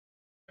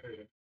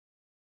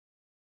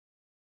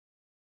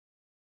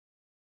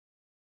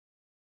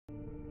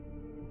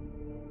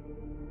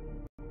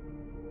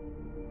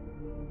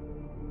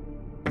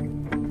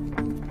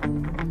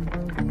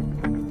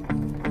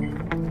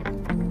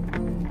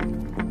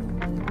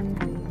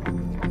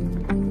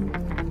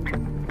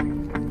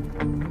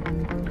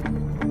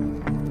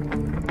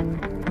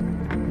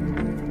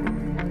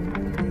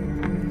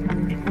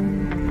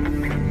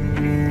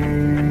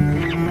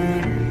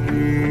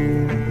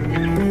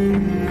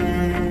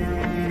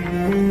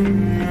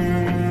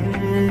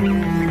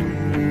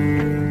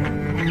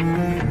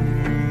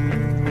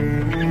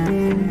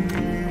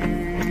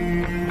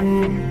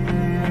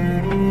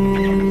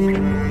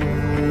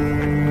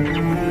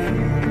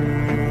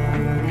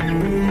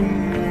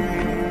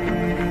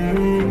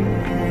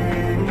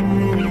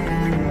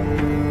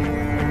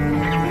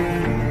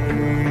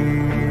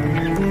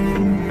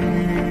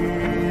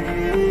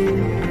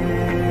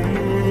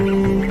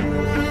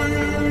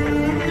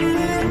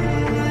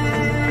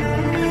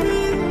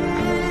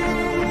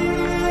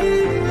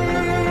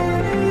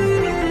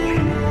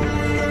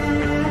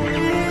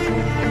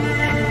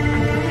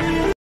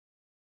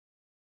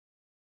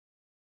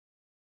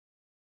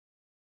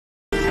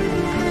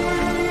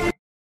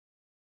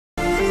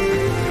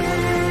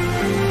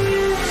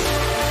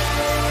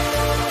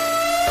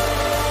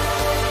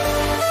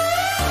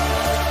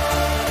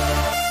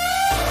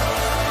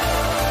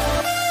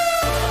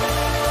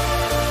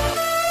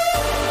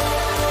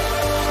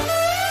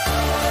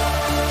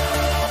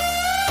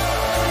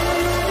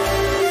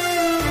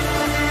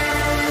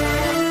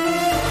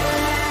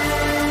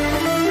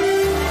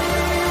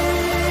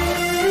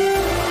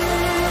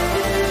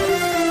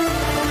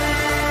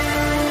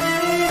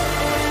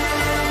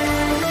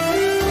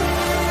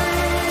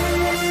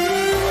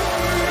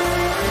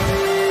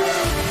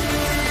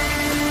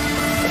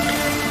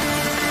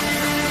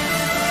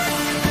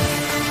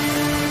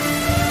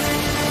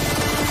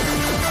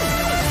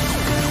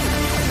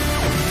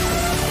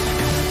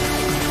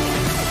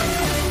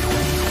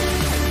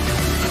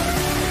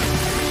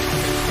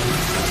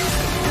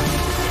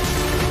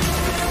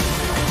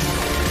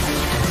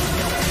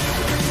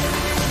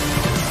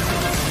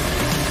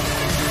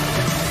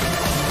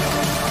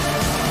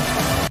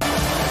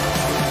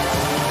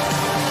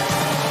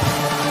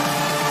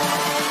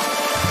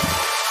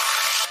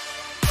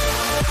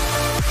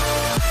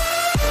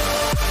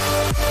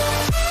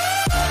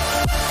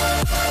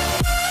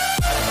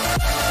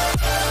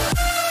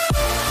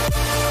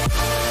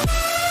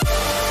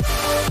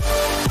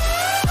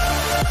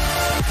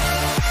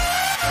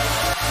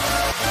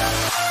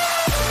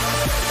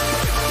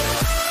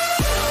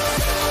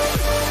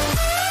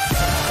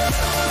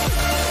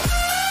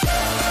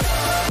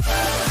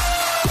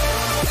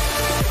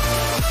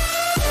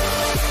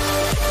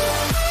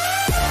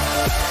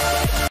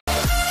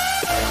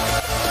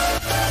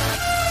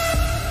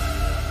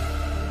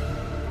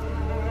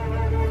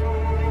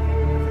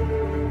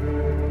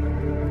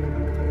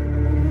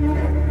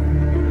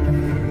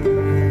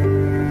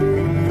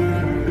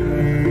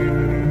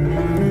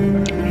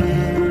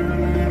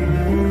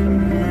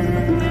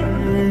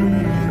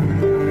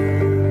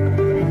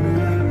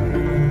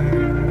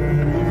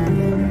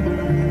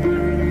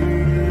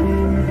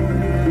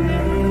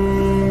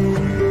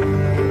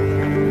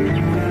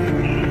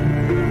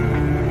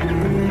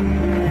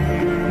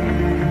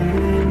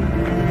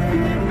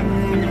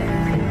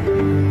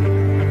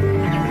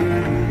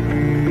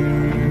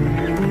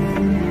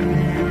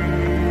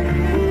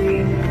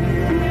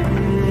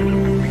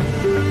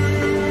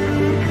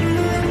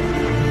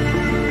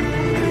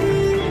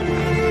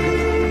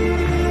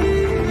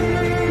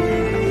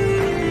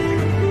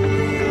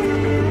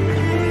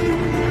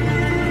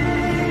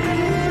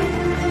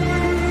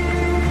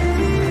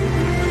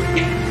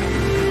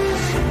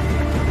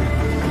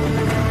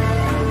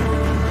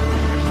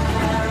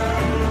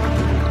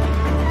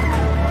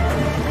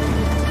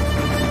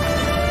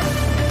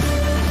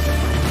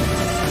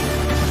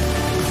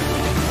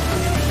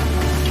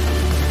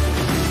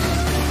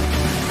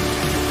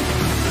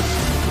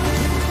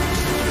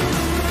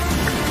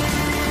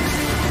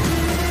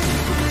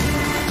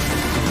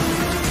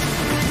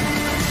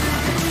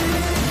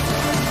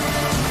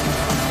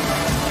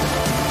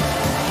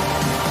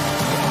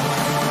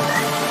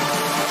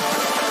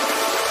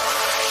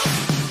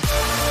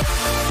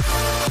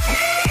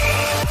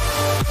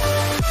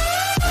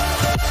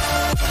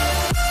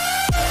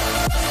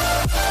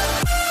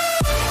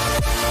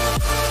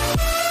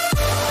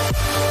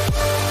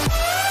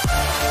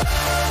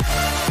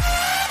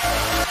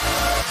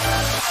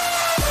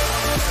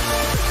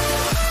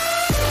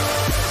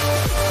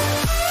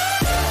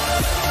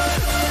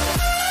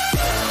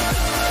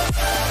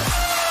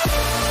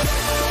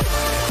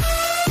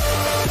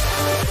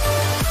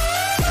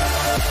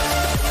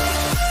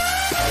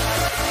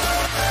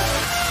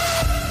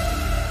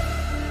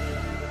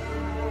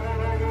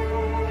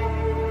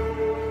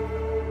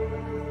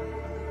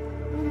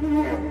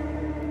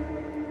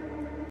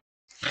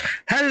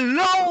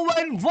Hello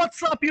and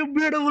what's up, you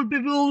beautiful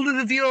people?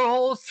 This is your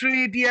host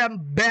Serenity. I'm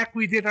back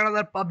with yet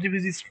another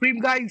PUBG stream,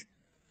 guys.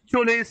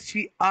 চলে এসেছি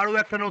আরো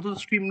একটা নতুন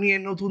stream নিয়ে,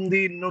 নতুন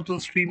দিন নতুন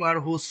স্ট্রিম আর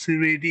হোস্ট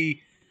রেডি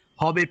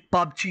হবে।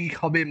 পাবজি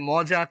হবে,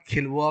 মজা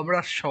খেলবো আমরা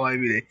সবাই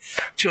মিলে।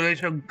 চলে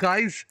এসো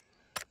গাইস,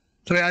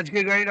 তাহলে আজকে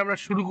গাইড আমরা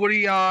শুরু করি।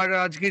 আর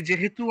আজকে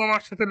যেহেতু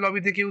আমার সাথে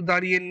লবিতে কেউ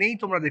দাঁড়িয়ে নেই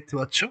তোমরা দেখতে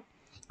পাচ্ছ,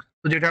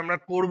 তো যেটা আমরা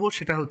করব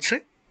সেটা হচ্ছে,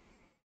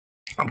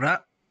 আমরা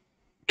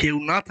কেউ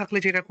না থাকলে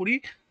যেটা করি,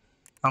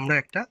 আমরা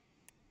একটা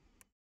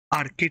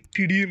আর্কেড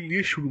টিডিএম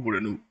দিয়ে শুরু করে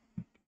নেব।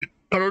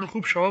 কারণ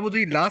খুব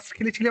স্বভাবতই লাস্ট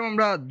খেলেছিলাম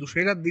আমরা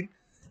দশেরার দিন,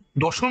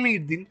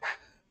 দশমীর দিন,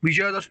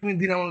 বিজয়া দশমীর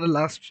দিন আমরা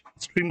লাস্ট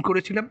স্ট্রিম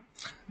করেছিলাম।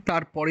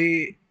 তারপরে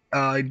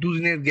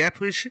দুদিনের গ্যাপ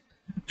হয়েছে।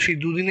 সেই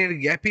দুদিনের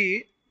গ্যাপে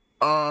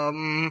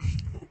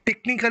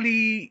টেকনিক্যালি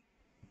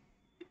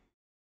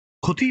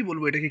ক্ষতিই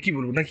বলবো, এটাকে কি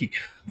বলবো নাকি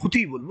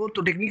ক্ষতিই বলবো। তো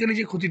টেকনিক্যালি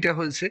যে ক্ষতিটা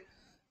হয়েছে,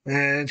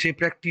 যে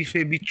প্র্যাকটিসে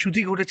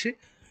বিচ্যুতি ঘটেছে,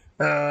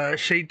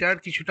 সেইটার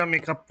কিছুটা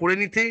মেকআপ করে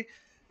নিতে,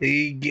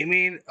 এই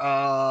গেমের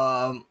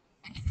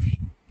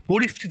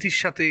পরিস্থিতির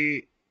সাথে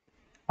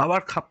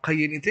আবার খাপ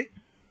খাইয়ে নিতে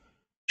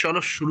চলো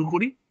শুরু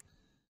করি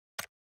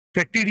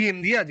টিডিএম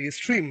দিয়ে আজকে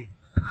স্ট্রিম।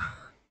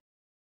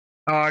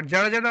 আর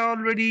যারা যারা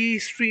অলরেডি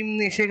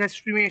স্ট্রিমে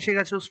এসে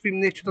গেছো, স্ট্রিম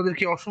দেখছো,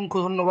 তাদেরকে অসংখ্য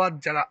ধন্যবাদ।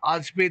 যারা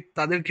আসবে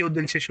তাদেরকেও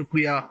দিচ্ছে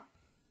শুক্রিয়া।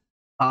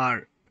 আর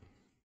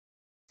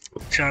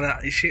যারা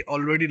এসে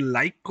অলরেডি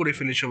লাইক করে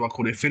ফেলেছো বা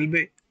করে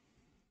ফেলবে,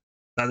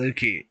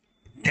 তাদেরকে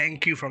thank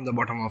you from the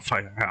bottom of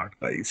my heart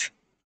guys.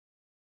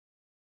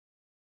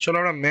 চলো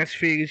আমরা ম্যাচ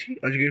পেয়ে গেছি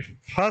আজকের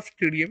ফার্স্ট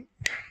স্টেডিয়াম।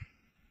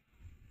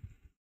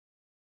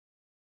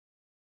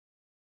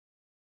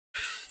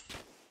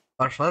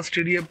 আর ফার্স্ট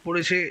স্টেডিয়াম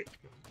পড়েছে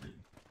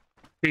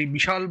এই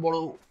বিশাল বড়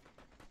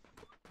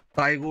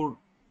টাইগর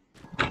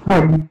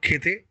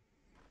খেতে।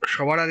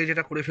 সবার আগে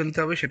যেটা করে ফেলতে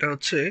হবে সেটা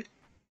হচ্ছে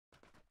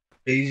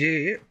এই যে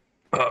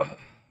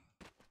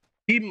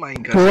টিম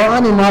মাইক,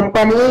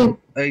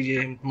 এই যে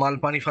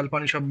মালপানি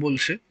ফালপানি সব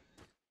বলছে,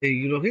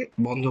 এইগুলোকে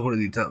বন্ধ করে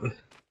দিতে হবে।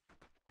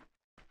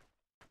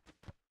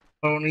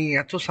 কারণ এই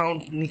এত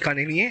সাউন্ড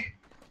কানে নিয়ে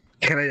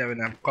খেলা যাবে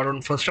না। কারণ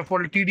ফার্স্ট অফ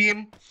অল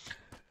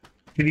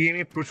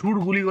টিডিএমে প্রচুর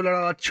গুলিগোলার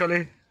আওয়াজ চলে,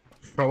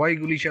 সবাই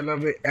গুলি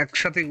চালাবে,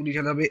 একসাথে গুলি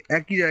চালাবে,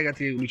 একই জায়গা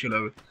থেকে গুলি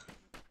চালাবে।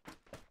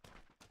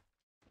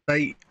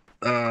 তাই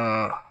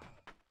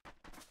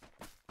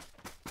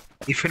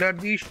ইফেলার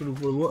দিয়ে শুরু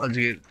করবো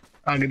আজকের।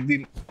 আগের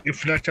দিন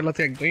ইফেলার চালাতে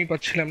একদমই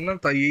পাচ্ছিলাম না,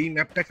 তাই এই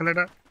ম্যাপটা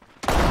খেলাটা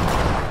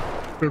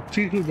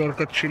সত্যিই খুব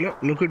দরকার ছিল।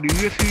 লোকে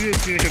ডিভিএস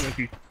কিনেছে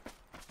নাকি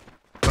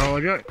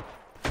পাওয়া যায়।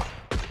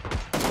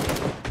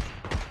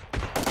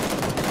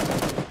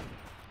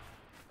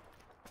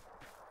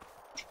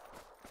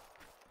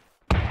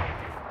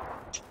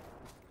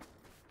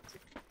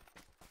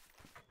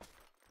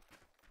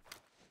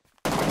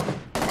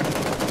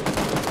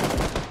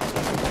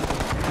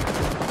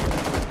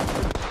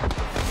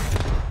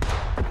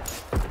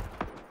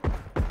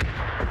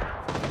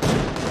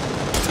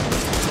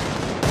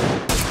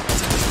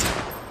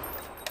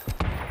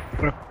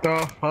 একটা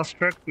ফার্স্ট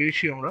ট্র্যাক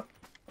পেয়েছি আমরা।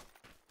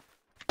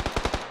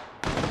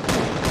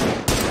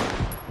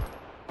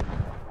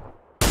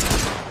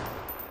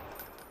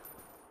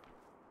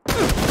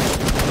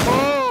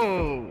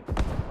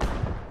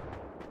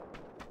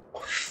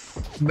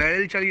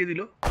 ব্যারেল চালিয়ে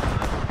দিল,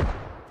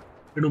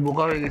 একটু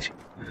বোকা হয়ে গেছি।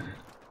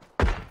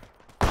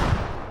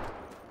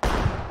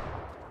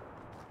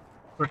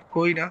 বাট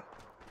কই না,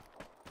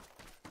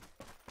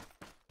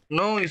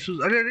 নো ইস্যুস।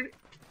 আরে আরে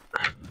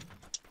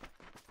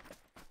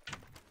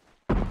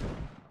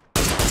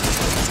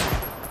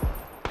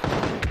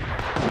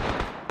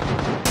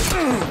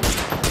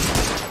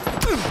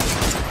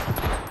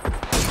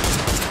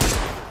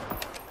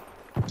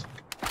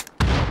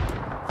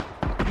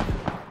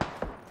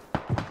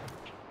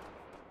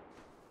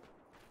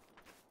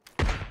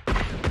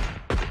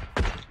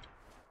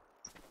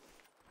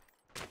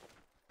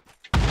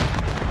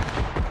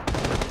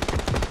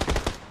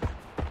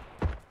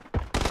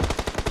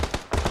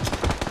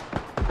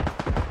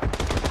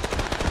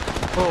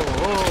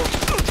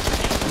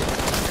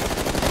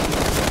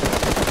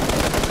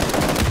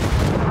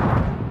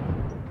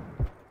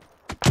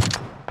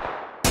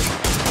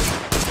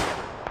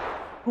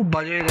খুব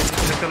বাজে হয়ে গেছে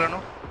ছেলে চালানো।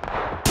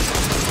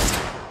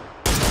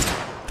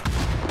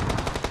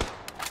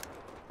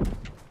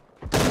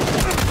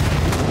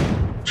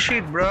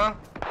 Shit, bro.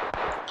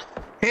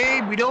 Hey,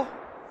 Bido.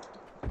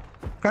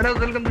 Hello,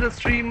 welcome to the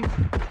stream.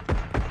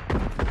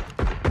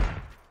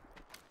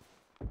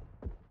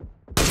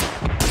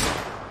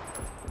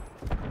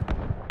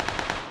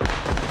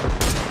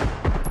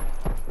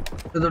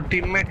 तो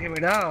टीममेट है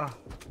मेरा।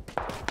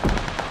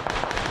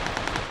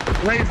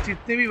 गाइस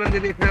जितने भी बंदे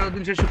देख रहे हो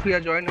दिल से शुक्रिया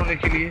ज्वाइन होने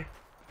के लिए,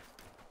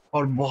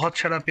 और बहुत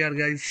सारा प्यार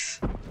guys,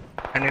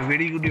 and a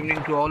very good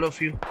evening to all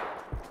of you.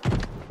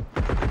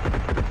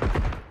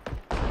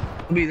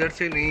 अभी इधर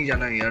से नहीं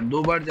जाना है यार,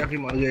 2 बार जाके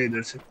मर गया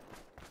इधर से।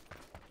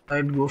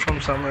 I'd go from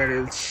somewhere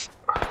else.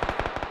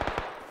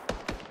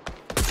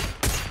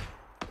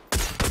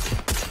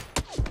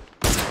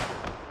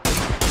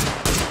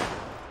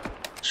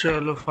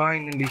 चलो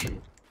फाइनली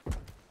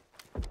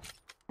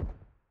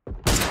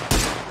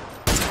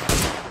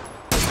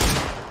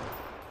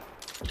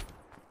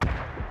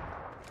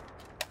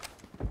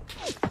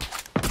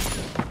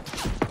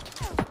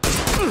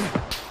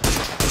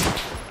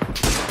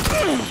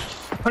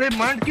अरे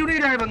मार क्यों नहीं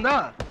रहा है बंदा?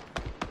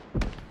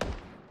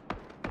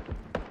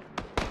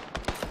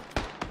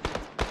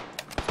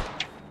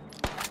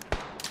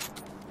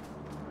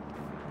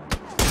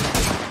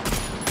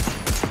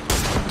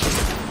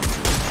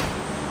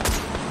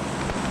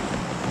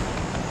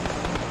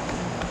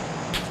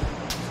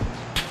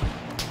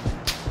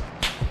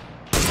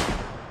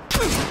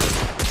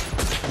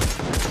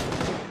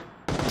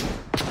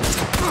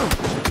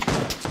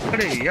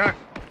 अरे यार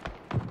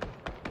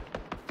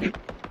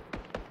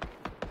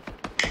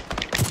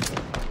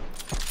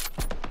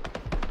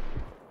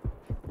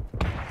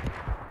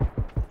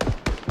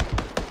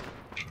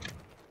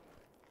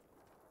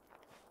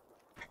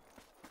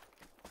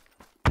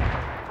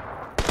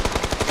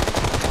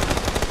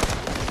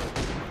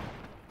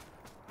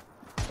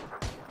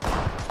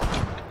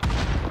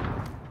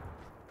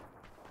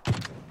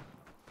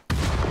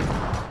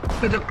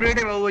तो क्रेट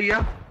है वो भैया।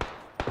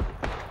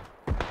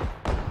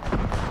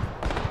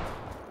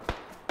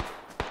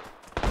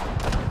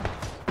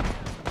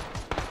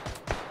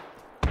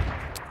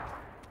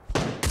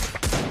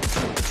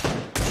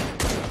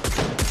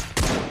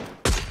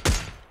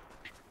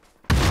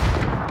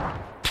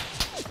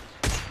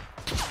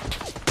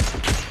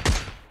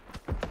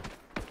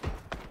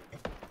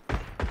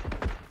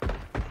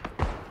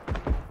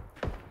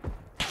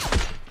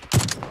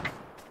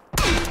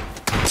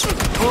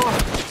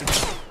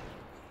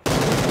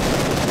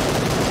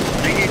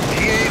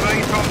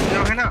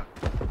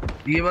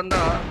 ये बंदा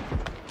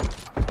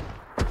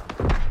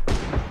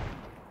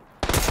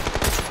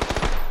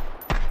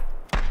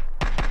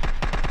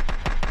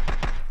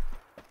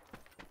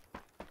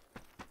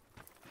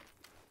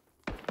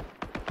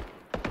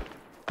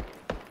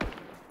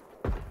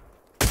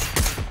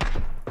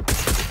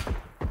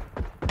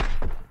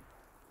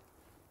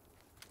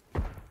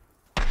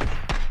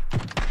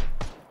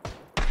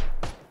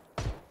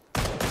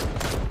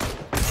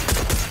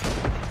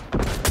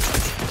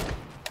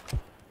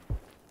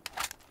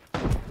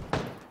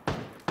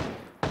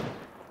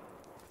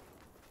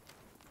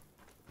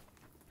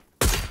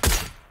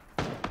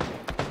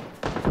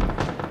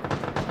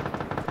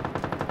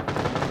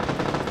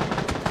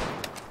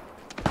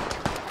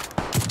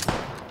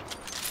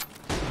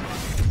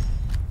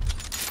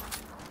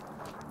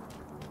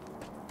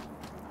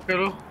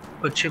चलो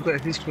बच्चे को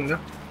एसिस्ट मिला।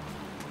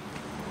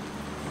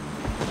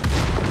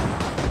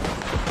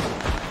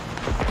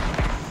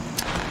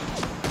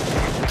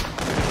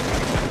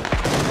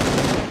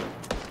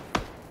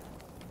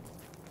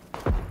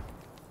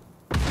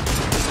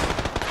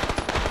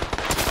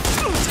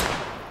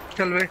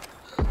 चल बे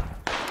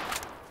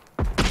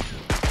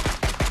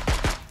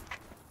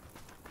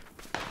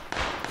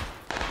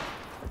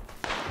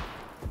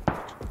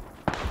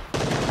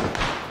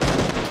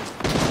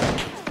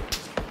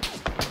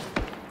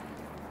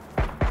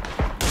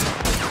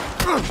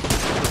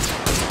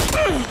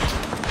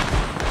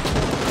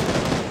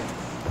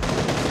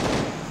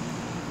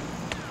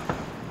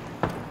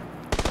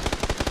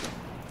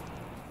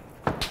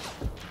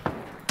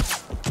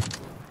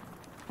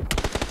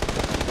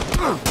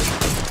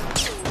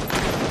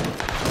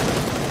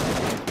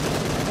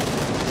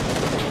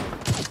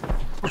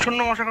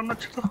प्रचंड मशा करना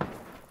अच्छा। तो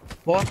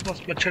बहुत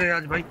मस्त मच्छर है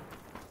आज भाई।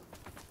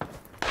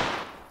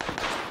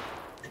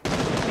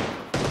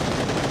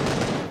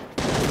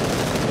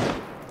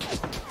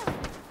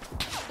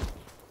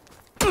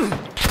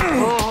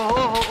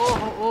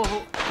 ओहो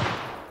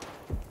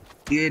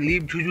ये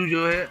लीप झुझू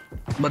जो है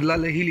बदला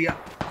ले ही लिया,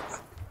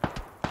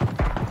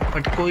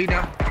 बट कोई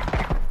ना।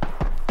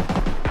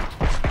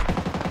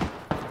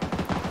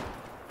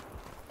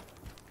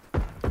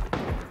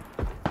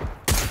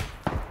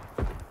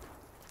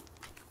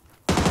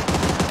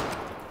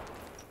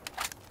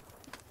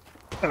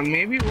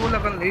 मैं भी वो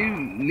लगन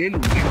ले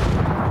लूंगी,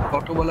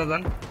 ऑटो वाला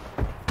गन।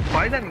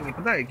 फायदा नहीं है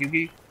पता है,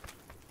 क्योंकि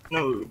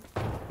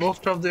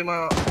most of them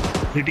are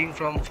hitting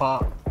from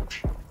far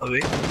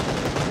away.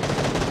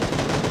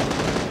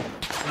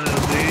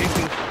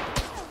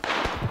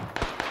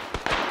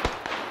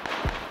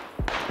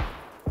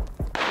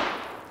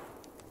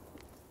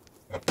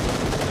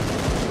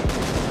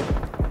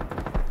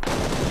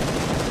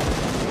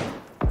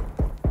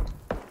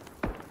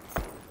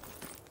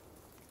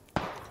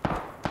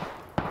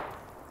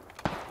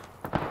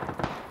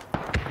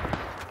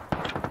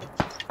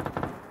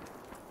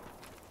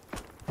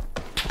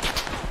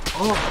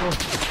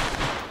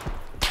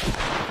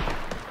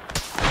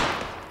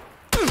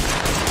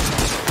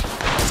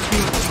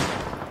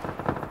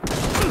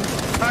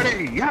 अरे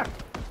यार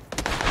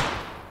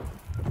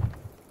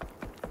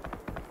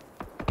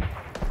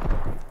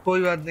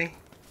कोई बात नहीं।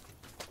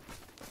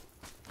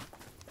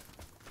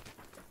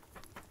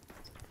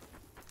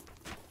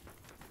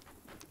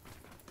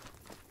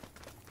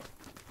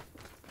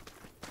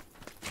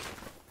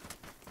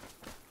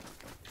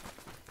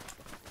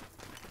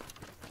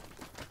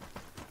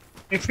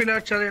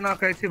 इन्फिनिट चले ना,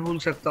 कैसे भूल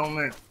सकता हूँ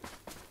मैं।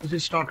 This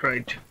is not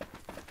right.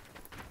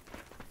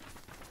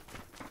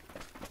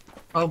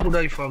 How could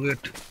I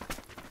forget.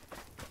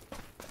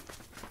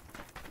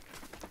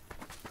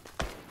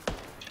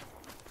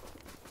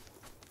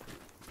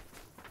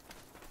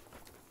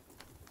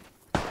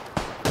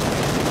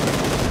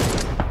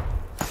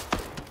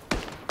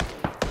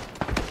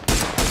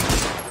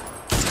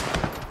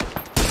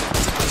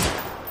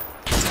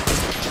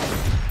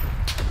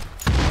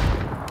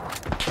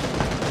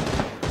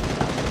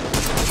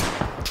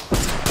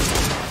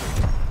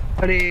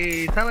 अरे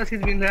sama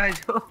sis bin रहा है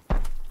जो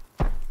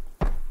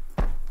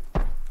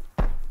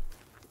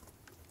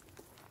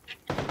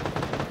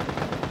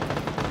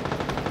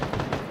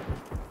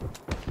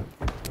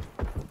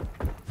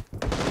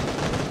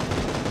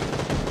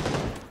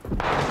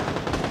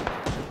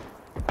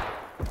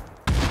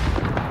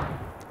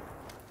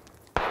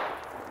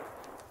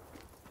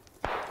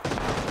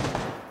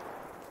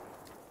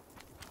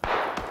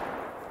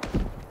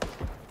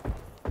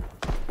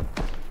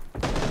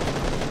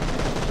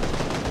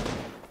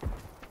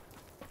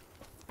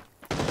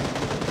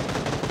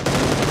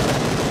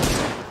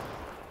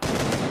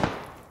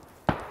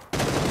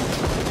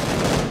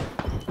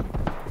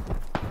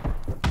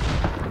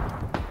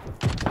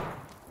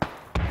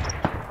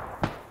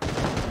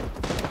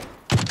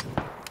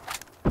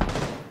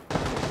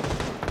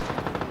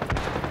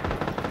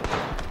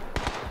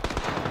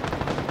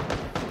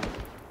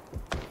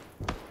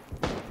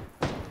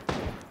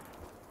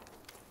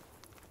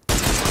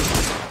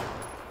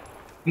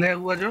नया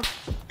हुआ जो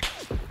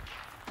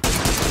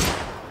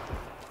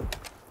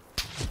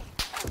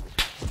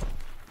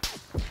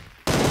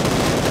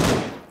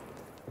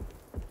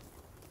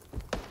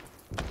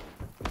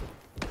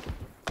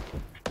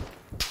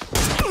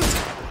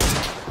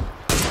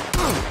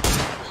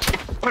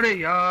अरे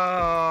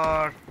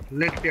यार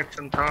लेट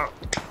रिएक्शन था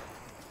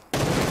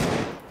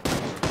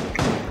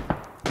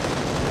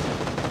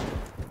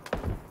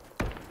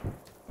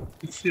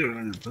इससे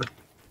होना देता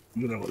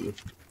है बुरा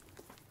वाला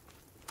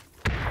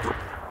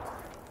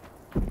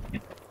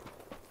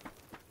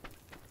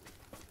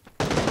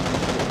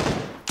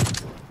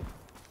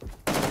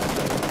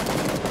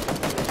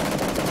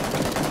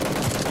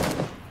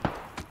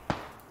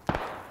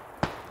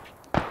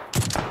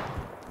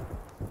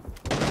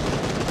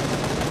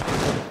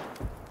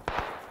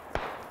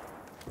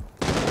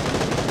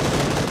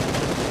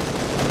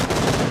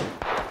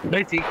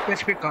गाइस एक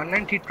मैच पे कार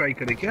 90 ट्राई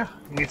करे क्या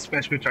नेक्स्ट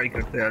मैच पे ट्राई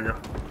करते हैं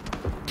आजा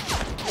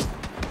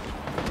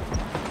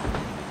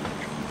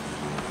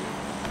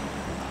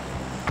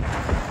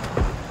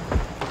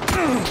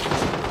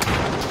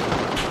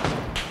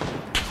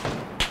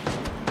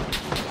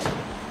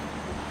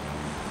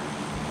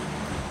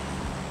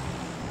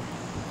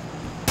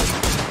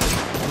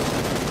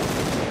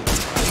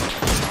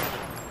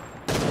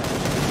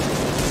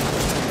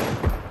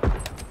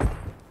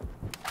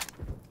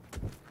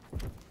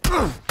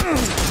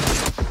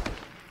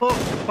Oh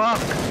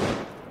fuck!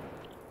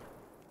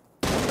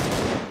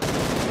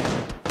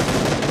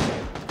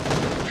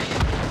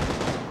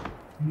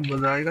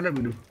 बजाएगा ना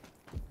बिल्लू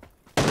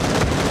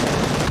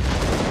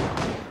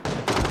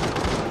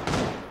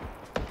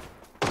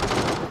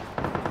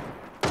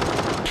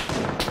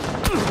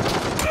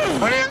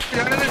अरे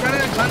जाने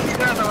गन दिख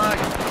रहा था भाई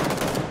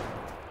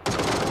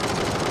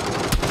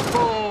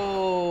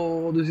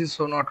Oh, this is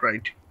so not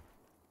right.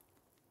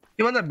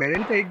 ये बंदा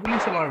बैरल का एक गोली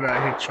से मार रहा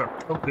है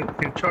हेडशॉट ओके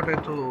हेडशॉट है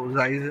तो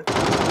जायज है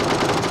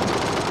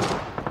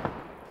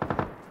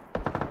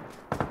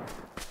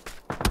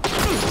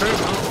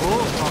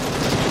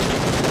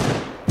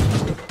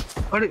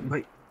अरे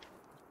भाई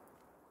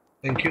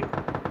थैंक यू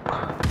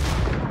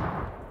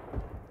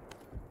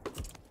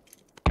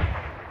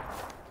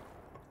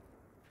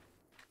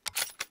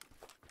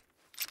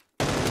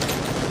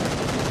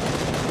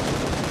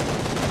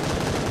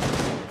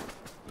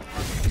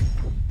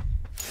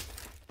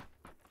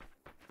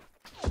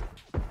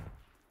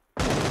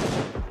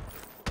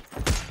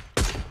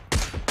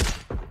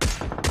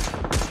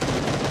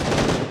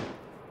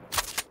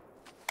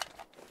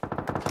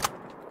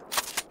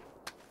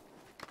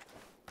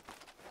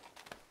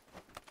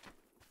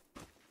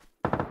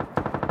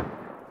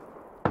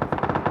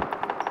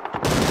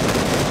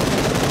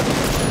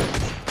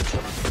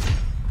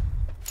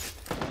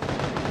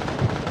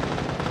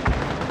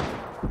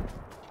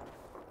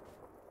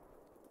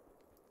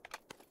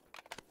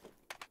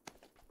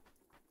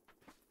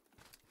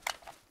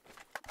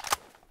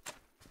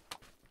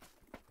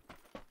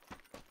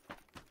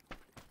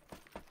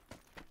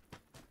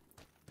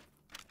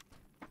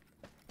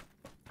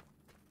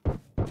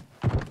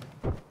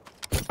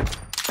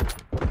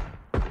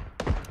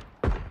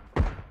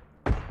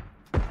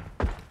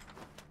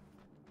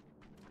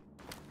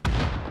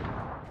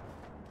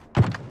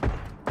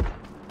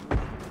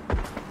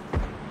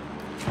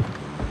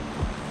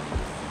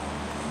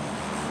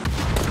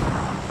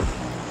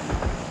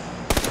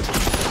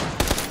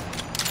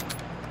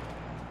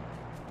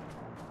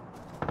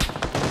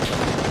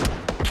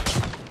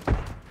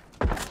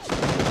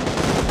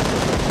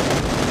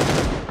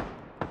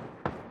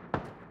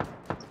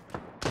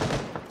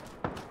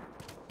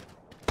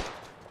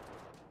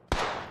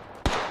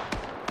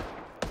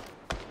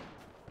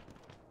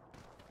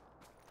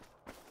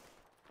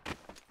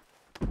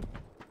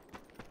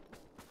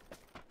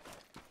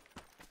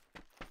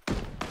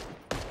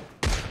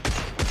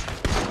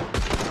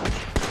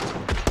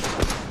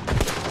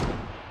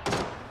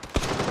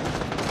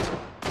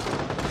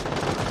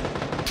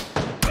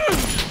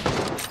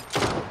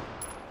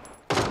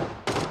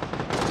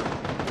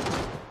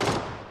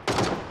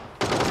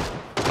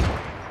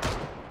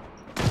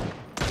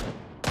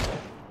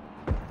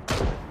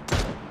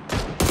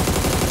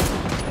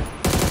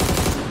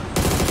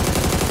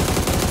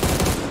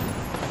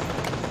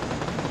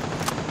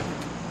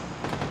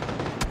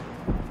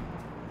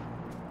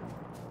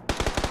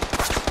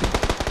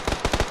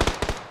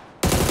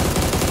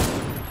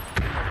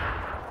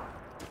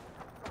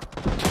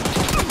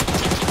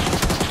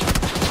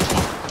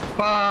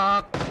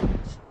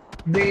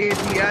दे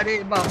दिया रे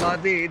बाबा,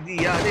 दे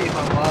दिया रे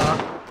बाबा।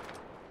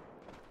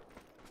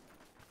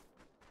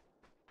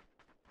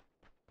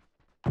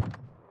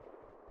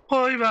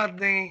 कोई बात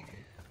नहीं।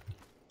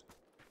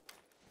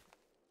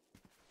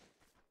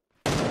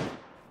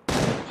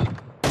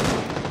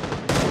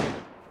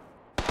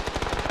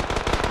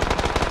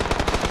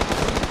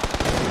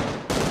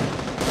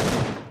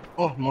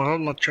 ओह बहुत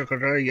मच्छर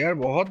कट रहा है यार,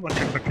 बहुत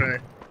मच्छर कट रहा है।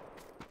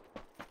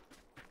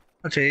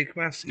 अच्छा एक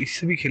मैच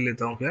इससे भी खेल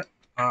लेता हूँ क्या?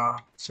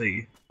 हाँ सही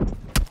है।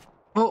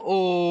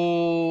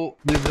 ओ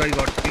दिस गाय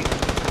गॉट मी।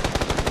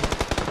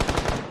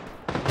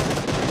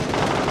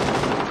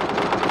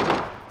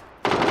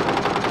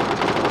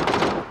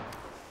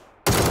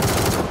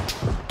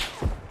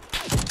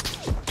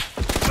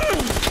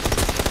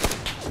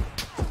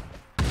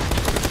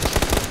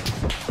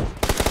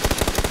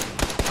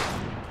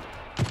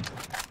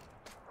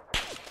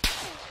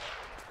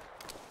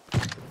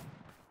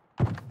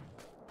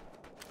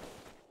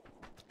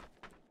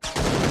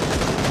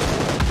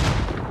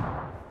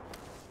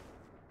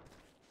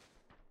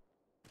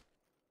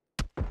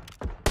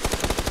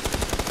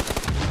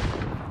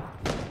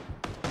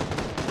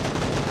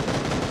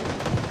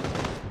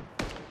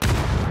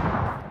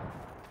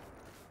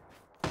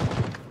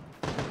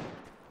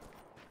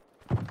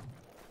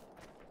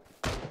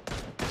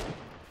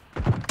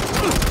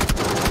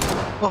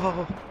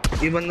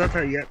 ओह ये बंदा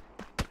था यार।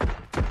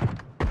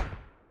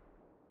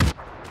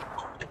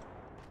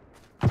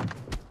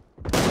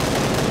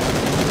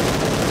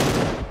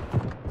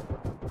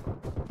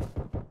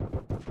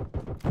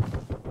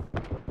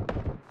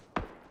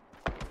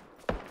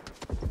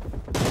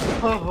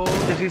 ओहो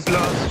this is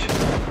last.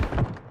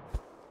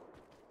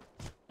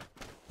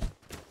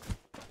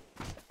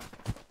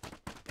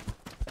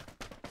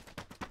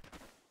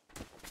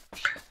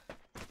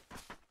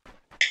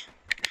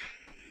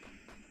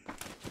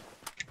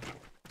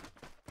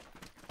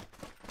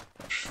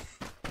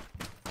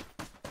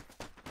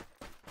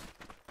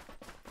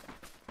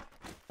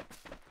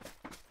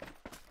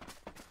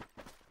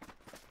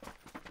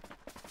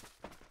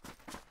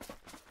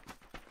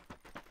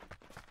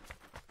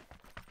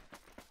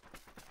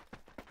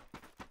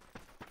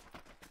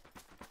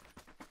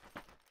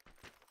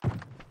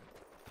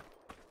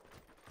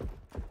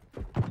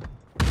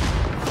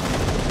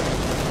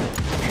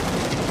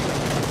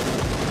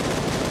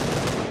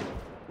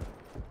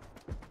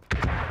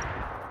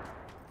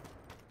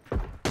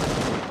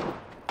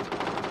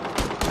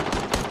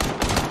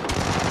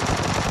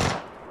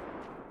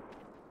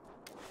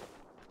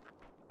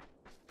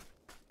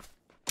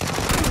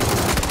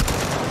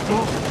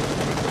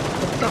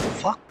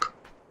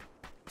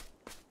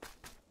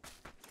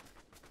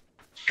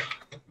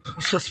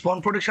 Spawn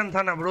protection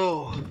था ना ब्रो,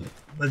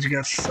 बच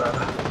गया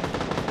सारा।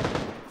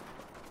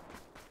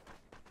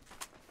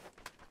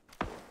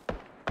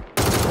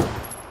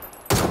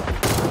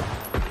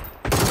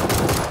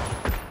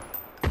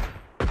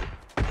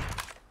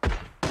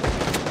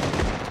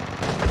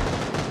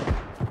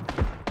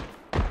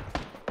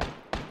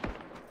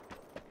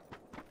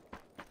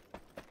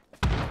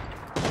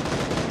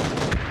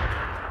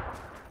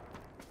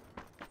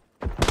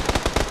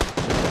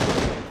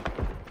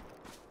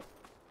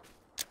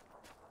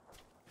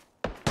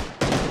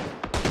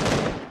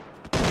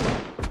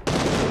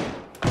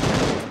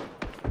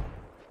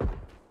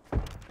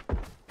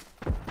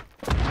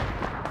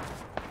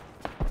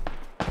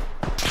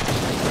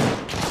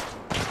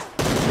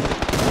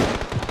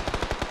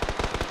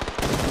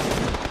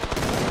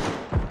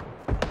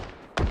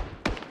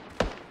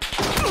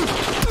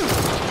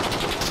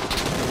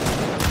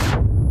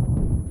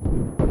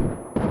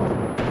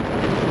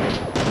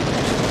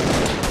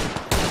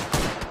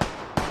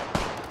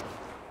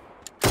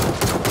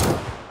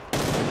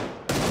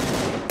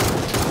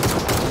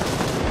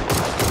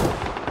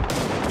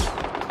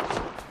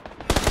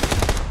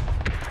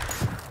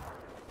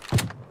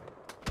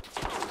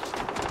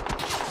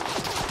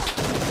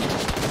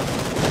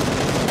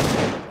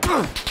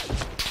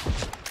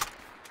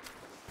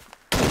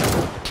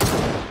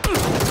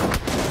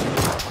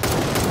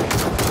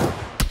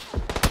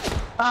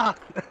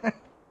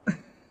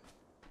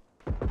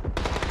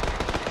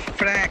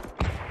 फ्रैक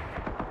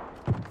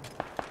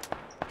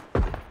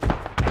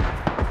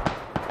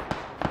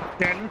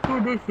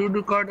शुड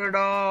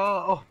कटड़ा।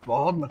 ओह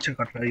बहुत मच्छर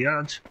कट रहा है यार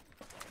आज।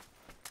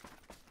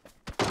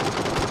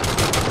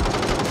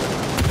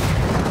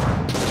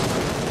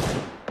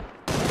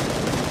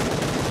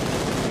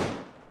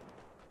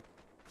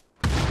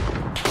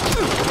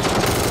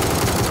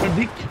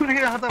 दिख क्यों नहीं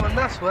रहा था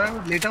बंदा,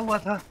 स्वयं लेटा हुआ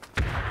था।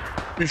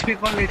 इस पे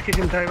कौन लेट के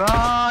चलता है?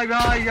 भाई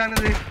भाई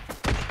जाने दे।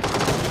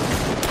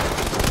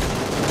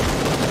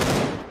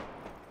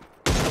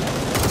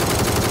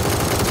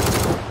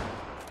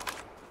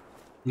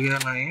 ये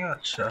नहीं है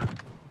अच्छा,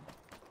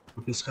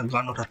 तो किसका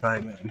गान उठाता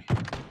है? मैं अभी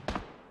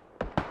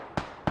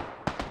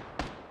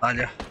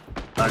आजा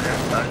आजा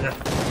आजा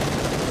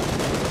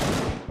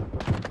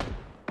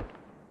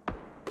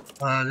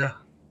आजा,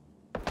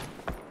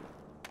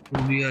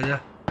 तू भी आजा,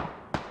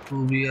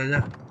 तू भी आजा,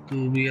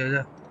 तू भी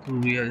आजा, तू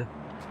भी आजा।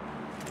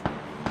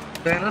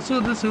 तेरा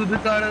सुध सुध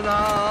करदा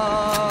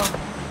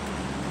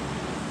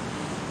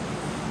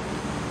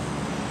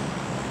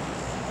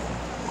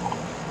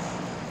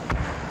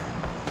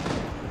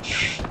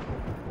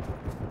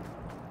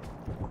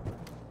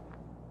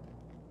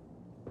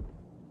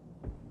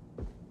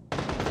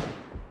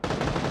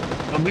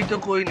अभी तो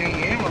कोई नहीं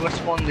है मगर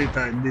स्पॉन दे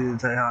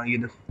देता है। हाँ ये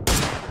देखो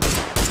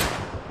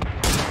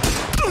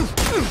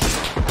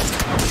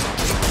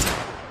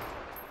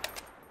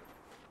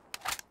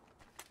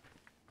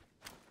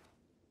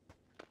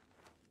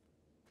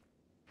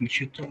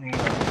पीछे तो नहीं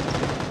है।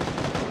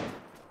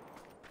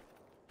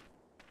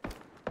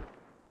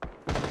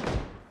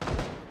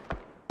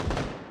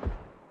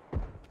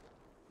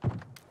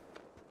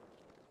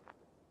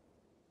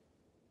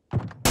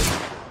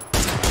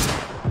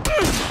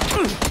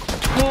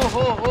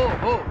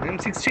 हो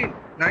M16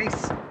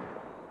 नाइस।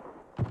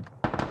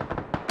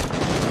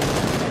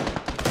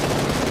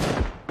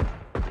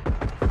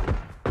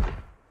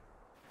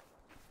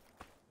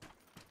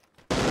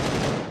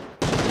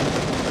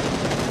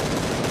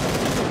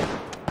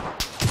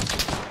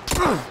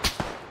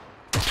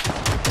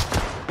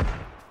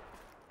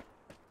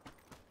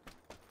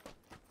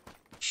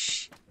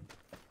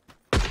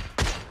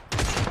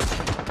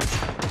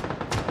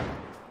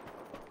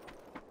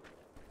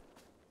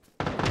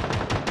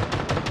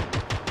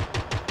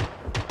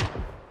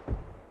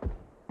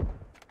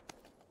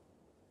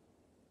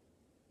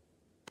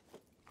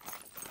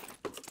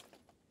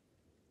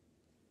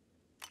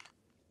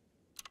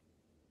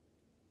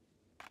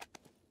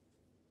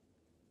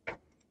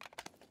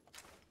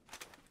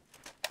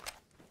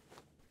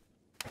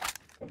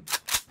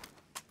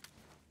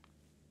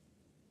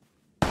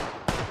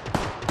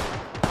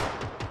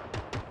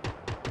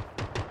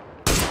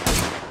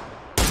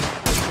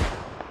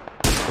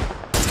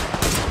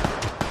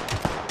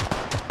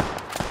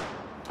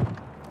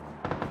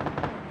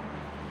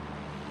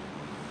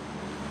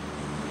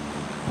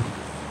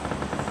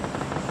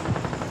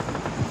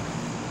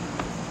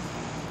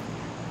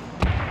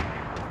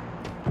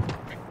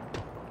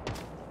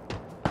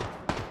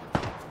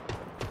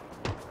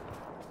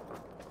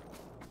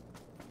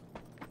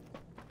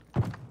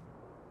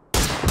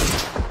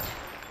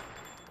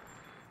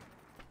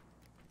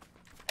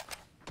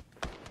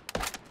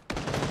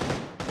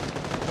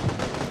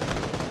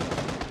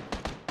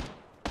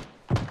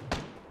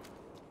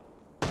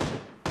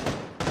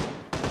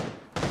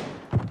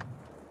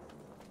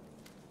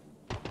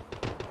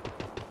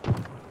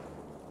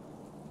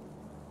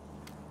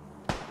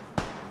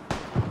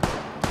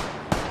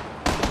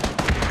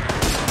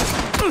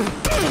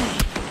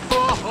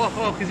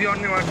 ओह किसी और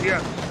ने मार दिया।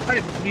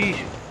 अरे प्लीज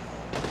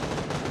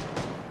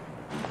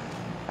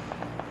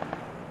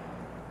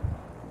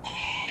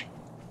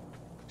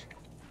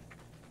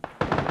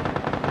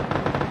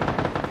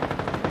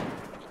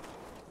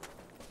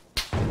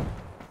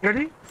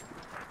रेडी।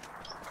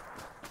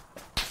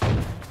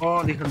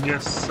 ओ दिख गया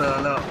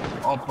साला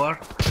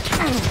ऊपर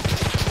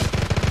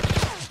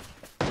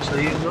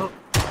सही है तो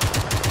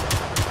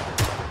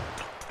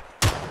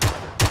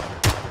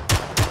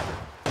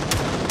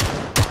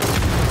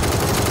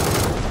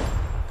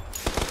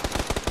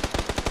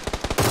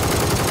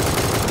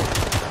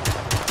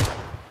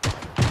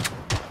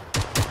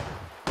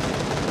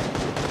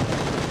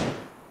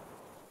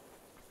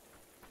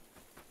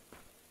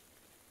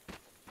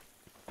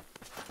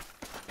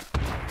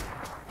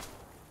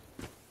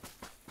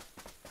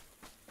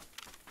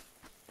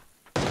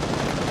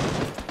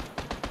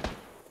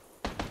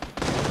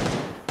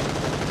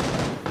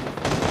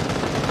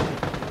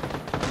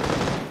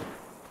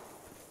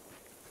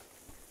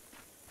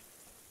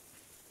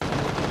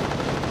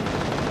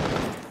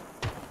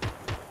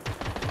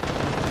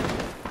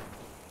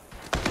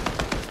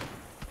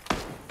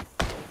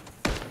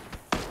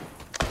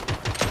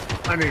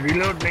अरे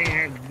रिलोड नहीं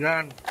है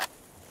गन।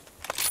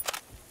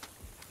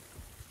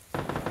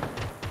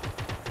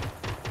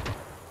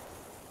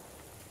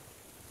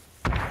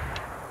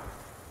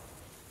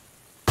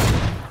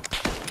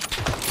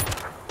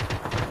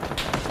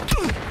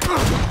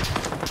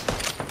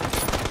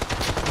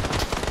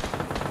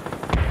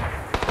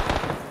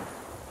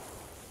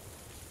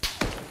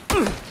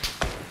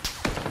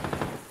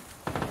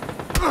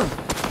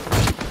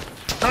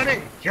 अरे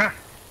क्या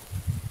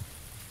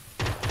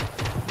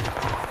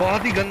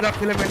बहुत ही गंदा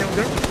खेला मैंने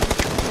उधर।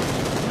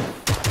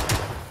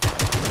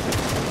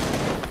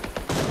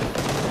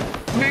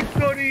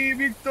 विक्टोरी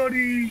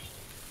विक्टोरी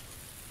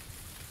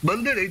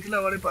बंदे नहीं थे ना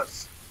हमारे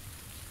पास।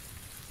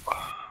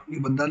 ये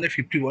बंदा ने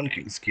 51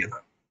 किल्स किया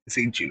था।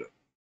 सही चीज है।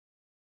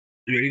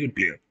 Very good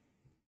player.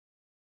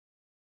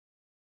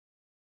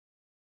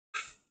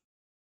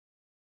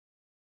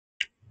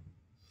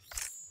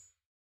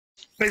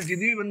 बस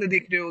जितने भी बंदे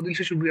देख रहे हो दिल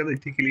से शुक्रिया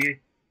देखने के लिए।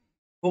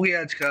 हो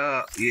गया आज का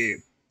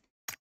ये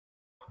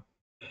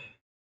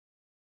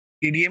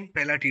टीडीएम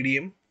पहला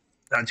टीडीएम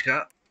आज का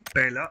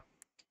पहला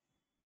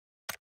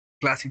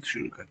क्लासिक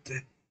शुरू करते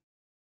हैं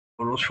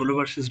और रोज फॉलो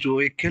वर्सेस जो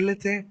एक खेल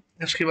लेते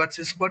हैं उसके बाद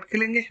से स्क्वाड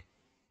खेलेंगे।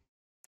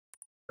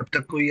 तब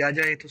तक कोई आ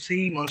जाए तो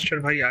सही। मॉन्स्टर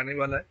भाई आने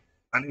वाला है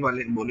आने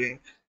वाले बोले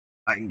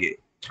आएंगे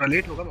थोड़ा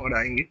लेट होगा मगर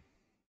आएंगे।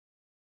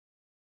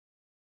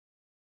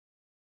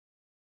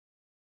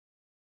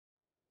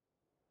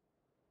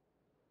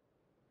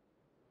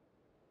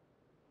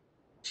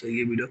 सही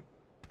है वीडियो।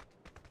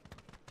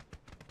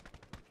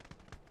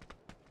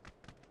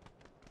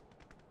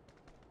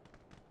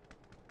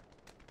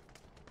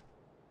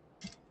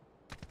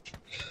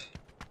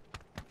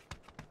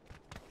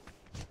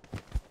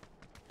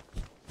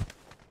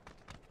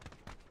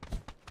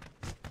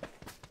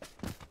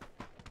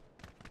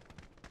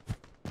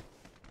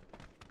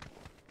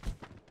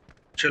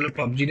 चलो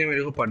पबजी ने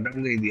मेरे को पढ़ना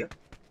नहीं दिया।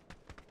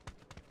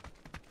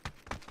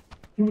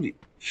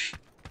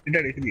 এটা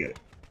রেখে দিয়ে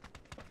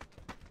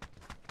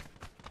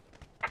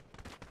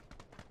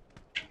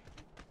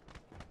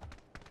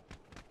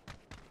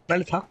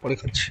তাহলে থাক পরে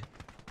খাচ্ছি।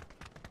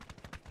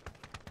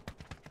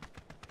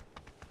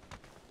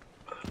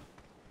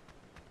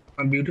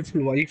 My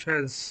beautiful wife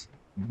has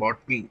bought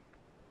me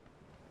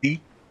tea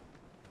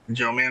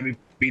जो मैं अभी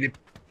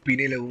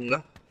पीने लगूंगा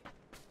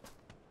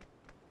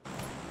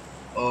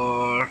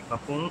और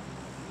अपन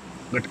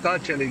गटका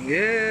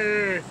चलेंगे,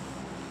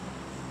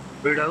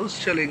 बेड हाउस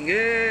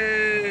चलेंगे।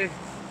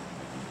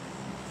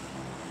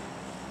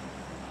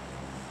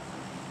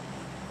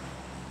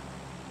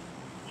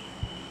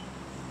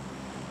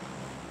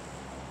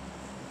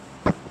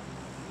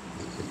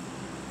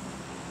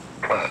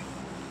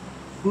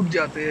 कूद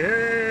जाते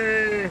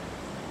हैं।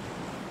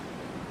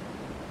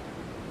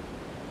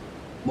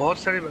 बहुत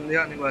सारे बंदे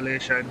आने वाले हैं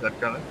शायद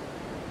गट्टा में।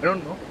 I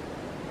don't know.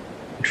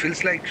 It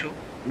feels like so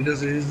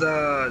because this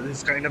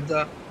is kind of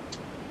the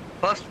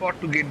first spot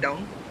to get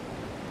down,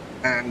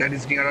 and that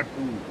is nearer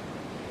to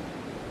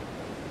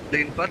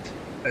plane path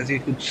as you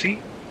could see.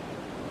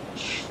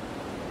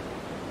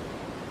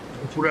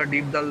 पूरा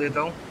डीप डाल देता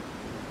हूँ।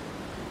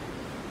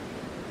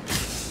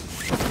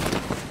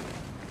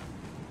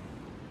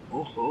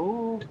 ओहो,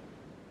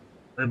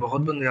 अरे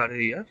बहुत बंदे आ रहे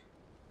हैं यार।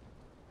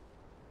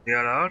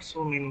 There are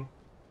so many.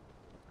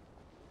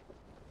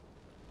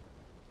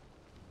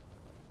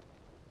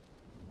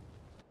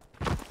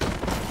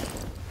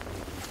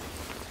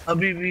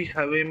 अभी भी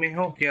हवे में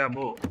हो क्या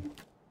वो?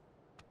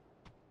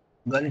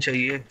 गन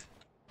चाहिए,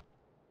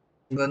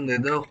 गन दे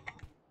दो।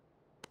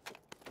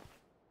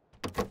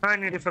 I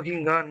need a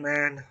fucking gun,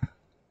 man.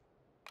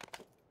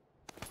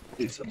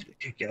 ये सब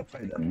देखे क्या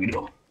फायदा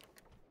वीडियो।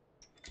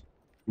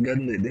 गन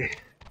दे दे।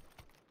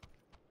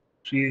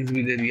 3x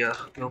भी दे दिया,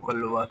 लो कर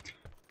लो बात।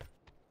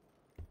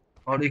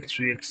 और एक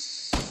 3x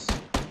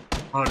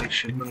और एक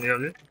शिट बन गया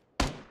आगे।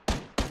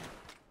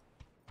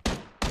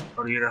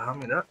 और ये रहा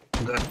मेरा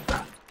गन।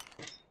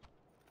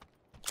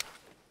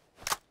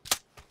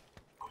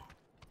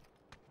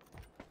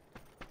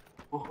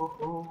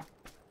 ओहो,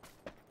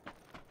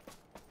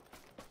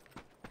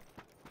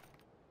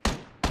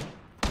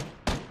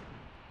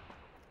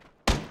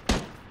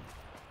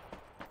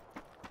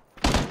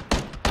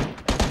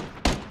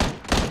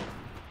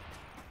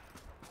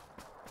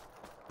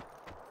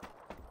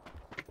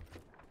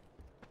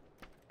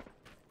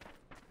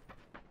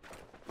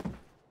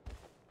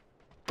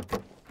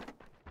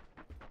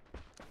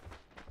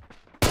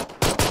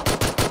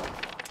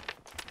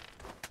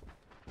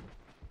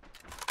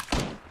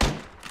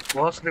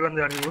 बहुत सारे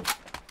बंदे आ रहे हैं।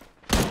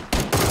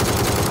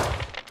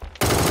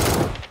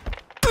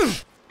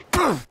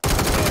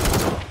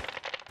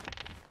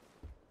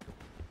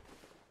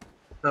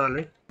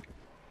 डाले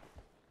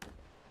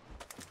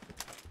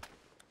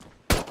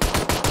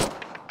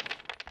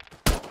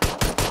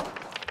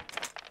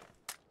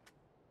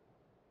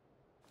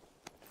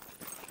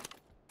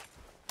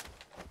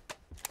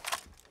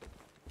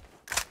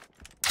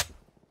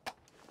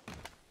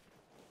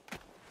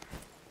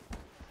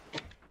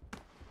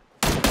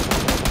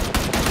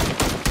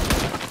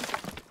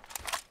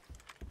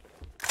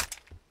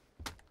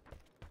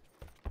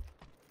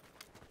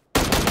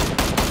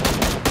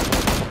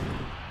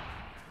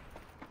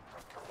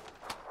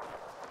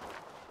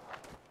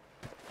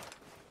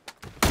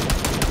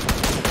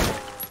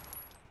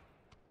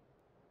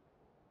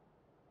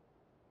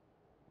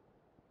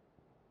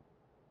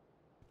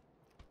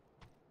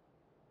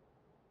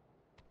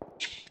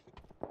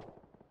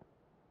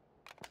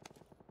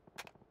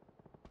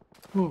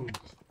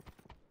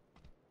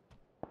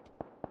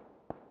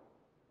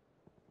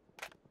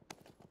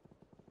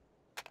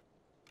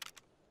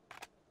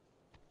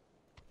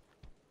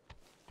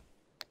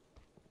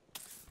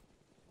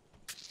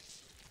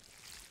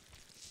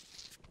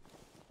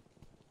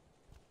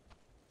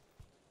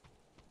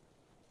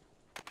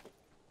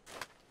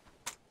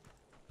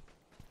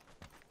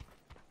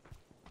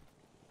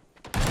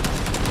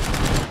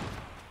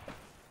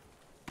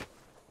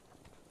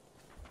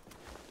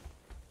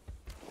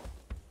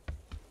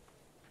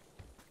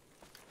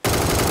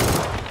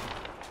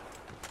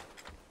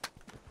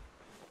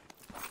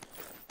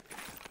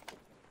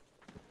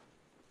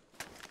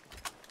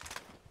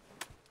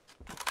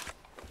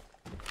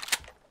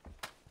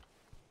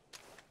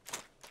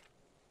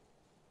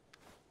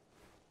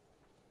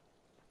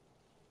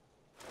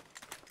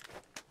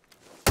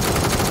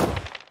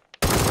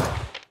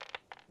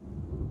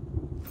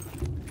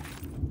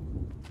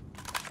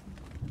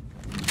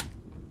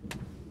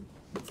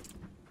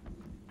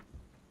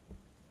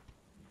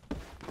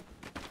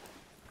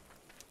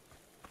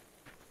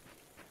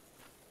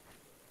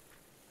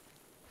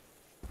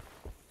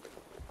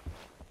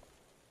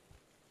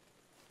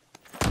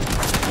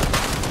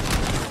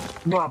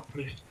बाप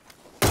रे,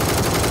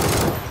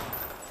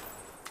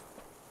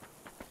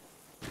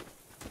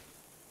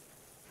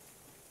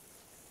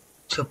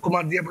 सबको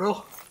मार दिया ब्रो।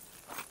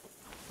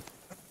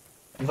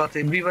 Got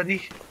everybody.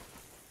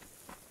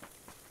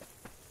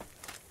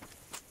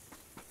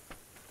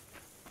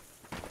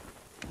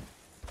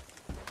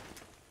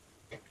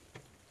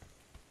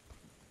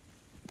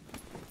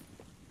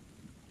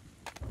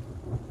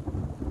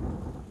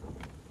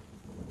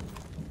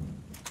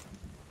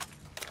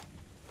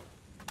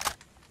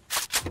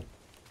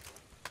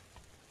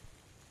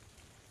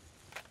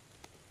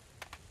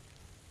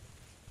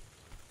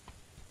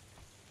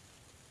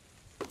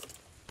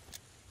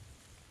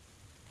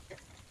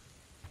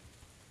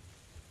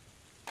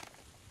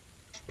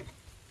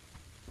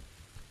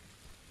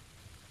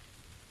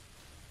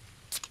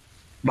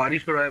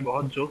 बारिश हो रहा है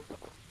बहुत जो,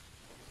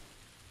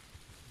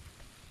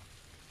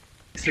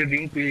 इसलिए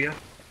ड्रिंक पी लिया,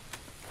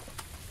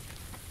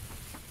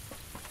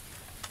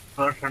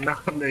 और ठंडा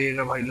कर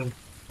लगेगा भाई लोग।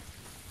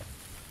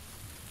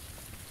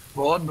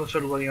 बहुत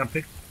बसर हुआ यहाँ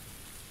पे।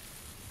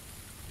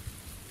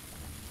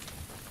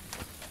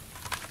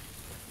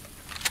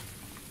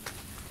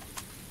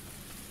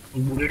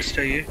 बुलेट्स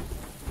चाहिए।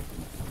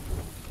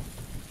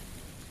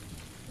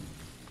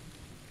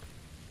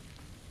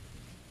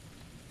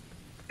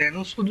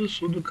 तेनू सुध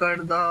सुध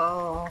कर दा।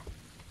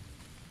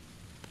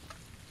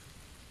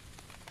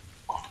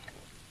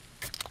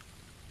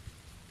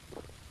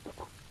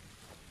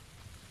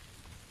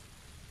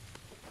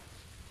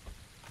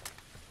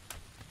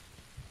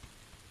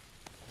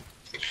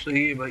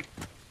 सही है भाई,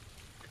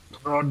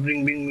 थोड़ा और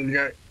ड्रिंक भी मिल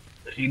जाए,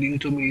 हीलिंग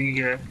तो मिल ही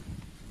है।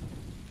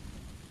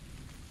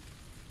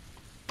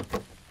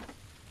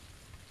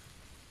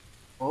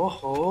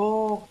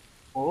 ओहो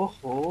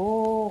ओहो,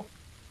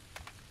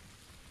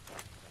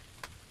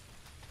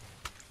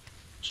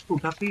 उसको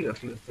उठा के ही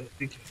रख लेते हैं,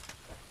 ठीक है।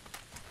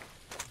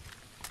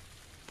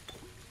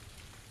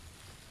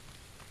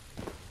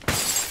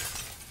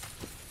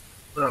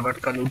 थोड़ा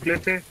भटका लूट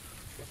लेते,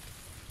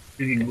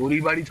 क्योंकि गोली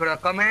बारी थोड़ा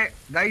कम है।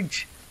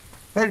 गाइज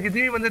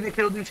जितने भी बंदे देख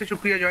रहे हो दिन से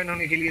शुक्रिया ज्वाइन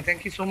होने के लिए,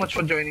 thank you so much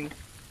for joining,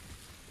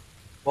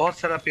 बहुत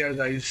सारा प्यार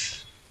guys.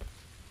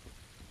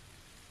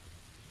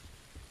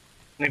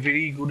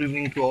 Very good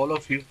evening to all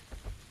of you.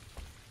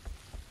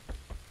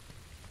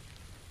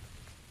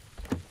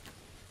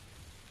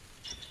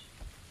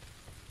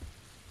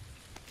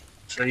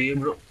 सही है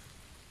ब्रो,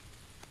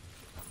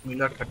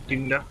 मिला 30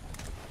 मिला,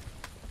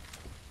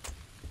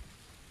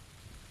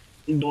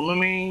 दोनों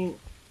में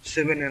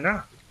 7 है ना,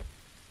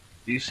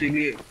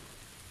 इसीलिए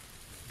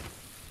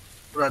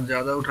थोड़ा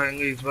ज्यादा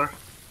उठाएंगे इस बार,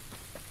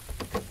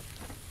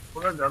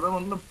 थोड़ा ज्यादा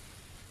मतलब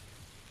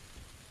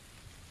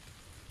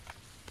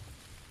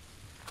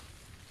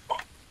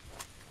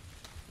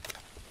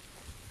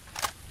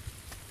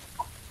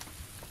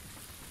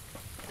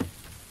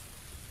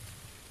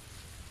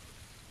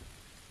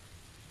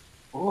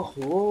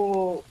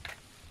ओहो,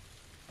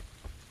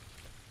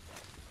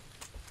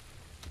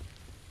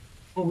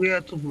 हो गया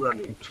तो पूरा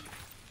लूट,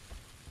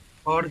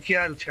 और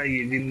क्या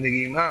चाहिए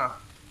जिंदगी में।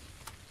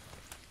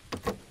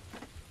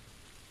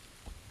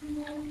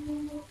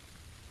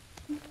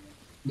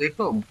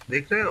 देखो,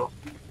 देख रहे हो,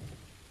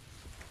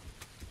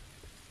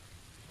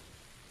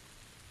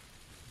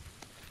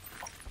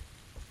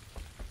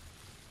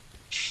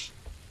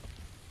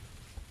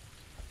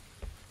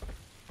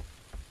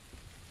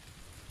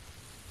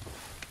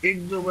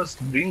 एक दो बस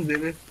ड्रिंक दे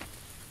दे,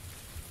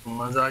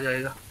 मजा आ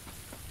जाएगा।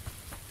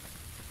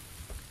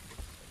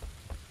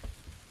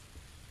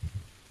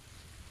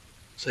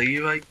 सही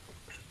है भाई,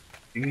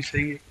 ये भी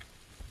सही है।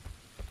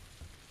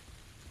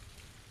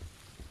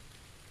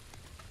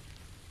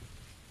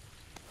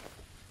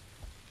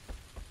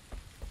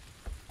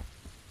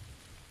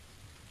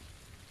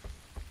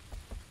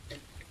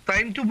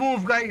 Time to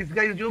move guys,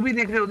 guys जो भी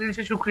देख रहे हो दिल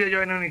से शुक्रिया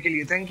ज्वाइन होने के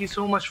लिए, thank you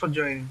so much for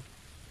joining,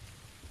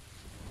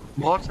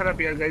 बहुत सारा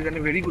प्यार guys, and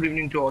very good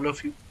evening to all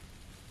of you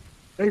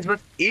guys. बस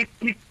एक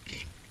क्लिक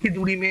की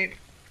दूरी में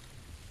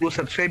वो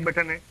सब्सक्राइब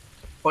बटन है,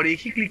 और एक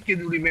ही क्लिक की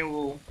दूरी में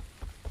वो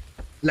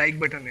लाइक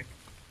बटन है।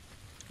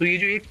 तो ये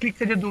जो एक क्लिक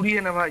का जो दूरी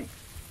है ना भाई,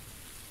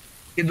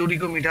 ये दूरी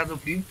को मिटा दो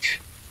प्लीज,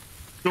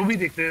 जो भी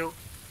देख रहे हो।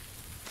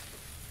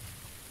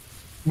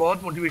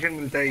 बहुत मोटिवेशन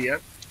मिलता है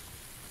यार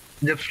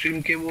जब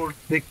स्ट्रीम के वो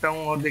देखता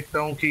हूँ, और देखता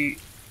हूँ कि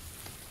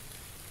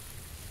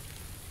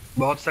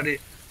बहुत सारे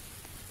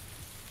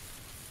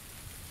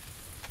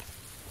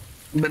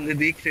बंदे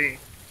देख रहे हैं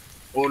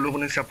और लोगों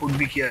ने सपोर्ट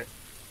भी किया है,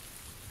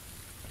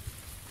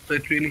 तो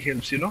it really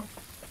helps, you know,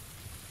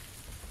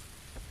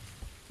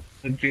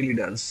 it really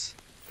does.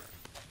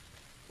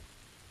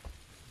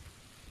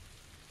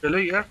 चलो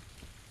यार,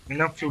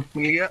 इनफ फ्रूट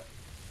मिल गया।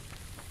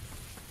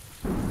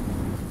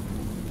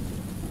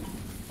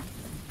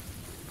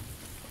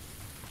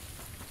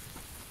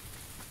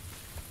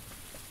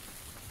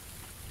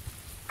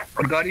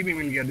 और गाड़ी भी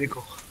मिल गया,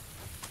 देखो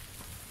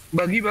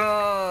बगी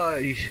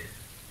भाई,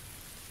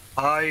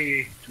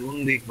 हाय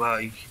तुम देख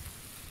भाई,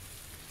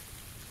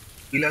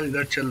 फिलहाल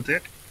इधर चलते।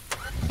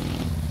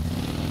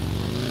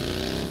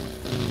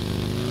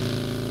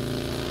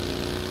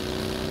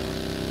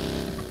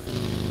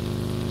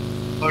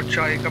 और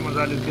चाय का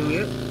मजा लेते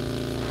हुए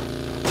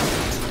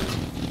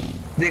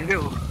देख रहे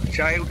हो,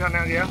 चाय उठाने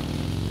आ गया,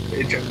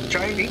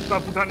 चाय नहीं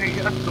कप उठाने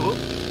गया तो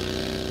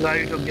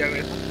गाड़ी ठोक गया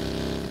मेरा।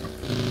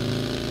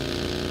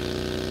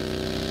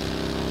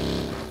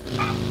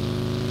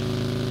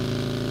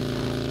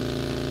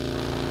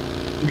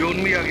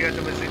 ड्रोन भी आ गया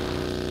था वैसे।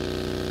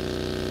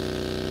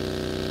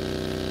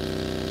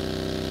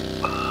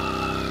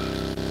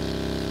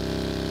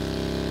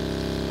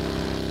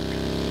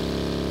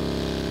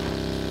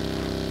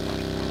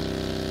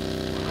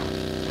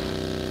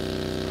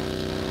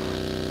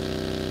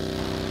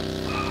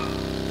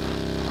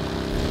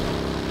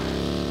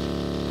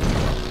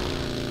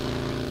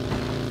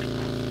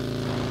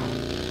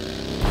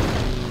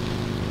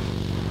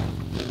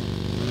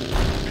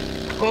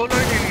 Oh no,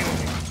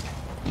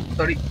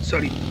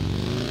 sorry.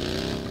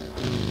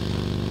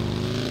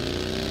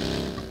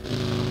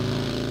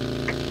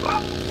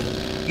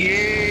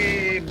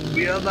 ये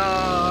brother,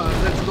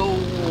 let's go।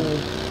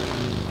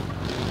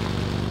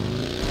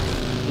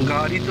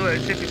 गाड़ी तो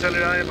ऐसे फिसल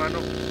रहा है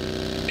मानो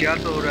क्या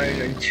तो हो रहा है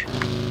गाइस।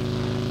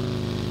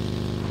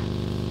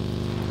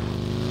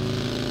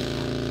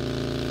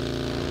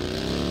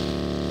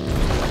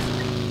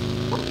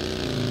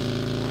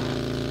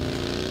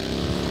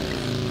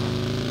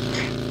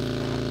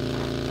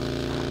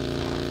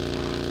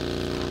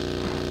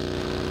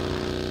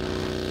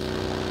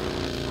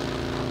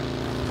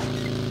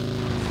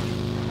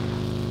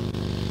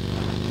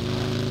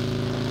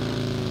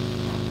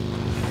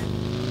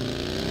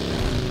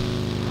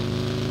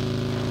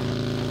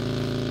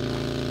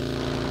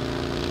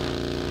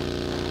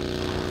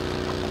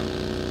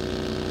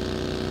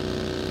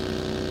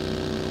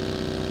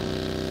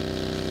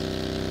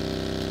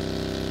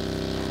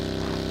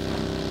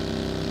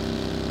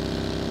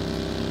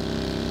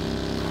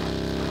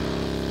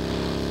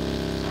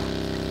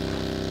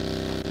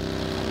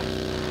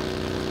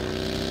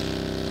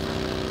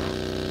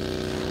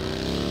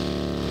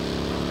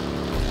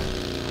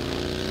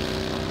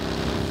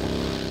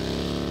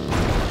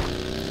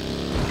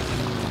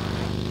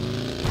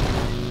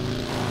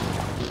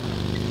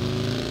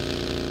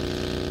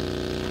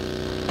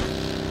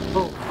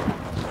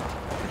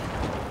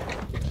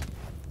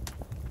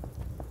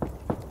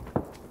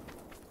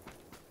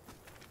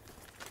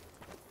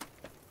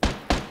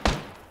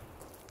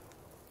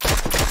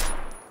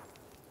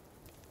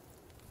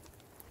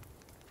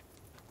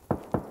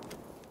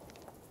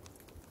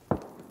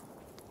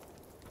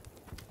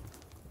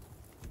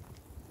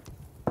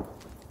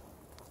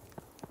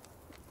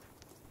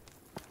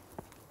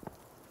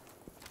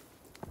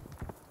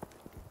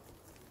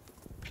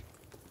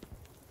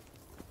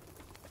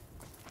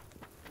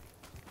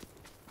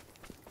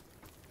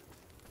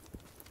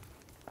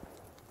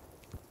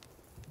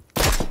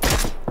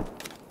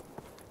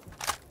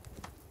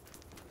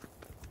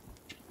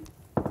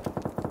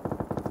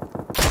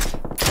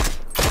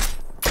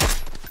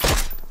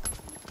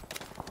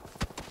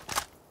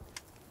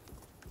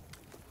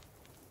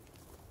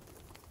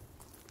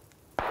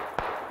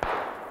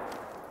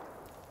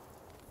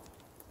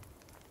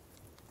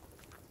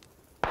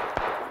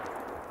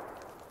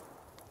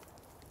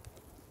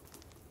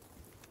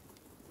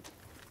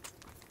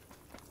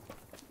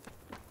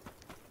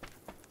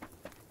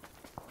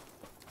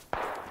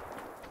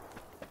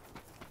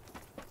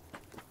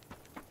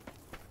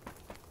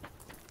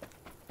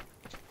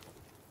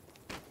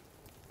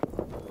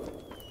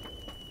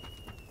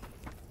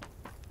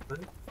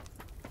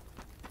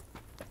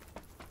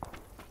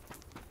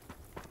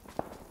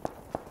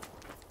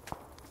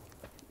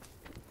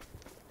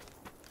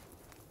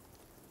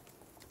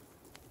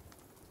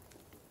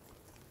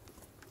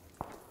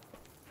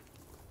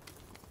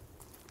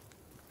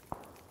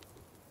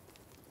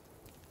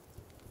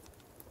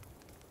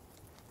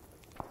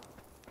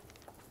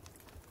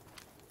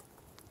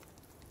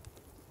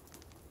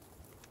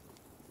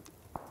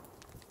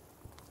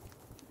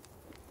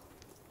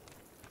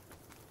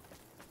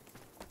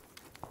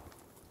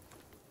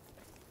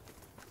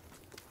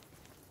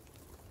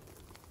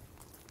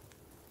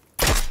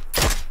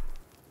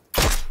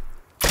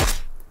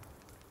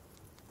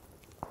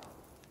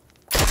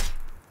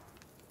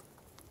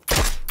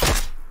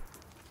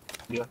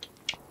 Yeah.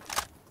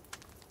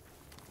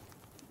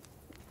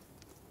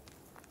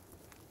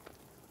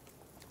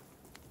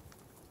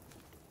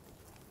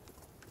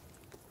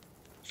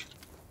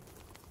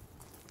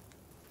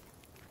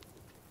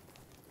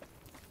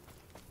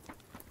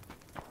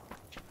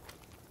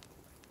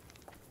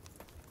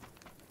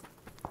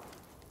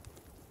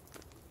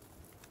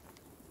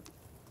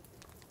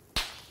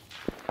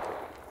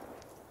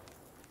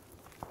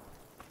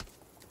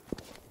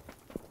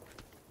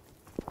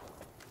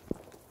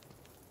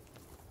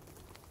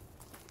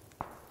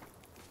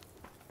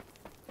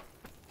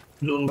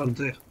 जोन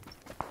बनते हैं।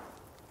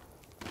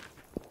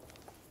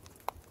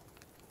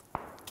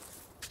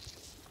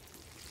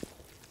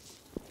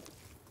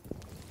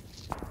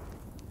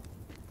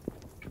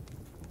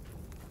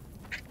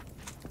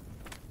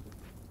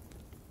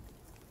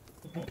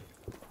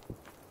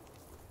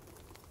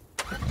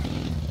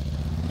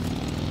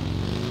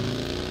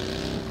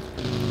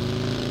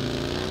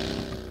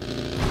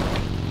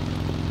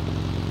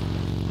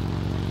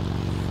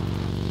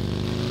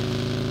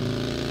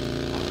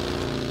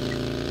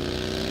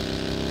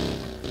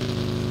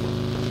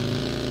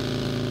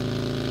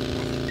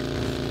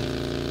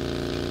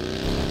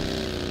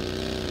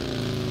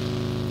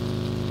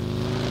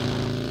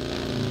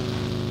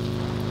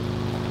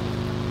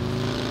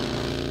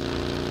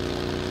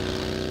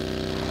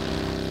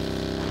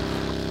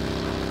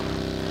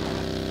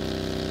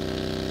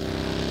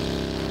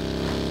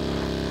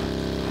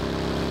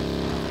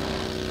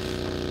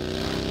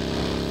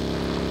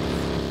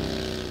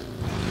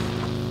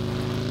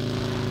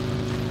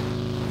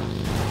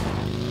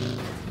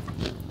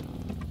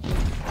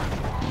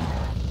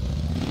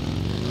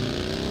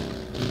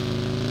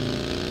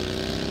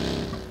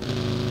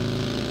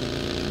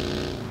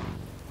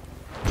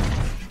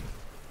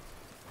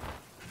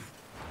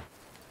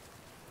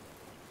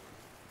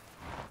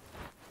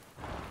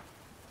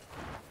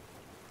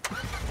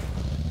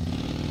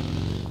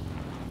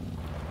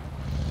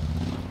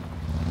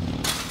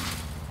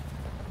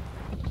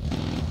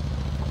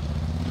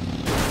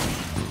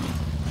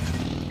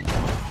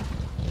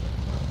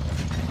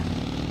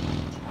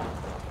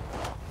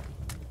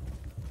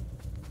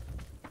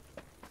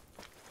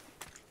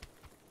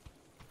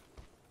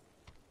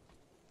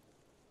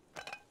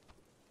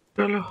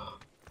 चलो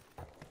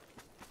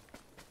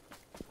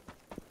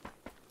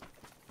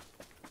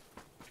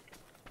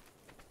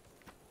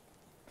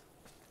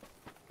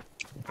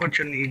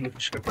कुछ नहीं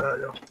कुछ पे आ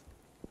जाओ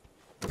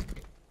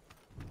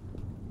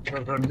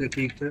घर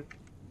देखी थे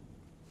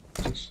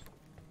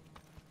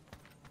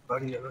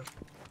गाड़ी जगह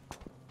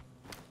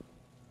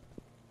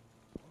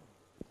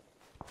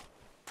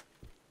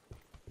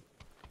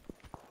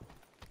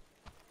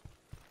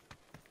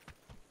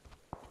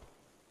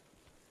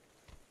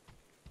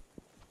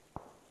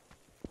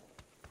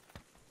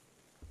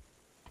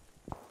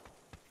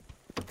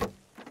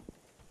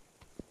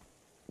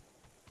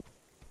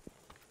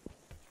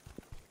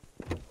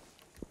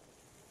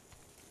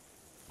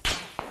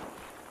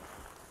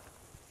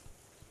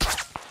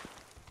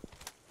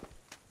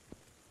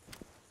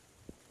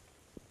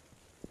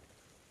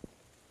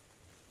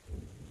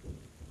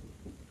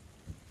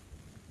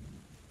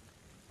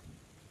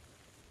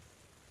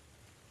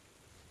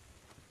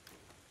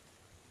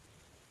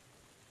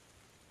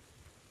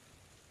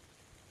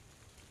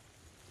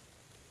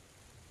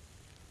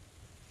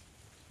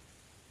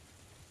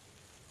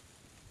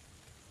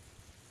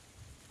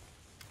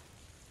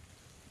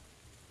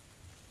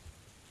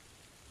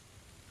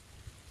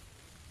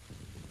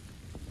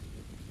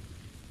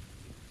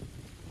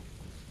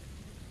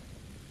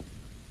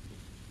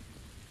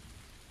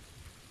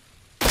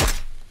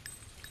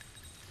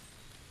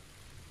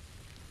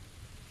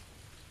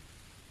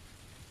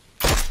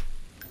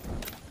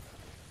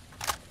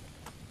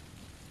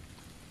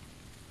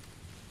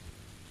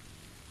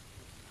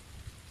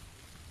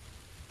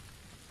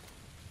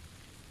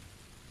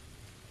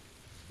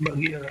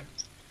बढ़िया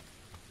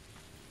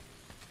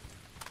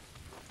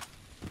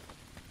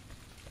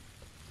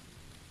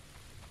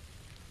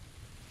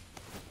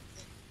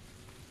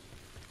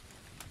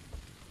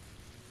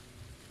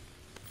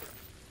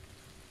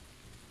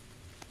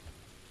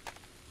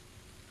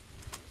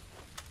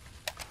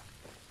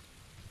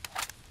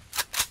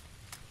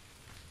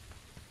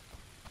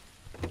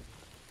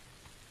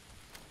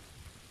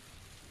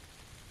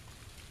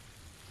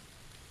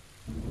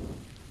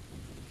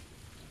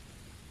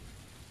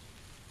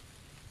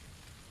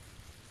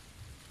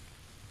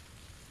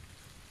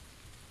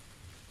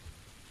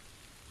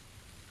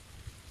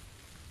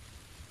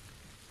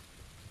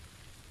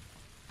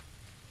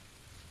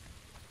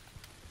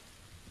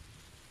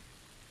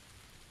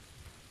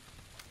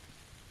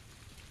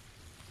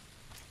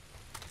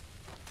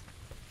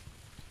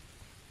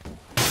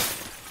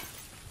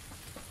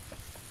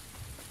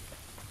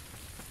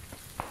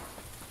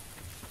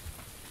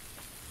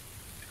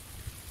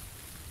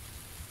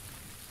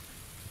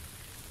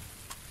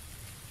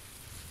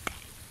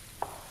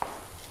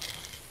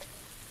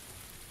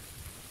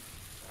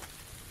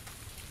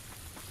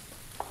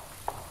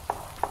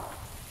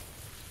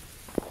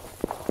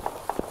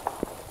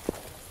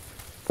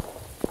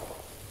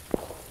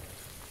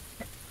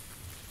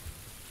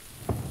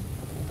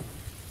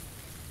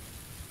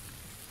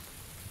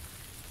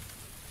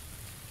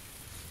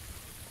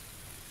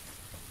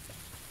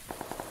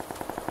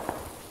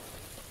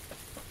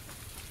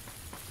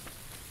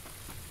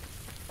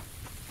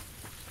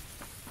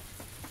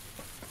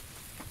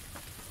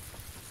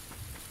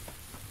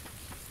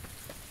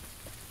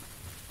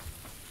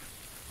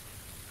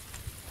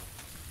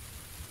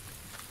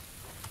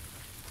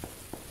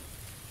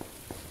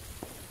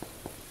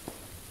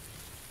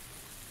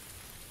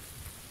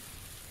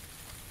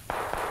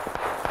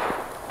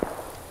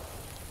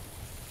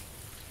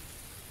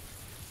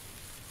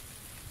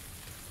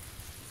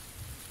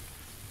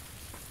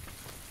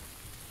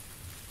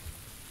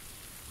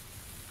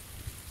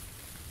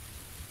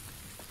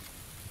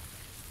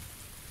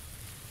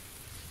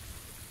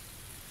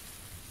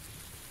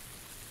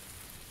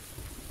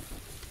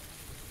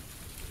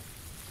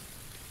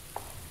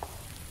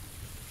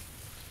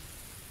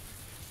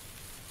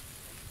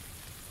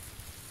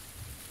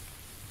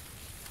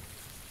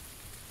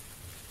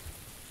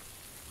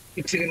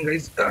एक सेकंड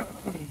गाइस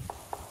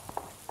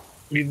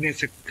गिव मी अ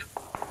सेक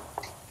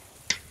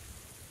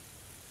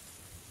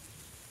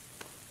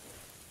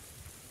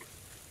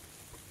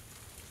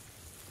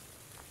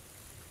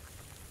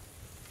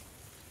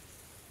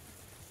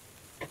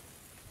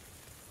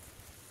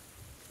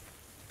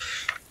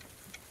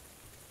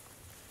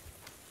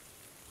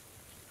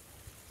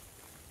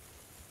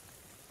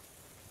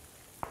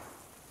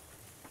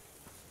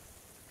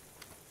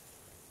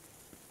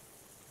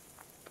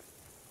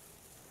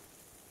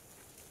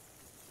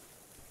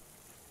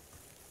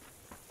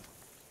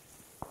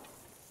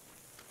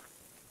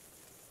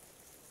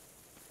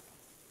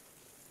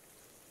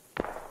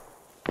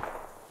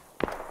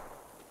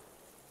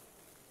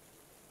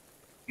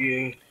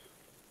ये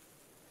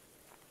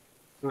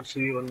फिर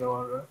से ये बंदा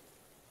मार रहा है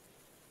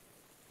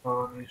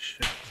और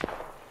निश्चित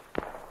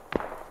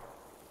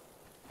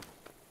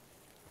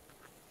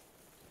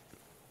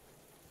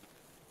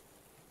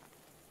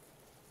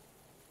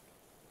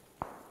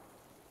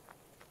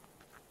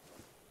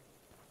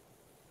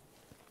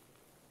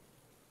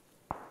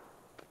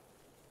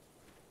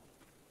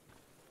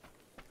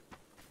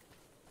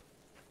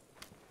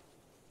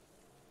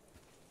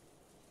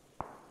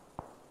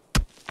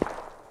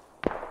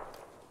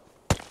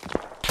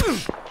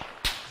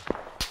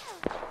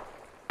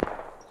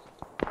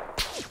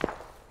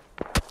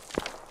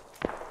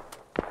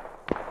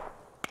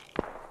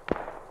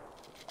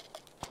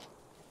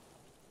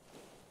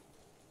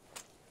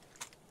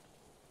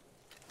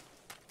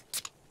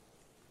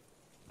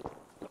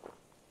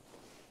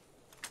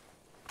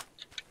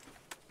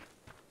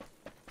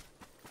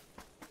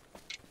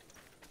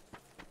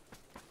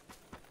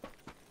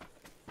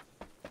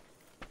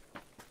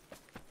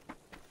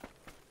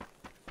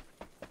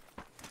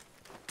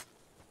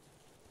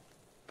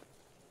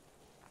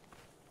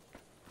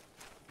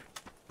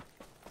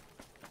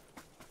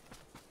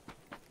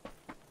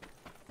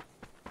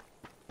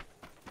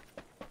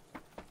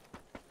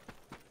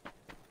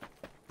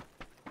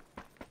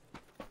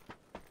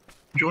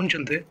जोन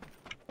चलते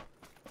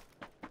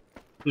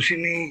उसी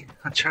में ही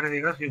अच्छा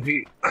रहेगा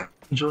क्योंकि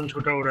जोन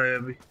छोटा हो रहा है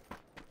अभी।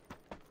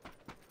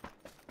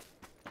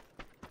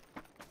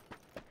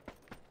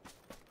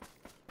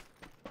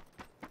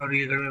 और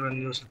ये घर में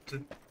बंद हो सकते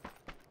हैं।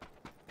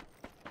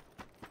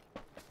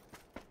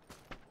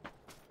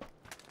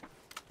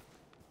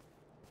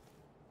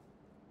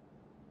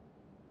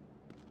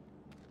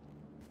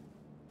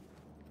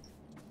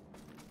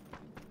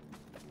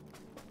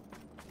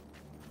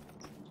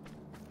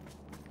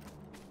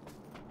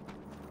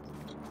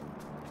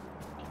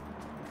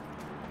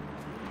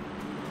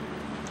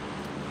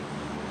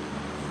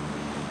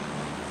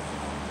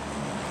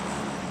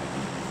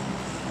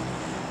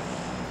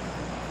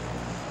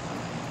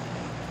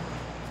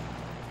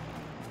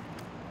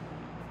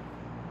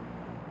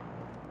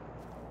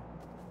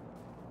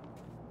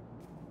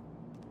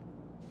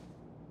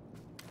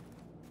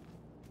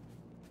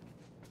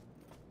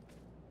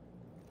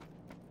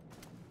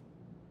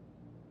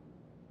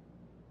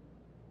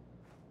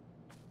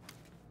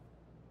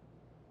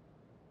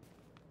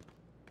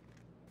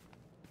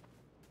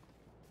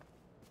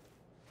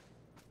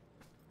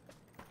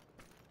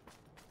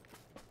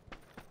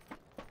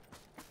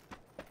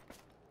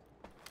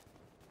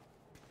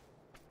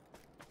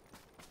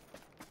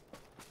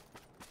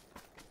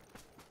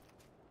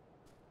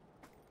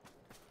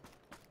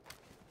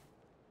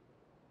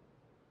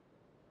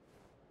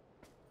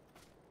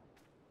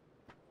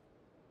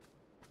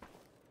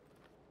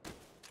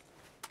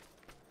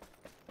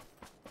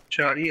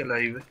 चार ही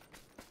अलाइव है।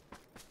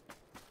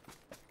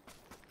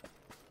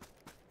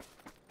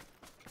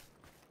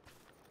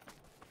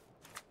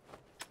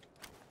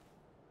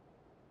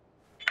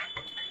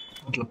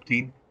 मतलब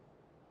 3।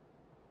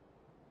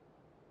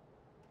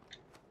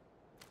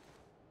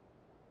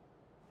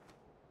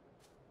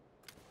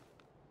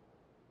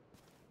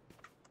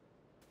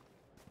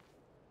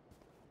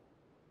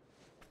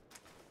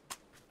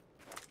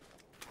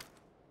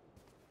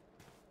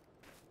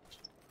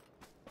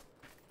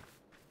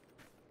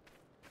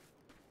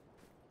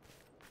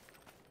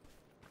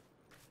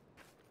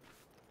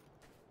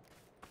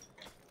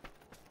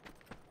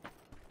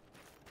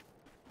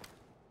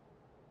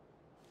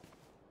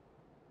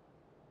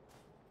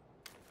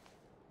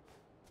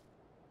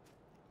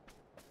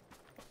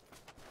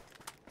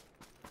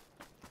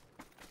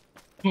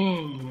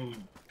 हम्म।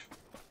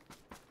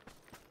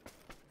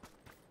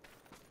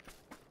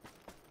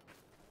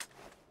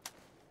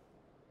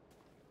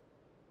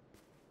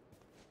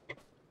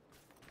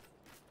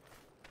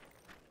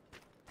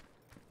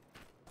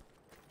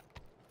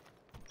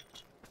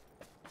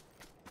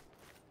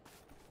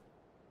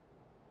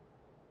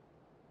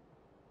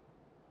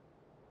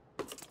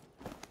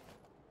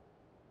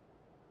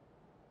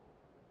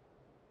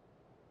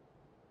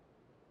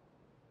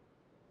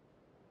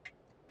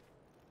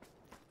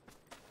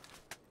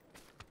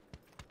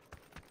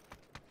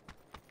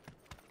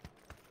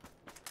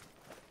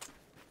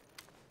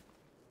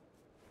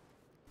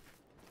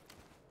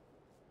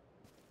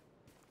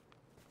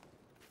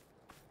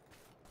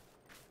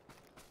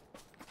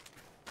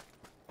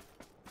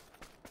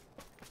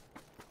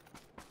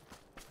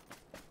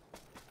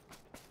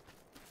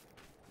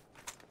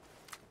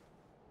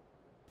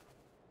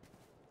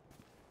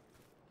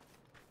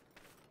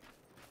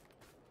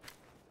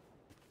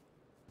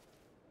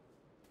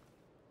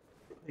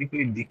 ये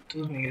कोई दिख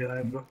तो नहीं रहा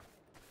है ब्रो।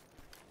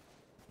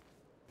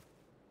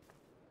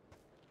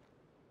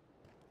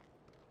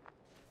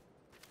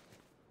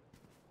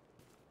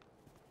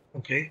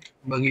 ओके,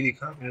 बगी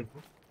दिखा मेरे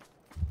को।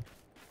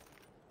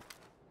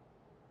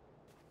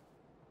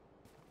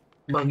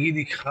 बगी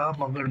दिखा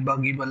मगर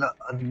बगी वाला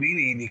आदमी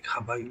नहीं दिखा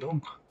भाई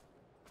लोग।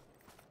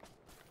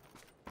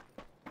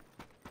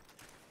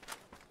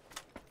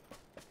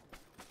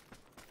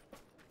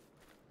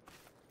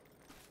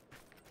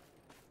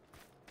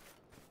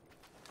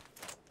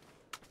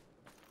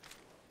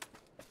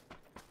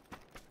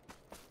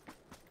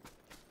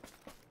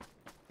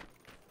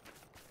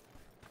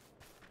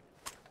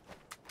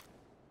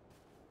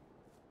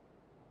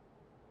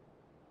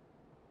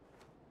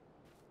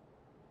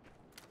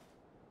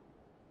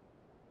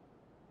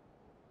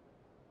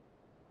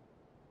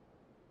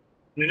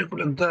 मेरे को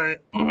लगता है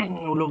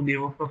वो लोग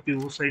देवों पे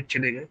वो साइड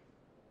चले गए।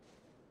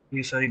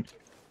 ये साइड,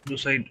 जो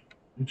साइड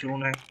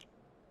जोन है।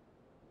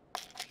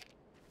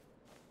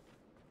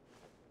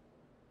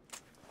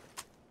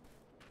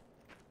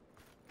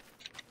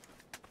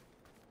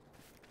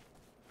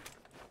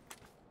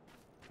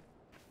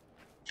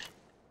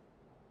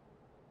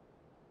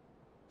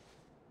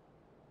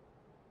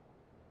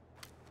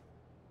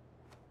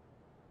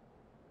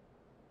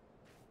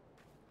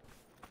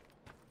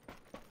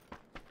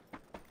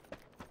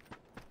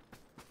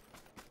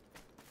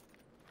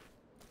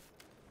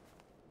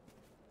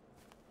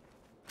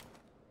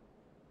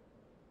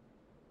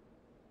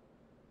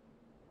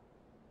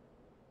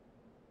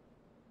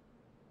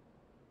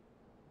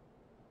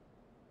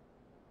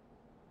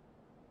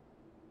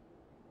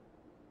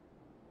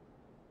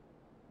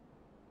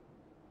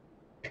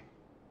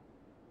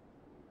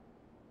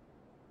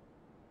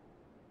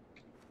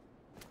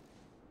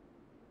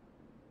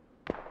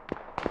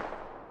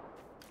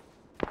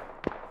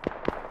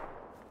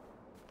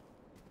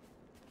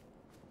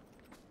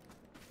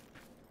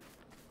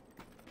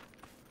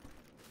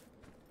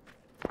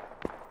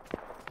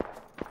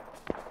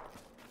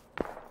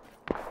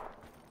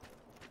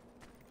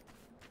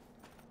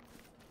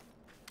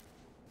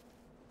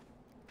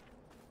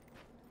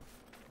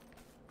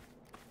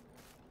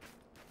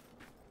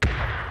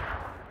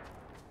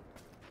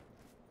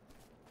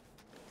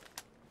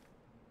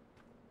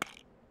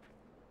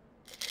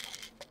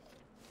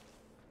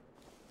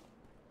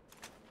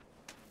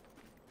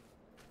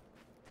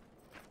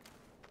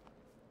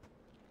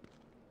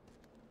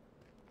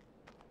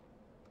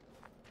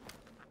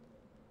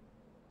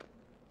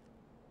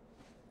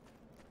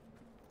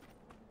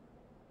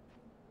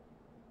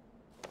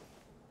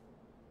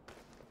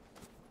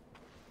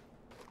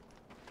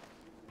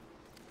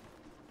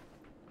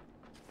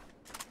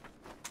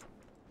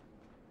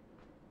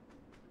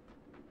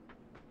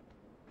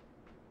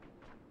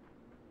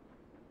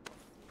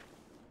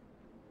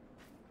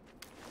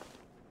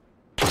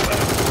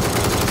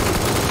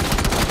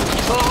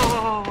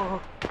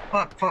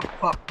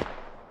 फक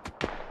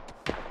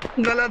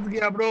गलत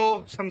गया bro,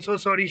 I am so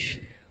sorry,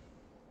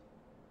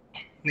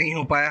 नहीं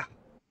हो पाया।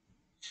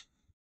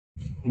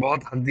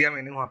 बहुत हद दिया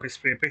मैंने वहां पे,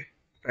 स्प्रे पे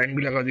टाइम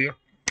भी लगा दिया।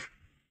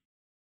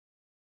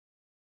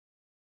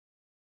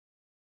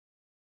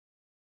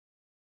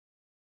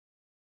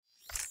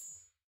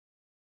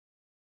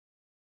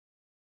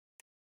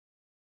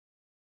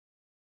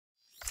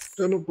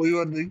 चलो कोई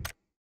बात नहीं,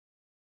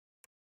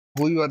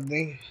 कोई बात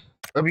नहीं,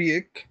 अभी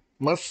एक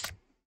मस्त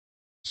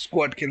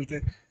स्क्वाड खेलते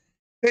हैं।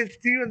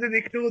 तीन बंदे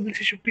देखने को दिल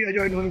से शुक्रिया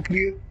ज्वाइन होने के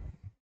लिए,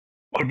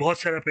 और बहुत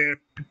सारा प्यार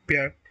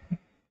प्यार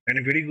and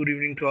a very good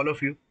evening to all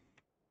of you.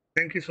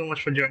 Thank you so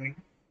much for joining.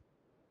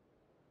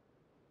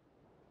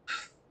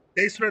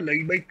 इस तरह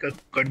लाइक बाइक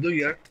कर दो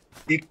यार,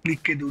 एक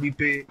क्लिक के दूरी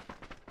पे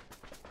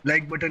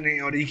लाइक बटन है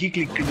और एक ही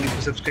क्लिक की दूरी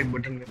पे सब्सक्राइब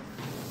बटन है।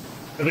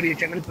 अगर ये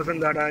चैनल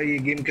पसंद आ रहा है, ये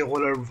गेम के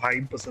होल और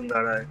वाइब पसंद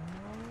आ रहा है,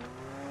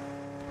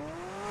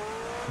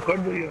 तो कर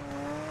दो यार।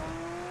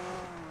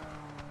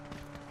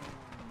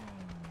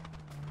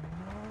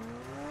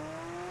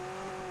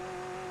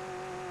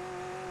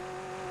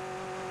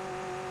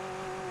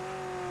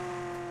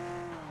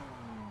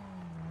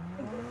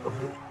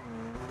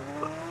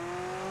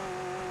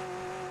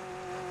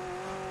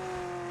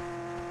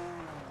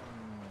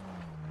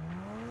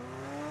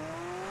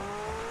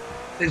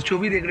 जो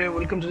भी देख रहे हैं,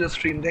 welcome to the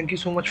stream, thank you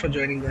so much for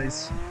joining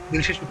guys,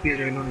 दिल से शुक्रिया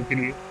ज्वाइन होने के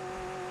लिए।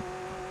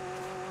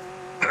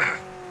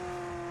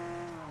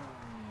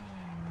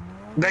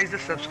 Guys the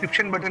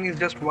subscription button is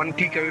just one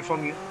click away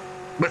from you,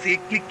 बस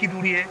एक क्लिक की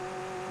दूरी है,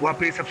 वहाँ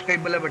पे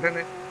सब्सक्राइब वाला बटन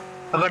है।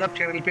 अगर आप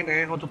चैनल पे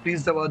नए हो तो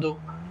प्लीज दबा दो,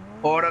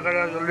 और अगर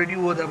ऑलरेडी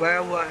वो दबाया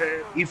हुआ है,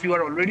 if you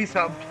are already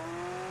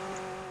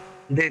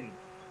सब्ड then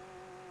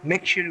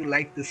make sure you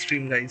like the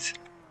stream guys,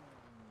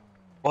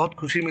 बहुत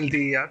खुशी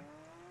मिलती है यार।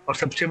 और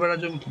सबसे बड़ा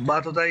जो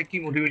बात होता है कि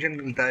मोटिवेशन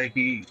मिलता है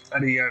कि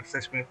अरे यार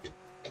सच में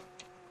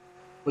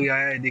कोई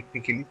आया है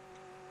देखने के लिए।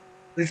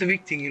 This is a big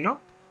thing, you know,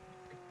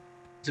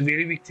 it's a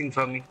very big thing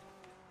for me.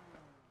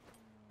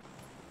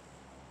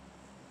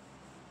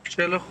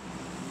 चलो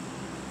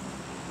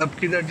अब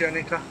किधर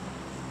जाने का,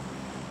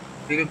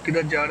 ये लोग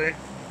किधर जा रहे हैं?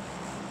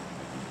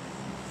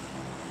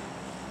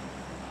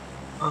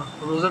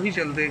 रोजा भी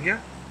चलते हैं क्या?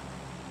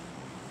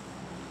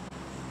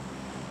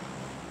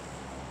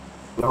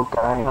 हेलो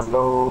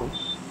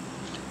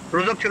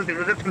रोजा चलते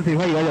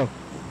भाई, आ जाओ।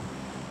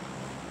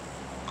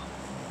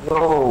 Yo,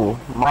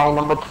 my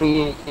number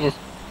 3 is.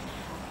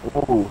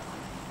 Ooh.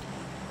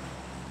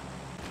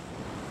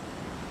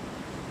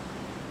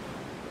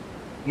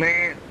 मैं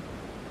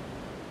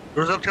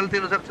रोजा चलते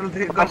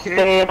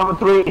Number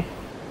 3.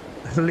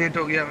 लेट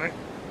हो गया मैं।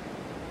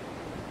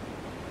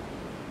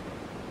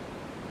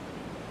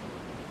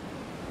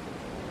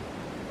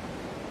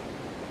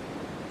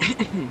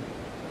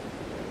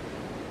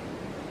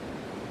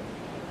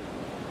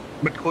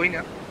 बट कोई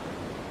ना,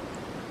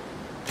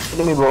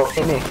 Ini bro,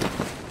 ini.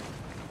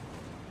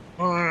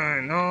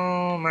 No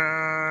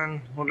man,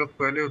 वो लोग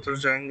पहले उतर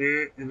जाएंगे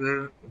इधर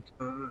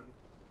उतर।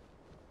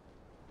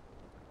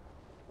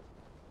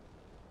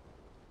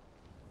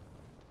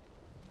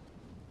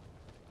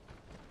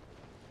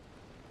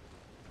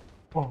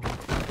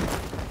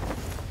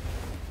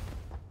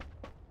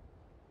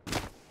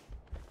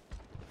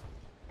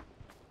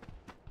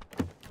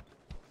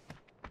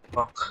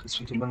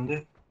 इसमें तो बंदे,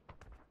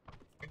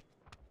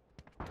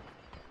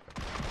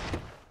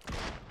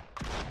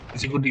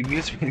 किसी को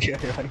डीबीएस मिल गया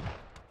है भाई।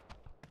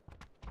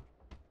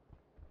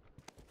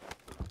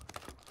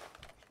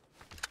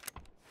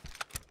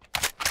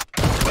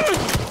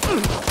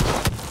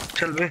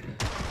 चल बे,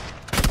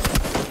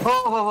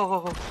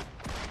 हो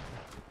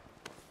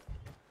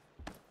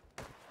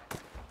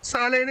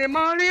साले ने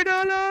मार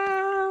डाला,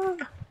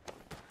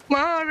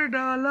 मार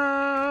डाला,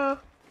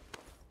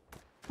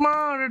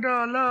 मार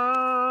डाला,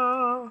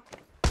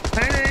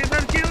 मैंने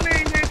इधर क्यों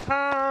नहीं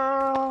देखा?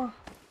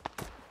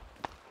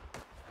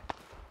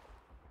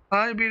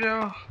 हाय बीरा,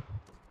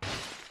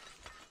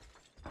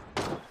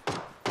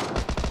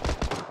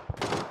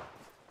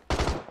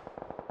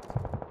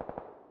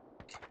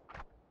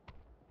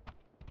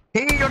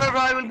 हे योडा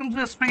भाई, welcome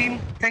to the stream,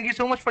 thank you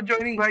so much for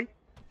joining भाई,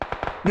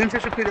 दिल से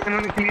शुक्रिया ज्वाइन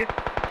होने के लिए।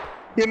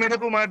 ये मेरे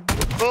को मार,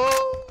 ओ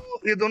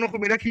ये दोनों को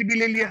मेरा किल भी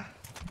ले लिया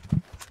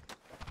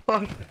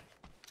और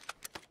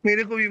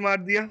मेरे को भी मार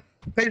दिया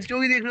भाई। जो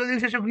भी देख लो, दिल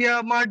से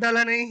शुक्रिया, मार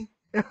डाला नहीं।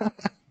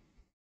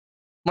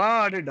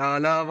 मार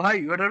डाला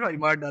भाई, बड़ा भाई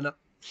मार डाला।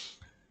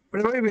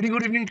 बड़े भाई very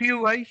good evening to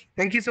you भाई,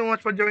 thank you so much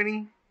for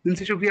joining, दिल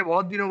से शुक्रिया।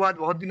 बहुत दिनों बाद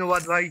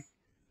भाई,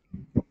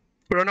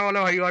 पुराना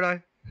वाला भाई आ रहा है।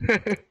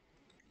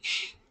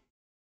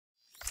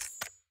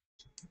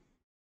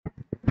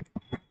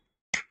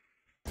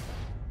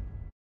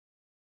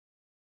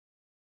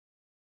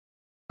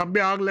 अब भी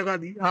आग लगा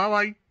दी। हाँ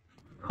भाई,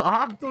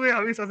 आग तो मैं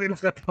हमेशा से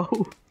लगाता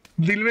हूँ,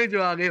 दिल में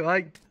जो आ गए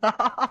भाई।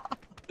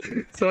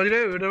 समझ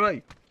रहे हो बेटा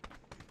भाई?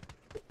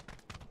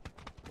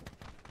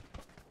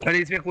 अरे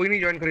इसमें कोई नहीं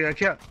ज्वाइन करेगा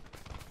क्या?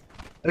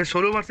 अरे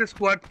सोलो वर्सेस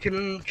स्क्वाड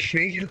नहीं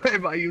खेलना है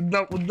भाई,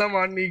 उतना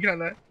मार नहीं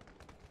खाना है।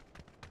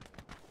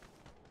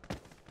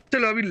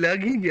 चलो अभी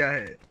लग ही गया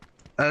है,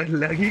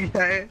 लगी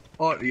क्या है।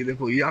 और ये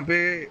देखो यहाँ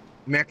पे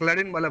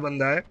मैकलारेन वाला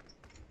बंदा है,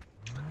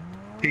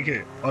 ठीक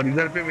है, और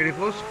इधर पे मेरे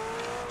को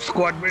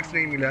स्क्वाड मेट्स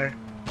नहीं मिला है।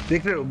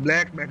 देख रहे हो,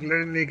 ब्लैक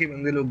मैकलारेन लेके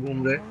बंदे लोग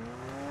घूम रहे हैं,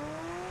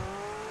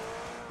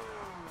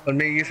 और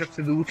मैं ये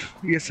सबसे दूर,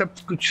 ये सब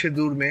कुछ से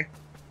दूर में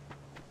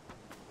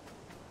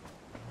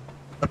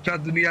अपना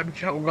दुनिया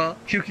बिठाऊंगा,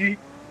 क्योंकि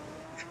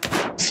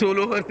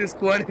सोलो वर्सेस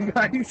स्क्वाड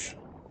गाइस,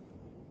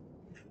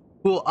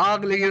 वो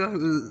आग लगे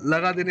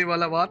लगा देने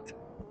वाला बात।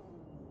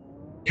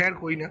 खैर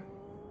कोई ना,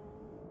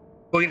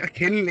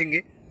 खेल लेंगे।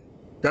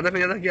 ज्यादा से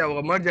ज्यादा क्या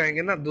होगा, मर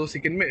जाएंगे ना 2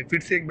 सेकंड में, फिर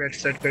से एक मैच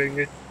स्टार्ट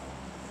करेंगे।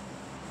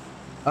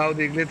 आओ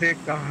देख लेते हैं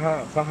कहाँ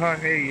कहाँ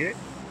है ये।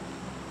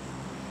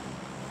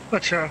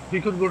 अच्छा, वी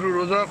कुड गो टू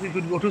रोजा, वी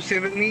कुड गो टू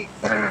सेवनी।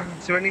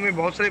 सेवनी में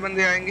बहुत सारे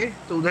बंदे आएंगे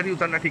तो उधर ही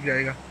उतरना ठीक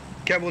रहेगा।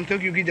 क्या बोलते हो,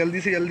 क्योंकि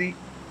जल्दी से जल्दी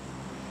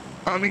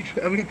अमीर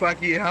अमीर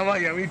पार्टी है। हाँ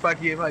भाई, अमीर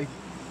पार्टी है भाई,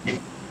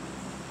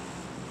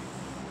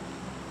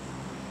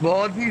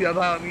 बहुत ही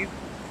ज्यादा अमीर,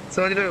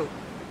 समझ रहे हो।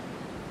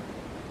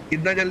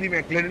 इतना जल्दी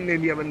मैकलेरन ले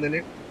लिया बंदे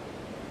ने।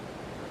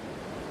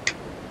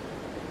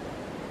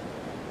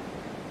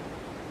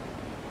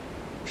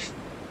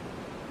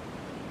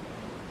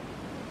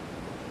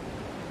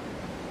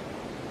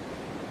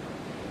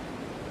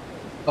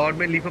 और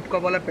मैं लिफअप का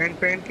वाला पैंट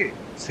पहन के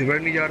सिवर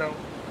नहीं जा रहा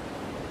हूँ।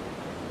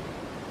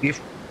 ये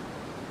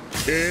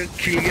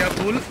खिल गया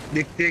फूल,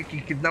 देखते हैं कि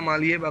कितना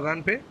माली है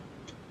बागान पे।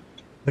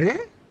 अरे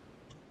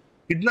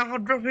इतना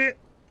हॉट ड्रॉप है,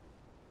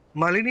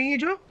 माली नहीं है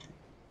जो।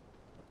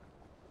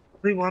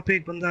 अरे वहां पे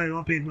एक बंदा है,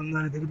 वहां पे एक बंदा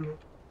है, देख दो।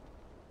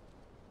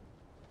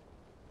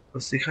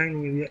 बस दिखाई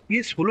नहीं दिया।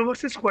 ये सोलो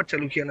वर्सेस स्क्वाड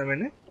चालू किया ना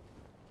मैंने,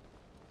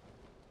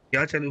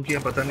 क्या चालू किया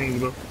पता नहीं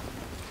ब्रो।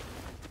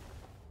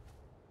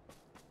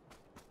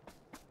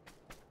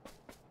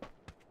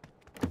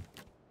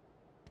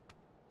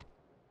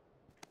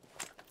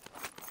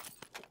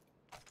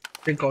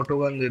 एक ऑटो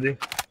गन दे दे,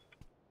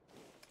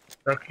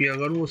 ताकि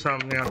अगर वो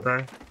सामने आता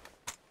है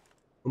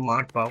तो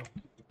मार पाओ।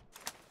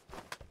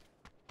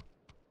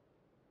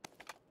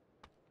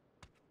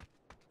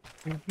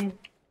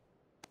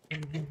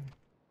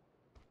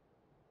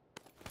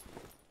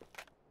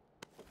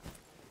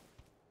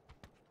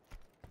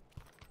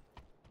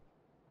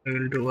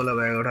 लेवल 2 वाला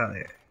बैग उठा ले,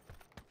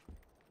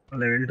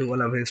 लेवल 2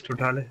 वाला वेस्ट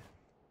उठा ले,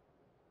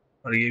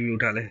 और ये भी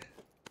उठा ले,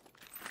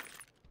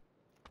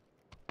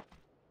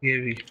 ये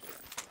भी।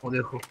 वो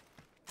देखो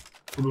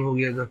शुरू हो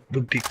गया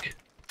दुख दिख।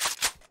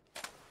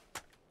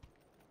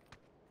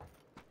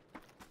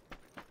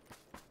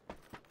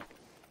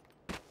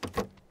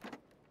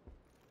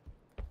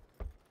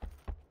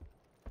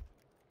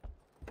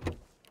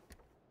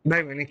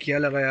 भाई मैंने क्या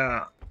लगाया,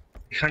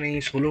 देखा नहीं।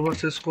 सोलो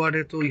वर्सेस स्क्वाड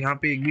है तो यहाँ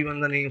पे एक भी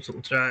बंदा नहीं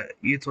उतरा है,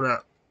 ये थोड़ा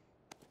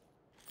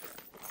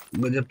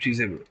गजब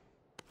चीज है।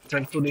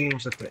 ट्रक तो नहीं हो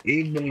सकता,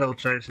 एक बंदा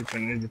उतरा है सिर्फ,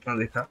 मैंने जितना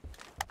देखा।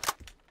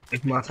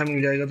 एक माथा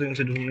मिल जाएगा तो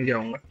इनसे ढूंढने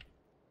जाऊंगा।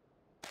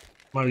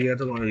 मर गया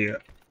तो मर गया,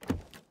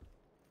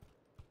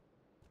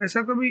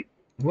 ऐसा कभी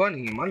हुआ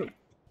नहीं है मालूम।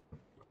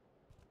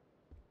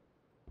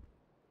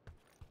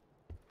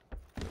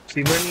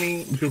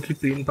 सिवनी जो कि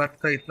प्लेन पाथ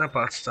का इतना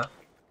पास था,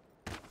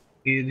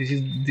 ये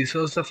this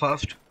was the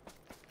first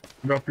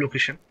drop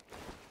location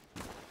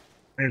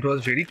and it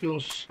was very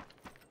close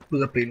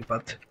to the plane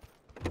path.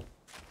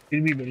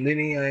 फिर भी बंदे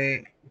नहीं आए,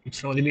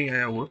 कुछ समझ नहीं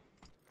आया। वो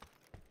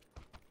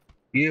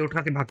ये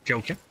उठा के भाग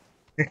जाओ क्या।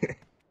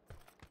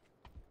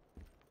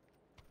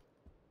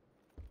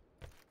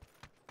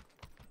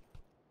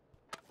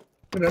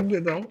 रख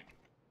देता हूँ,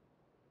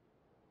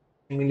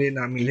 मिले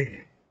ना मिले।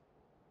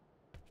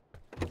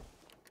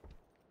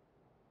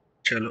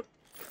 चलो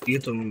ये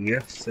तो मिल गया,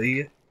 सही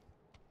है।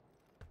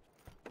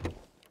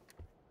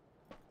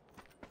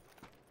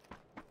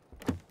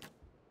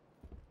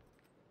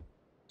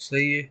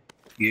 सही है,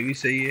 ये भी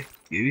सही है,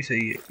 ये भी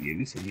सही है, ये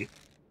भी सही है।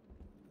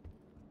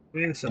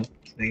 ये सब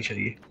नहीं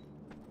चाहिए।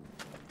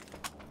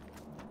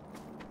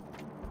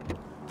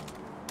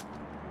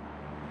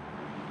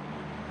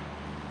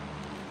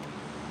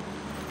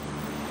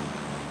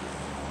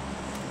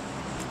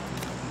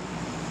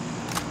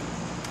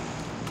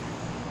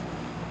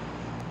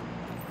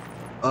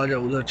 आ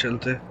जाओ उधर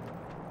चलते,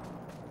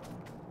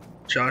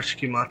 चार्ज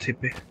की माथे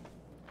पे।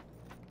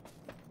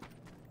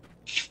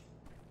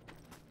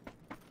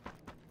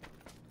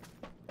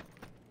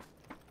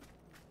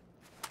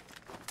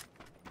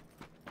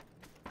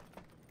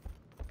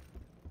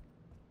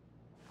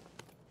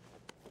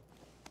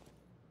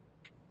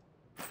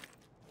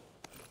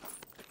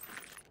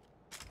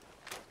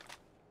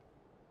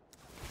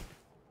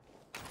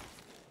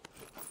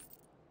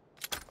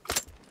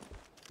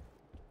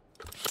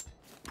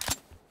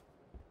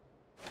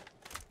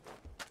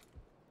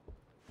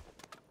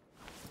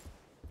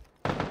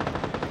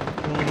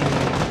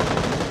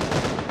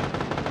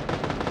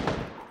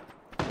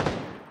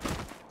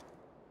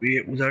 ये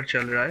उधर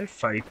चल रहा है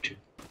फाइट,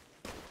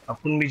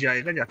 अपन भी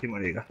जाएगा, जाके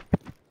मरेगा।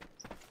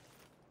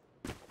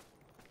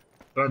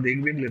 थोड़ा देख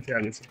भी लेते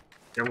आगे से,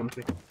 क्या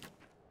बोलते।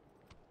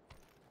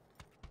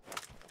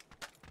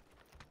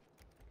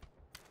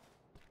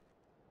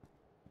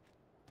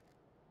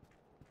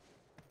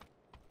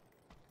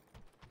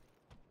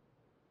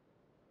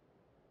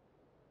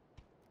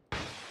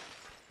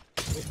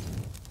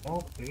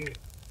 ओके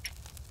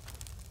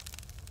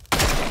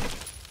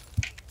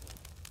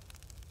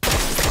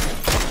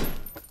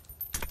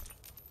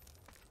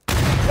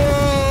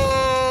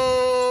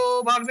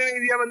भागने नहीं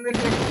दिया बंदे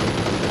ने।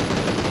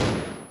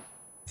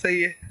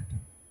 सही है,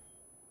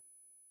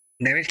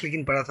 डैमेज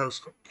लेकिन पड़ा था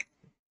उसको।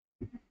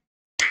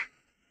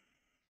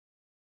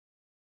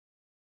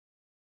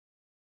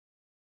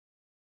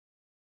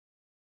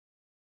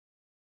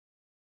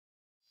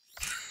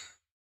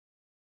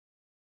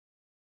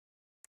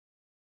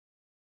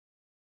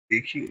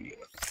 एक ही गोली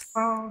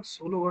हाँ,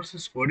 सोलो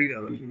वर्सेस स्क्वाड ही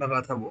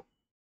लगा था वो।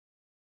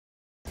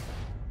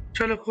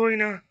 चलो कोई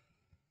ना,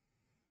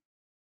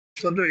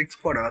 सोलो एक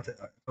स्क्वाड आते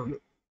हैं सोलो।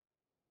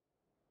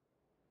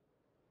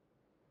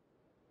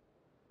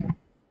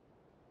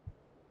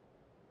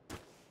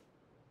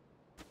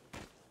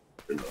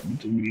 चलो अभी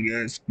तो मिल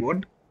गया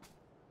स्क्वाड,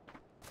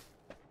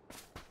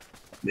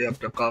 मैं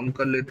अपना काम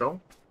कर लेता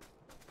हूँ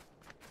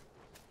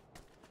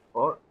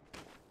और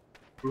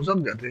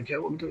रुक जाते हैं। क्या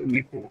बोलते हैं,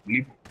 लिपो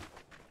लिपो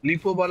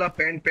लिपो वाला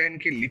पैंट पहन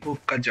के लिपो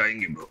का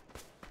जाएंगे ब्रो।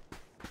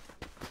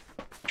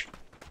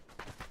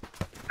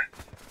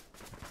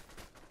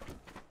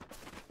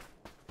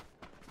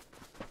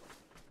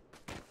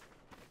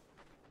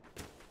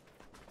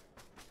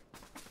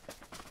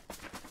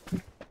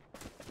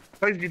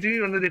 गाइस जितने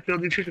भी बंदे देख रहे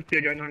हो, दिल से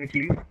शुक्रिया ज्वाइन होने के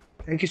लिए।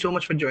 Thank you so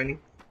much for joining.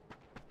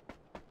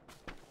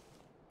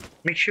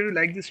 Make sure you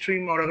like the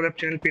stream, और अगर आप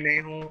चैनल पे नए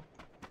हो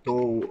तो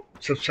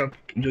सब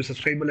जो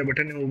सब्सक्राइब वाला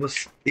बटन है वो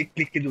बस एक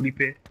क्लिक की दूरी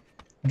पे,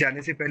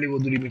 जाने से पहले वो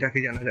दूरी मिटा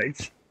के जाना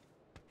गाइस,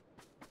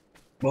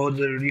 बहुत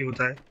जरूरी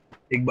होता है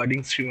एक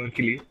बडिंग स्ट्रीमर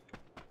के लिए।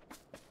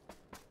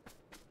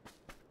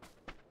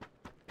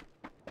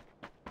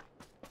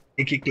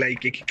 एक एक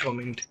लाइक, एक एक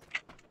कमेंट,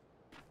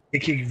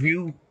 एक एक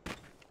व्यू,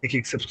 एक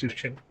एक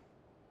subscription.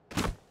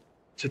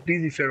 So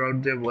please, if you're out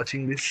there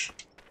watching this,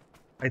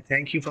 I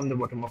thank you from the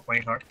bottom of my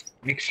heart.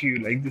 Make sure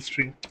you like this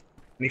stream,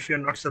 and if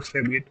you're not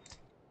subscribed yet,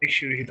 make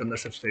sure you hit on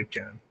the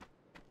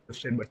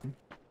subscribe button.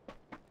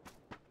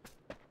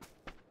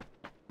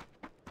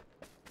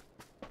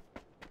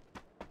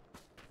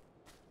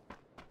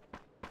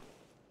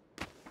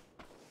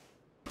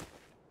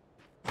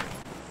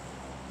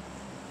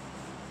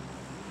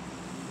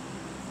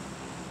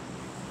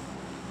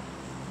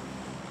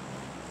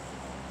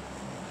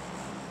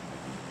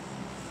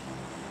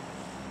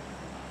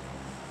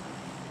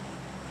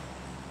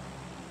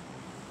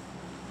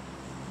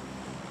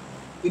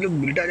 ये लोग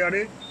मिल्टा जा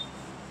रहे,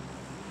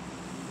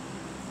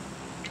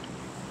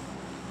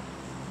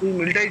 तो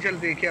मिल्टा ही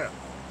चलते हैं क्या?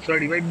 थोड़ा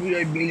revive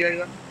भी मिल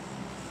जाएगा।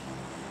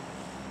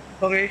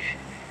 ओके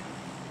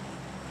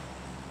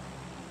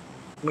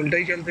मिल्टा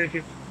ही चलते हैं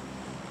फिर।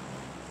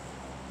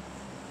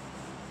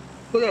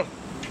 तो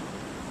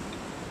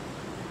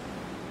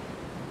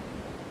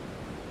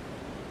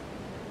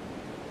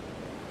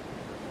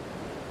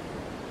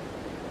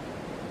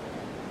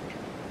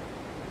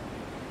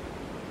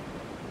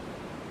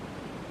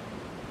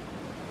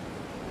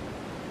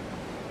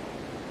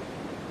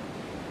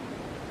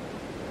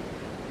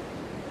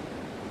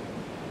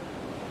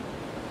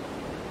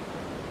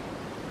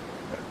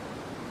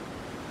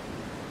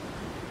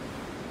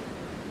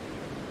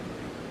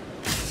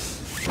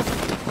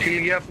खिल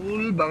गया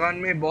फूल, बगान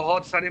में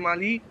बहुत सारे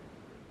माली।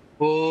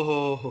 ओ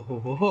हो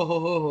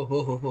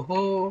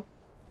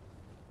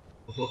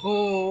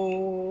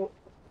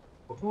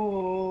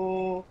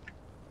हो।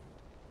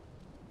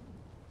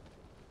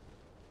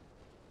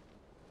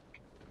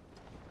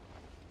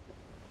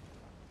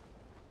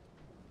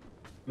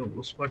 तो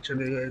उस पर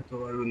चले गए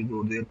तो I will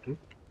go there to.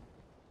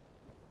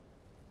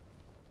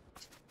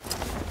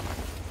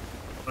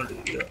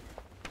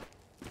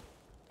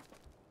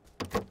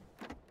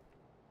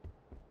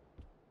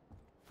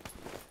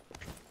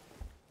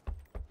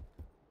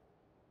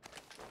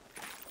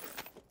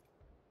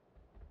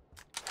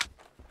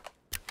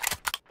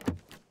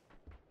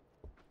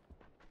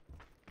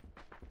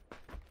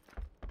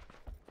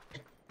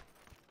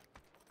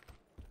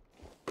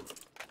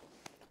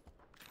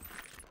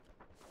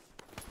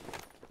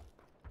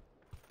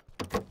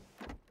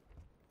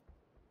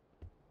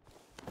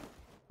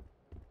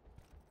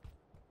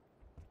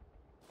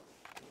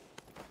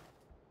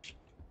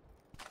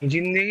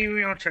 जिंदगी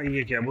में और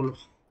चाहिए क्या बोलो,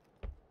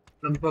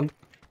 लगभग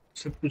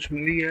सब कुछ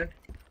मिल ही है।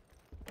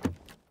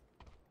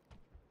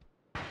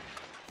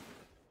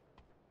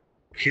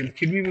 खेल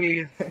के भी मिल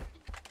गया।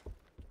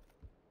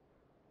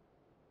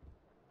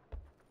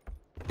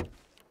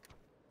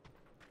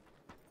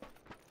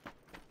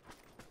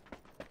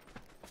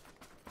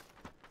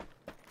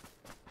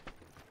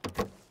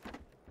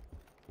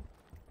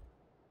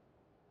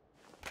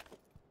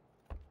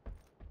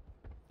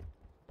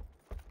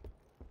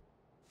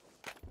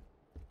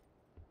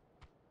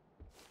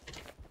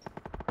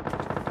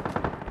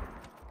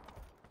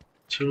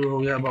 शुरू हो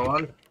गया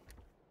बवाल।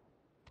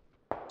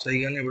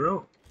 सही गाने ब्रो,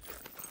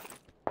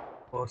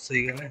 बहुत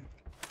सही गाने।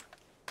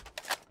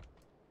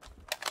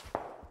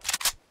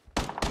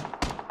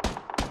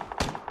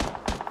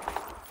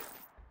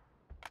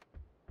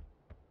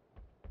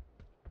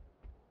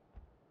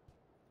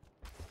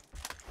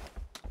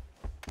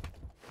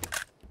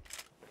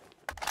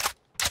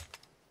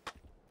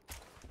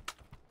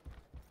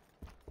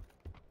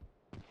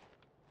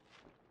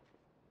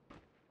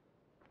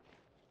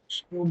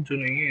 वो जो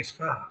नहीं है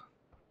इसका।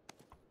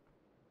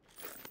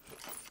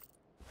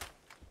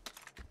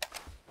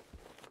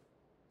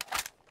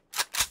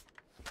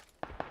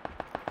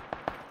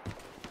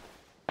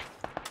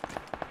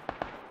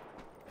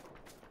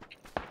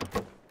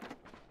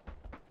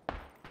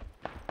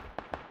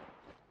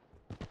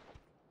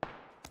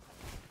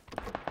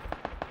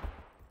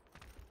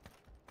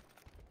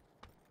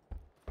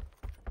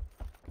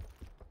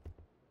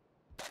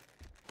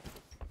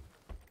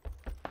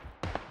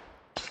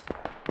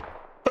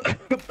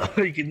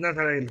 कितना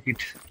सारा हेल्थ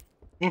किट।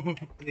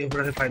 ये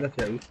ऊपर से फायदा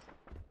क्या है?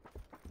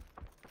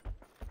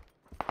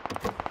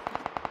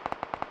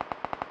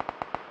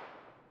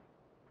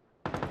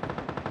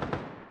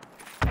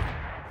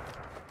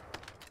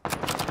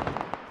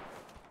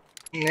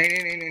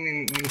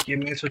 नहीं, ये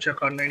मैं सोचा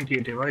कार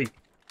 98 है भाई।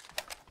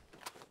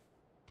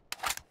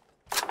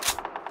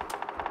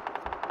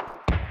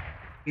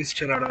 इस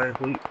चला रहा है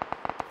कोई,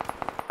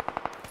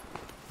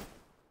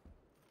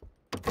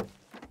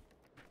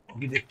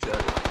 अभी देखते हैं।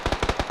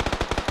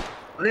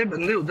 अरे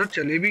बंदे उधर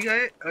चले भी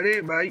गए।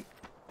 अरे भाई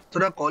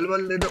थोड़ा कॉल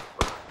वाल दे दो।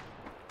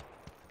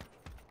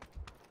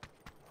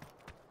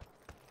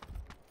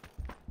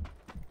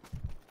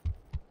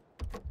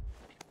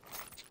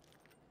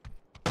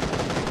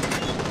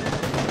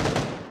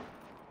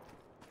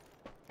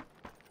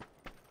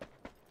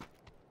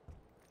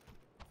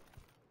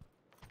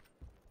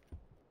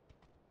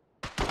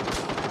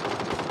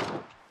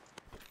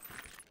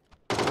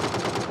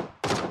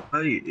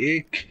 भाई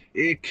एक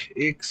एक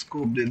एक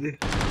स्कोप दे दे।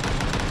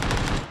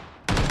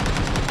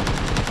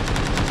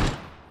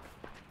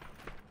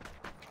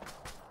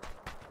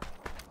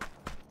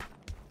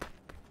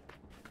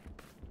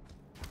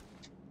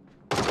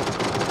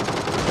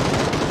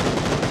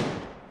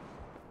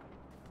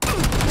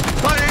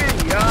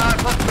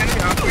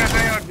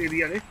 दे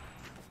दिया रे।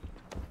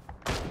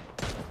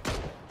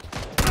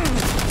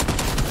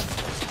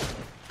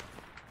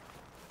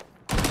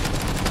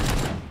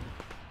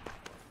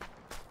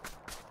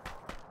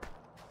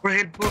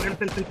 हेल्प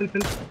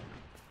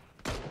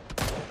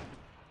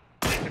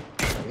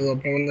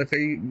अपना बंदा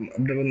सही,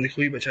 अपने बंदे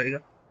को ही बचाएगा।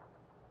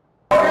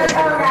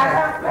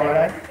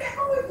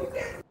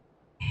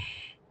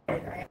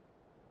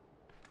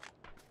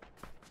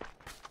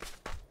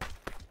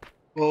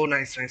 Oh,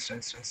 nice.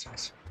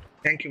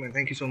 Thank you, man.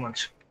 Thank you so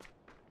much.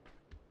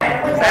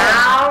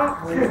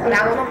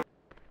 Now.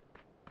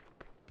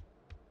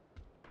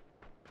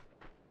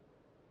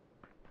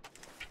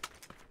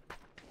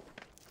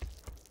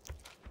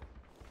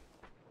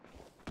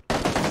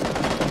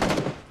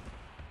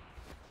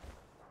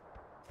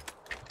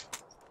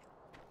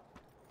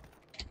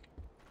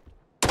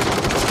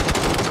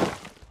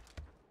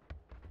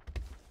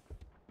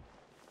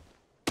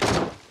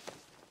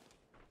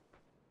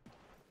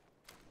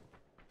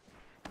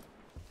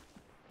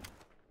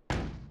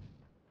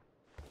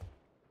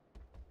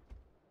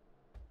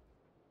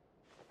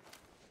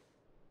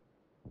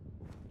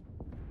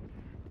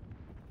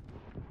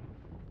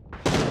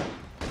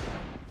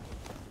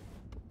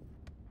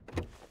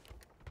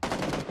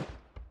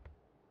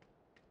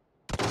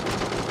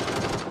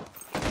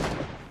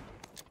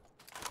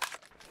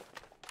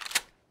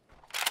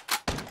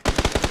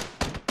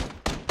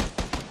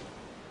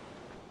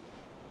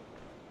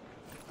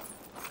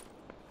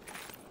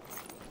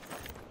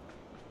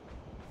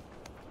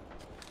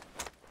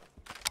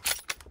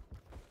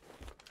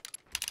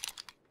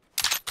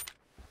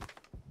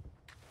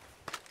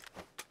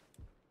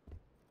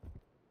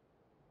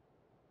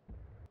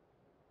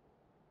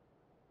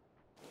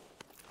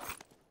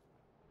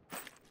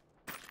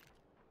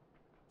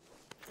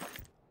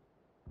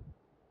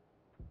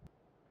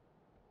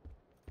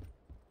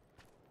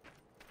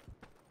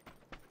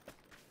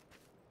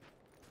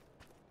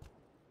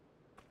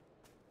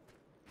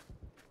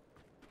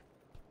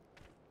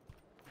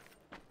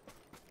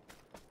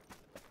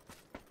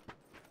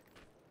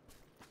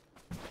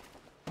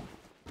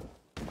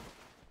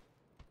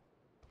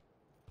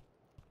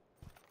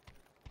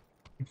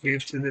 Wave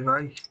से दे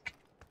भाई।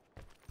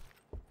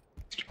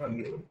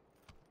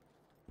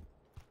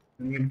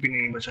 मिल भी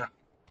नहीं बचा।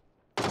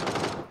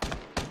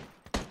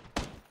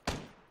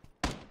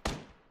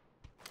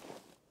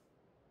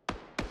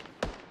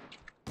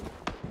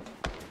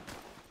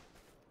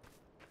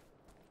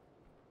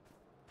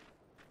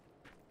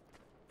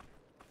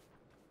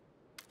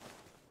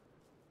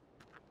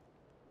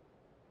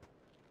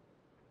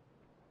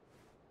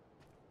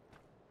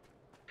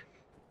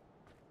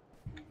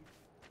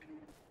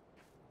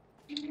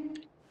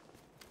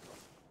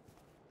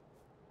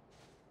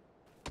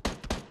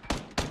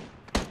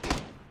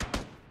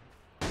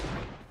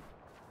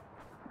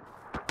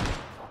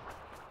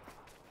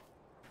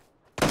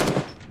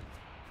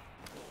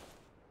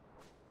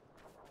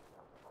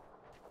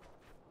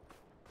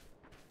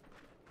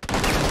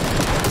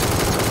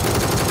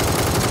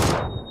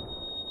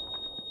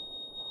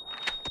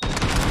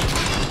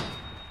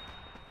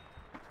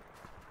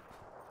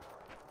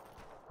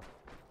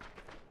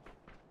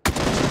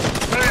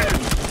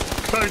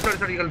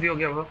 सॉरी गलती हो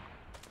गया वो।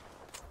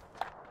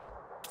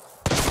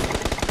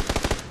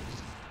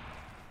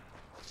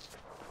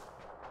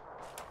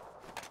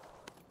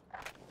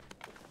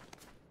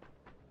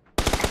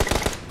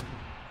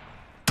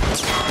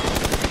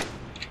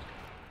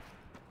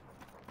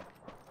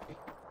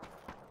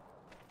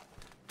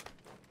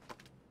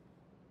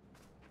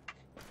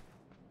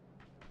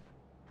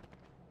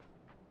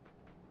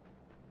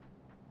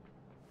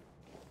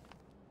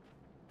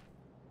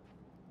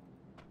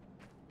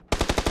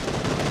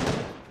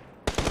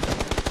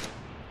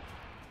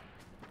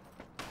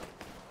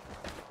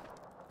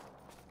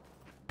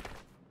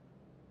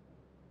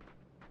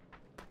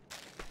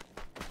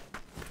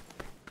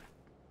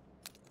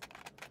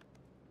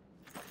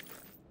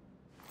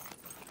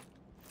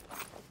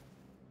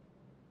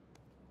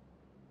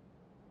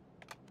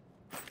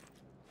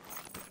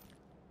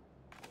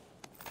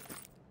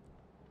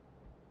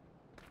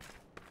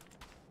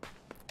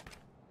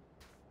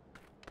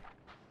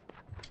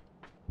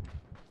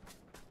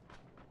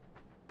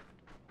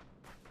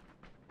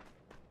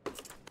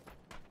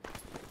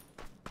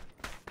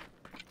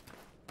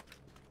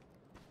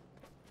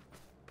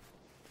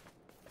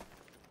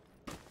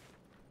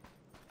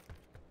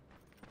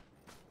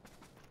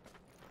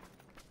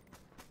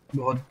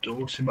 बहुत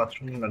जोर से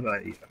बाथरूम में लगा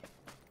है यार।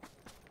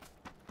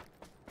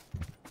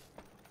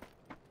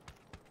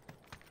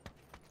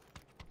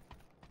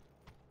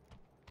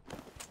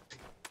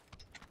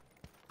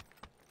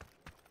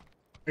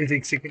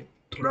 एक सेकंड,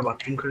 थोड़ा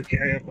बाथरूम करके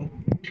आया अपन।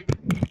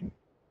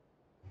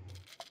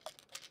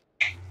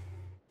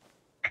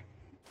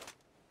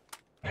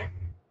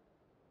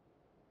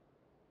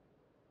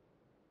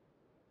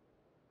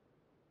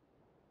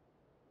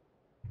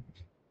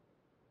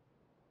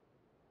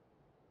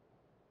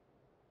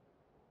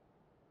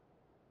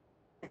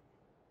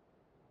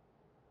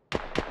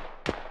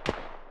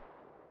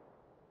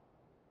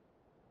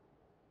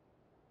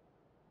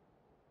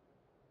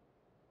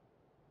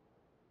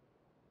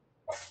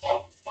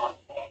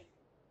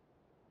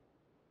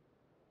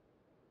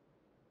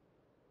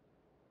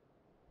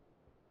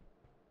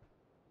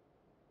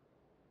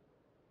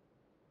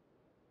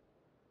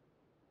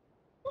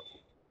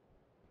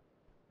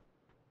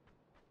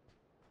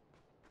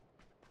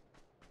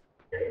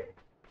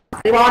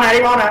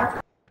 Harimana.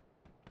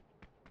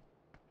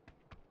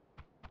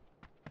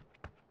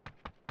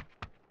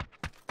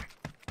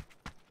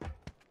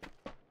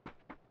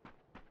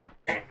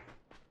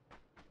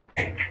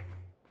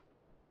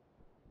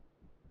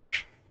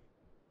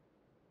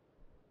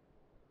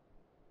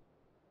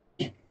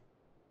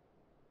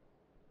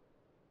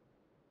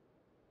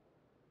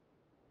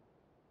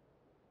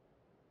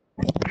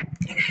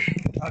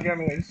 आ गया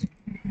मैं गाइस।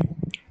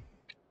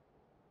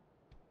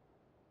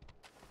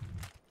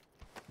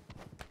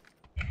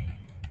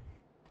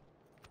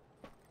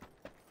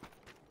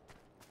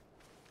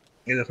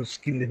 ये देखो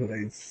स्किन देखो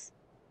गाइस,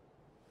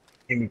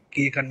 ये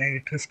के का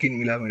नया स्किन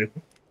मिला मेरे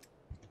को,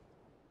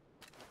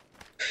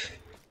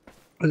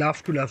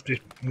 लास्ट टू लास्ट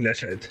मिला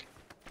शायद।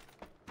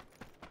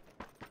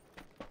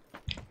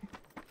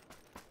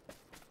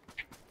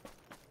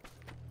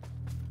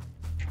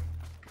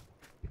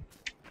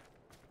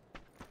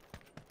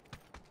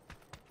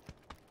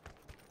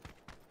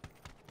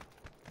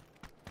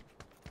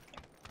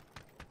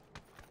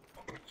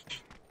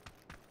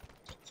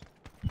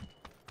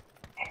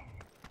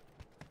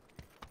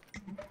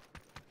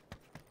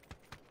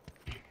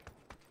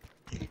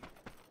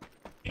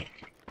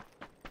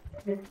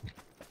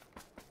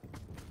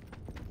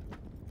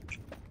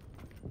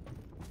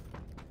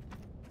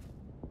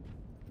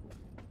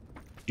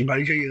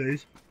 गाड़ी चाहिए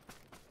गाइस,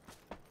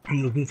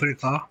 हम लुकिंग फॉर ए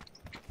कार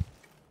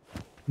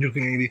जो कि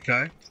नहीं दिख रहा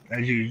है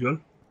एज यूजुअल,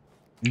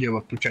 ये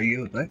वक्त तो चाहिए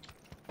होता है।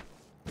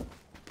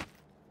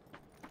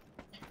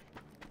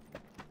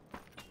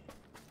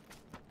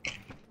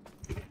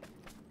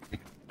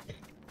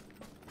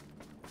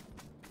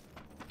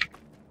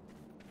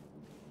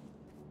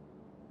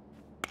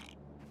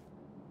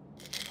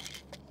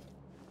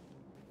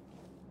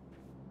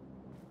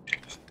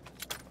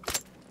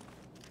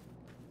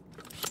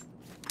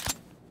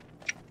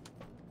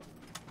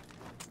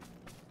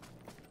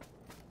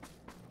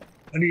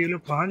 अरे ये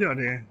लोग कहाँ जा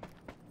रहे हैं?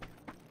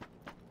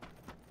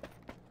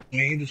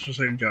 मैं ही दूसरी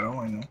साइड जा रहा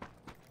हूँ। आई नो,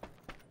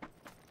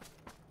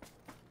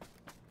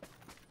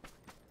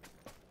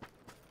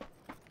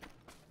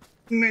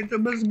 मैं तो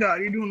बस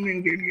गाड़ी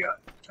ढूंढने के लिए आया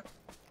था।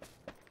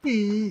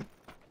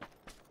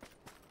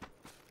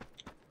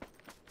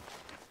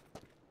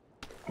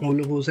 वो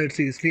लोग वो साइड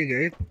से इसलिए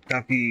गए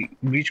ताकि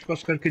ब्रिज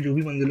क्रॉस करके जो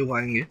भी बंदे लोग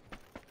आएंगे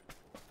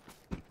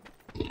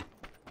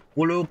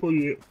वो लोगों को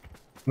ये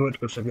अवॉइड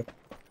कर सके।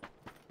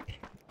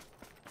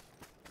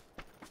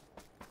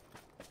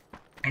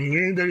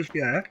 हमने इधर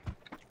इसलिए आया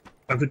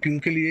ताकि टीम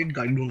के लिए एक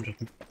गाड़ी ढूंढ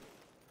सके,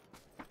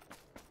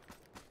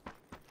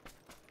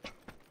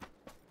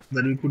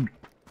 that we could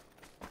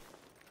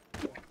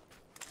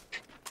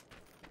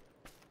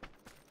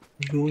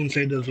go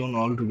inside the zone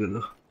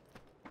altogether.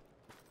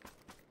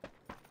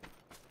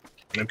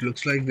 It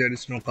looks like there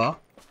is no car.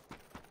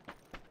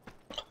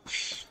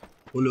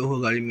 वो लोगों को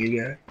गाड़ी मिल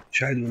गया है,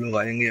 शायद वो लोग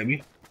आएंगे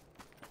अभी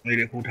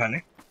मेरे को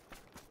उठाने।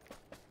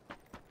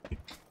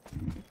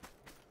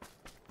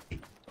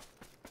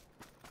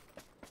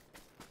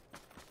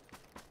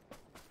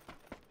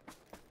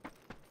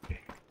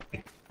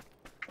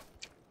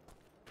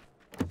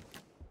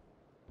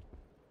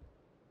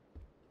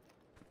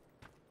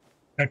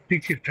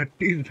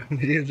 थर्टी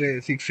मुझे से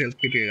 6 हेल्थ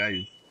किट है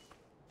गाइस,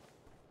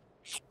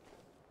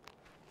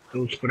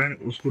 तो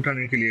उसको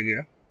उठाने के लिए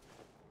गया।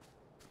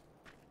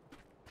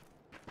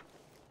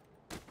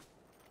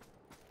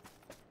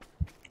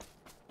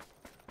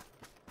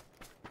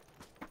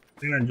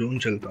 मैं जोन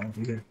चलता हूँ,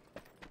 ठीक है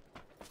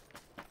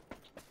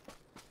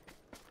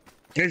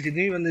गाइस।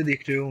 जितने भी बंदे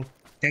देख रहे हो,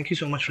 thank you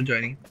so much for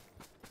joining.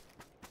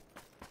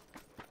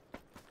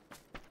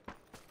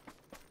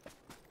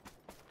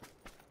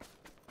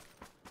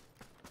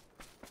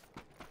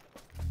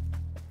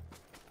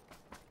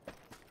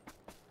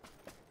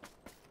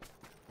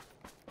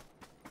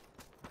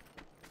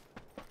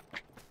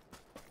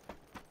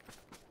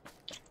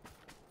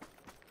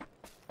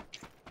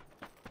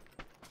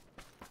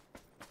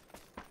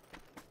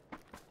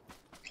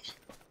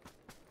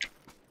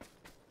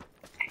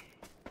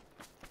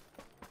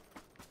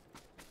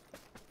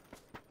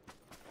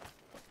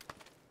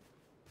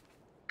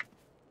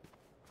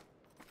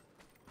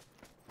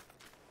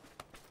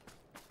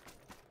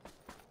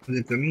 Are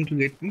they coming to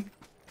get me?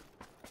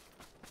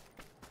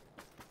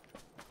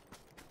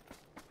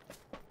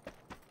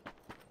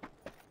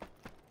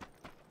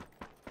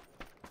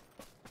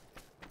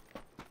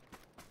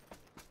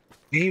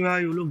 नहीं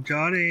भाई वो लोग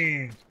जा रहे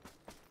हैं।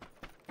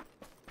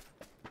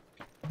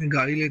 मैं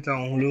गाड़ी लेता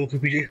हूँ, लोगों के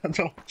पीछे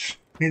जाता हूँ,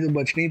 नहीं तो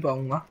बच नहीं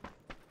पाऊंगा।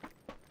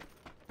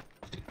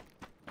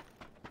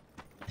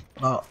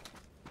 हाँ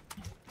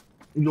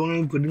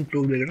दोनों कदम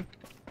क्लोज ले लेना।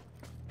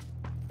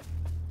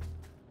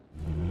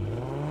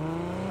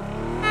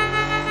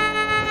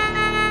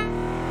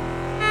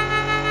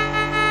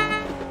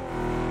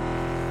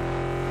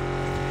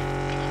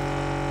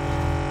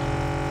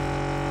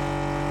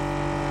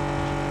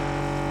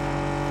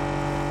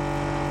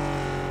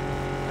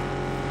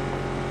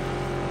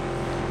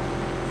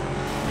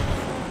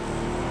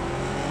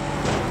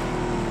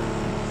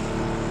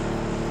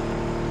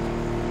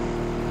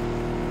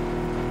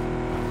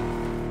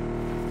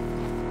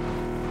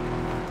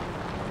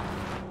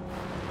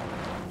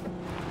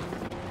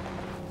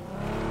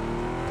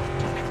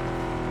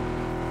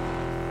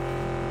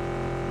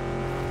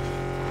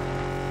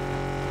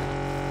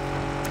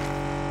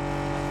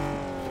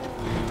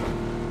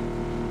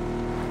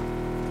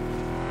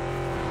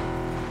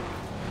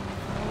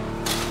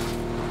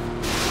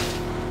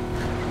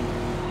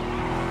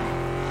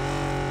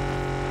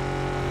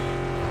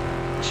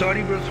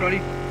 Sorry bro, sorry,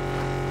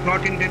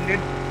 not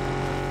intended.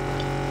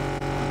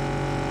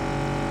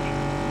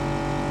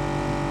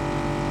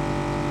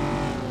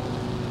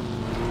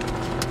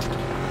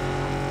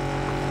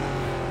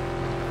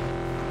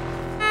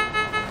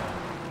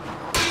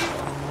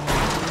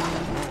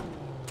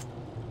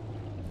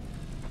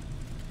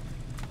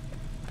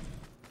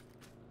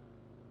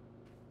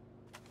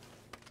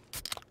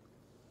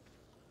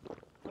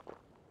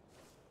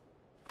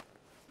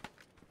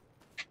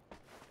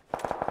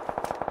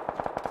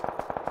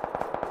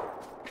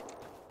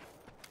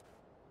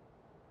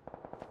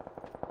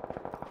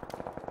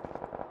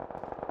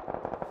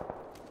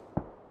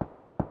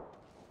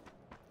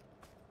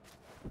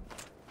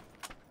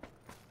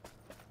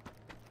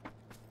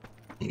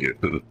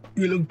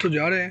 ये लोग तो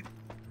जा रहे हैं।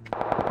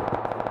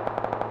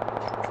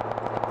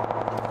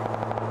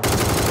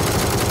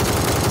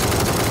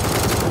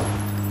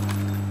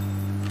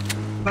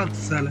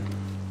 साला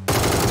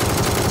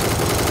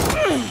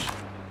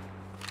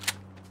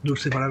दूर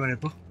से पड़ा मैंने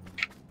तो।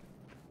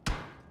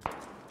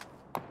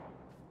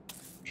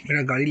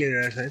 मेरा गाड़ी ले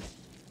रहा है शायद।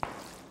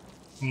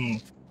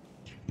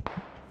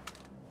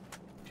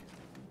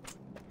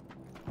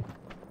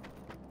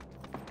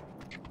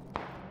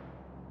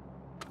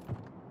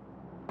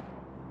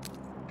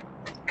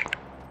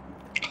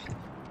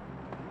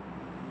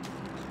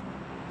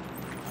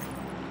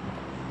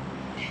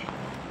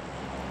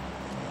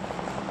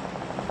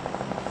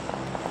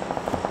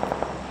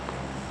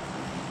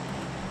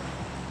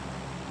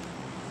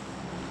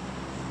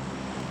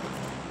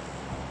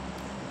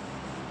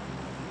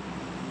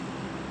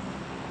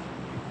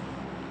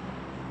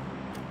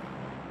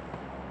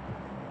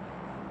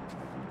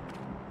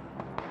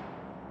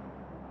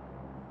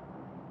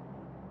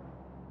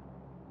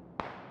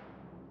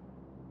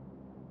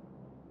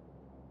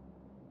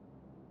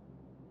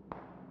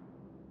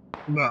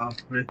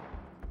 बाप रे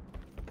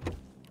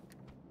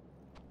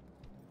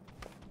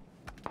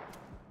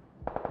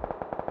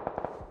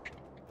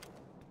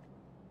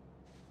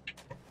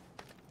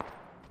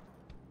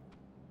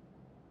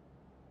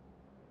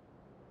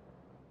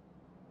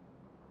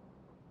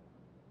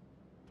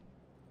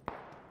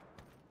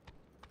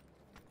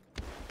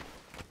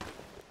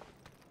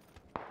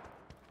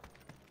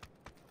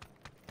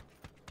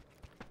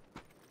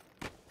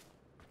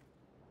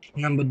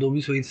नंबर 2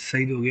 भी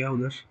शहीद हो गया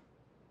उधर।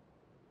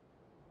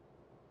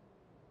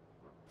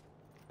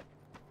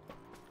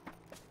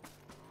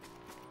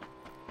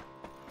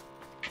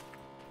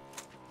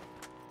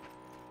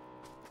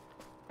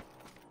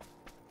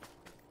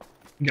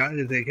 जाने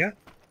देते हैं क्या?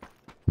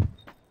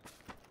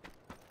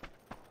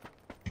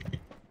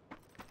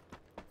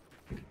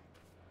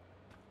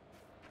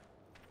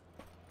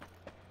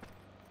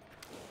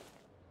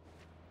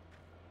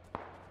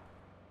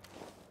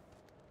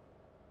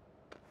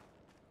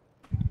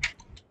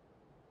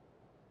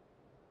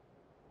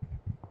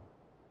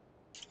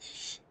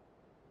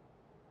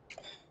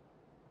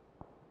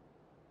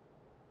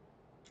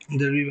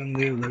 इधर भी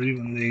बंदे उधर भी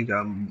बंदे,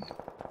 क्या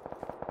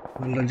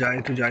बंदा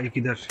जाए तो जाए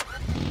किधर?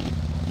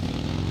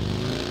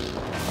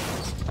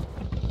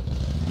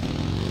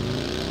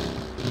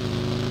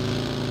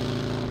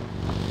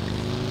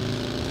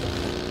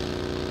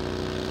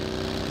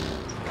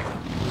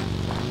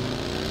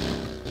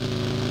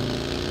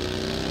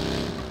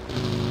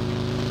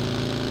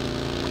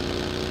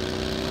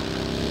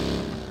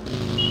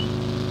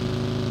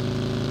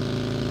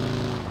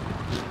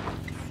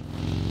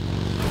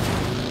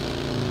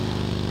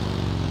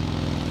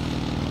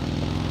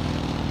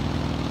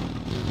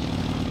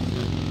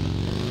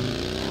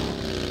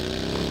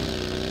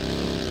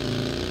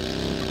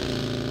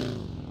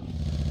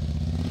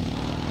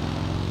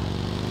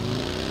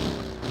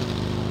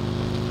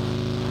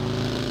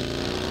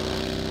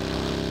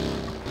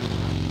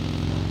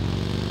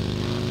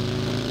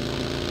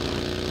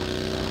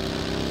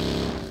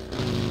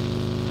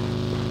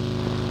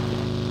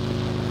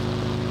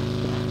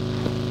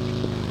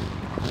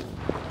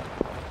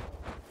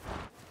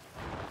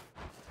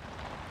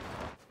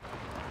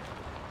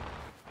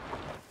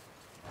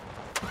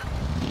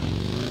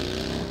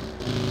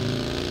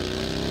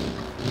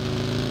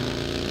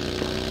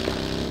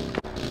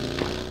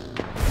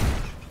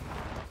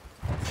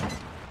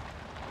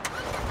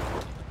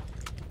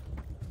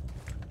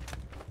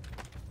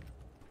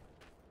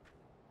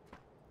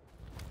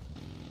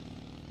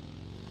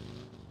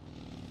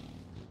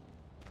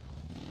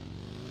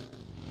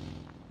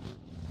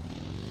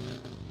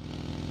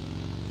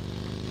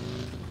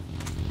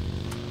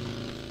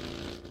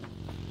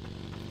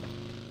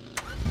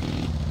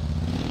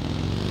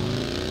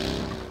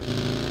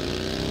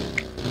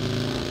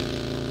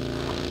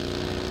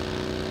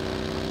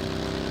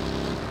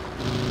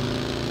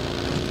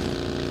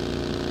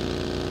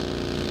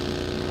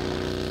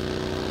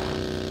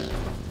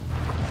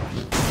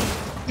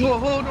 Oh,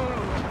 no, no, no.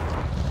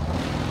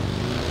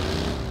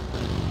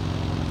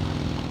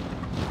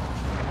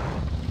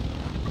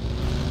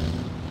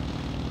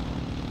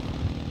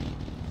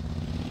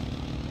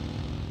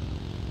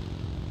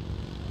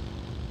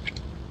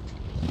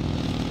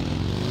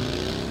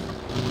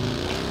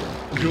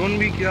 Drone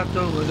भी क्या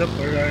तो गजब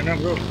पड़ रहा है ना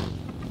ब्रो।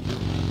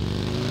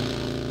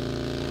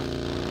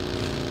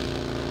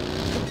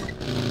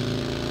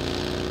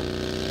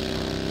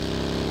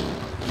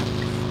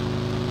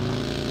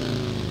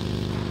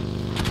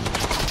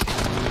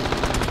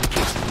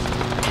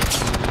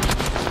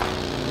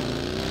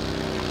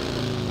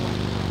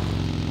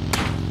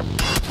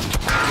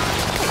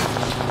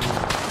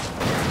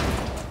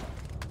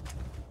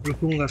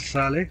 रुकूंगा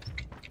साले।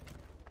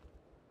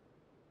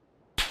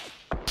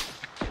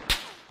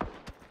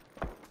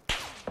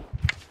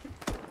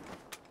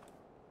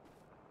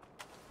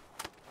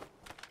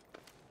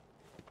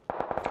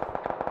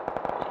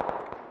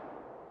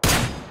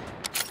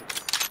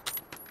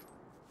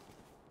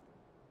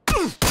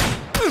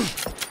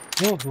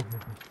 हो।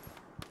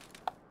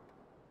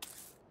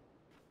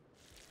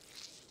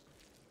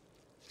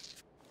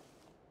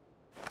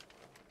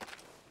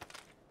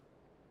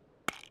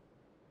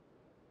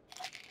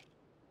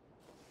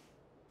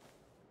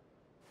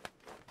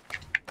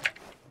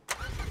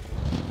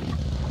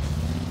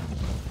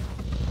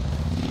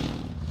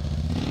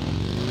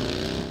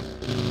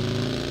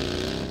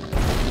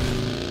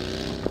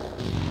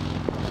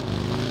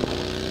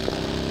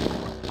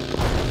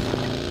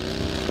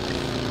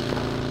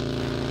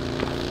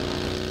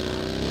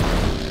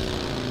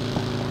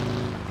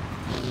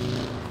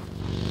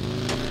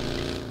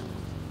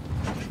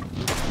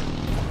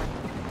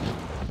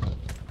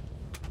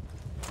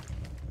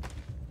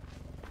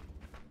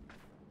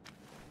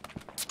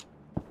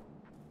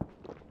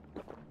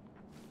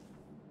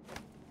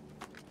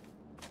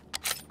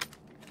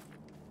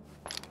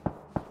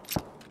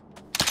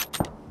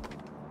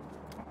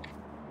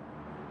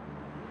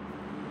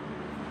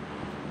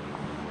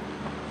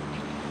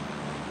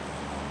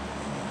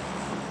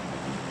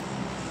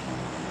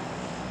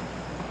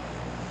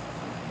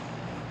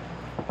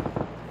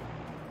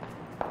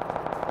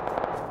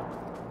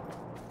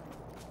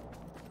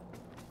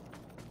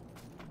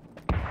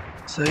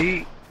 सही।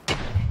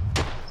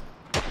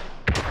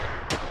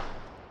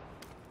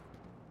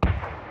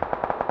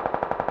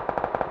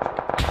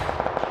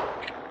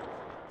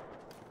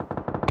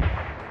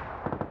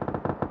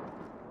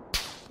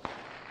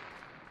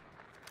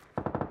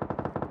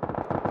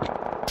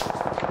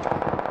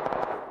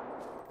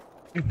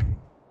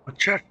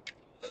 अच्छा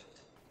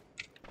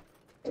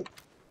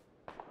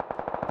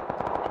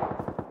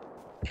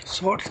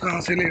शॉट्स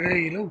कहाँ से ले रहे हैं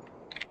ये लोग?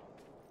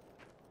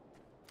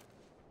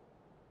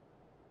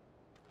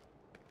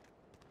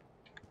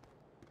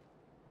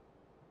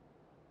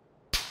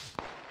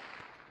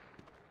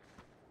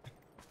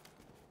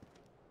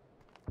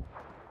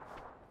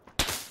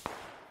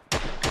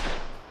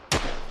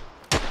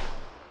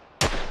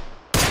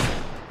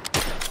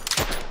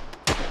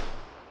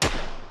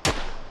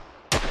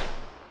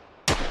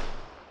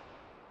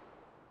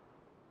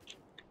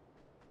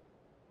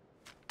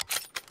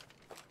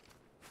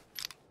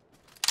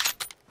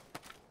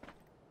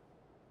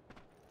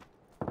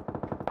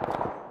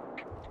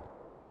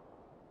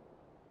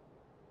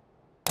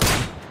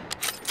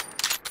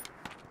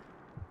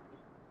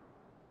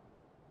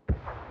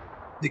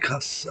 दिखा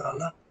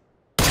साला।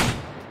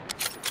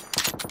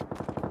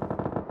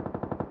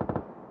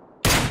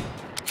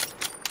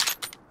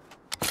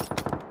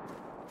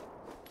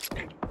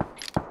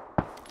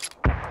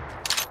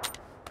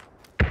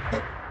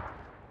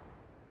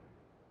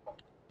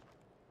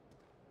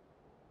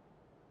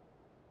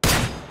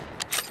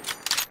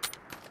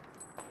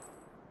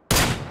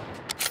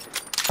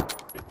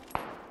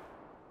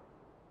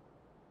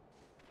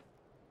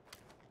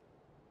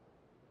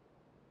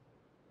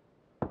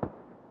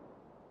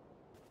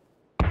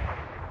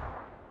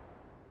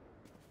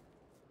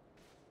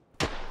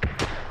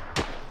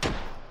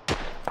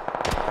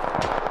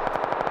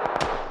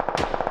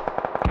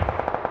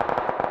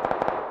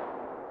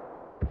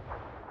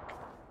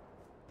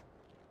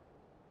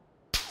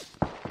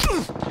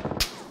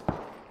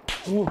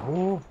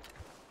 ओहो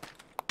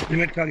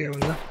लिमिट का गया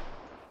बंदा।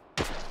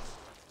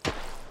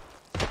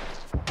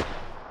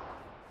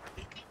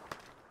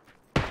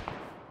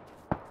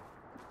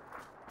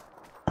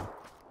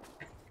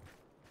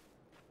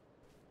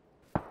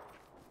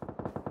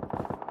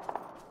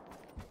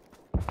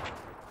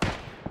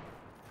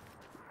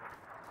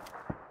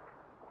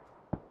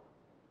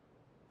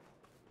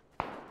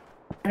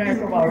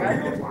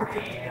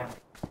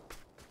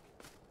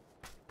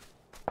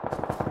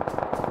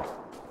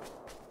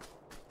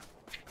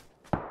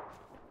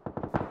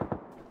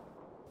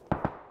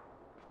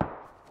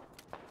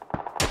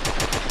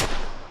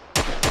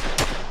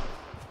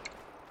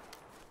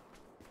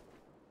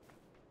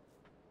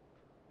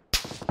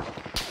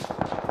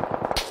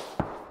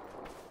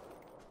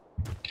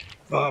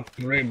 बाप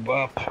रे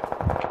बाप।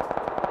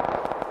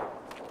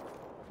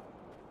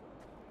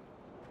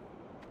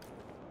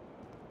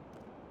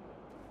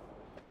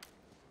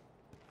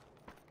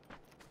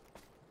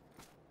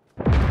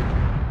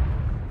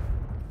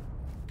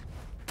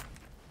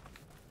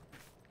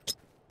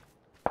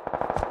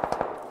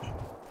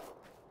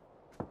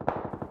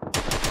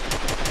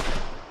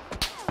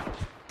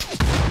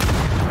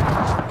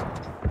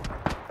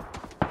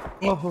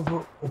 ओहो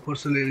ऊपर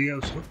से ले लिया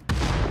उसको।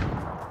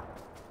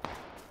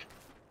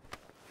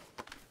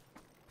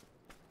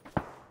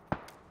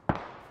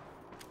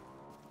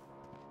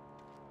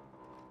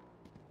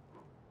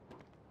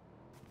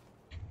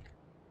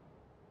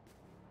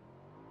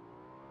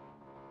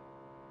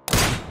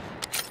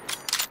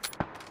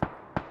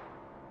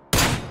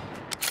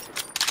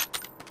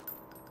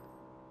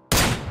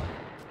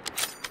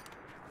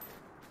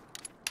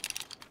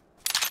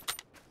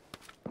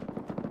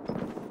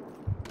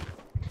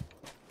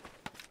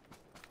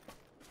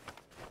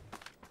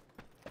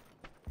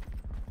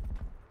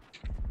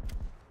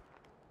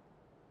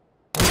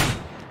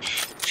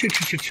 शिट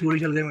शिट शिट, गोली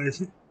चल गई मेरे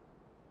से।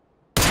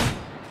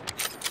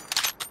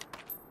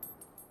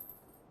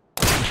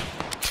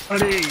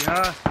 अरे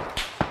यार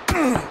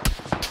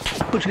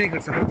कुछ नहीं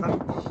कर सकता था,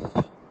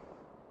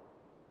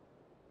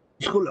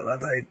 उसको लगा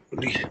था एक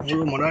गोली,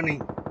 वो मरा नहीं,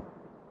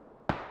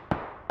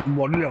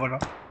 बॉडी लगा था।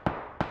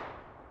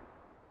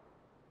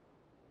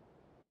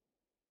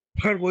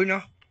 खैर कोई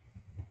ना।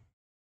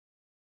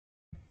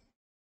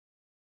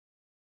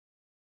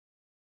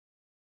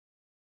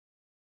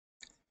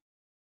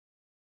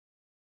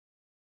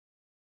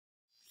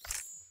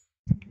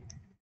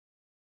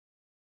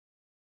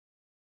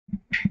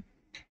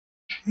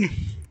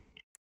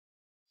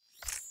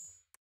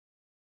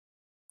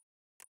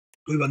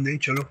 कोई बात नहीं,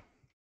 चलो।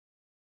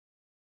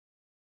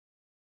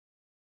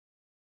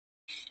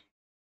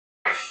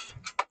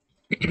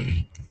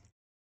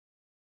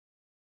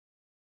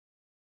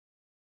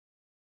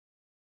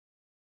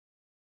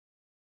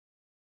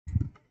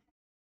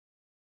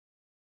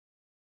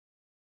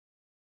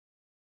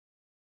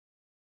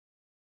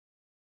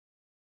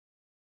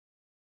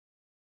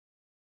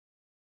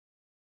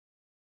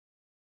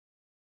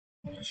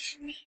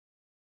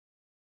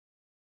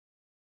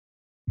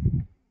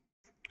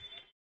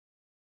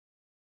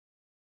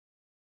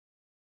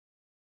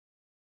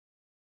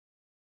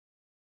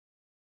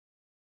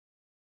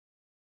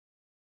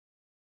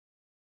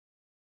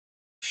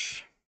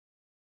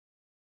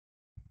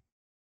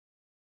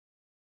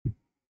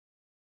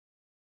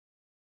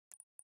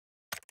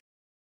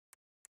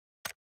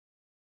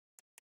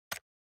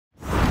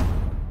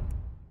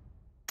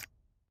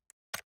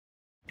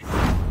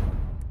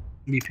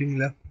 बीपी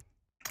मिला,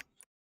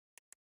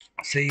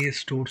 सही है।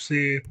 स्टोर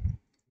से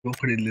वो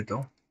खरीद लेता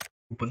हूँ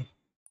कूपन।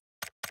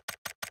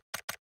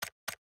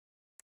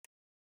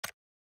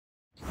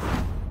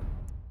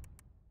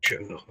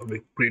 चलो अब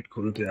एक क्रेट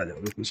खोलते आ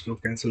जाओगे, इसको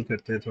कैंसिल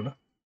करते हैं थोड़ा।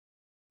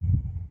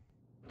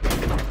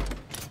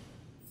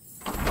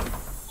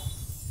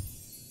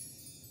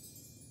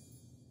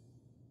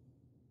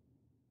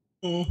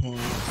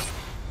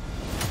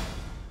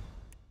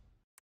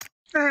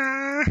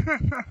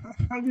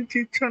 अभी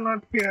चीज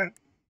नॉट फेयर।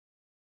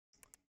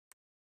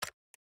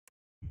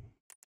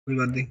 कोई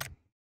बात नहीं,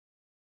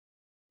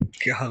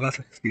 क्या हगा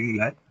सकती है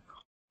यार,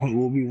 और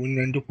वो भी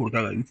 194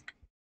 का गाइस।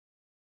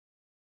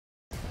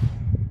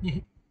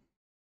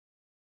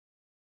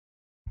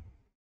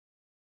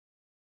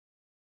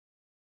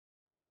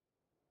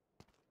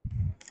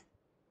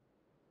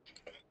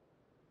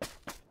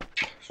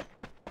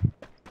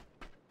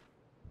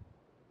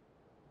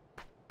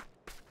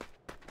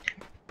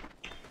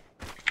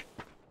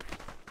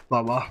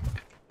 बाबा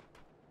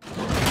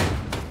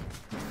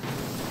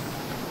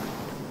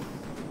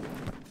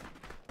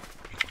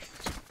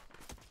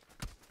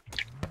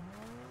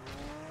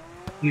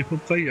ये खूब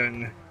सही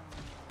जाएंगे।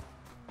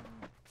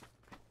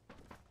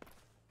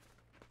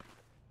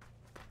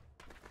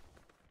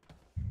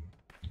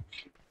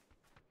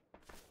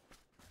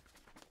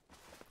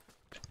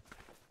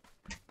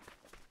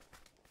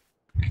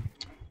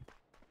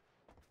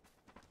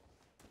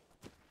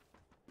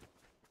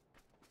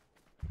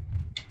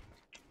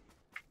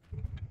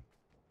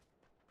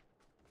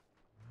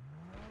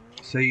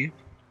 सही है।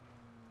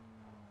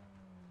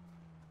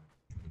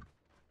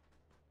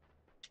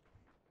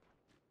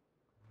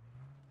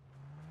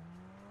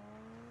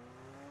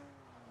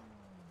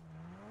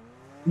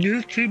 This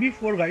is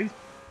 3v4 guys.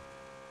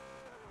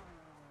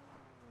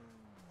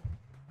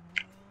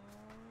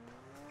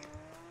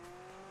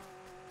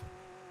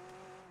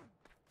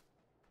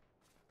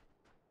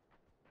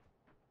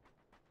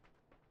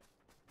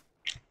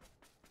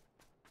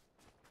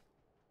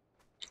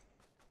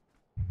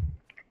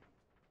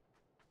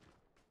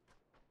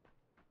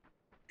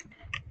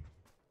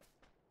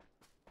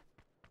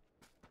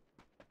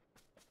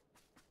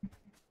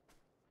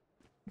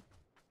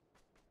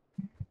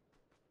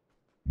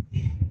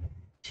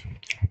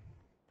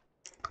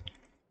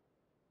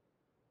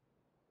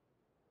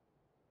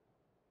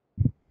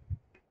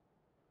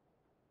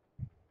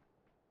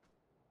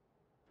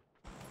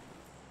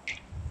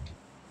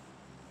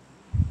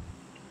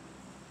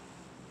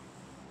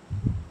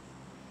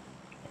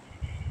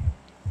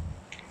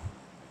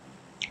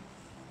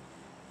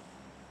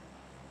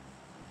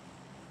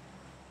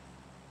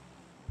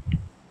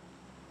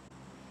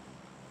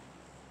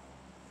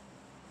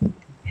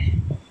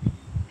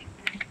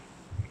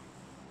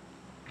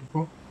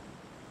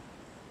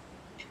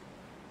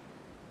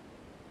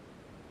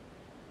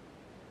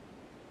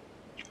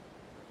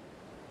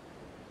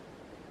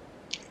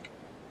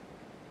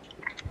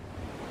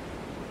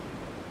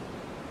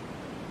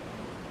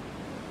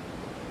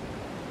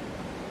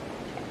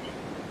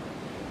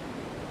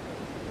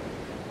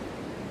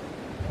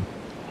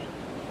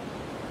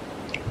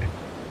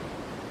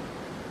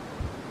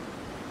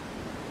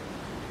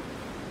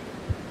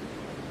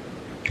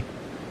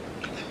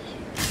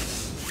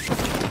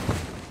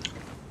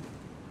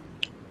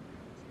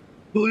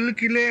 फूल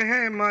खिले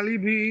हैं माली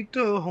भी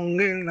तो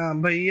होंगे ना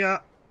भैया,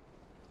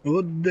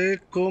 वो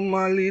देखो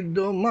माली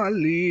दो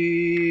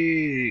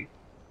माली,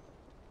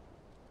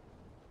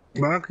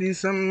 बाकी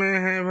सब में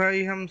है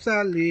भाई हम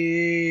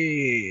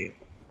साली,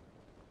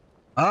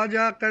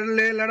 आजा कर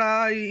ले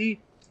लड़ाई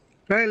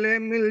पहले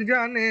मिल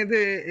जाने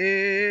दे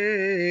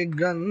एक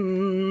गन।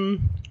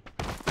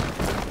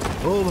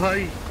 ओ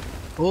भाई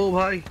ओ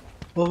भाई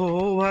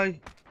ओहो भाई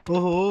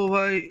ओहो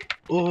भाई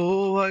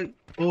ओहो भाई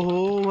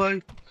ओहो भाई।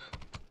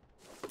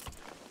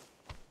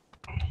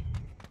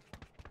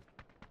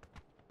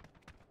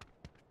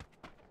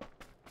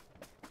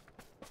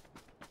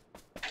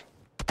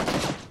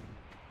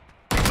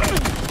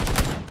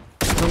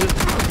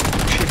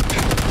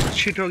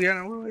 शिट हो गया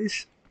ना वो, इस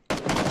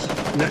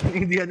लग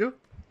नहीं दिया जो।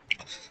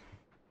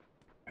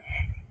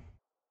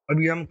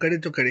 अभी हम करे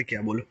तो करे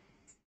क्या, बोलो।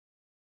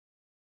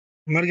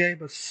 मर गया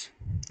बस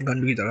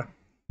गंडू की तरह।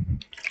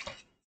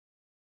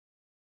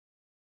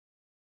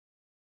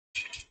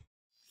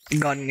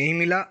 गन नहीं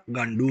मिला,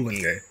 गांडू बन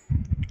गए।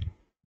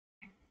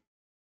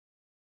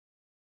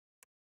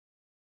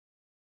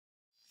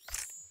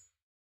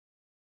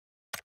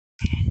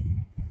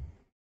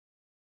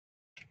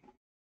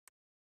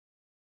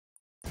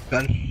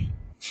 गन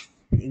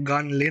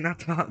गन लेना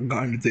था,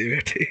 गांड दे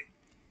बैठे।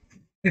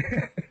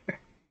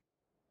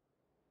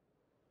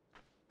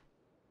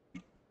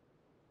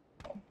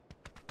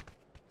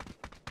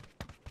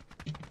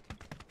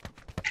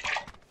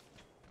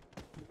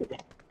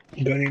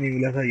 गन ही नहीं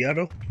मिला था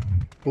यारो,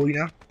 कोई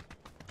ना।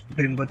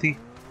 प्लेन पति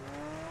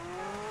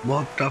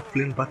बहुत टफ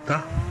प्लेन पत्ता।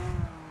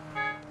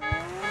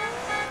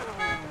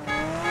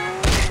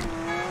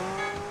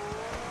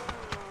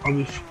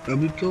 अभी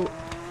अभी तो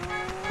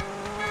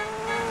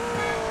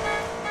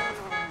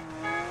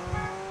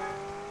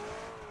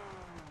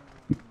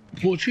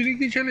पोचुरी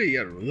की चले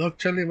यार, रोजक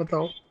चले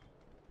बताओ।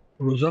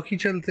 रोजक ही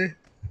चलते,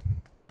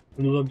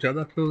 रोजक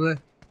ज्यादा क्लोज है।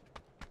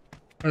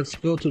 Let's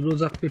go to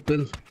रोजक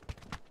people.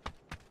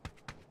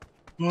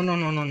 No no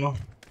no no no,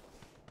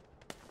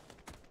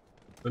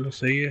 चलो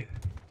सही है।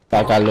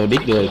 Cả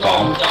logic người cả.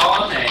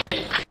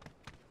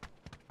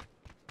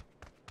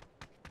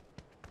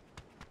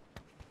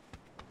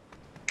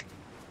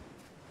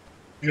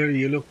 यार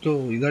ये लोग तो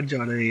इधर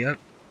जा रहे हैं यार,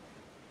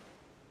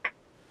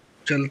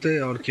 चलते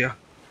और क्या,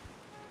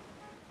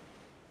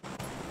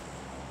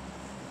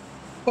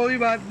 कोई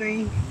बात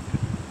नहीं।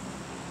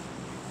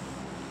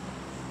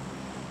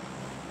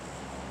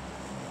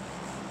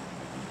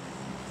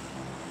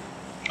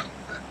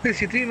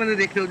 इतनी मैंने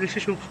देख रहे हो जिससे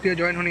शुक्रिया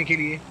ज्वाइन होने के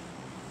लिए।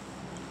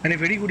 And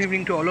very good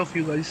evening to all of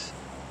you guys,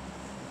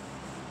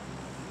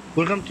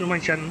 welcome to my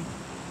channel.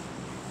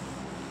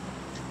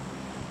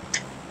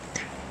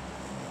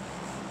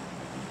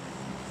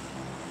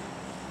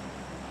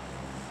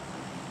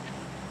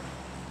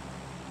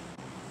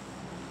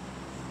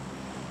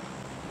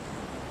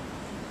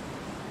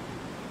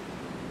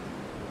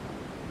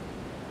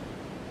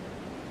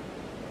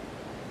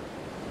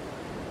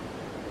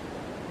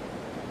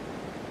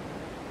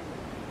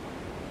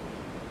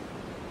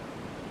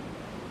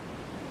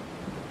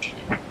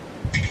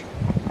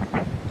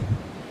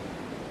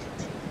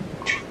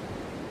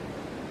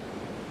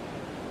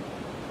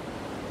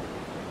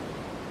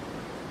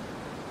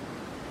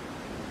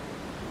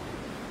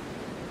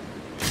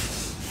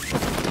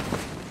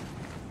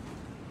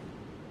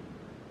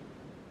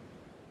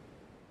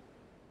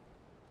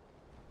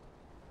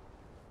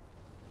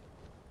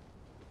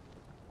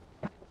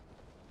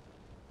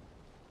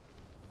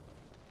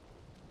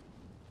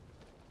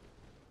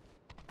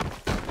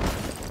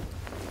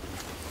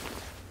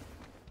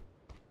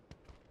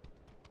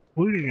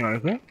 कोई नहीं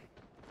आएगा।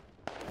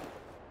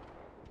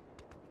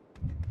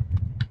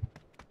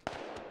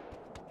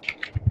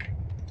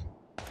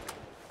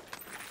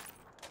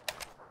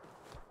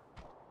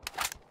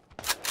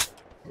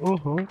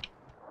 ओहो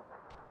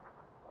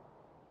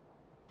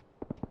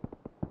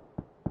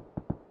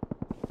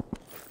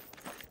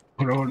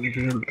और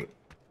निकल।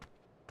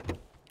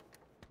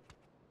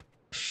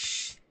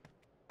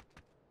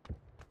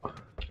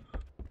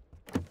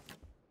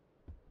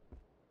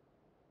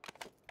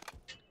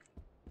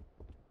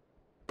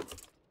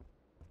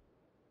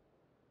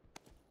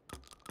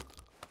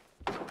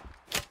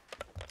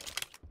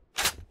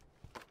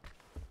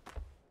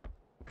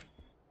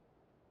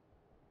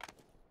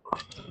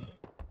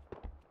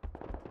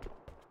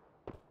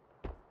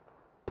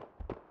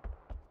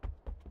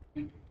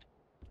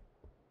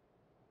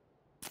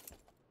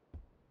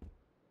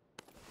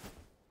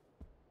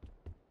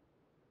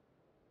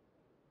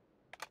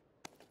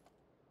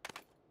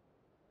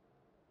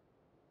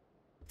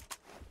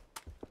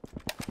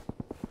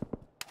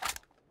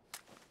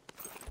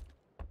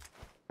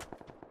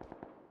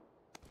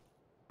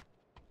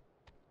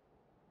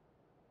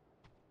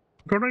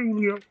 थोड़ा ही भूल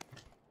गया।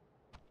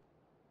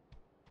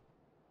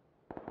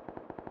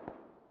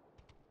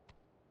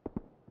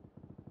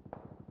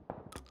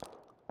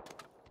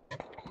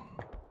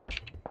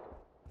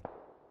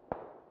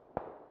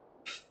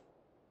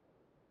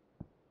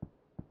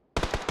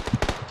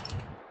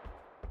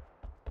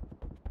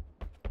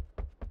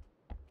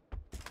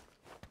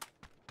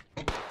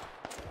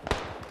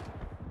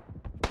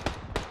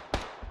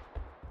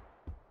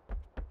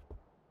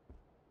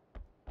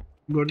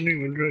 गन नहीं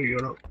मिल रही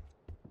यार।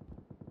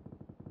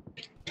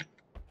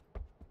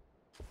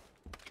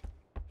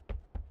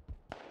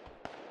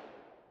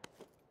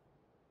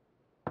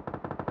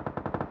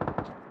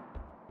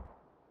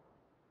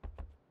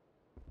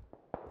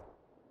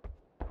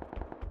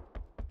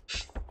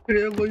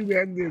 मेरे को कोई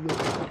बैग दे दो।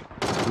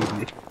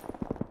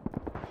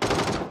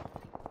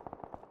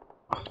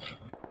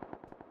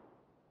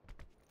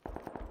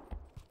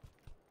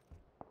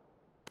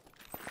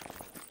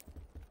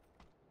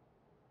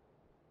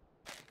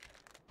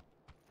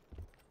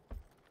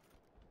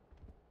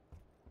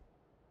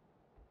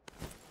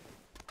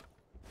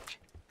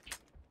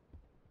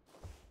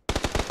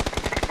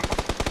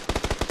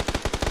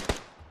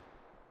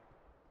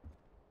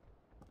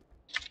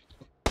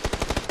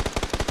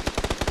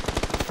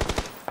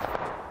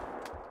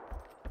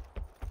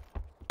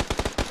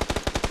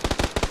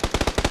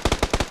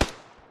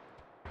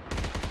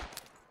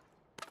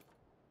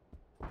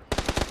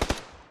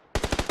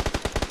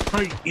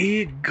 भाई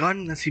एक गन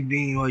नसीब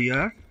नहीं हुआ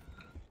यार,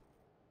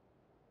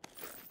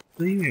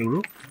 सही में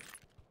ब्रो,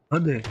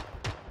 हद है।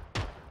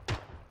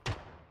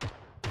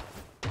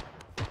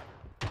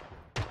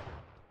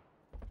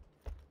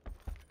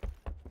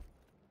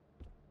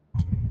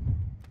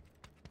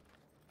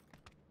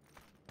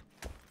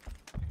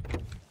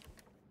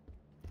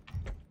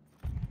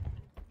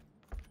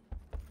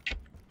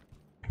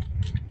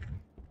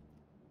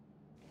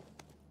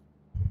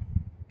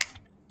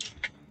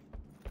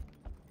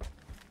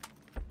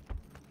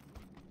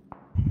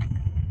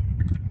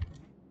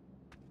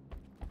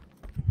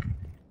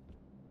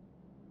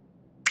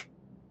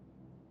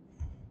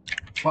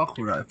 फक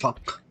हो रहा है,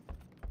 फक।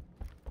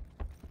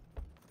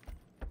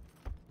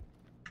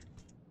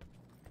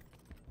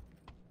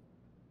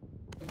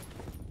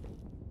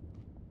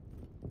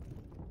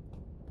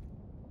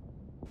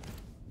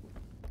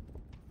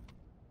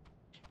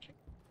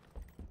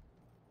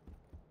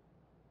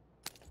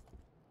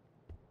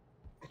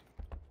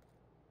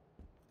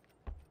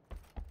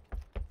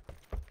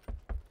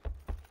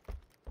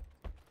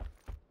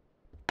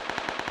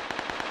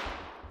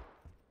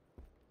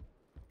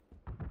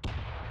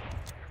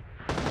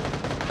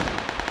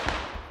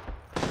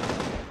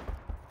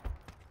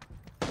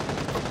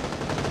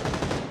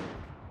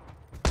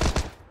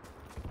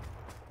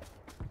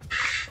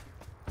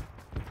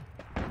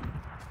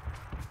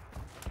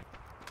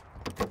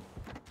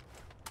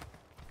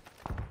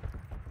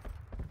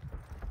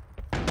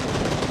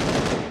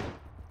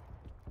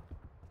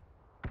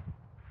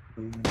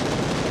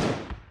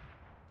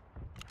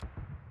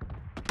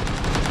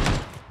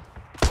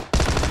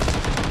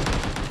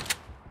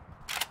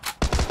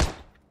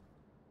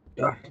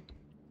 यार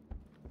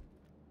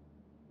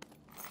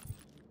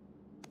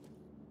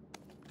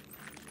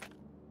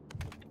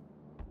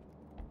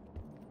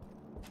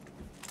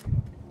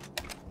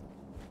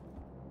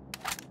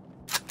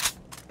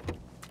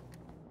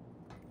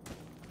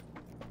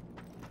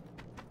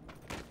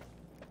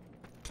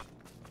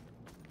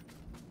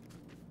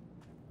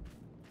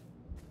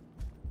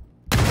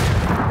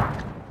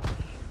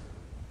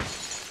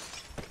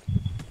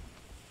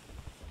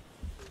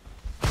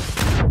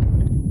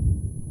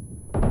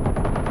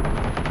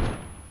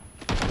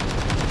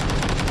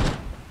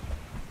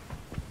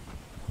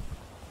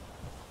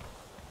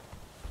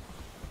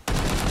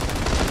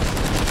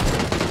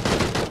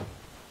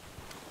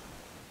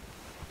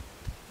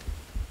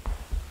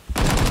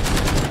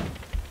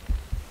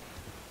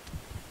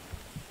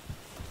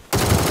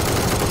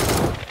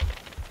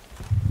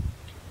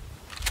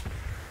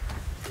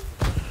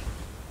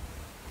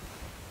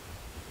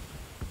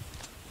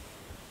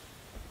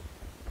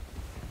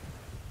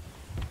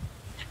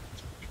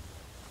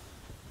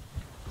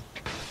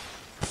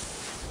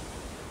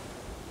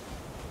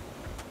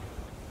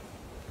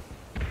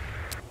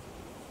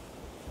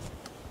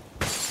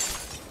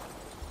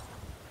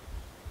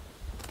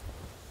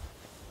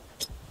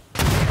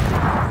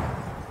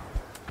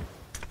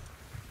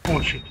oh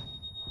shit.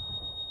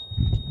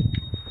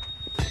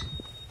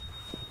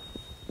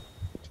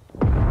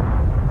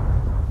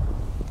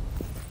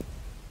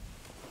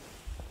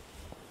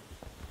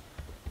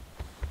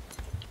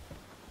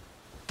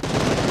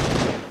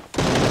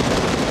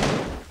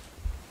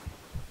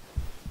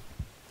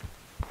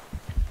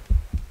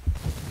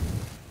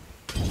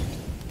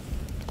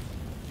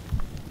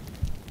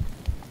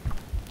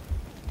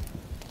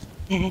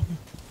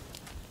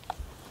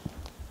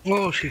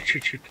 Oh shit,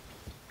 shit, shit.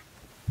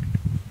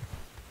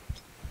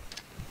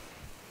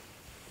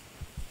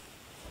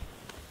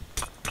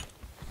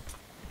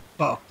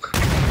 Fuck.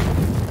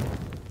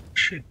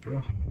 Shit,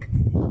 bro.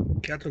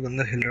 क्या तो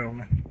गंदा हिल रहा हूँ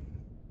मैं।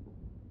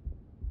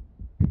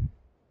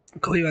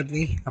 कोई बात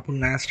नहीं, अपन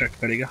नया स्टार्ट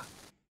करेगा।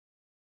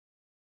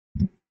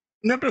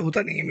 यहाँ पे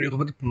होता नहीं है, मेरे को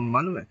पता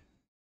मालूम है।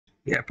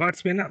 ये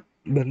अपार्ट्स में ना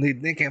बंदे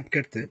इतने कैंप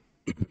करते हैं।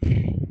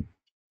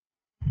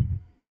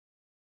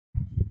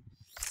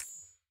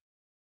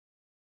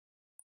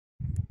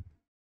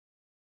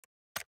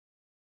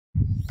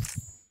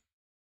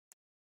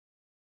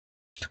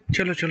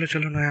 चलो चलो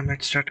चलो, नया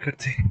मैच स्टार्ट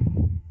करते हैं।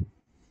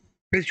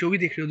 जो भी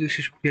देख रहे हो, दिल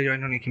से शुक्रिया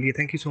ज्वाइन होने के लिए।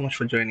 Thank you so much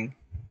for joining.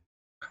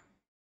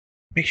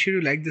 Make sure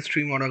you like the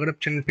stream, और अगर आप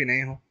चैनल पे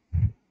नए हो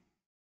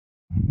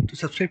तो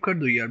सब्सक्राइब कर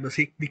दो यार, बस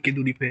एक क्लिक की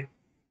दूरी पे।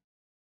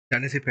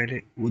 जाने से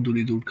पहले वो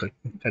दूरी दूर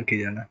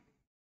करके जाना,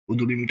 वो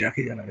दूरी मिटा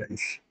के जाना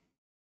गाइस,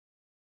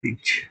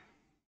 प्लीज।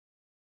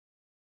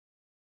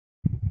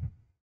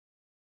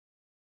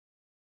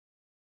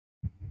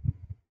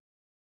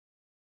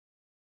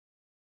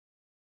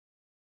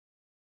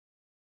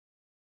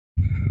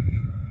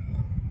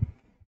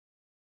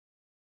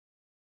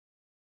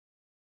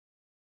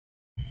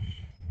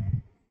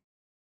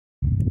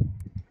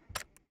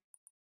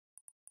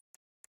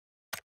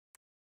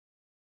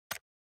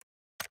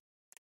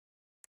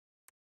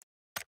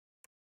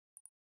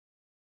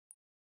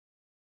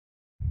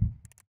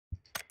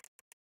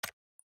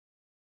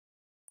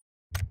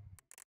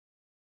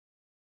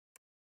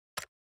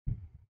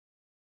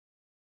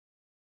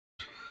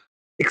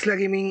 एक्सला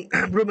गेमिंग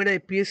ब्रो, मेरा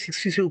एपीएस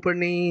 60 से ऊपर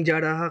नहीं जा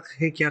रहा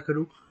है, क्या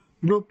करूं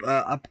ब्रो?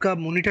 आपका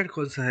मॉनिटर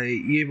कौन सा है?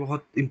 ये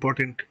बहुत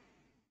इंपॉर्टेंट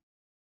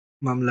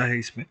मामला है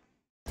इसमें,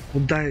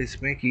 मुद्दा है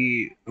इसमें कि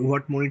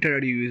what monitor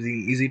are you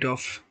using, is it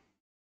of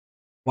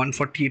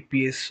 140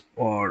 FPS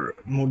और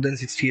मोर देन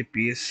 60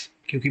 एफपीएस?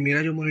 क्योंकि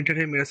मेरा जो मॉनिटर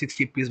है, मेरा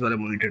 60 एफपीएस वाला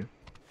मॉनिटर।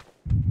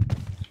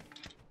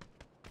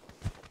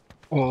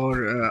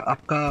 और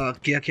आपका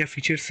क्या क्या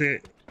फीचर्स है,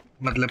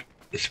 मतलब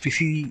इस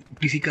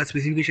पीसी का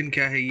स्पेसिफिकेशन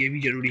क्या है, ये भी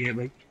जरूरी है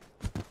भाई।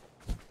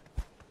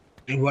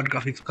 What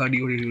graphics card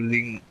you are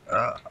using,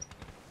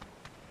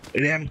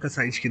 RAM का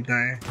साइज कितना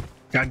है,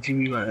 4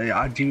 GB वाला है,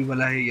 8 GB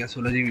वाला है या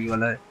 16 GB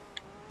वाला है,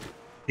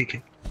 ठीक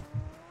है।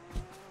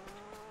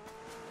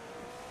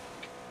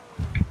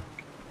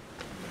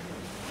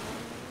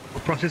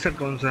 प्रोसेसर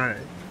कौन सा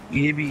है,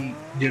 ये भी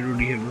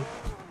जरूरी है ब्रो।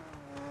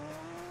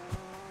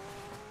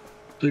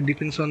 तो it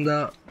depends on the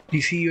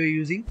PC you are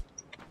using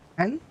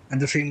and at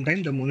the same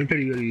time the monitor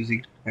you are using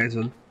as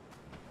well.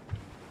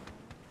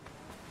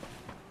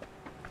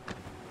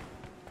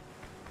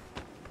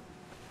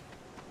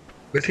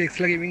 वैसे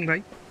एक्सला गेमिंग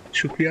भाई,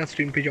 शुक्रिया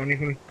स्ट्रीम पे होने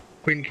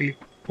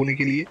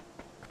के लिए।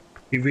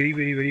 Very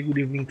very very good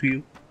evening to you,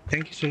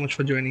 thank you so much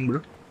for joining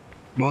bro,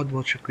 बहुत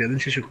बहुत शुक्रिया, दिल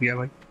से शुक्रिया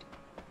भाई।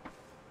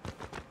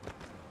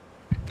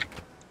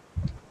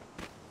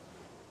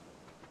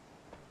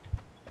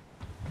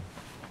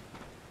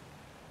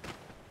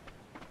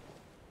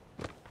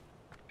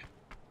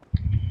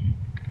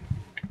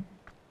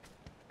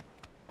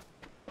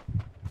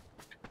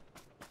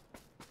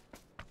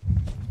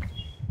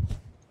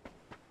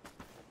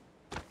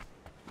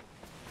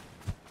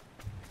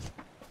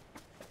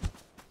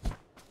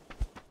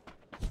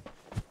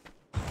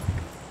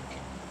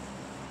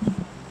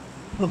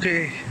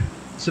 Okay,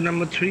 so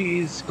number 3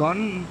 is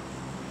gone.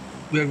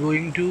 We are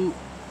going to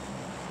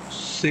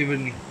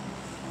Serenity.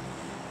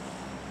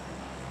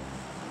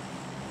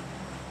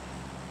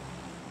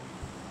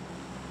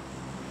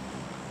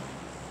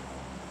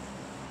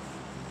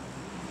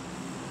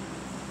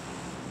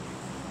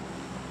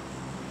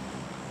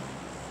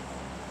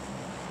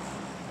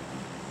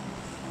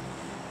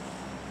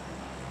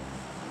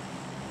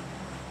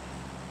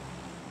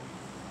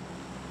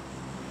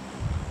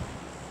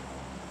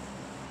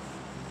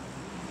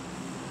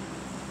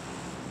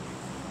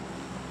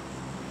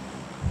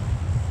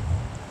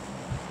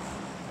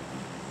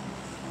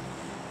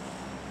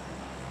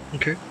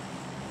 Okay.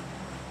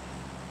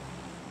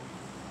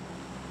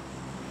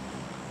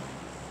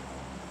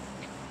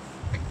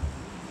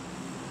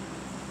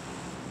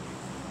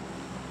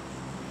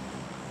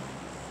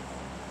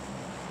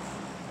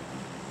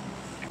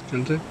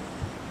 चलते।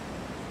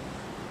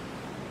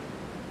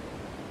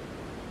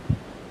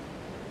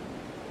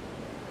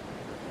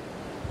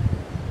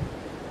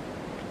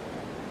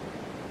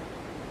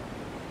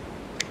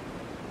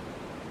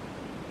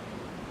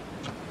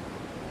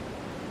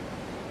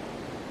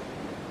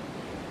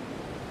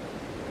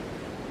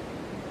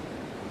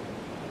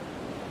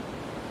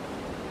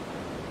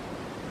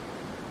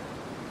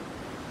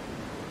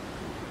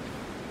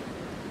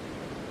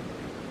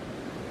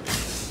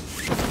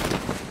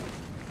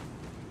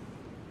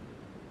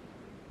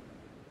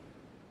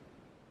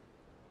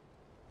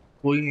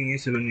 कोई नहीं है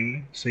सेरेनिटी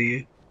में, सही है,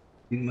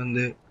 3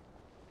 बंदे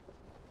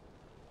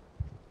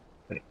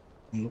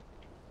हम लोग।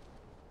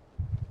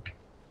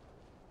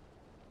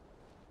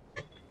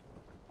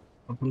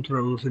 अपन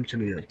थोड़ा दूर से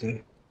चले जाते हैं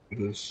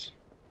because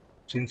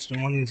since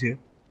no one is here.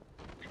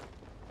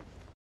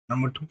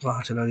 Number 2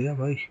 कहाँ चला गया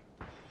भाई?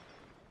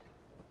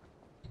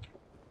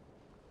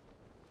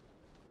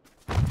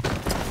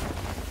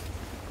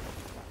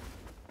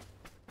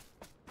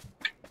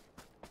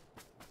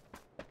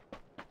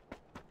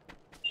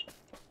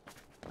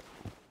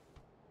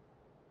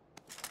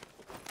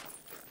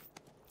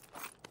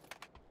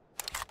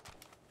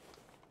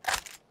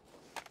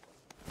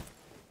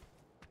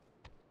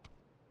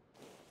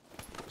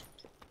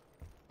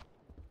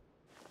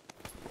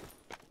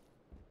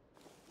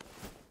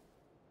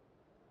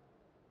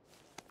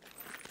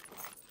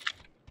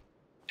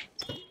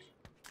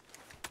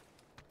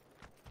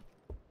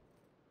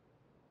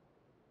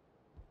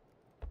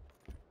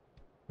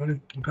 अरे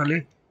उठा ले।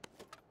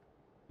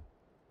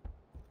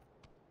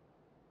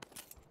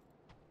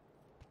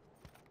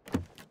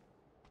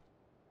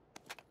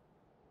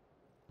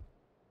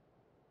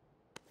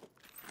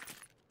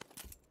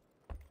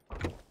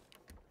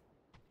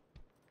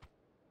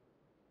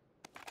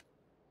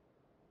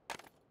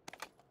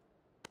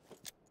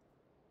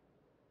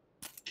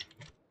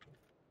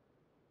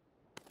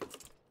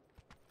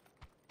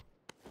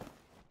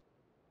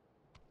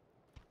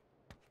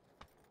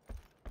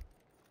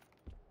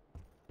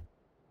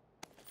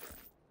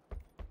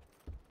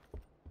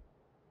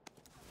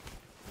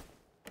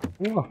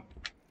 वाह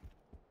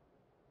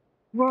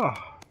वाह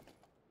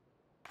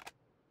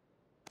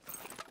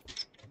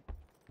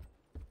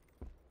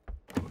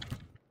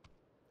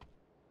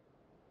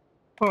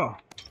वाह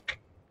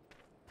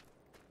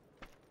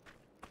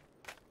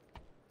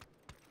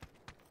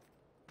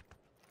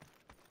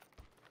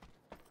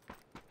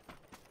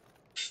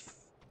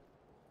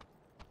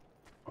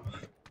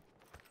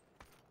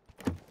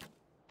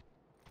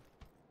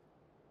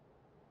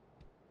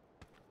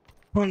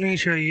होनी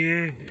चाहिए।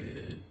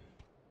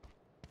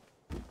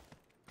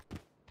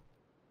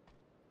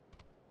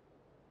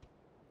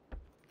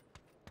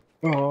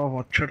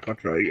 मच्छर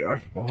कट रहा है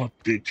यार, बहुत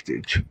तेज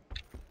तेज,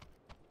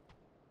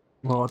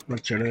 बहुत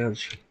मच्छर है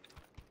आज।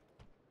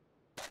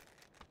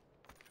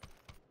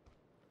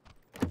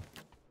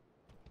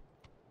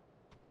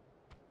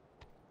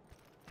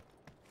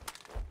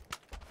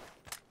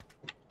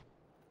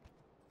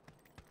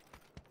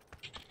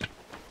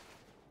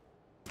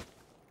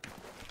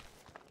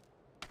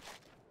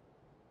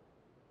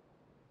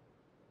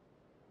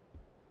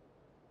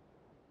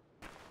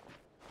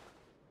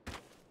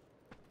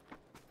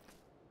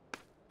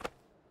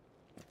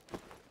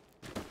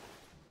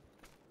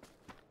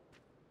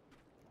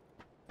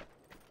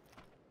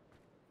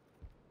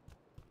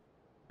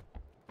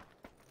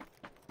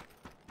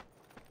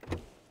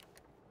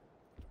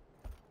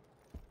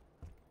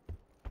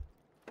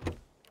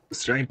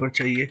 स्नाइपर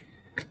चाहिए,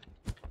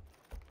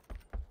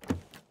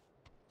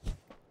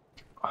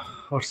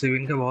 और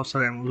सेवन का बहुत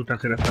सारा एमो उठा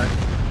के रखा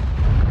है।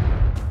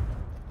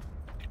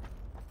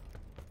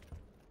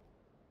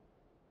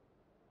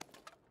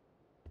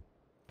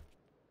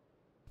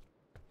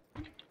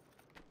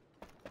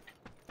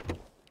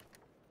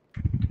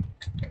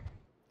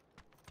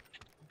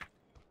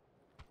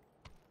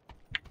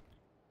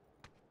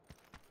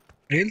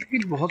 हेल्थ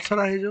किट बहुत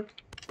सारा है जो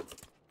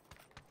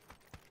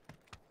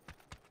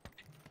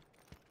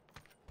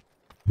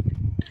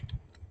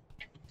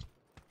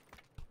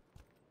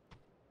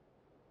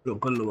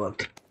लोकल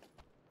बात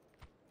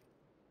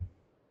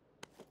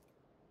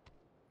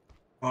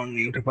और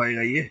नहीं उठा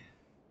पाएगा ये।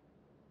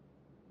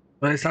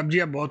 और सब्जी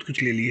आप बहुत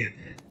कुछ ले लिए।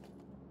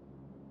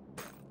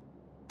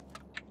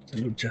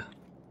 चलो अच्छा,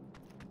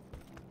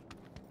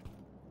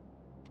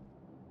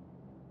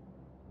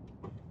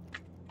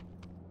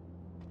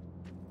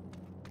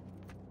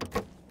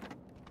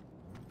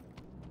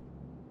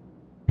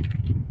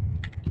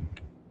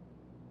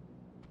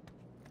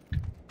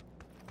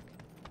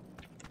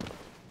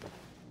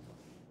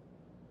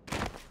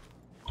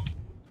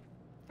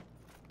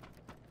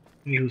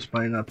 नहीं घुस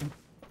पाएगा तो।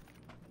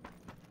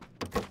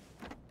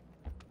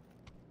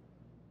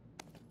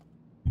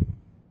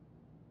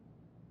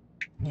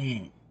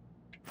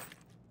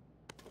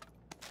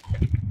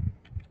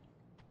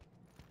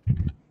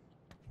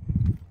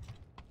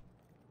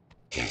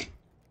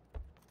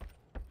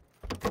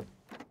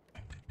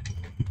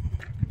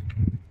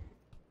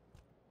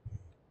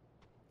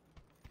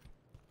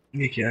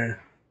 ये क्या है?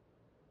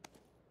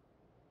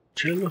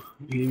 चलो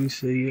ये भी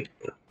सही है।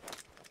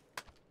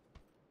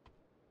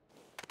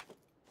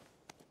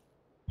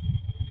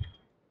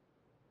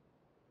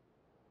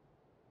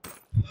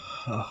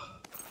 हाँ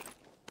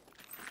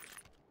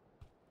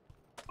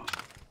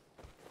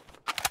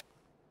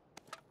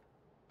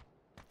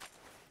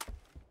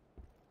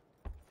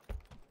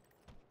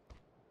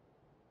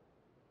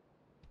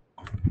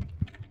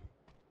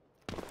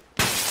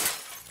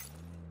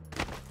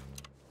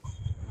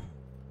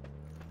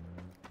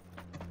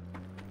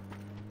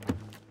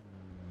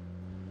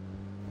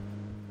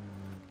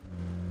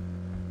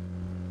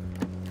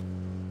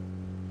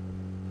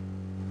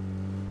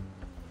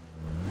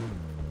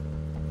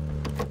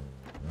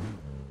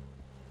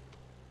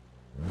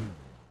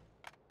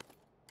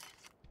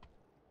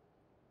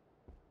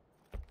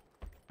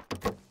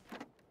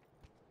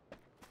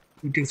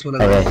मीटिंग्स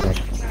वाला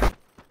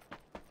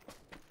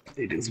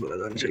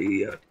गाना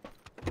चाहिए यार।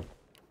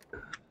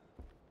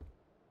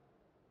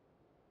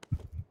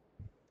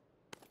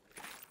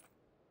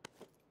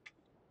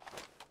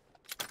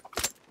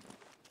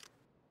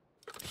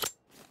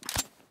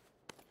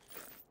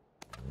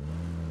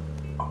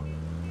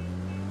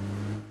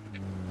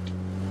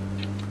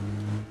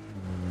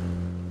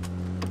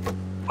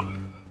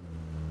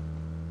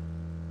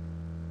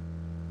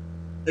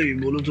 अभी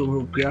बोलो तो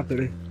वो क्या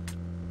करे।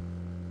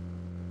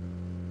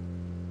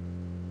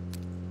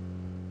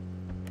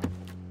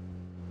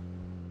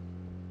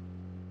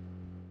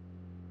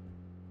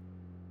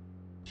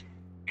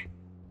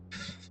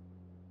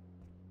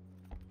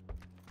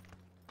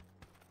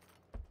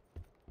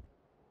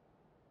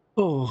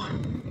 ओह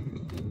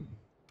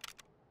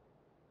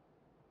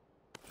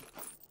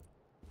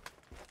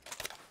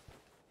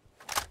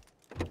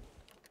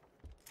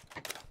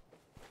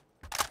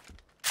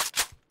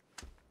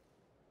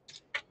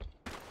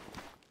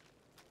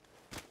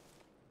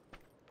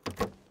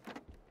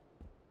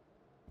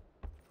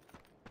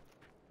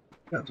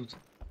क्या तो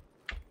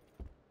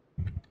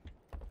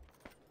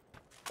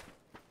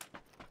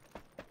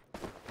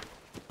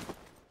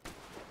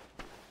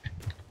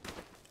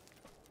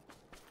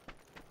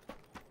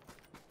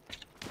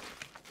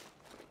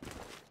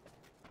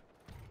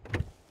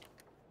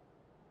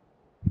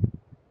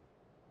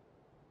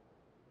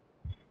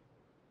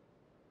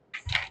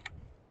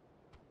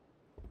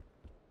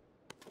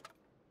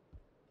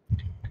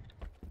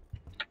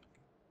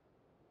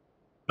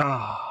अभी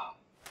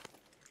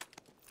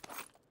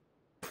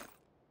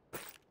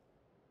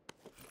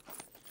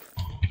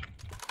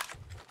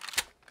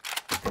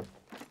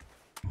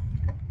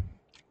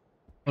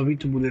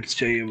तो बुलेट्स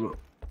चाहिए ब्रो।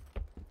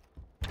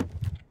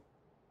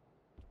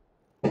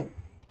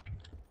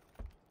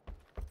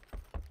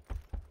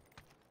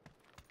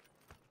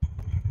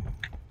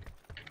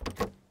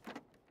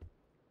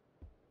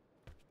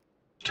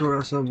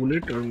 थोड़ा सा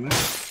बुलेट और मैं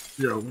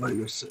जाऊंगा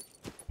इधर से।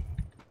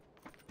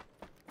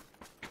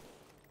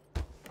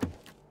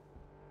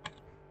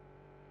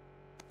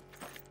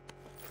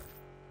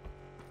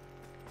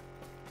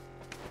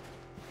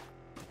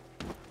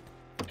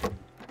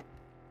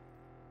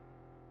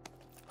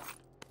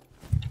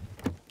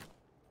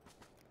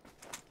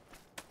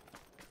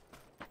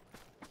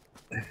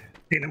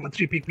 Hey, number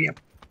 3, pick me up.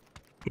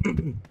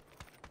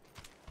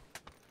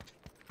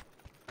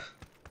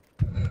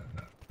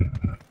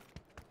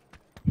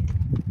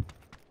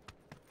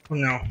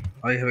 Now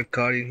I have a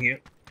car in here.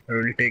 I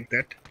will take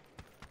that.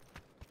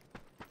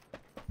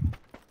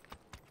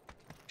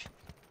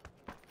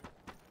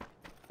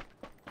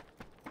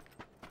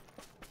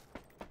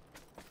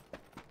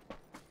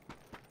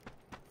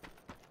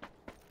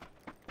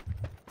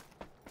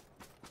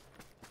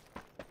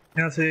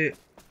 यहाँ से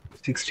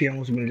 60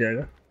 एमओ मिल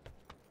जाएगा।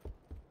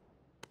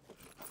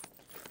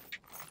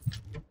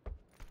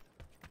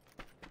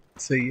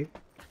 सही है।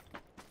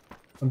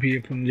 अभी ये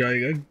बन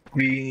जाएगा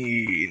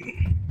green.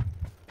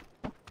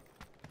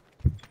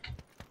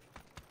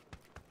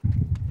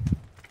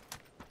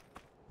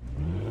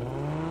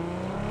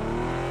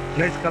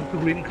 Guys, come to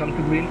green, come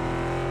to green.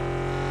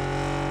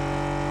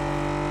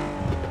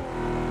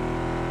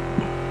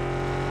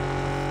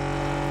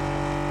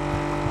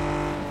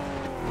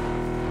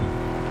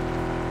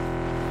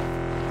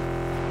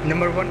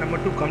 Number 1, number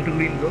 2, come to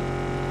green, bro.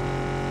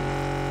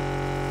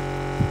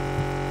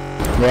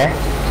 Yeah.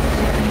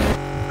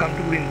 Come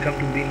to green, come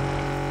to green.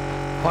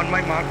 On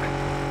my mark.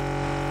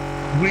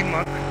 Green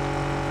mark.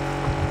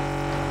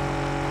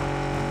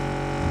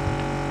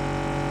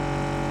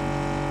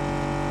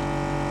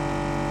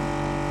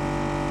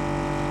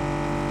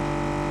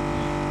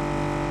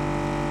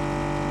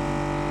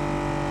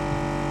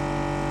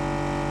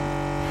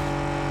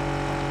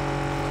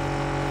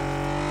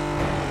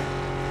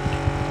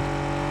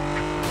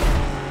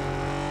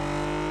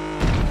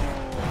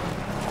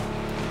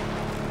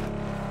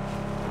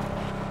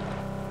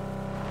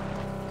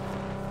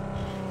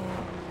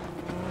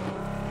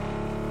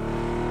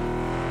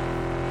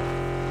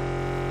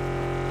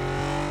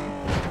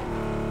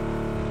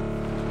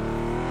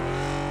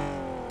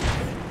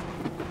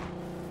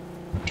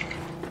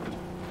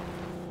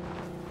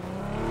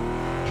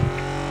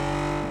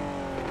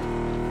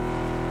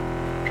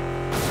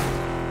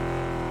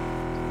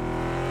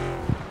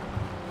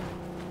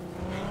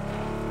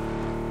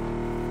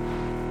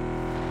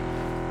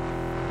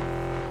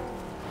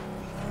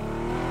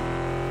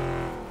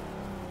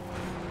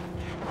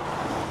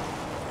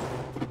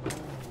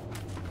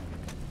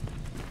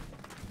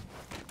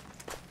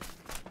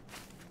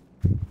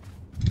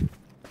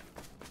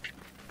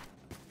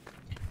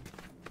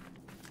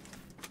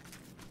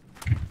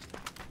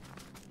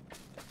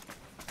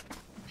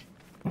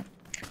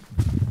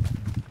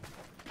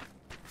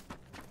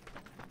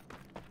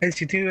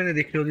 जितनी भी मैंने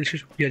देख लिया दिल से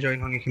शुक्रिया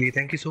ज्वाइन होने के लिए।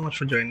 Thank you so much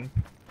for joining.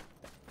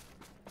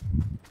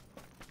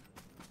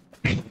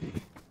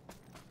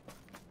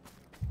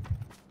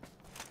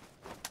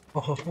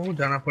 ओहो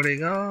जाना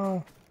पड़ेगा।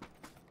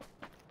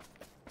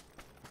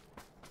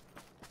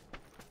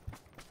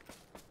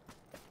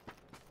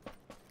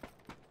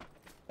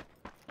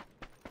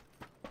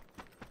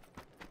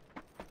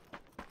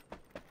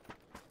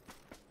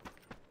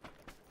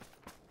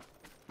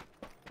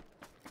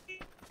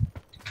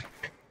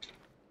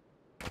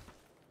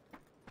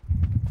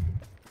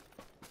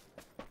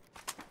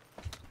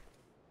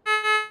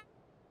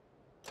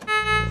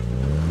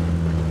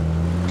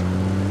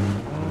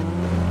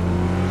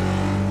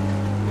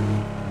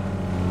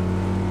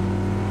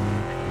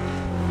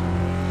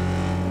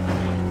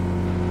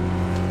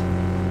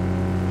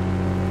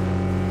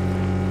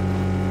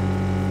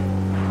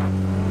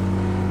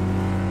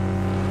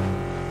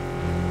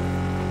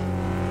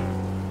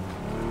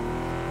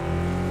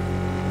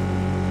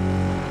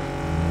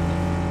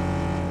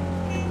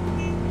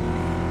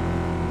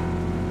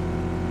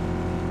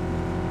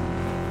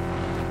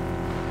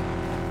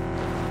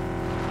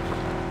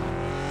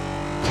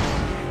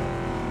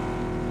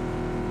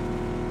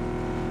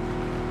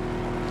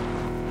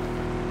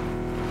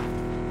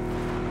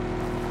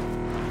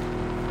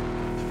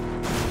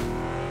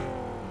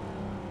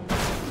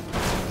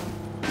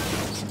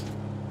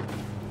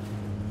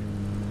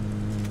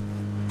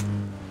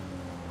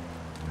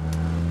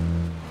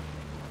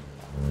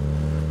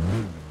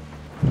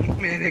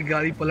 मैंने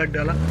गाड़ी पलट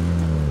डाला।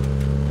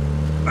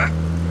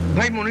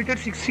 भाई मॉनिटर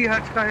 60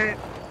 हर्ट्ज का है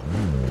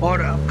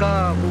और आपका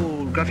वो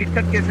ग्राफिक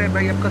कार्ड कैसा है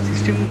भाई? आपका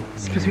सिस्टम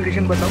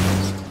स्पेसिफिकेशन बताओ।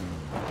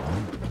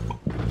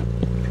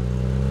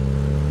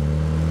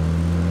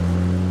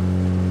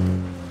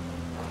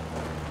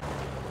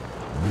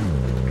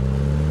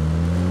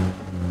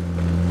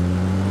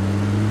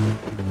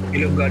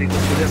 गाड़ी को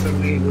पूजा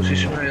करने की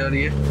कोशिश में जा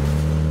रही है।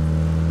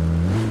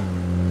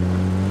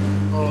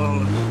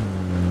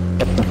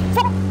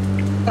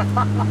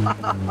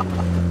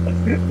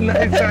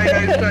 Nice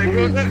try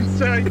bro, nice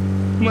try,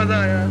 मजा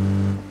आया।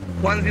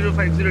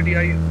 1050 Ti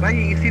भाई,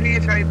 इसीलिए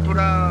शायद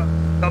थोड़ा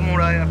कम हो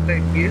रहा है आपका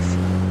FPS।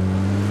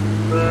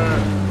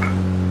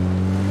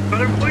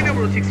 मगर कोई ना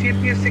ब्रो, 60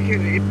 FPS से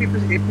खेलो,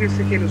 FPS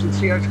से खेलो।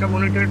 60 Hz का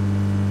मॉनिटर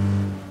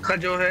का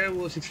जो है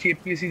वो 60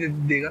 FPS ही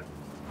देगा,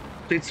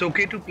 तो इट्स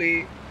ओके टू प्ले।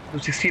 तो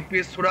 60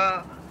 FPS थोड़ा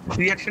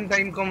रिएक्शन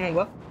टाइम कम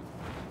होगा।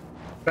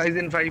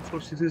 Ryzen 5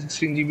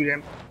 416 GB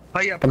रैम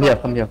भाई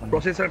आपका।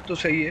 प्रोसेसर तो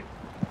सही है,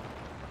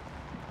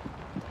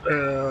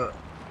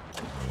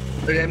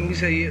 रैम भी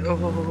सही है।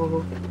 ओहो हो।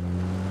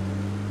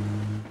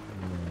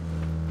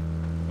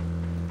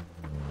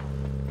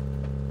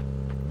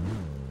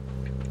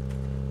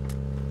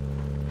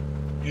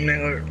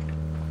 मगर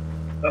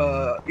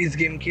इस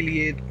गेम के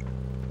लिए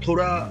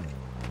थोड़ा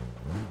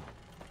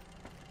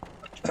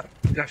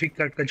ग्राफिक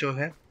कार्ड का जो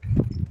है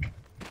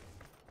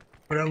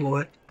थोड़ा वो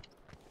है,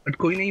 बट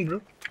कोई नहीं ब्रो।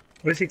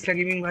 वैसे एक्स्ट्रा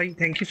गेमिंग भाई,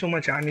 थैंक यू सो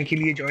मच आने के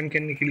लिए, ज्वाइन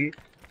करने के लिए।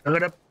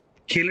 अगर आप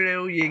खेल रहे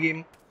हो ये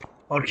गेम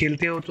और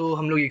खेलते हो तो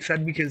हम लोग एक साथ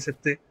भी खेल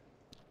सकते।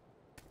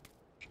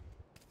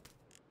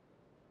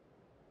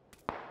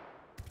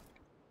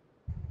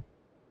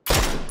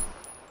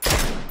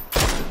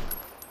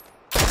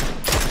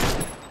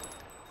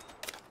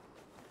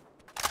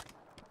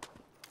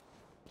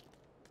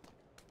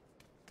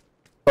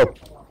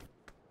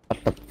 What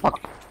the fuck?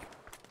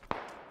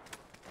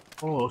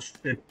 Oh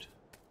shit.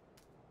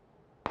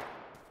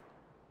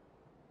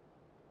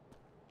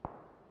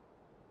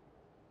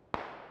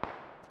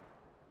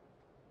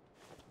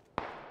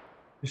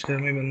 इस घर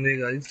में बंदे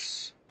गाइस।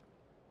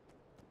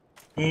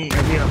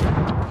 अभी आप,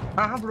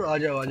 हाँ ब्रो आ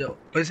जाओ आ जाओ।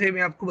 वैसे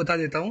मैं आपको बता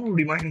देता हूँ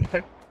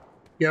रिमाइंडर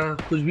या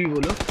कुछ भी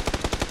बोलो,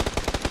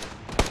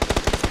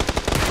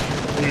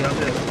 तो यहाँ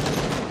पे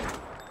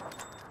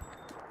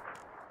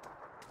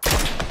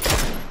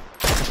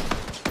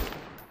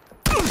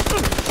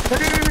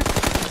अरे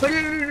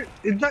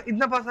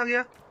इतना पास आ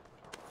गया।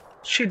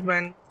 Shit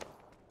man.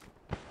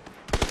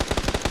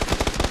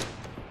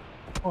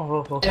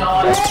 ओहो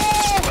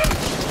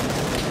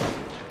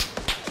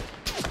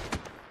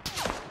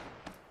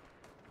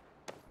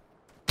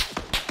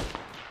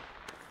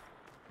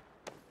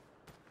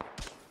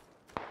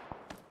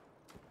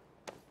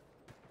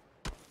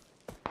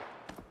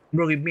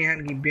bro, give me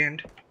hand, give me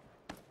hand.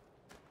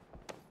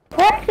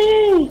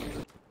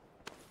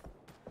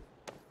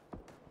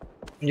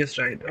 Just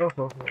right. Oh,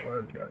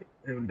 I'll die.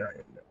 I will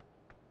die.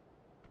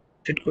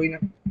 Shit, कोई ना,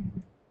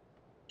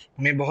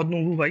 मैं बहुत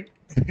नूब हूँ भाई।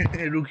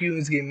 रुकी हूँ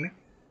इस गेम में,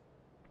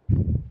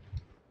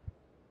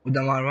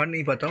 दमार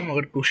नहीं पता हूँ,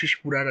 मगर कोशिश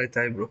पूरा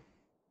रहता है ब्रो।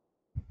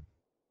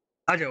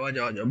 आ जाओ आ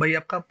जाओ आ जाओ भाई।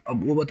 आपका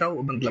अब वो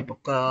बताओ, मतलब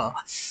आपका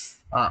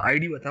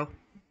आईडी बताओ।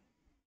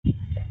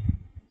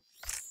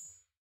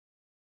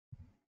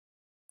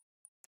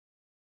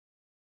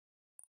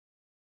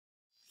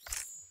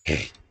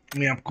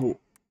 मैं आपको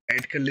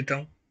ऐड कर लेता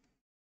हूँ।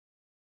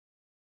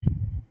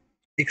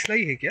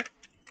 एक्सलाई है क्या?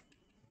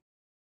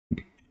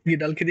 ये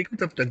डाल के देखो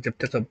तब तक, जब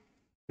तक अब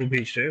वो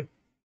भेज रहे हो।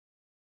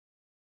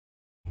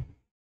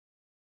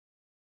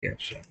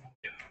 एक्सला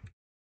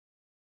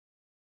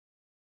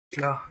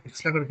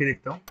करके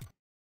देखता हूँ।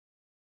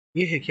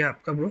 ये है क्या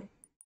आपका ब्रो?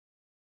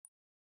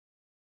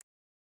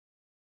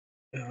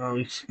 हाँ,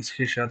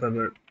 इसके साथ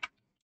अगर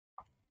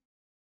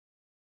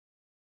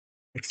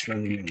एक्सला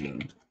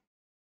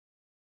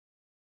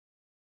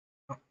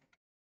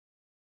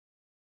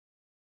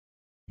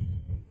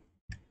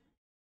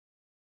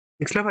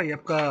एक्सला भाई,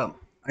 आपका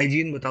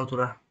आईजीएन बताओ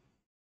थोड़ा।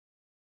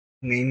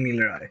 नहीं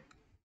मिल रहा है।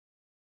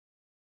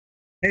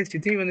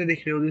 जितनी बंदे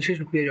देख रहे हो, दिल से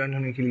शुक्रिया ज्वाइन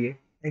होने के लिए।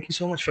 Thank you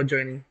so much for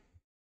joining.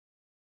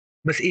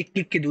 बस एक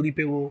क्लिक की दूरी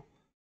पे वो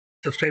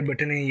सब्सक्राइब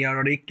बटन है यार,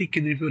 और एक क्लिक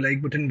की दूरी पे वो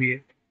लाइक बटन भी है।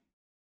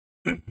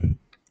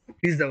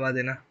 प्लीज दबा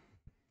देना,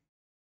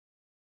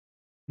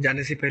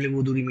 जाने से पहले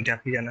वो दूरी मिटा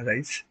के जाना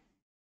guys.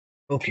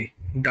 Okay,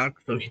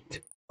 dark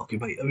Rohit. Okay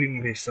भाई, अभी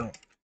मैं भेजता हूँ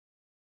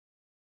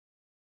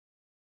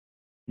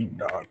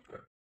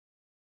डार्क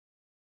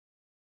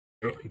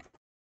रोहित।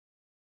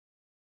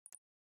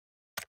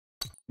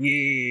 ये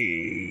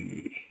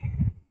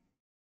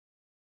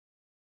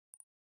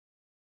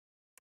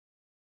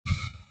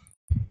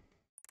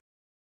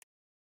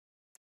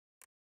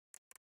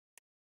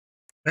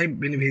भाई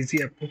मैंने भेज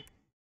दिया आपको।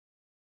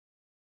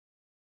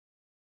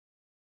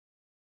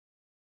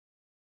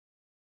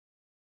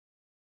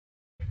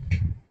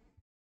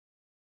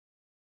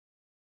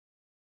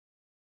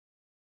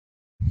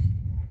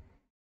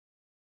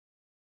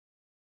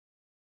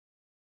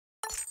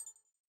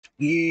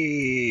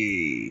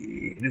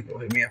 ये रुको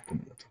भाई, मैं आपको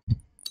बताता हूँ।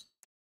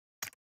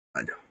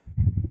 आ जाओ।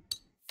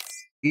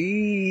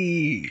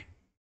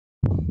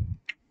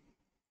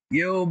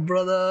 यो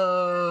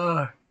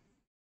ब्रदर,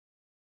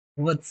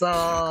 व्हाट्स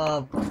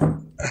अप।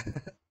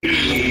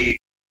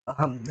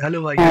 हम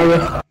हेलो भाई,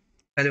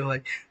 हेलो भाई।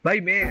 भाई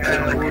मैं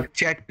वो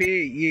चैट पे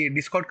ये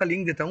डिस्कॉर्ड का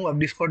लिंक देता हूँ, आप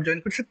डिस्कॉर्ड ज्वाइन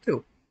कर सकते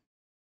हो।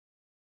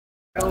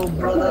 ओ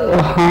ब्रदर।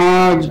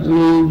 हाँ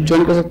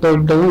ज्वाइन कर सकता हूँ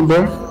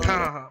ब्रो। हाँ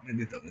हाँ हाँ, मैं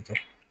देता हूँ।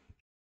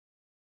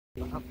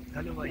 हेलो भाई,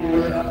 हेलो भाई।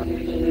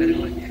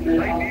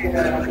 भाई मैं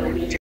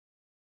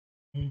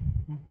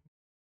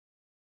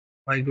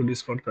भाई को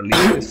डिस्कॉर्ड कर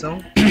लिया कैसा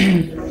हूँ।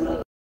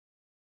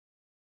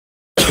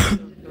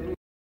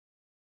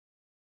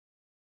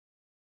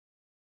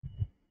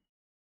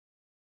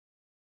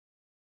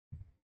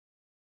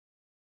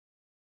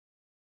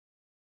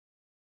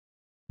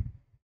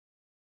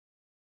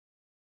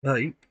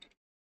 भाई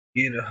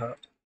ये रहा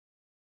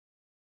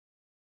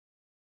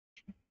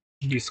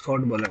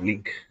डिस्कॉर्ड वाला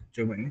लिंक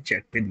जो मैंने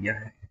चैट पे दिया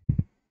है।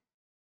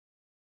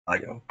 आ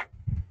जाओ,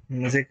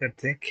 मजे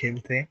करते हैं,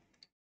 खेलते हैं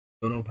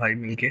दोनों भाई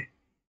मिलके।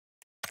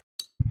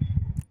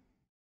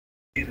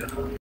 ये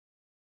रहा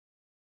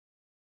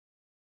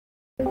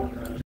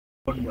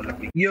डिस्कॉर्ड वाला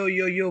लिंक। यो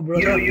यो यो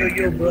ब्रदर,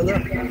 यो ब्रदर।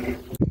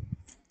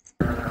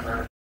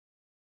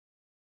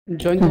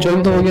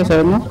 ज्वाइन तो हो गया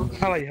शायद ना।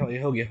 हाँ भाई, हाँ भाई,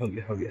 हो गया हो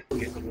गया हो गया।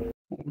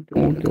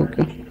 Okay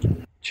okay.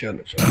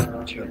 चलो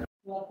चलो चलो।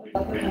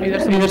 इधर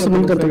से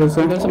बंद करते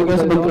कैसे? इधर से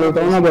बंद कर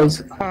देता हूँ ना भाई।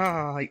 हाँ हाँ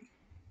हाँ हाँ,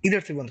 इधर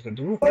से बंद कर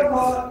दो।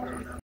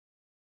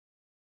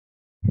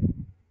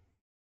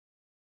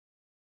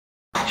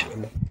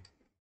 चलो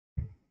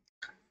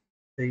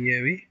सही है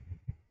अभी।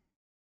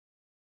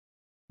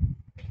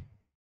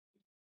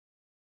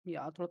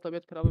 यार थोड़ा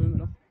तबीयत खराब है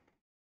मेरा।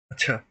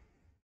 अच्छा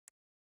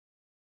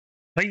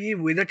भाई, ये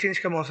वेदर चेंज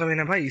का मौसम है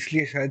ना भाई,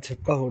 इसलिए शायद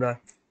सबका हो रहा है।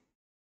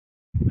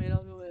 मेरा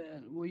भी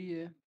वही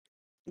है,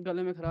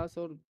 गले में खराश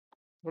और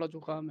थोड़ा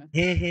जुकाम है।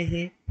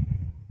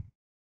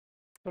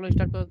 चलो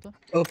स्टार्ट कर दो।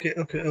 Okay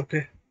okay okay.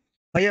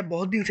 भाई आप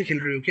बहुत दिन से खेल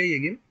रहे हो क्या ये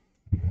गेम?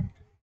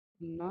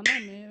 ना ना,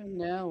 मैं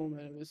नया हूँ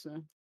मेरे वैसे।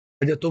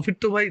 अच्छा तो फिर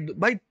तो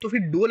भाई तो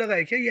फिर डो लगा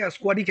है क्या, या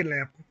स्क्वाड ही खेलना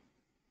है आपको?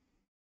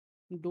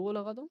 डो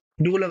लगा दो।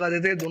 डो लगा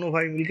देते हैं, दोनों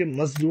भाई मिलके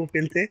मस्त डो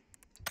खेलते हैं।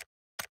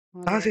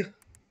 हाँ कहाँ लगा से दो।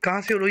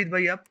 कहाँ से हो रोहित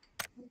भाई आप?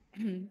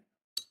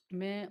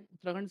 मैं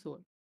उत्तराखंड से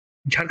हूँ।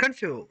 झारखंड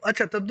से हो?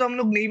 अच्छा तब तो हम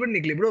लोग नेबर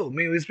निकले ब्रो,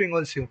 मैं वेस्ट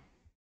बंगाल से हूँ।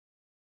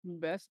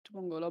 वेस्ट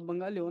बंगाल, आप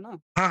बंगाली हो ना?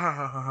 हाँ हाँ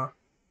हाँ हाँ हाँ।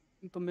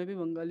 तो मैं भी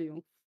बंगाली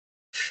हूँ।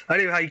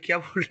 अरे भाई क्या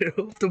बोल रहे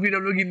हो, तो फिर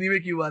हम लोग हिंदी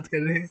में क्यों बात कर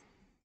रहे हैं?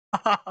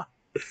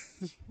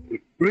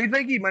 রোহিত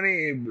ভাই কি মানে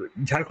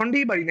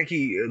ঝাড়খণ্ডেই বাড়ি নাকি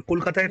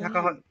কলকাতায় না থাকা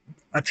না হয়?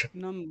 আচ্ছা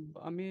না,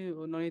 আমি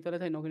নৈনিতালে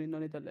থাকি,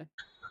 নৈনিতালে।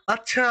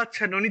 আচ্ছা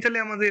আচ্ছা, নৈনিতালে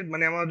আমাদের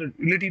মানে আমার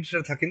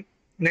রিলেটিভসরা থাকেন।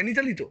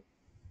 নৈনিতালই তো।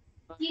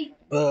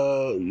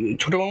 আহ,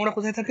 ছোট মামারা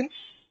কোথায় থাকেন?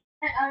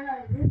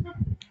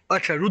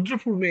 আচ্ছা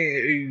রুদ্রপুর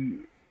এই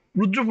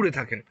রুদ্রপুরে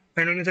থাকেন,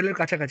 মানে নৈনিতালের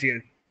কাছাকাছি আর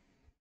কি।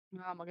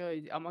 না,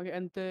 আমাকে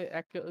এনতে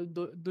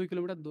 2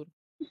 কিলোমিটার দূর।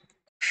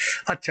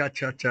 আচ্ছা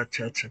আচ্ছা আচ্ছা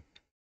আচ্ছা আচ্ছা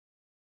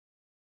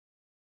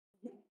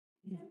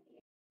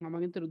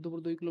আমাকে এনতে রুদ্রপুর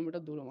 2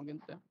 কিলোমিটার দূর আমাকে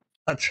এনতে।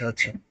 আচ্ছা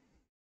আচ্ছা।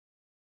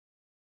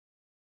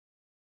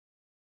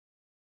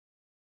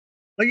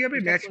 ভাই আমি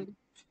স্টার্ট ম্যাচ, করে দিই।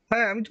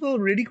 হ্যাঁ আমি তো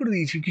রেডি করে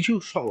দিয়েছি, কিছু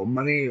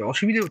মানে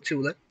অসুবিধা হচ্ছে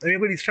বোধহয়, আমি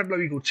একবার রিস্টার্ট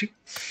লবি করছি।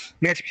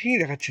 ম্যাচ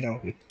ফিরিয়ে দেখাচ্ছি না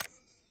আমাকে।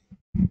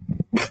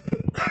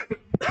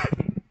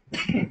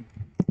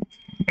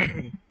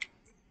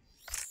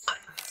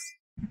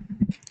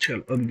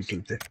 चलो अब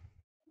निकलते हैं।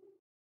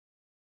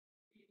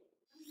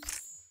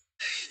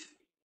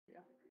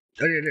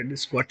 अरे अरे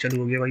स्क्वाड चालू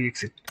हो गया भाई, एक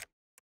सेकंड।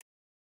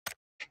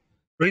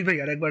 রোহিত ভাই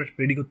আরেকবার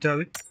রেডি করতে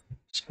হবে,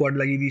 স্কোয়াড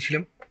লাগিয়ে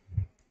দিয়েছিলাম।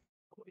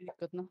 कोई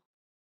दिक्कत ना,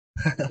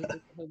 रेडी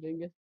कर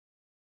देंगे।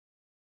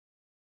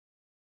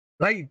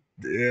 ভাই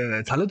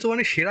তাহলে তো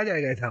মানে সেরা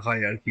জায়গায় থাকা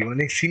হয় আর কি,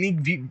 মানে সিনিক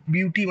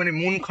বিউটি, মানে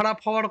মন খারাপ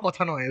হওয়ার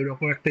কথা নয়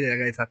ওরকম একটা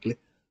জায়গায় থাকলে।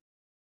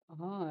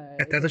 हाँ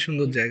এত এত इधर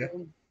সুন্দর জায়গা।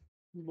 एकदम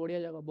बढ़िया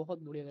जगह, बहुत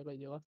बढ़िया जगह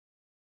ये जगह।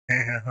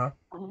 হ্যাঁ হ্যাঁ হ্যাঁ,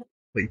 हाँ,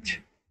 হয়েছে।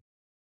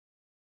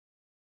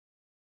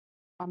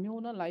 আমিও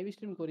না লাইভ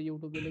স্ট্রিম করি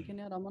ইউটিউবে, লেকিন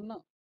यार আমার না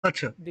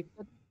আচ্ছা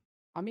দিক্কত,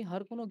 আমি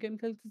হর কোনো গেম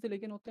খেলতেছি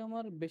লেকিন ওতে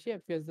আমার বেশি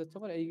এফপিএস যাচ্ছে,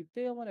 আবার এইতে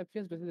আমার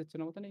এফপিএস বেশি যাচ্ছে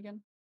না, পতা নেই কেন।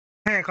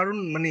 হ্যাঁ, কারণ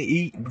মানে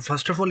এই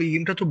ফার্স্ট অফ অল এই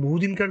গেমটা তো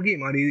বহুদিনকার গেম,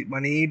 আর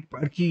মানে এর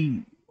আর কি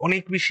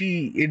অনেক বেশি,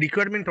 এর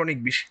রিকোয়ারমেন্ট অনেক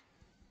বেশি,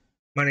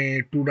 মানে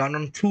টু রান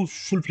অন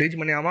ফুল ফ্লেজ।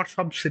 মানে আমার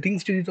সব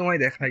সেটিংস যদি তোমায়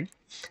দেখাই,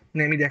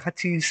 মানে আমি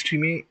দেখাচ্ছি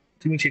স্ট্রিমে,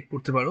 তুমি চেক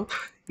করতে पारो।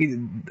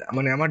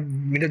 মানে আমার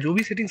मेरा जो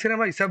भी सेटिंग्स है ना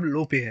भाई, सब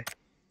लो पे है।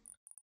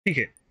 ठीक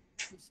है,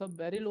 सब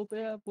वेरी लो पे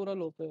है, पूरा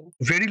लो पे है।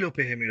 वेरी लो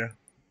पे है मेरा।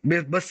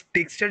 बस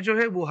टेक्सचर जो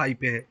है वो हाई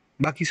पे है,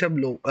 बाकी सब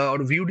लो, और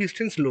व्यू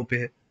डिस्टेंस लो पे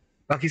है,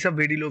 बाकी सब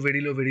very low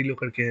very low very low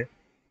करके है।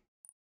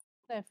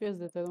 एफपीएस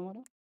देता है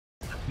तुम्हारा?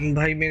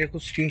 भाई मेरे को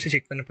स्ट्रीम से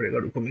चेक करना पड़ेगा,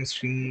 रुको मैं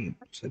स्ट्रीम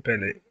से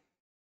पहले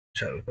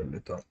चालू कर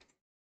लेता हूँ।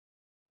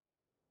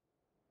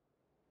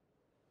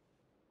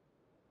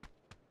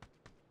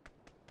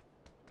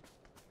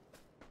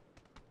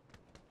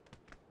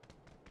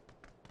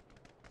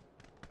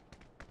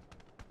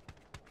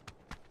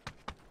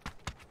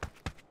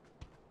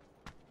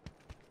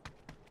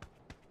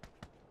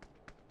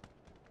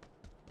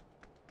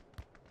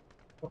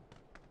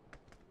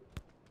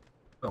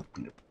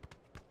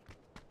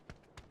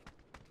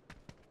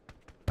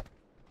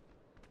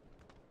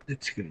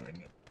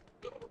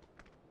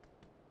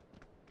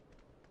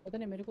 पता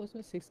नहीं मेरे को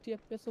उसमें 60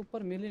 एफपीएस से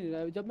ऊपर मिल ही नहीं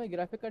रहा है। जब मैं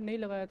ग्राफिक कार्ड नहीं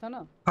लगाया था ना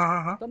हाँ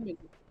हाँ हाँ। तब मिल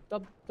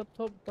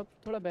तब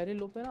थोड़ा वेरी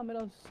लो पे ना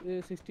मेरा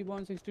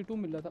 61 62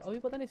 मिल रहा था। अभी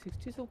पता नहीं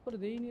 60 से ऊपर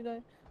दे ही नहीं रहा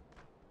है।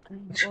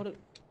 अच्छा और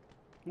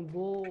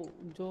वो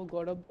जो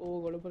गॉड ऑफ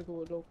के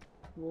बोलो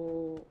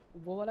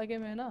वो वाला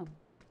गेम है ना,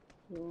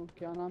 तो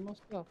क्या नाम है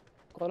उसका,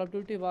 कॉल ऑफ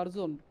ड्यूटी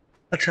वारजोन।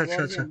 अच्छा अच्छा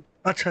अच्छा वारजोन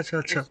अच्छा अच्छा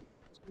अच्छा।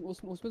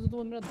 उसमें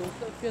तो मेरा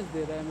 200 एफपीएस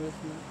दे रहा है मेरे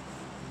उसमें।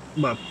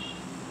 बाप,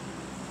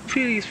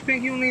 फिर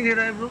इसमें क्यों नहीं दे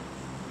रहा है ब्रो?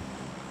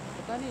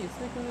 पता नहीं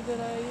इसमें क्यों नहीं दे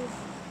रहा है ये,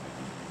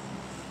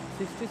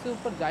 60 से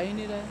ऊपर जा ही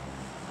नहीं रहा है।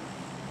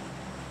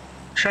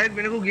 शायद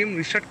मेरे को गेम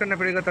रिस्टार्ट करना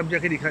पड़ेगा तब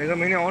जाके दिखाएगा।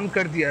 मैंने ऑन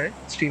कर दिया है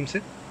स्ट्रीम से।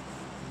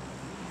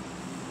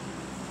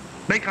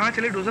 भाई कहाँ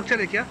चले, डोजक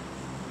चले क्या?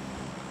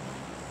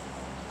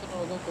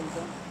 चलो उधर चलते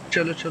हैं।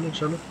 चलो चलो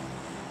चलो।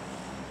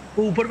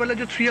 वो ऊपर वाला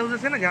जो 3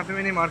 हाउसेस है ना जहाँ पे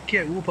मैंने मार्क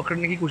किया है वो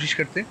पकड़ने की कोशिश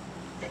करते हैं।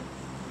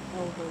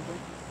 हाँ ओके ओके।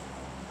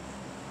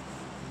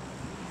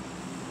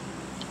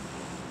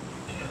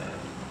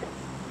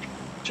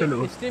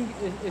 चलो। स्ट्रीम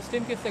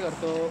स्ट्रीम किससे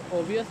करते हो,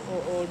 ओबीएस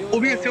ऑडियो?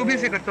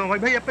 ओबीएस से करता हूँ भाई।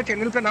 भाई आपका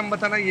चैनल का नाम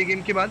बताना ये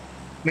गेम के बाद,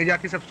 मैं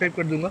जाके सब्सक्राइब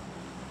कर दूंगा।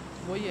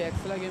 वही है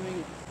एक्सला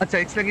गेमिंग। अच्छा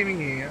एक्स्ट्रा गेमिंग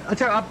है।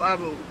 अच्छा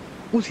आप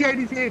उसी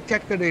आईडी से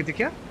चेक कर रहे थे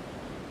क्या?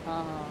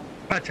 हाँ हाँ।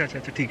 अच्छा अच्छा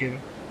अच्छा ठीक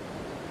है।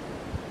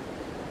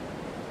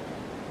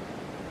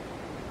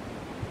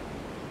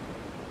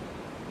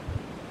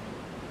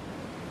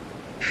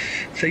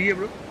 सही है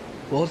ब्रो,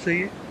 बहुत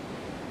सही है।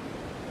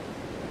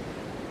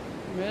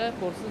 मेरा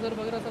प्रोसेसर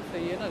वगैरह सब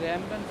सही है ना,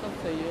 रैम वैम सब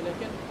सही है,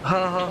 लेकिन हाँ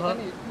हाँ पता हाँ।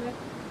 नहीं इसमें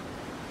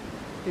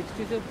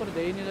 60 से ऊपर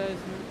दे ही नहीं रहा है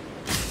इसमें।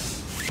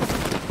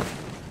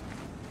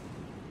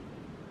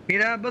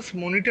 मेरा बस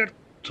मॉनिटर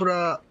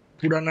थोड़ा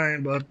पुराना है,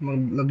 बहुत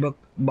लगभग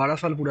 12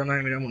 साल पुराना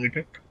है मेरा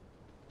मॉनिटर,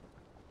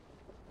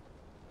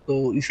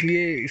 तो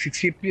इसलिए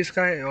 60 एफपीएस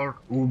का है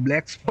और वो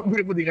ब्लैक स्पॉट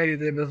मेरे को दिखाई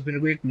देते हैं। बस मेरे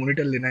को एक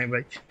मॉनिटर लेना है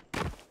भाई,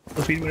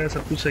 तो फिर मेरा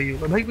सब कुछ सही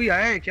होगा। भाई कोई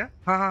आया है क्या?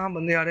 हाँ हाँ हाँ,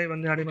 बंदे आ रहे हैं,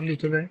 बंदे आ रहे हैं, बंदे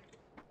उतर रहे हैं।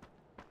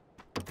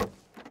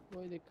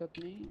 कोई दिक्कत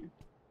नहीं है।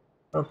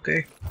 ओके।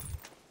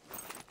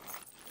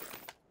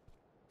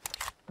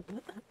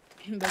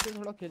 वैसे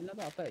थोड़ा खेलना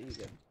तो आता है ये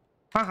गेम।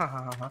 हाँ हाँ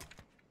हाँ हाँ हाँ,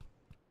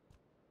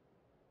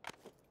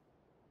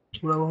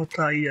 थोड़ा बहुत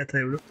तो आ ही जाता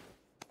है ब्रो।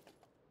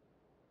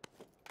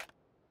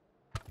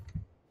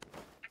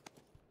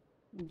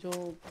 जो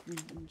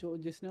जो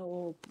जिसने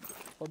वो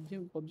पबजी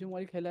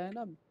मोबाइल खेला है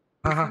ना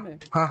हाँ हाँ पीसी में,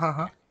 हाँ हाँ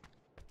हाँ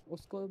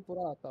उसको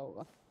पूरा आता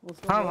होगा,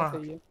 उसका हाँ पूरा हाँ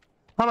सही है।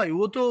 हाँ भाई,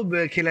 वो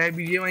तो खेला है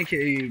बीजीएमआई,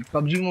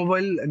 पबजी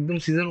मोबाइल एकदम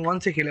सीजन 1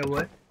 से खेला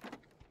हुआ है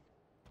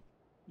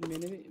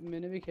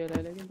मैंने भी खेला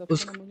है, लेकिन तब से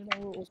उस। ना मुझे ना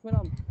वो उसमें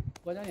ना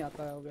मजा नहीं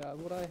आता है, हो गया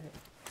पूरा है,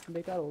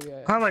 बेकार हो गया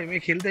है। हाँ भाई मैं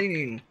खेलता ही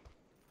नहीं हूँ,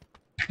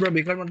 पूरा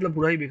बेकार मतलब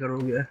पूरा ही बेकार हो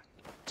गया है।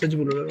 सच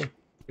बोल रहे हो,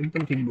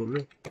 एकदम ठीक बोल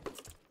रहे हो।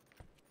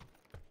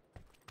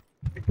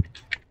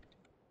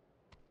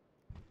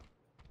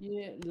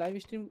 ये लाइव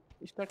स्ट्रीम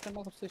स्टार्ट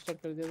करना कब से स्टार्ट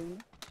कर दिया तुमने?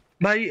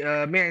 भाई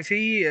मैं ऐसे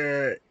ही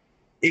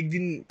एक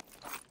दिन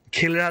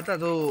खेल रहा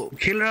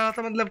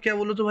था मतलब क्या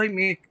बोलो तो भाई,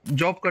 मैं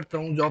जॉब करता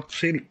हूँ, जॉब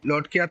से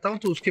लौट के आता हूँ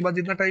तो उसके बाद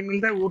जितना टाइम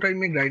मिलता है वो टाइम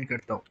में ग्राइंड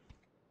करता हूँ।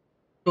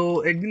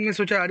 तो एक दिन मैं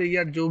सोचा अरे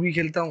यार जो भी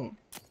खेलता हूँ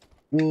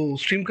वो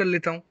स्ट्रीम कर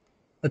लेता हूँ,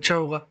 अच्छा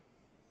होगा।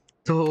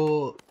 तो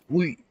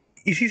वो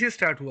इसी से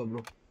स्टार्ट हुआ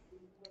ब्रो,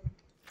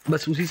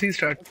 बस उसी से ही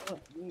स्टार्ट।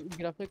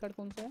 ग्राफिक कार्ड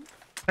कौन सा है?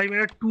 भाई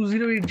मेरा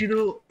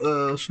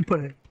 2080 सुपर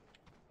है,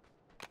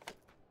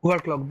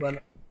 ओवरक्लॉक वाला।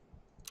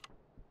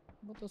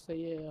 वो तो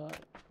सही है यार।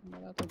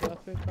 मेरा तो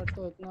ग्राफिक कार्ड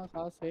तो इतना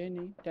खास है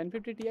नहीं,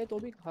 1050 Ti तो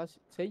भी खास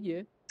सही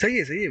है।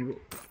 सही है ब्रो।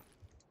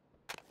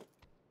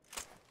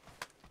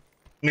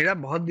 मेरा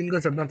बहुत दिन का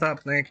सपना था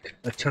अपना एक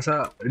अच्छा सा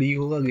री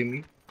होगा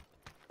गेमिंग,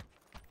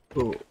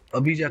 तो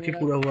अभी जाके मेरा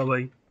पूरा हुआ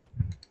भाई।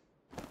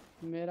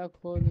 मेरा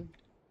खुद,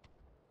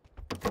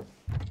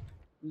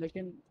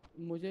 लेकिन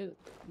मुझे,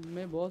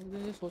 मैं बहुत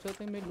दिन से सोचा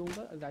था कि मैं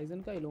लूँगा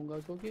राइजन का ही लूँगा,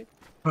 क्योंकि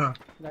हाँ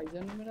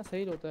राइजन में मेरा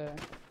सही होता है।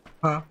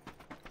 हाँ।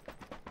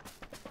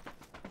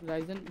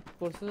 राइजन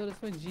प्रोसेसर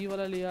इसमें जी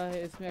वाला लिया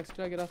है, इसमें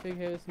एक्स्ट्रा ग्राफिक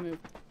है इसमें।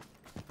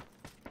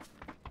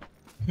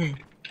 हम्म।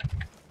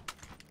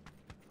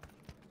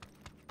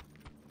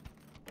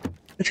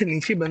 अच्छा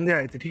नीचे बंदे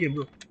आए थे, ठीक है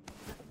ब्रो,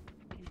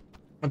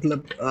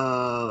 मतलब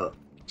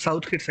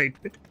साउथ के साइड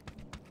पे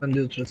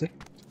बंदे उतरे थे।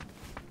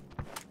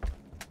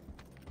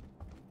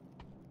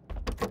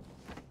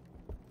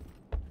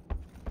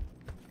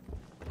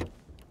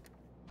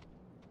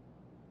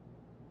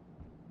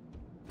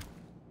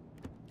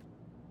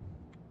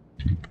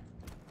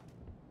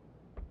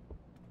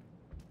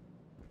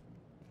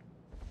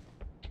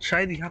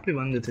 शायद यहाँ पे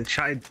बंदे थे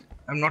शायद,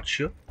 I am not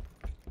sure,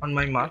 on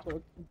my mark.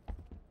 Okay,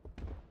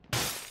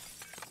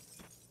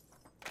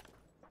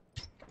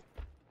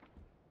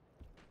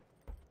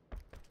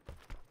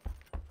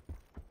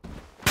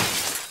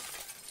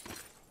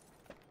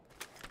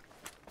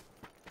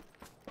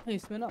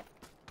 इसमें ना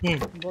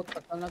बहुत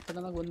खतरनाक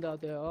खतरनाक बंदे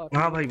आते हैं यार।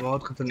 हाँ भाई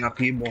बहुत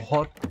खतरनाक, ये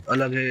बहुत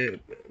अलग है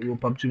वो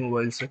पबजी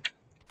मोबाइल से। और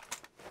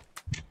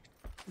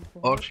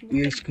बहुत ये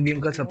मतलब इस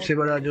गेम का सबसे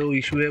बहुत बड़ा अलग है। जो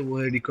इशू है वो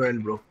है रिकॉइल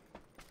ब्रो।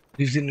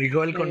 इस दिन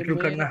रिकॉइल नहीं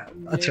कंट्रोल करना।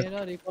 अच्छा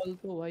मेरा रिकॉल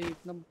तो भाई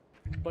इतना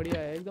बढ़िया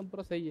है, एकदम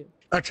पूरा सही है।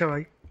 अच्छा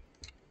भाई।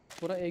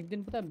 पूरा एक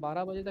दिन पता है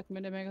 12 बजे तक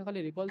मैं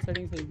खाली रिकॉल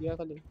सेटिंग सही किया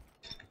खाली।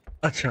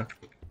 अच्छा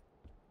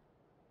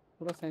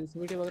पूरा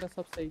सेंसिटिविटी वगैरह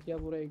सब सही किया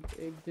पूरा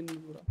एक दिन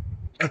में पूरा।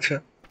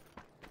 अच्छा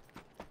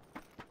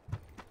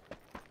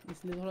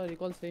इसलिए थोड़ा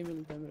रिकॉल सही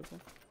मिलता है मेरे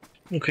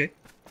को। ओके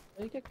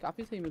सही क्या,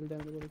 काफ़ी सही मिलता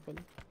है मेरे को रिकॉल।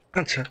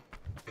 अच्छा।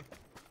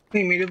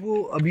 नहीं मेरे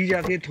को अभी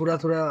जाके थोड़ा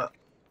थोड़ा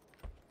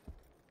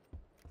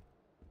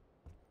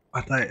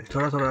आता है,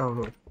 थोड़ा थोड़ा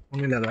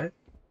होने लगा है।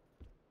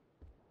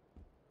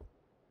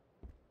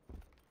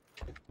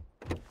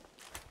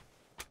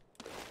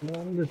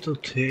 बंदे तो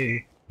थे।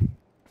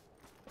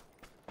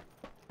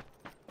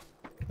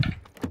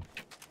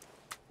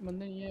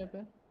 बंदे नहीं है यहाँ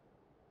पे।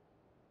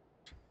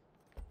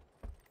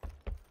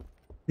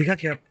 दिखा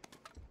क्या?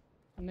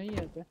 नहीं है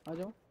यहाँ पे, आ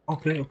जाओ।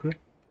 Okay okay.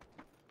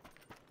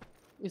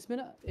 इसमें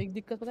ना एक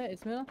दिक्कत पता है,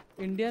 इसमें ना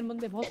इंडियन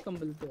बंदे बहुत कम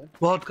मिलते हैं।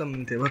 बहुत कम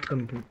मिलते, बहुत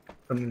कम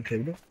कम मिलते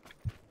हैं।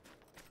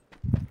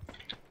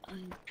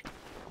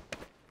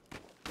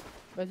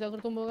 वैसे अगर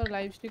तुम अगर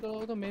लाइव स्ट्रीम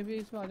करोगे तो मैं भी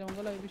इसमें आ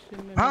जाऊंगा लाइव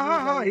स्ट्रीम में, हाँ मैं भी हाँ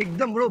हाँ लाइव।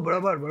 एकदम ब्रो,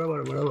 बराबर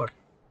बराबर बराबर।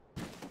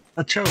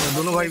 अच्छा होगा साथ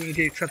दोनों में भाई वैसे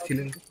मिलके एक साथ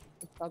खेलेंगे।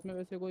 साथ में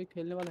वैसे कोई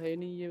खेलने वाला है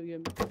नहीं ये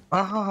गेम।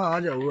 हाँ हाँ हाँ आ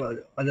जाओ आ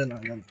जाओ, आ जाना आ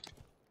जाना।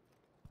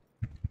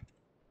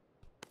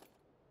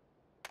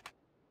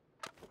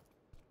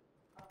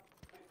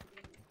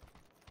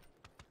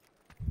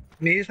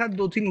 मेरे साथ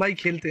दो तीन भाई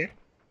खेलते हैं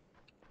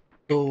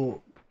तो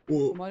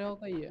वो। तुम्हारे वहाँ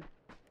का ही है?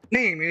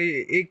 नहीं मेरे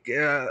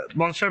एक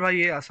मॉन्स्टर भाई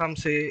है आसाम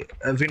से,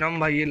 विनम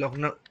भाई है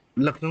लखनऊ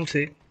लखनऊ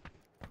से,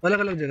 अलग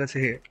अलग जगह से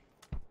है।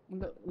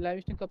 मतलब लाइव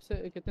स्ट्रीम कब से,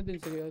 कितने दिन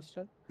से गया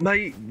स्टार्ट?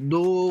 भाई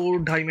 2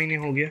 ढाई महीने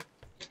हो गया।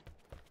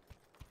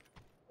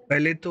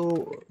 पहले तो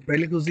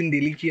पहले कुछ दिन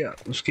डेली किया,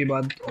 उसके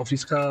बाद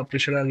ऑफिस का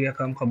प्रेशर आ गया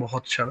काम का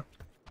बहुत सारा,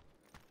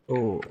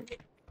 तो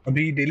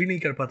अभी डेली नहीं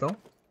कर पाता हूँ।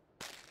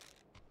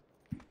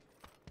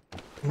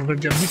 मगर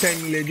जब भी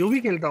टाइम मिले जो भी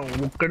खेलता हूँ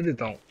वो कर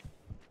देता हूँ।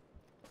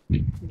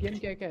 गेम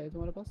क्या क्या है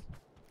तुम्हारे पास?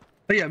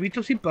 भाई अभी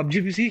तो सिर्फ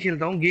पबजी पीसी ही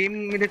खेलता हूँ। गेम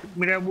मेरे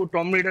मेरा वो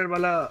टॉम रेडर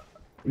वाला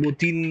वो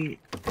 3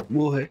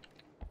 वो है,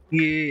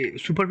 ये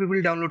सुपर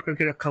पीपल डाउनलोड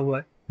करके रखा हुआ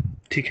है।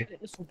 ठीक है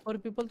सुपर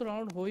पीपल तो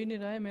डाउनलोड हो ही नहीं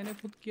रहा है, मैंने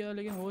खुद किया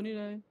लेकिन हो नहीं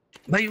रहा है।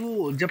 भाई,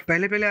 वो जब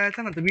पहले पहले आया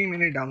था ना तभी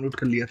मैंने डाउनलोड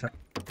कर लिया था।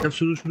 जब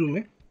शुरू शुरू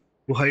में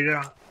वो हाइड्रा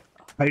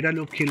हाइड्रा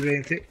लोग खेल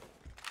रहे थे,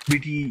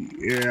 बीटी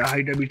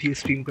हाइड्रा बीटी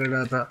स्ट्रीम कर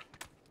रहा था,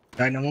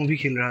 डायनामो भी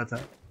खेल रहा था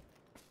वो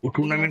लेकिन अब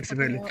टूर्नामेंट से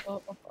पता पहले।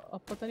 नहीं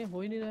अब पता नहीं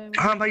हो ही नहीं रहा है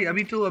हाँ मतलब भाई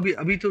इसमें।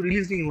 अभी तो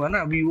रिलीज नहीं हुआ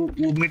ना, अभी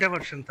वो मेटा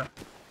वर्जन था,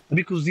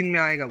 अभी कुछ दिन में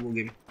आएगा वो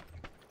गेम।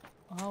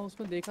 हाँ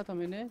उसमें देखा था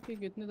मैंने कि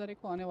कितने तारीख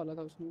को आने वाला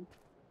था उसमें।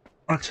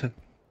 अच्छा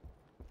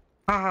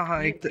हाँ हाँ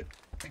हाँ ये एक तो,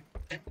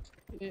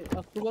 ये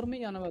अक्टूबर में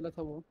ही आने वाला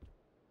था वो।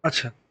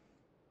 अच्छा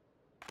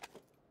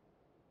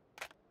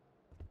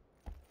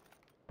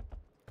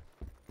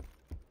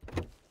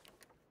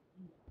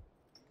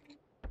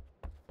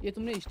ये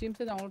तुमने स्टीम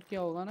से डाउनलोड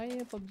किया होगा ना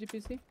ये पबजी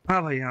पीसी?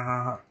 हाँ भाई हाँ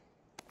हाँ हाँ।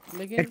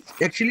 लेकिन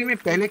एक्चुअली उसके मैं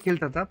पहले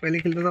खेलता था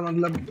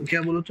मतलब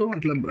क्या बोलो तो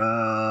मतलब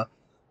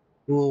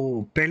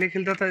वो पहले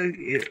खेलता था,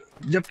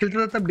 जब खेलता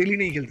था तब डेली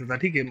नहीं खेलता था,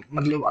 ठीक है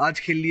मतलब आज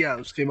खेल लिया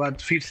उसके बाद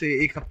फिर से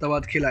एक हफ्ता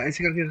बाद खेला,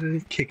 ऐसे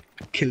करके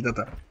खेलता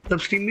था, तब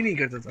स्ट्रीम भी नहीं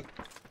करता था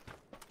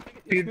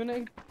फिर। इसमें ना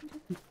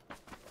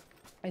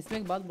इसमें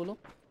एक बात बोलो।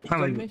 हाँ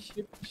जब भाई मैं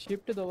शिफ्ट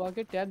शिफ्ट दबा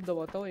के टैब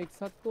दबाता हूँ एक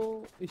साथ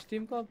तो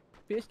स्टीम का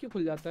पेज क्यों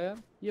खुल जाता है यार,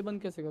 ये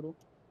बंद कैसे करूँ?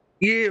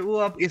 ये वो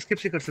आप एस्केप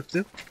से कर सकते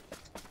हो।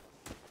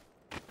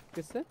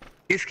 किससे?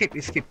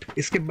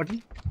 Escape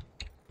button.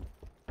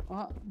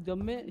 हाँ जब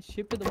मैं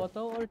शिफ्ट दबाता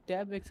हूँ और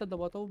टैब एक साथ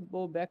दबाता हूँ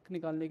वो बैक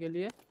निकालने के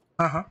लिए।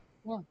 हाँ हाँ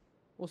हाँ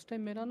उस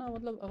टाइम मेरा ना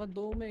मतलब अगर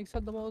दो में एक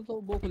साथ दबाओ तो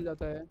वो खुल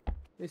जाता है,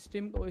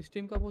 स्टीम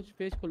का वो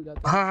पेज खुल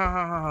जाता है। हाँ हाँ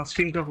हाँ हाँ हाँ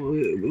स्ट्रीम का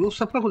वो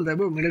सबका खुलता है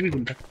ब्रो, मेरा भी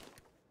खुलता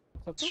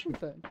सबका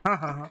खुलता है? है। हाँ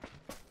हाँ हाँ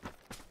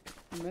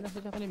मैंने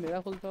सोचा खाली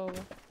मेरा खुलता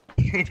होगा।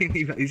 नहीं नहीं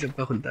नहीं भाई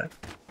सबका खुलता है।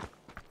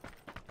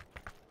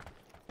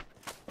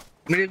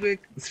 मेरे को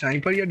एक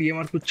स्नाइपर या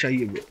डीएमआर कुछ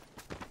चाहिए ब्रो,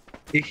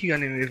 एक ही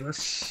गन है मेरे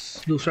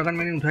पास, दूसरा गन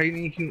मैंने उठाया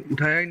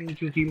ही नहीं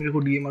क्योंकि मेरे को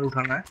डीएमआर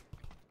उठाना है।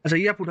 अच्छा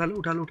ये आप उठा लो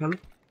उठा लो उठा लो।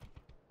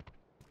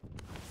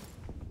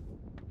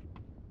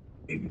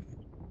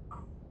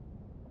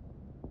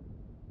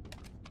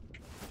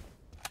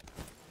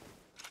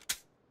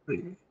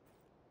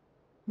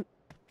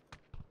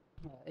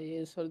 हाँ,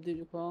 ये सर्दी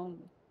जुकाम।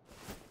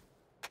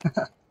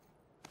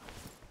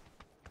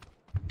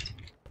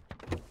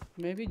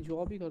 मैं भी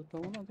जॉब ही करता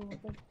हूँ ना तो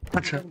मतलब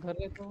अच्छा जब घर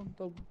रहता हूँ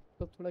तब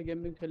थोड़ा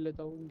गेम भी खेल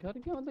लेता हूँ। घर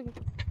क्या मतलब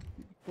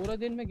पूरा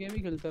दिन मैं गेम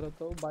ही खेलता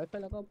रहता हूँ,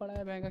 वाईफाई लगा पड़ा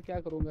है, मैं क्या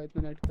करूँगा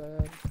इतना नेट का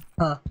यार।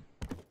 हाँ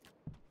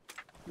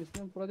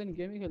इसमें पूरा दिन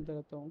गेम ही खेलता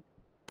रहता हूँ।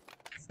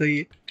 सही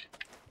है।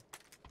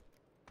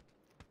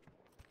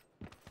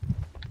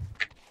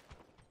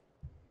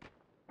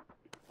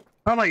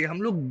 हाँ भाई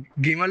हम लोग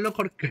गेमर लोग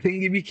और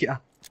करेंगे भी क्या।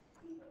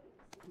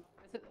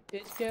 वैसे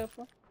एज क्या है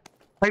आपका?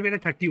 भाई मेरा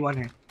 31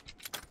 है।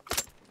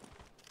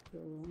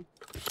 तो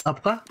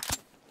आपका?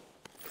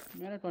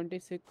 मेरा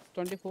 26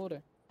 24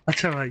 है।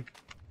 अच्छा भाई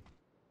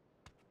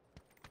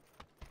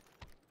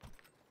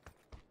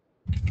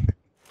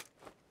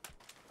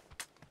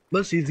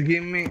बस इस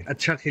गेम में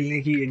अच्छा खेलने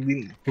की एक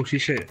दिन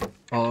कोशिश है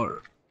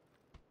और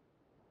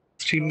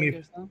स्ट्रीम श्राउड में।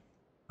 जैसा,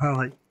 हाँ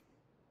भाई।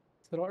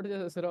 श्राउड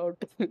जैसा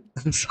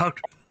श्राउड। शाउट,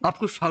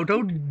 आपको शाउट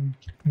आउट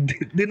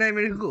देना है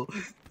मेरे को?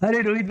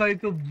 अरे रोहित भाई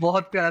तो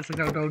बहुत प्यारा सा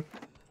शाउट आउट।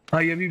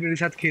 भाई अभी मेरे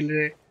साथ खेल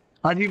रहे हैं,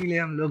 आज ही मिले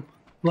हम लोग,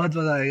 बहुत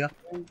मजा आएगा।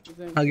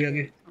 थैंक आगे यू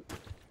आगे।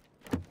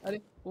 Thank you.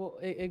 अरे वो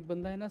एक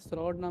बंदा है ना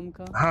श्राउड नाम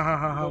का, हाँ हाँ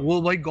हाँ हाँ, वो।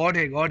 वो भाई गॉड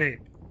है, गॉड है।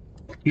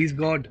 He is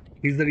God,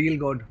 he is the real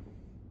God.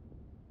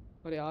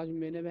 अरे आज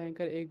मैंने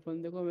भयंकर एक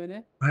बंदे को मैंने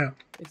हाँ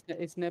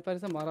स्नैपर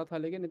से मारा था,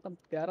 लेकिन इतना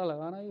प्यारा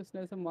लगा ना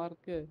उसने ऐसे मार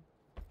के।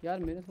 यार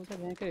मैंने सोचा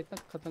भयंकर इतना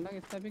खतरनाक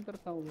स्नैपिंग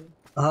करता हूँ मैं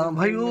हाँ इस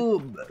भाई, गेम में।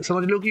 वो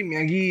समझ लो कि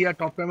मैगी या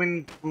टॉप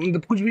रामेन,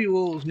 मतलब कुछ भी,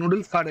 वो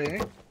नूडल्स खा रहे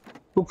हैं,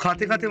 वो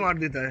खाते खाते हम्म, मार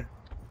देता है।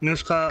 मैं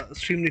उसका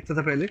स्ट्रीम देखता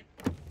था पहले,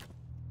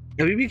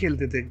 अभी भी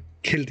खेलते थे,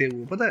 खेलते हैं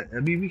वो, पता है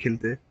अभी भी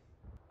खेलते हैं।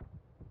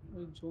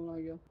 जोन आ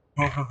गया।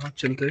 हाँ हाँ हाँ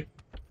चलते हैं।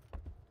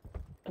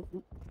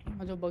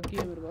 अच्छा बग्गी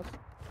है मेरे पास।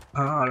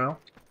 हाँ आ रहा हूँ।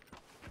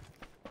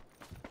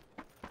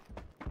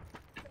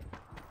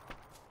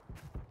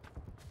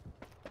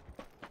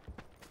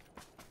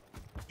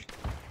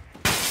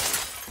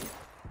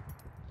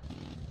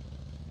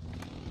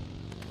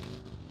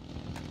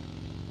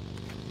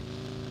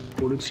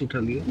 थोड़ी सी उठा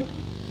लिया,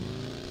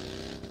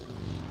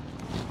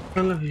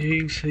 चलो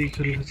यही सही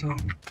कर लेता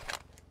हूँ।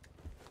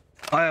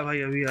 आया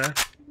भाई, अभी आया।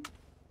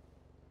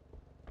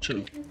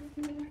 चलो।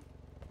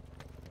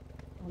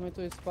 हमें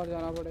तो इस बार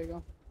जाना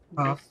पड़ेगा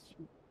हाँ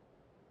बेस्ट।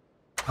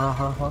 हाँ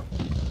हाँ हाँ,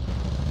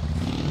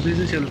 उसी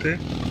से चलते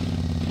हैं।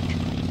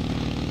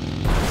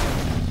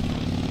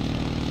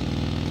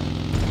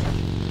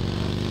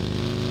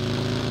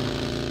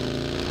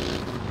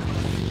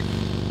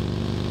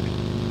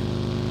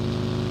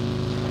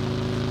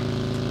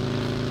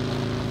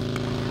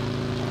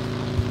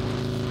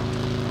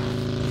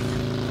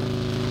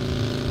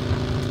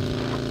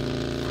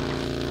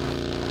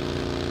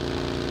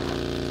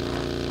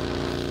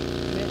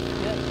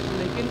 यार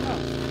लेकिन ना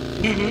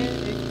इसमें हम्म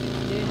एक चीज़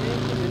ये है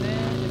कि मैंने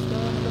इसका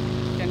मतलब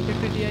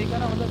 1050 Ti का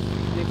ना मतलब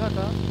देखा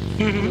था,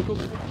 हम्म। यूट्यूब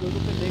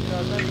पे देख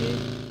रहा था कि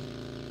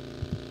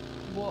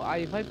वो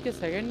i5 के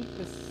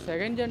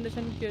सेकंड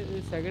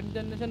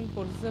जनरेशन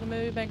प्रोसेसर में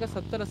भी बैंक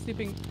 70-80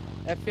 पिंग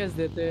FPS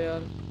देते हैं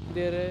यार,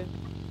 दे रहे।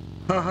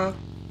 हाँ हाँ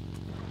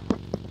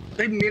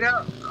भाई, मेरा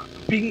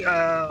पिंग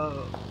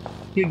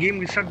ये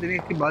गेम रिस्टार्ट देने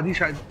के बाद ही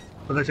शायद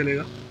पता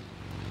चलेगा,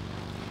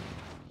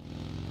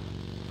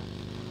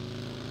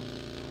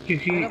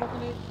 क्योंकि मेरा पता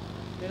नहीं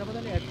मेरा पता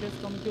नहीं FPS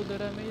कम क्यों दे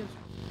रहा है, मैं ये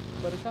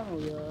परेशान हो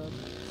गया यार।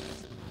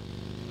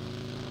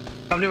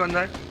 सामने बंदा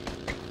है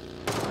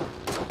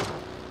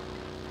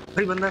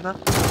भाई, बंदा था,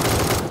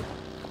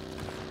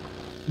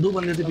 दो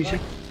बंदे थे लगा पीछे।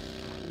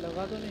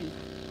 लगा तो नहीं।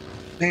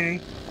 नहीं नहीं।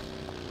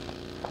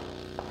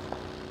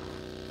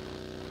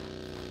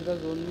 सीधा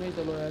जोन में ही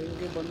चलो यार,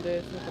 क्योंकि बंदे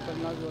इसमें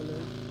खतरनाक वाले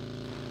हैं।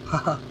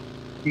 हाँ हाँ,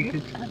 ठीक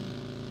है।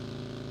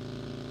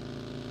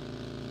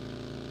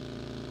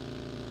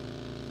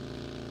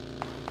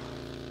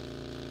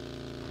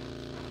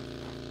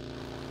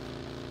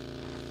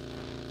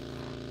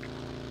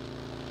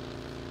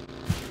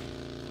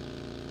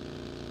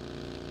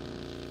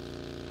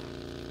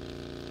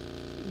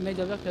 मैं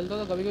जब जब खेलता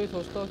हूँ तो कभी कभी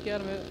सोचता हूँ कि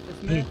यार मैं हम्म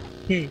इसमें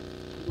हम्म।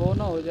 वो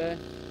ना हो जाए,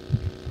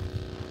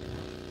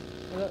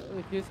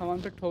 मतलब कि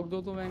सामान पे ठोक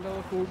दो तो महंगा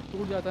वो टूट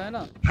टूट जाता है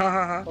ना। हाँ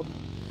हाँ हाँ पब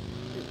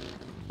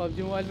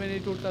पबजी मोबाइल में नहीं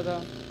टूटता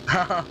था,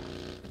 हाँ हाँ।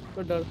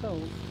 तो डरता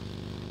हूँ।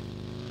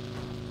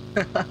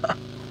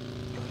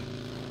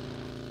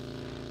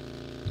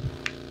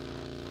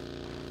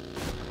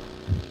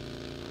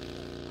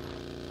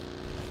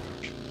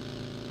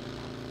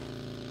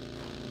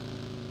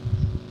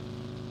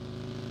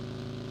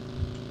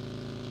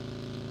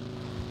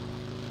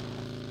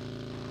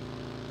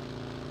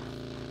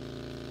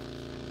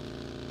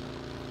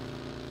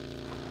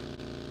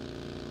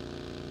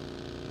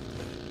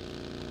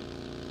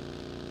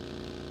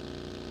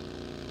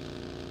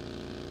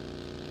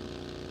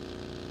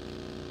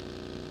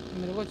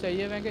 मेरे को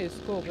चाहिए महंगा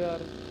इसको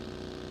यार।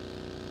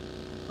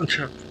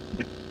 अच्छा,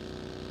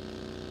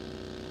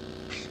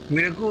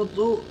 मेरे को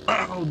तो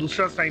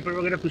दूसरा स्नाइपर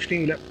वगैरह कुछ नहीं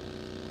मिला,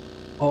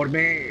 और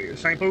मैं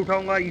स्नाइपर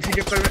उठाऊंगा इसी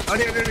चक्कर में।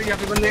 अरे अरे अरे, यहाँ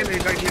पे बंदे हैं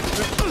राइट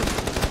लेफ्ट पे।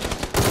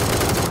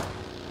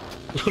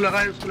 उसको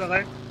लगाए, उसको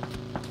लगाए।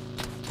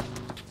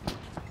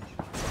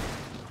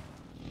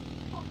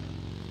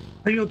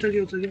 अरे उतर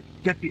गया, उतर गया,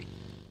 क्या किया?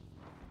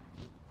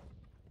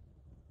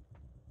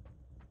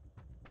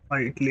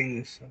 फाइट लेंगे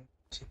इससे।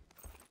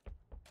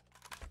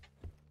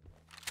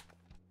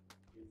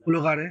 वो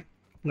लोग आ रहे हैं,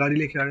 गाड़ी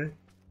लेके आ रहे हैं।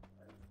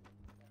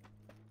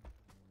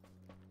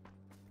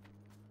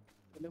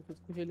 पहले खुद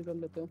को हेल कर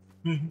लेते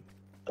हम्म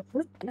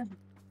हैं।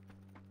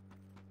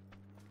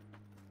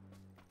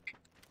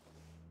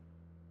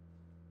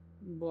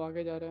 वो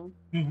आगे जा रहे हैं।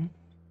 हम्म।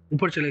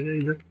 ऊपर चले गए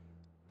इधर।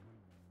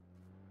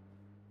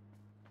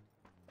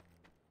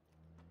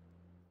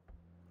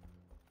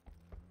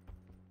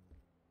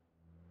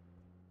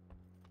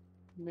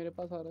 मेरे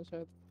पास आ रहा है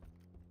शायद।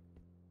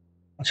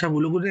 अच्छा, वो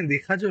लोगों ने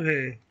देखा जो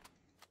है।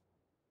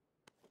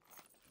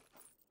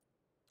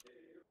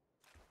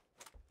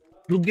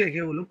 रुक गए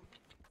क्या वो लोग?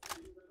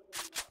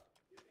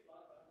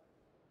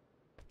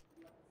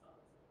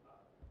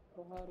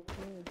 बाहर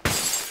रुके।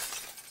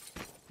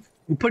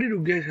 ऊपर ही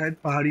रुक गए शायद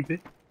पहाड़ी पे।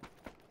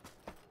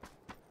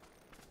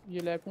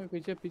 ये लेफ्ट में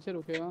पीछे पीछे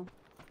रुकेगा।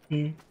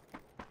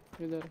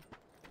 इधर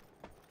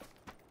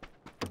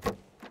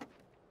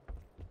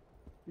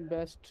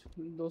बेस्ट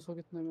 200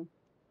 कितने में?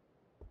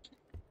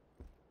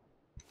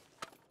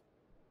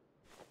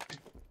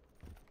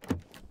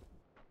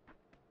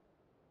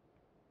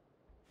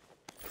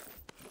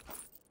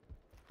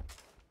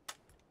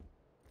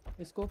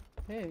 इसको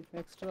है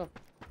एक्स्ट्रा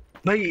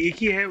भाई एक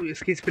ही है,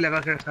 इसके इस पे लगा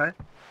के रखा है।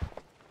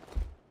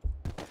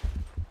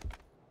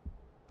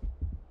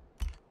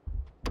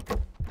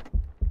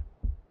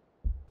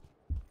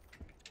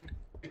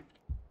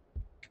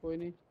 कोई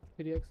नहीं,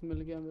 3x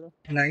मिल गया मेरा।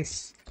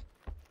 नाइस।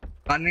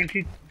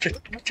 कार्नेटी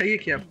चाहिए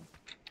क्या?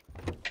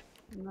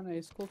 ना ना,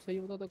 इसको सही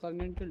होता तो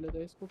कार्नेटी लेता,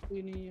 इसको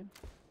कोई नहीं है।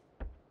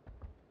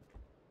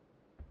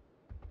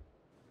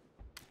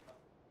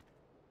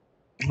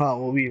 हाँ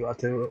वो भी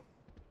बात है।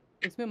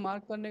 इसमें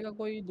मार्क करने का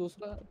कोई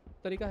दूसरा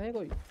तरीका है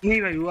कोई?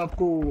 नहीं भाई, वो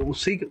आपको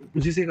उसी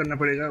से करना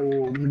पड़ेगा,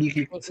 वो मिडिल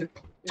क्लिक से,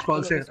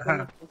 स्क्रॉल से। हाँ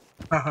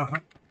हाँ हाँ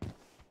हाँ।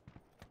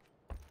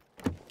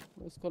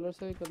 स्कॉलर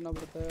से ही करना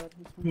पड़ता है यार,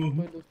 इसमें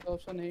कोई दूसरा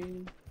ऑप्शन है ही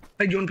नहीं।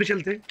 भाई जोन पे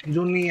चलते,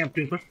 जोन नहीं है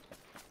अपने ऊपर।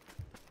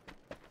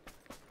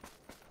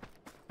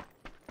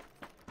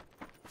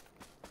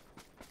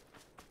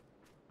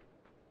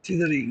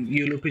 सीधा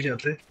येलो पे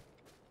जाते।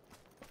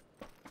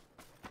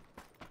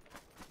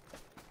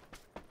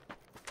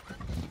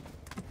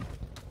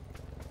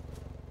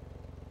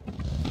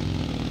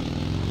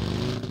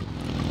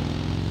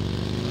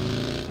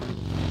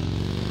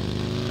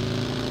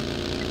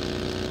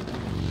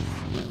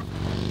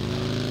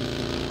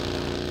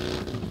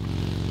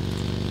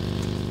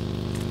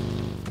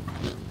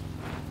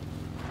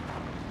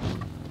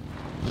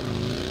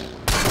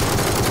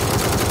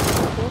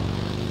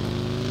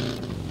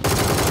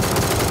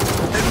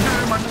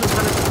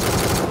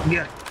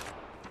 गया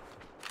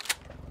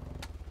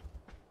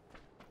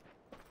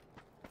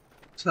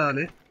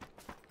साले,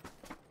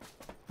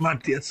 मार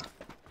दिया।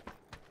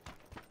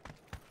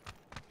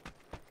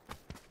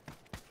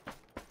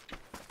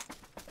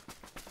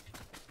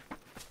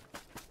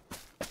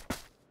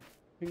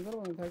 फिंगर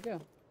वन था क्या?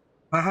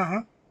 हाँ हाँ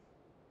हाँ।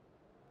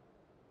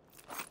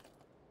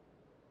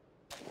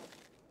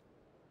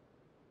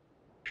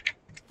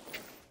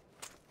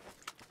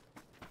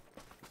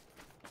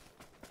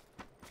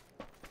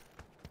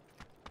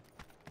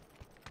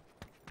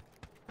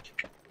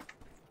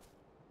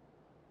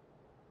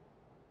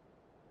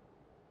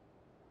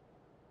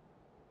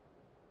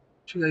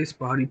 चलो इस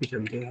पहाड़ी पे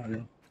चलते हैं। आ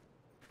जाओ।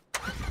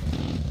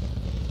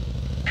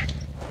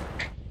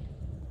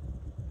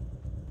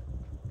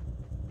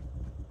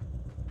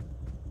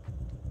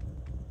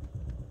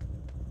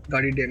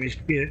 गाड़ी डैमेज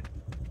भी है।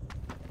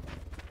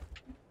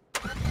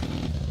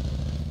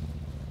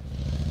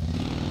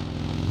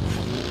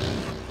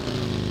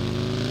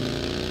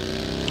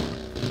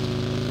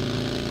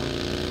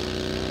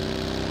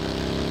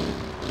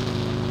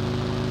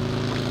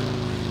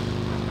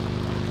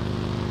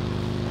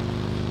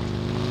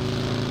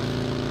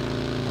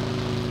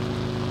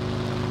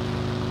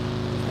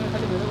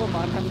 खाली मेरे को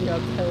मारना नहीं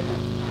आता है।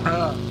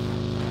 हाँ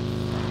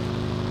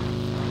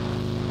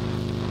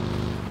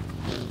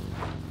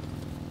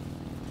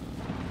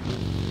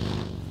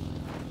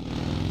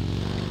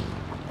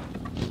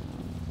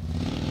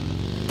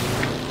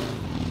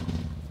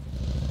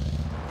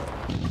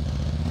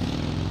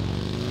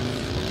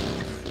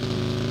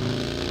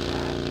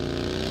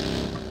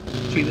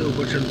सीधे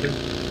ऊपर चलते हैं।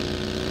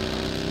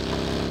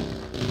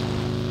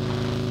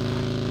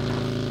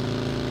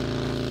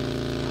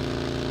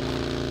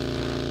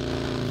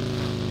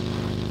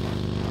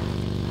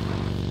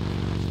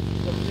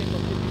 सबसे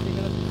पक्के पीछे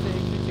का तुझसे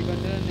एक भी चिकन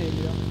डिनर नहीं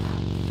लिया।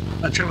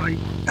 अच्छा भाई,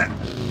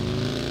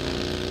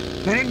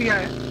 मैंने लिया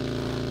है।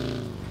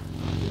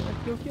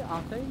 क्योंकि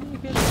आता ही नहीं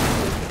खेल।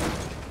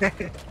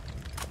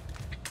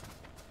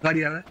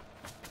 गाड़ी आ रहा है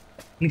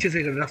नीचे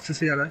से, रास्ते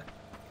से जा रहा है।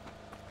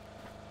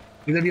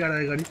 इधर ही आ रहा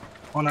है गाड़ी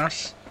ऑन आस।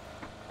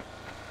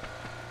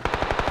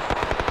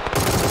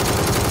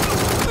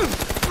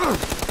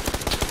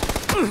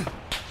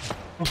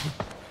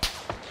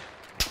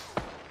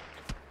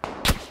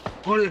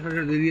 और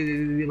दे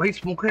दिए भाई,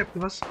 स्मोक है आपके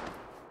पास?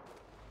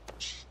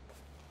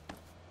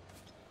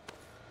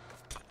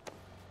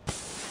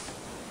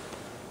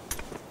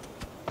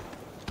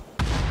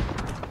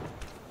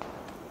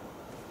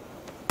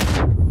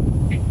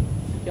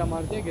 क्या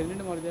मार दिया?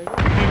 ग्रेनेड मार दिया क्या?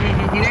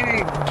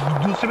 नहीं,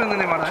 दूसरे बंदे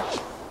ने मारा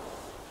है।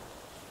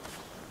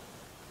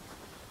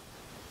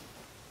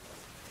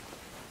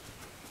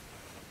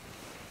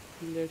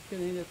 लेट के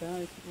नहीं देता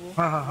है इसको।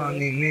 हाँ हाँ हाँ,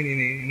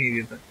 नहीं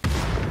देता।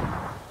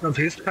 तो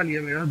वेस्ट खा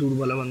लिया मेरा दूर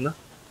वाला बंदा।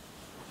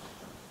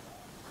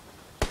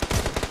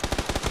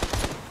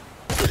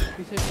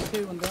 पीछे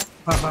पीछे बंदा।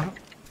 हाँ हाँ हाँ,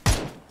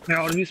 मैं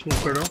और भी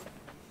स्मोक कर रहा हूँ।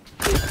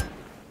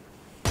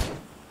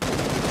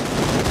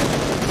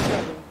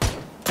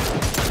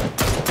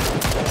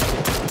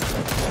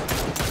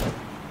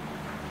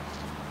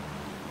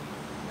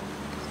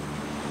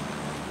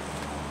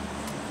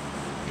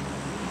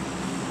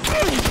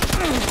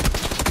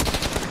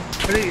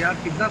 अरे यार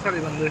कितना सारे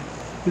बंदे,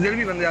 इधर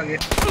भी बंदे आ गए।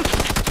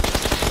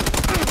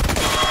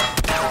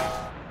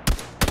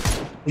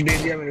 दे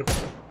दिया मेरे को।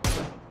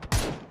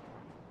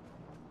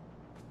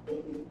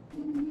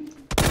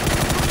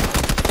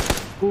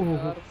 ओह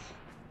यार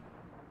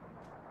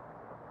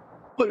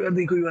कोई बात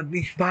नहीं, कोई बात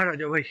नहीं, बाहर आ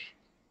जाओ भाई,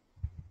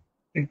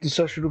 एक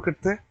दूसरा शुरू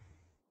करते हैं।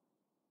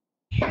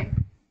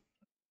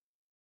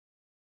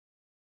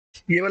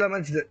 ये वाला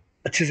मैच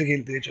अच्छे से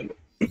खेलते हैं, चलो।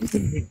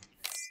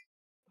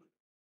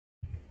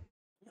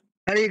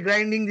 अरे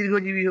ग्राइंडिंग दीर्घो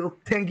जीवी हो,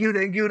 थैंक यू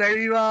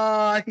राइवी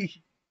भाई,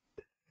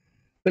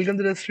 वेलकम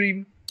टू द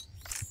स्ट्रीम।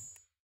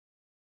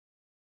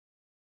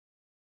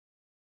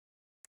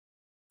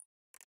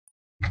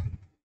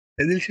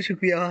 दिल से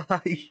शुक्रिया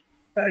भाई।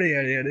 अरे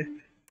अरे अरे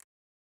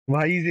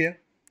भाई से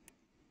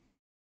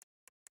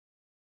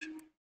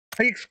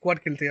भाई एक स्क्वाड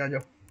खेलते हैं, आ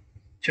जाओ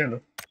चलो।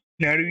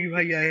 नैरवी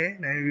भाई आए हैं,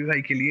 नैरवी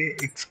भाई के लिए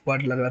एक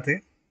स्क्वाड लगाते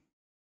हैं।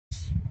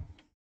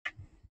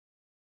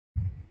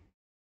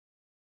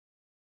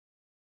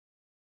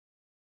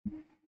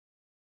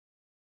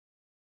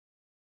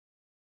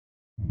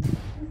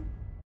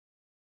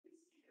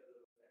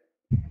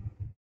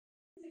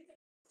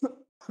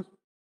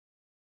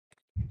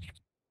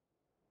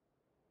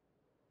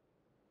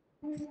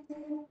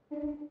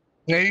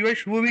 नैरवी भाई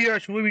शुभ भी है,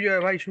 शुभ भी है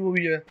भाई, शुभ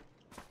भी है।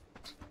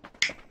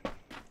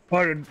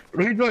 और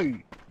रोहित भाई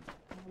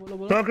बोलो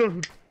बोलो।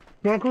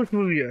 তোমাকেও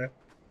শুভ বিজয়।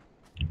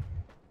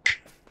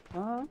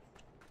 हाँ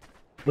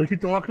বলছি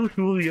তোমাকেও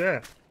শুভ বিজয়।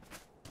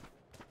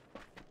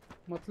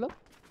 मतलब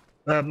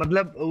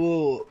मतलब वो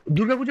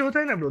दुर्गा पूजा होता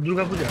है ना ब्रो,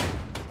 दुर्गा पूजा।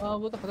 हाँ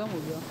वो तो खत्म हो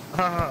गया।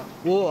 हाँ हाँ,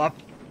 वो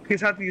आपके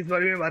साथ इस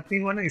बारे में बात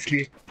नहीं हुआ ना,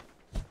 इसलिए।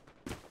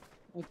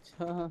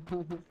 अच्छा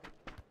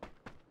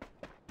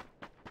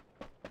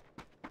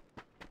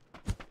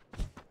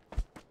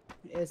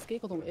एसके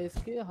खत्म,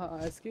 एसके हाँ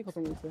एसके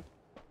खत्म हुई है।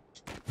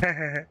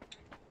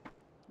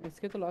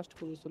 एसके तो लास्ट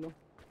করেছিল।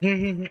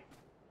 হুম।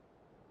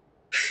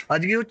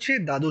 আজকে হচ্ছে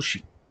দ্বাদশী,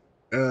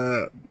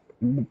 আহ,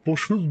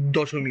 পরশু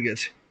দশমী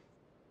গেছে।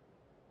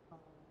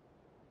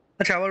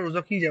 আচ্ছা আবার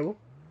রোজা কি যাবো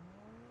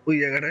ওই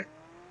জায়গাটায়।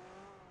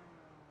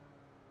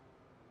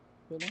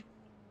 चलो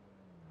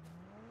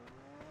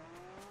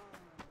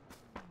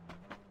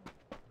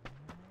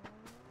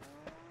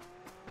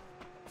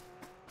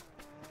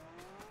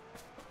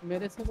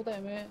मेरे से पता है,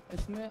 मैं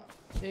इसमें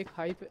एक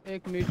हाई पे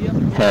एक medium.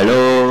 Hello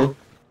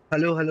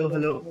hello hello hello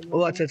hello. Hello. ओ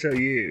अच्छा अच्छा,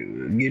 ये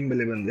गेम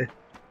वाले बंदे।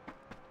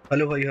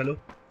 हेलो भाई हेलो।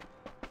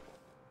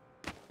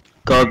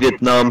 का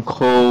वियतनाम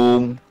खो।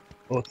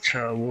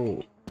 अच्छा वो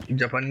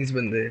जापानीज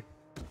बंदे।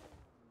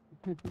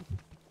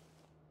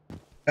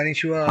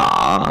 कानिशुआ।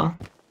 हाँ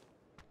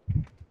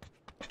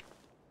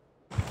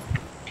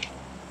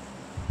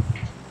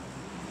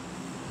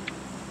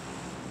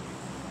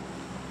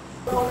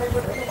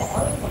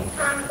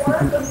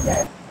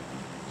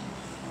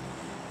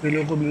ये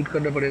लोगों को म्यूट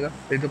करना पड़ेगा,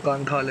 नहीं तो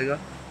कान खा लेगा।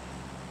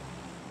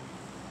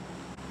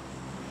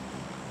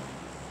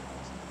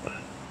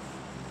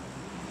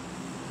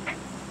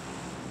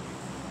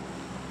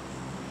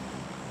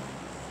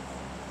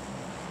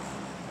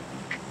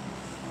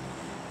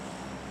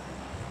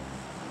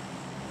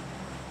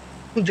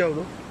 कुछ जाओ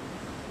रो,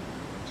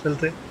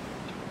 चलते।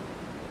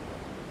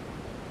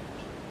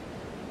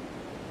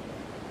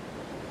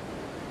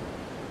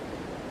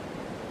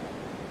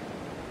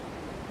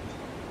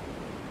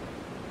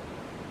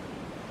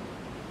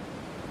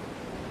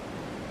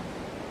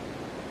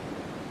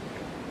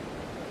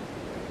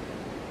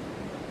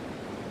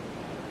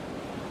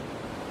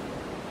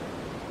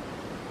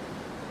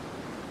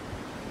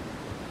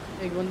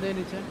 एक बंदे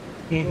नीचे,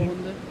 दो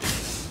बंदे।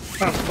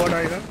 हाँ स्क्वाड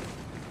आएगा,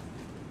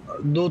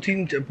 दो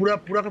तीन पूरा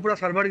पूरा का पूरा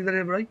सर्वर इधर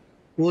है भाई।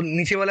 वो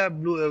नीचे वाला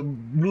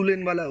ब्लू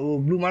लेन वाला, वो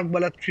ब्लू मार्क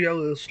वाला ट्री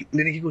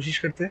लेने की कोशिश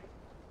करते हैं।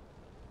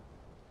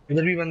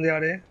 इधर भी बंदे आ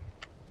रहे हैं।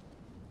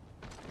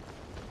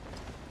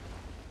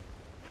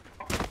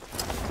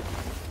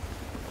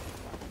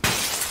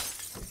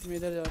 मैं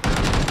इधर जा रहा हूँ।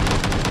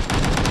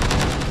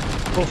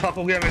 वो फाक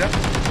हो गया मेरा,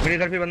 मेरे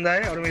घर पे बंदा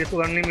है और मेरे को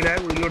गन नहीं मिला है,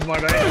 वो रिलोड मार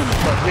रहा है,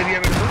 बस दे दिया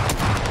मेरे को।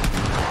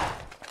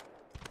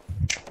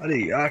 अरे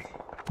यार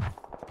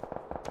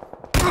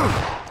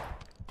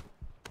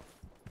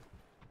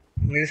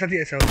मेरे साथ ही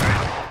ऐसा होता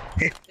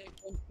है।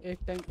 एक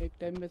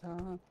टाइम में था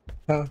हाँ,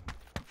 हाँ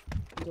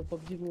जो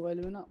पबजी मोबाइल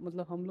में ना,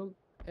 मतलब हम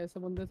लोग ऐसे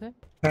बंदे थे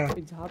हाँ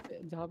कि जहाँ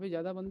पे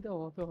ज्यादा बंदे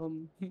वहाँ पे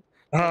हम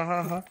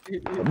हाँ।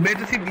 मैं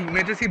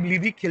तो सिर्फ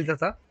लिविक खेलता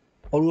था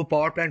और वो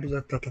पावर प्लांट हो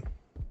जाता था।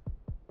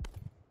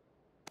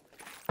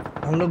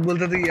 हम लोग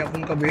बोलते थे कि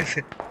अपन का बेस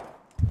है।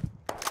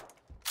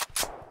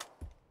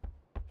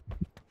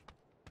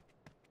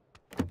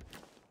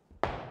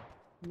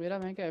 मेरा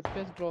वहाँ का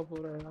एफपीएस ड्रॉप हो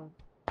रहा है यार।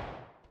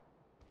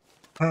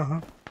 हाँ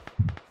हाँ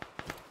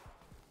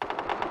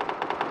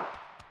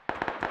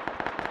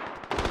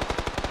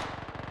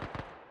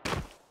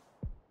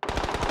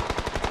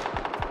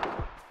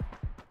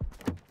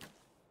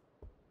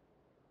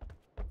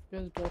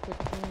एफपीएस ड्रॉप है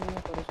तो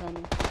मैं परेशान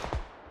हूँ,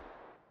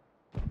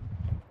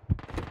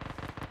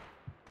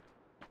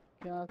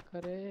 क्या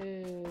करे।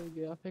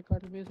 ग्राफिक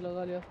कार्ड भी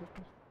लगा लिया सब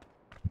कुछ।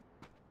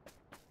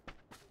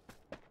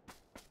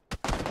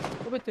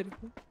 अबे तेरे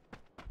को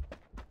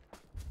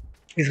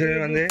इसमें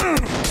बंदे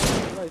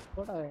पूरा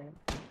स्पॉट आया है।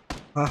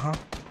 हाँ हाँ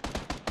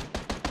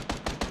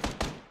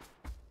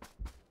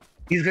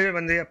इस घर में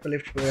बंदे आपका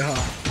लेफ्ट पे हाँ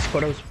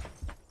स्क्वाड हाउस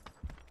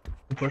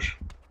ऊपर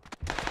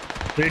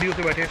रेडियो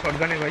पे बैठे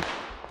शॉटगन है भाई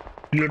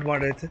रिलोड मार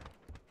रहे थे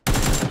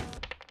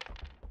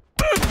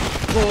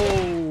ओ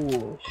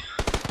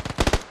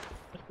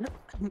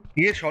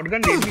ये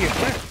शॉटगन डेडली है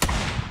ना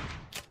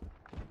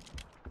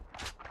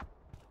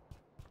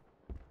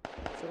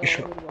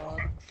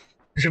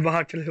इसे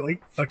बाहर चले भाई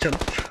और चलो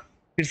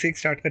फिर से एक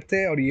स्टार्ट करते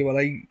हैं और ये वाला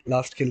ही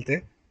लास्ट खेलते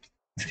हैं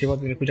इसके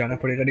बाद मेरे को जाना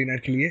पड़ेगा डिनर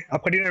के लिए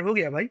आपका डिनर हो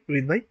गया भाई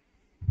रोहित भाई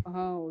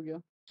हाँ हो गया।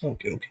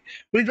 ओके ओके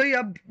रोहित भाई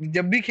आप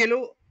जब भी खेलो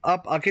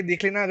आप आके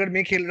देख लेना अगर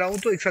मैं खेल रहा हूँ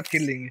तो एक साथ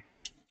खेल लेंगे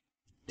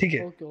ठीक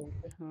है ओके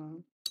ओके हाँ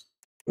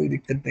कोई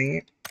दिक्कत नहीं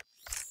है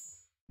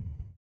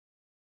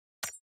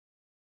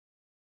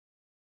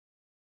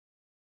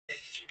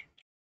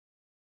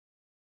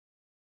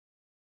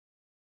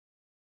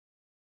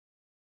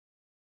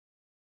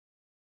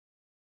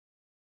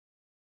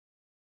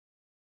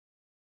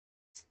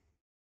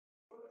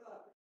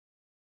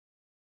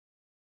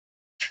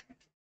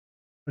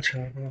अच्छा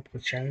मैं आपको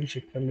चैनल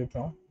चेक कर लेता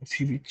हूँ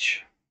इसी बीच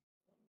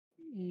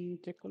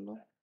चेक कर लो।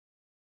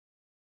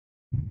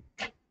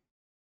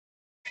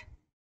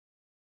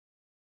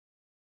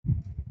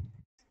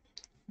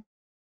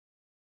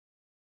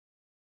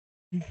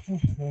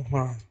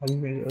 हाँ अभी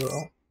मैं जा रहा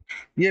हूँ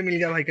ये मिल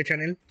गया भाई का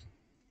चैनल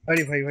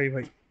अरे भाई भाई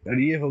भाई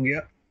अरे ये हो गया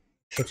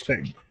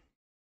subscribe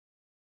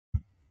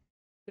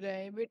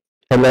private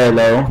Hello,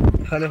 hello,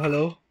 hello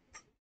hello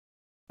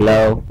hello.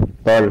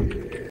 Call.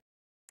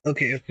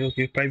 Okay okay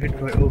okay private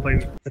ओ भाई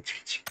अच्छा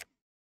अच्छा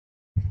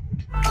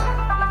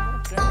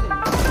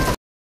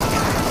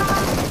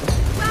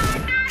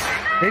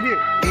नहीं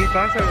ये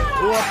कहाँ से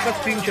वो आपका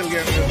स्ट्रीम चल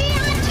गया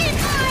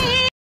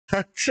मेरा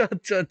अच्छा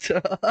अच्छा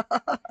अच्छा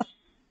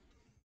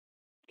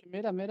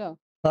मेरा मेरा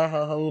हाँ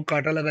हाँ हाँ वो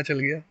कांटा लगा चल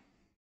गया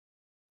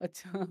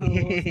अच्छा वो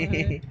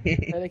उसमें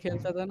पहले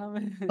खेलता था ना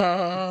मैं हाँ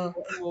हाँ हाँ,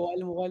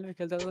 मोबाइल मोबाइल में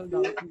खेलता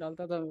था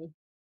डालता था मैं।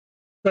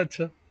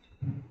 अच्छा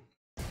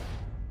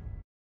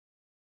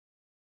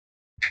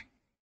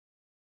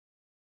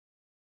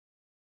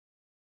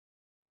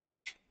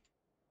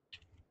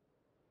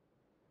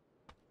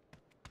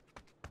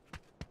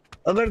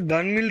अगर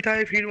गन मिलता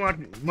है फिर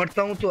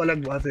मरता हूँ तो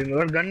अलग बात है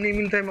अगर गन नहीं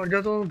मिलता है मर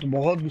जाता हूँ तो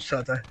बहुत गुस्सा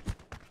आता है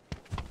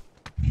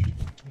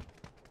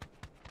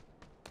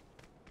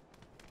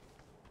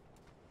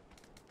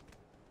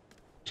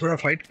थोड़ा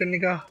फाइट करने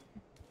का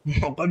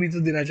मौका भी तो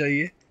देना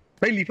चाहिए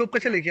भाई लीपअप का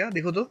चले क्या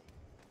देखो तो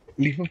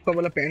लीपअप का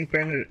वाला पैन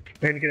पैन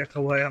पहन के रखा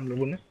हुआ है हम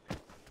लोगों ने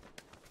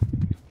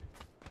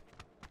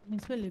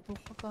इसमें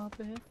लिपोका कहाँ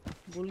पे है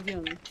भूल गया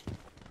मैं।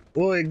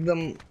 वो एकदम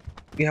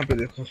यहाँ पे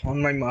देखो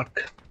ऑन माय मार्क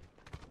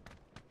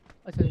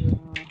अच्छा अच्छा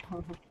हाँ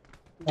हाँ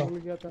हाँ, भूल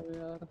गया था मैं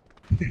यार।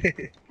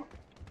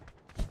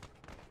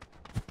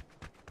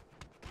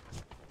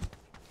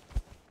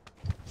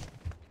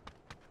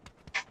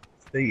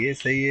 सही है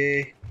सही है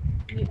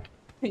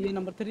ये ये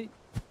नंबर 3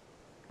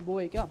 वो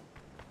है क्या?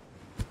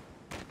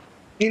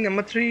 नहीं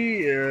नंबर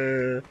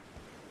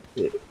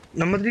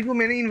 3 को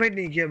मैंने इनवाइट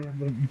नहीं किया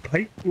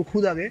भाई वो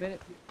खुद आ गए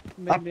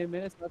मेरे आप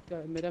मेरे साथ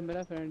का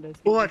मेरा फ्रेंड है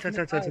ओ अच्छा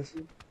उसने अच्छा अच्छा कहा है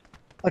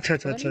अच्छा कि अच्छा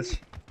अच्छा पता अच्छा नहीं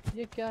अच्छा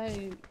ये क्या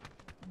है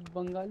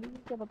बंगाली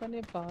है क्या पता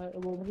नहीं बाहर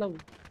वो मतलब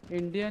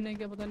इंडियन है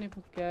क्या पता नहीं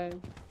क्या है।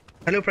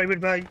 हेलो प्राइवेट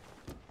भाई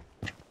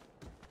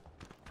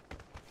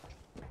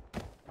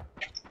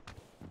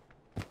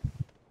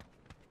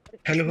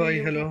हेलो इसमें भाई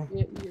ये हेलो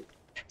बोलो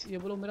ये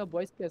बोलो मेरा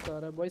वॉइस कैसा आ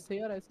रहा है वॉइस सही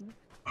आ रहा है इसमें?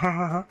 हाँ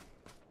हाँ हाँ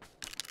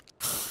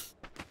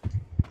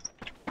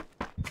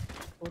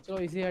तो चलो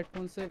इसी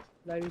हेडफोन से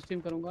लाइव स्ट्रीम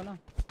करूंगा ना।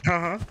 हाँ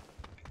हाँ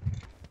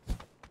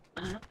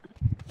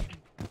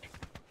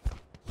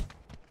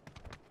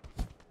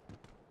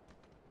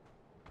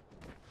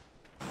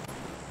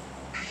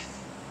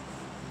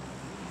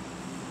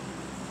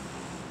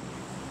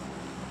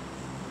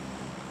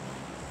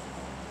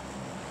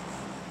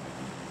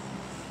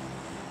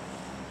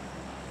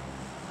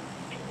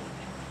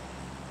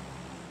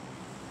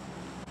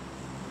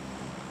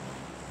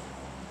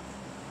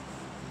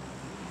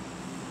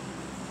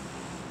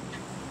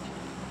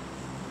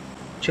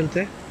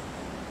চলতে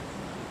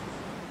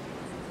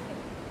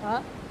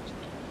হ্যাঁ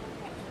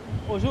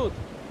ওষুধ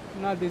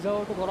না দিয়ে যাও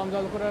একটু গরম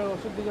জল করে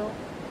ওষুধ দিয়ে যাও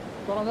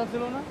গরম জল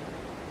ছিল না।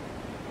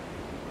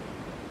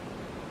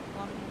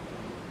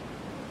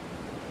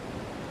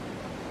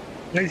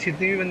 गाइस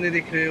जितने भी बंदे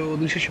देख रहे हो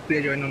दिल से शुक्रिया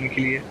ज्वाइन होने के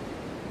लिए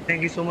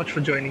thank you so much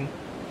for joining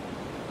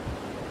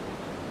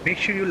make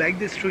sure you like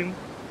this stream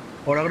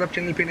और अगर आप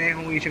चैनल पे नए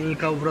हो ये चैनल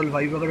का ओवरऑल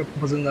वाइब अगर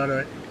आपको पसंद आ रहा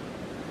है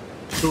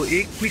तो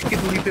एक क्लिक की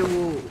दूरी पे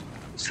वो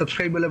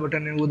सब्सक्राइब वाला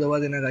बटन है वो दबा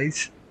देना गाइस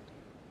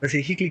बस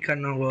एक ही क्लिक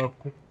करना होगा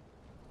आपको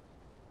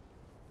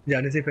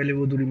जाने से पहले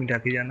वो दूरी मिटा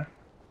के जाना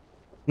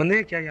बंदे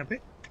हैं क्या यहाँ पे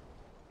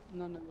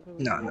ना ना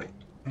मेरे ना बंदे ना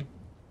नहीं।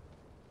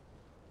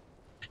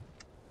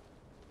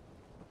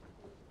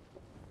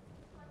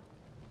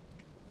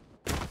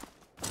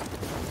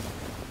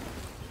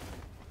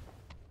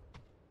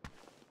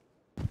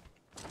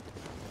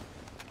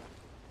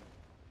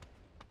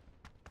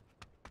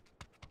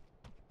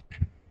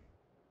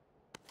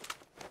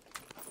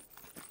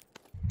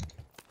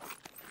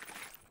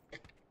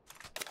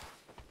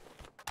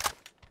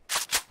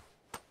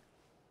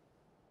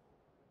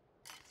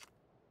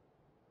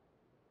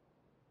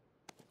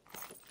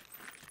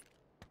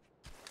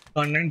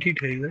 कंटेंट ही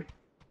है इधर।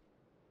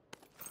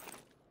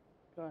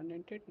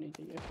 कार्नेटेड नहीं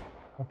चाहिए।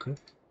 ओके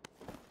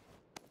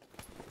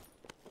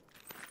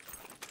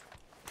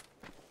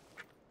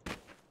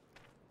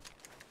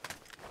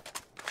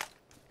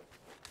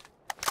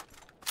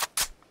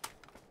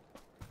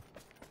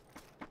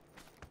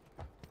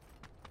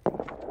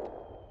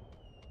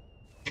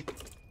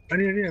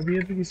अरे अरे अभी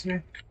अभी किसने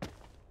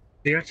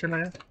एयर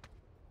चलाया?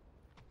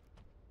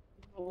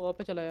 वो वहाँ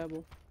पे चला है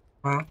वो।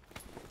 हाँ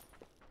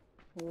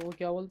वो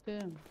क्या बोलते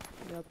हैं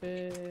यहाँ पे?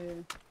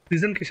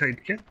 प्रिजन की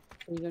साइड क्या?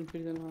 प्रिजन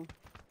प्रिजन हाँ।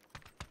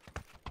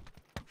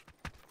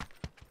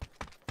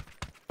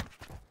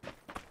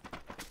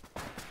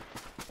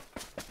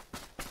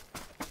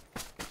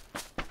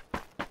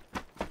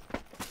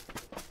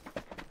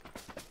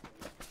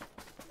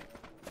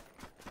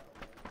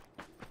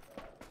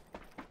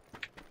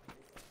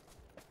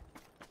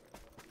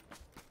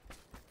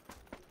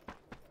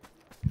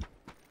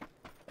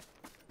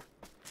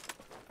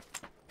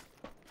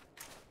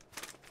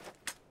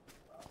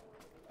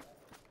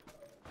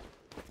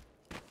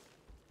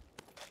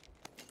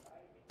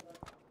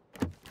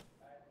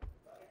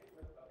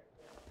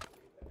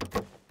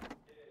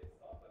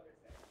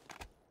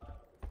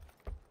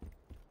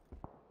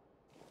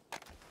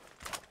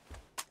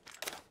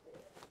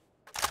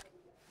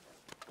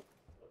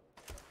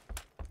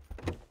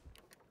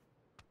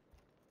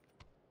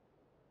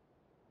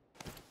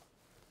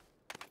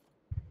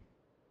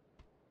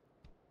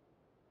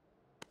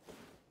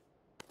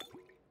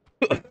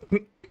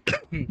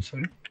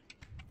 सॉरी।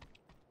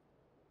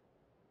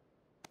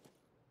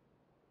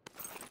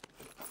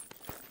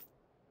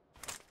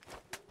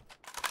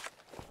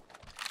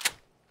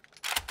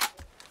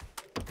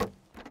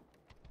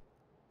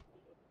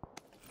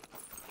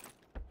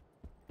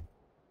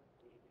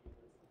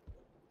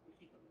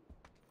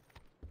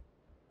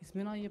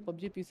 इसमें ना ये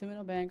पबजी पीसी में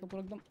ना बैंक का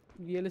पूरा एकदम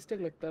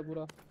रियलिस्टिक लगता है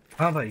पूरा।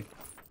 हाँ भाई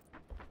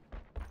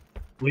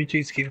वही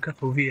चीज गेम का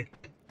खूबी है।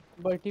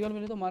 वर्टिकल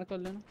मिले तो मार कर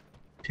लेना।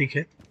 ठीक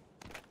है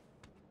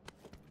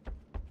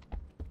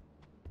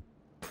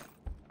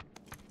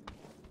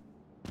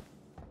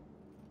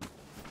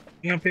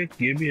यहाँ पे एक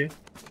ये भी है,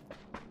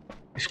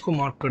 इसको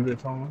मार्क कर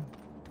देता हूँ मैं।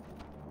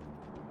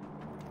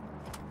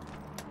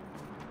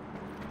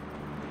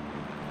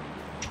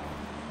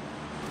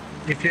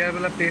 ये फ्लेयर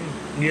वाला पेन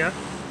लिया।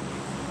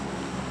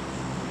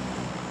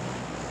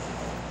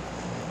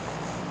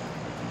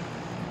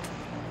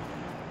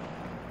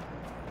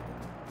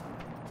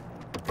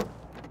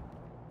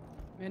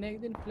 मैंने एक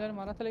दिन फ्लेयर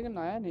मारा था लेकिन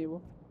आया नहीं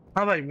वो।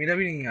 हाँ भाई मेरा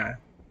भी नहीं आया।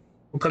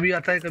 वो कभी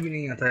आता है कभी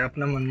नहीं आता है,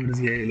 अपना मन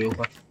मर्जी है ये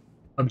लोगों का,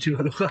 पबजी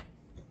वालों का।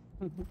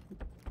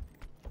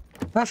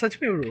 हाँ सच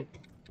में ब्रो।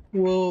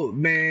 वो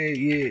मैं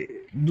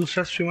ये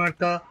दूसरा स्ट्रीमर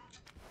का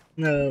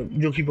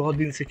जो कि बहुत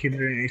दिन से खेल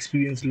रहे हैं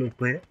एक्सपीरियंस लोग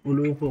को है, वो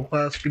लोगों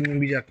का स्ट्रीम में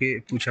भी जाके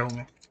पूछा हूँ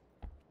मैं।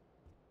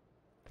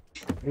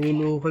 वो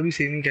लोगों का भी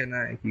सेम ही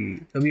कहना है कि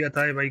कभी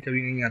आता है भाई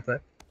कभी नहीं आता है,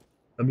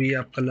 कभी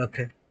आपका लक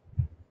है।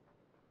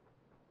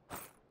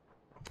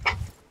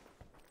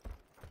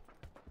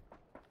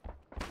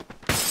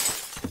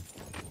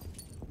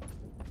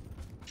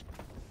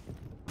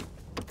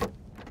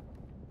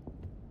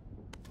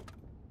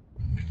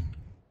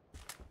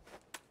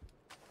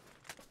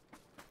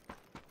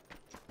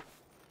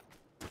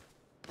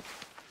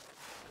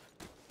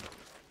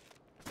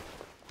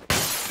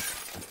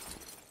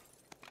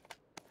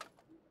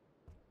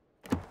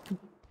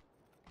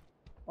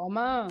 ओ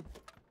माँ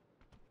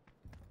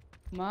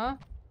माँ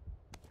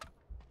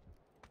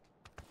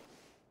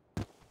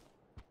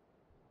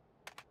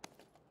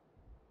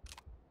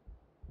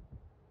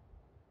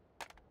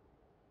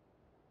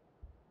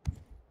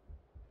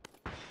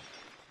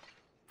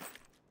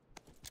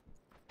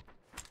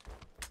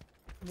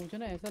मुझे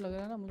ना ऐसा लग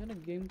रहा है ना, मुझे ना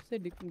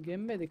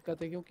गेम में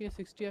दिक्कत है क्योंकि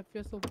 60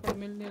 एफपीएस से ऊपर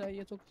मिल नहीं रहा है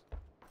ये तो।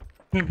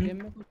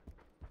 गेम में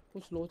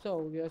कुछ लोचा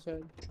हो गया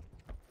शायद।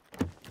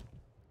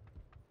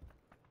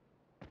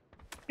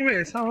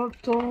 ऐसा हो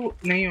तो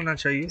नहीं होना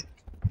चाहिए।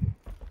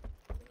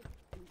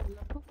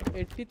 लगभग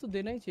 80 तो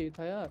देना ही चाहिए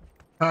था यार।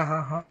 हाँ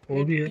हाँ हाँ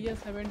वो भी है। 80 या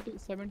 70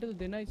 70 तो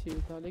देना ही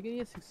चाहिए था, लेकिन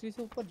ये 60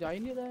 से ऊपर जा ही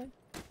नहीं रहा है।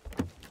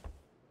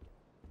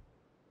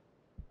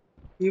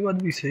 ये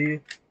बात भी सही है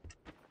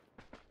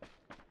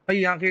भाई।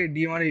 यहाँ के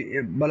डीएमआर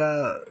वाला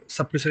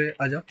सब कुछ है,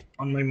 आजा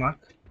ऑन माय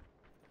मार्क।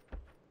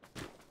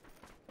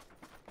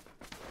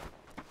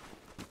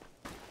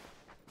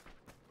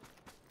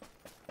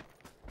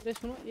 अरे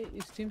सुनो,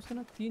 ये स्ट्रीम से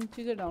ना 3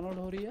 चीज़ें डाउनलोड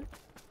हो रही है।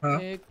 हाँ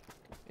एक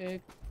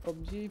एक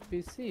पबजी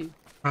पीसी,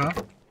 हाँ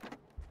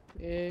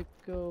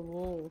एक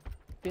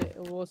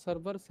वो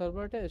सर्वर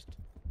सर्वर टेस्ट,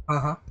 हाँ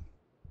हाँ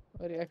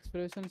और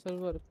एक्सप्रेशन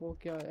सर्वर। वो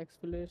क्या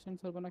एक्सप्रेशन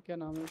सर्वर ना, क्या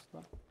नाम है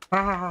उसका?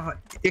 हाँ हाँ हाँ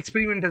हाँ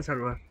एक्सपेरिमेंटल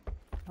सर्वर।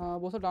 हाँ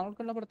वो सब डाउनलोड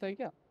करना पड़ता है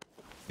क्या?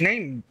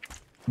 नहीं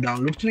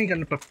डाउनलोड तो नहीं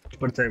करना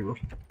पड़ता है वो।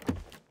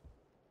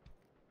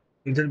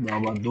 इधर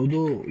बाबा दो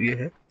दो ये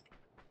है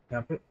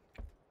यहाँ पे,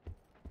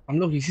 हम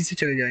लोग इसी से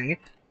चले जाएंगे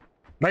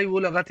भाई। वो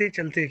लगाते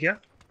चलते क्या?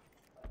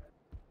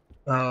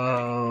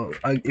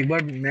 एक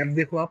बार मैप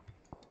देखो आप।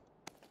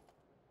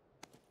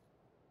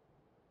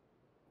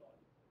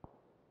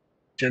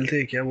 चलते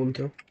हैं, क्या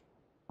बोलते हो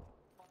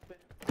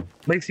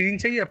भाई?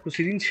 सिरिंज चाहिए आपको?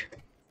 सिरिंज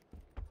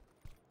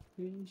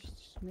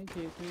नहीं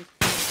चाहिए इसमें।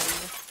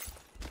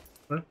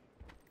 हाँ?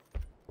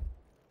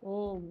 ओ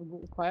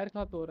फायर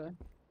कहाँ पे हो रहा है?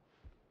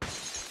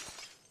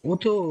 वो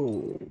तो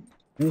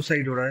वो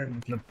साइड हो रहा है,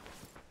 मतलब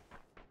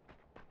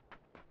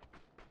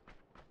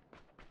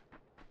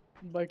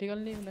वर्टिकल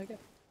नहीं मिला क्या?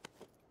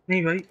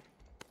 नहीं भाई,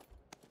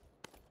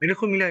 मेरे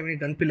को मिला है, मेरे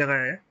गन पे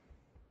लगाया है।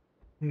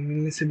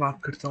 मिलने से बात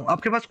करता हूँ।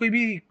 आपके पास कोई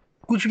भी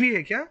कुछ भी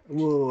है क्या?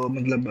 वो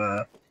मतलब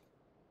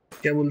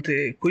क्या बोलते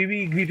हैं, कोई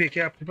भी ग्रिप है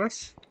क्या आपके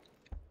पास?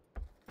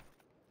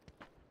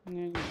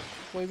 नहीं,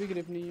 कोई भी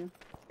ग्रिप नहीं है।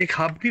 एक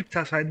हाफ ग्रिप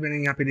था शायद, मैंने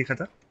यहाँ पे देखा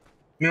था।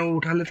 मैं वो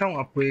उठा लेता हूँ,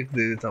 आपको एक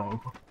दे देता हूँ।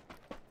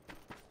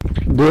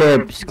 Do you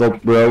have scope,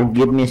 bro?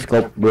 Give me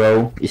scope, bro.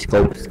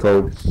 Scope.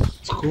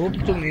 Scope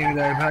तो नहीं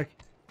मिला है भाई,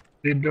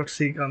 रेड डॉट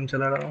से ही काम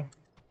चला रहा हूँ।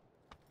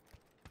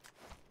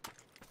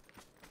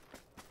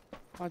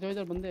 आ जाओ,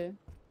 इधर बंदे हैं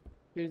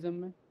प्रिज्म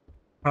में।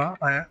 हाँ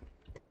आया।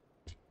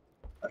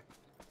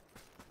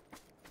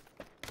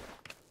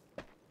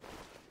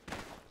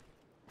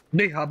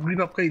 नहीं, हाफ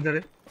ग्रिप आपका इधर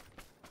है।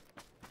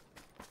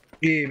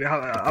 ये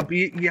आप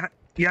ये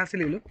यहाँ से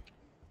ले लो।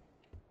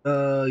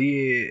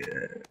 ये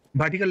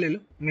वर्टिकल ले लो।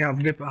 मैं हाफ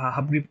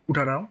ग्रिप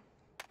उठा रहा हूँ।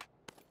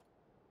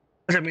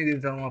 अच्छा, मैं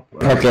देता हूँ आपको।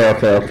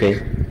 Okay.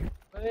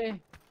 अरे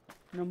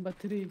number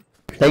 3।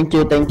 Thank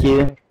you.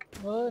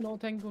 No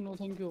thank you, no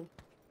thank you.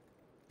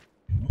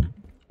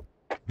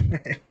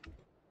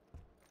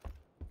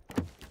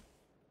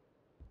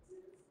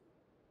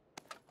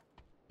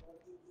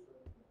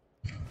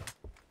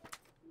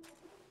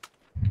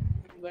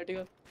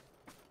 Vertical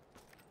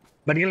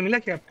vertical मिला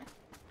क्या आपको?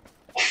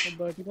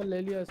 वर्टिकल ले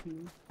लिया इसने।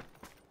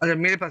 अच्छा,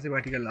 मेरे पास है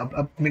वर्टिकल।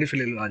 अब मेरे से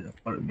ले लो, आ जाओ।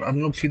 और हम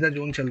लोग सीधा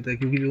जोन चलते हैं,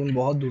 क्योंकि जोन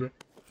बहुत दूर है।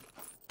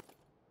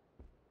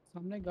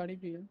 सामने एक गाड़ी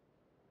भी है।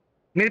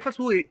 मेरे पास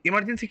वो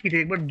इमरजेंसी किट है।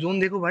 एक बार जोन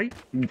देखो भाई,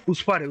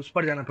 उस पार है, उस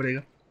पार जाना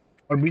पड़ेगा।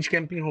 और बीच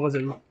कैंपिंग होगा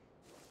जरूर,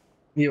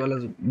 ये वाला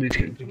बीच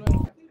कैंपिंग।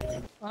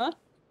 हाँ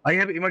आई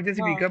हैव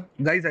इमरजेंसी हाँ। Pickup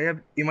guys, I have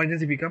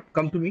emergency pickup,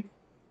 come to me.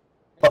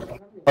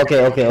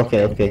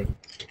 Okay.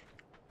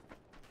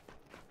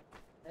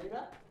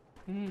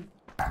 हम्म।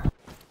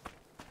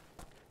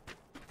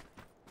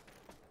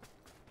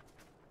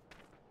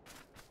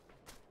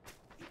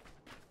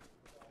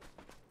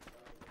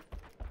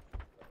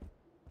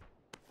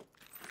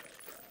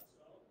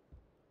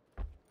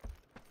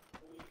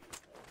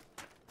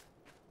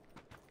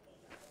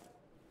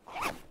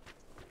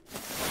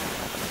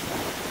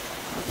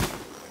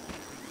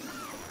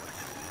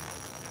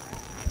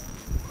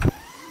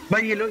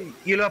 भाई ये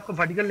लो आपका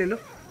वर्टिकल ले लो।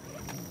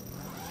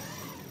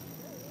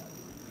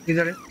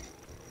 इधर है।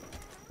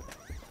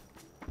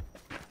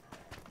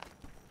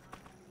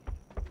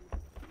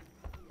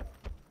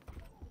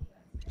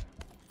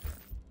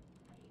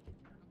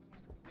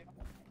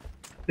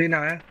 लेना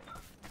है।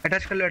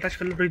 अटैच कर लो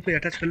रोहित भाई,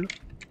 अटैच कर लो।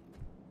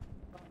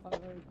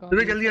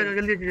 कहाँ जल्दी आ जाओ,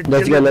 जल्दी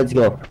Let's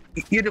go.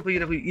 ये देखो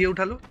ये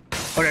उठा लो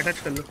और अटैच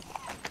कर लो।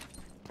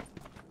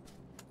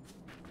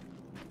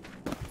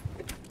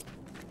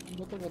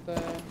 वो तो पता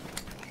है।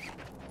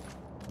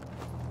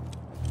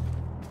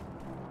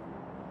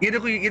 ये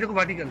देखो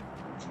वर्टिकल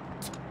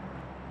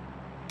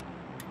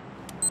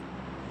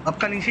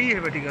आपका नीचे ही है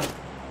वर्टिकल।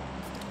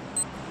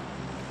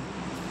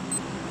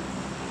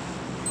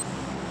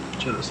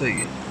 चलो सही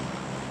है।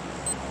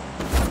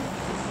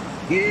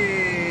 ये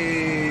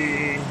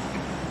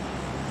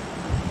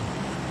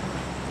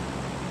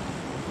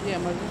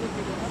इमरजेंसी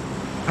किट है ना?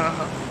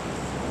 हाँ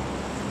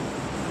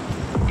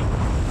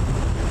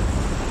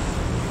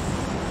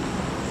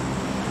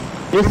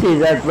You see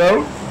that, bro?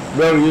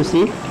 Bro, you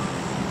see?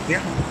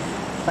 Yeah,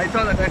 I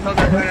saw that it was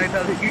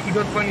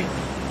funny.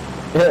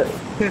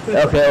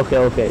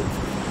 Okay.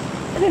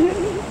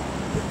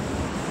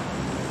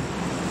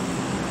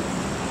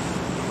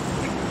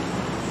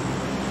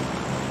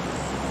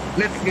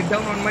 Let's get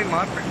down on my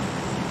mark.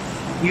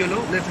 YOLO,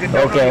 let's get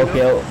down on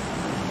YOLO.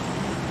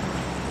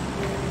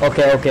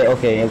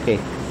 Okay.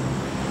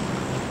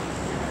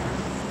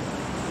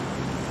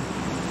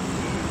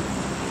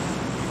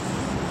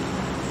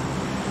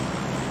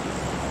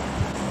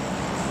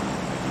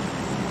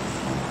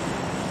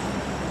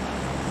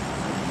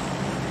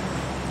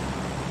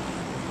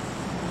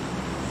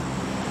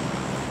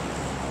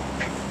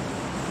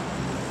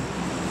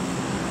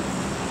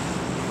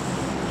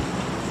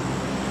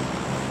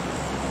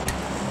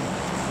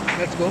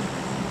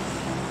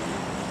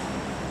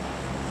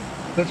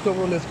 Let's go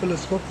bro, let's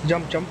go.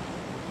 Jump.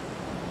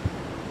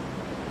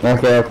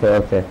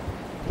 Okay.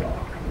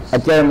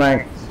 अच्छा मैं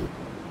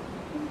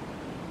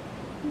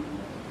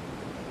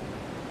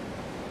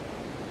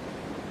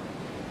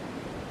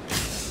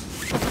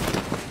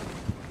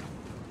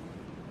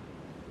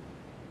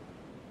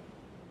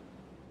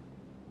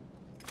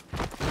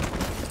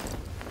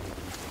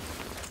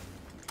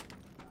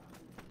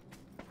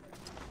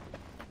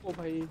ओ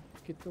भाई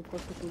कितने ऊपर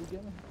से कूद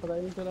गया ना, पता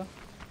ही नहीं चला।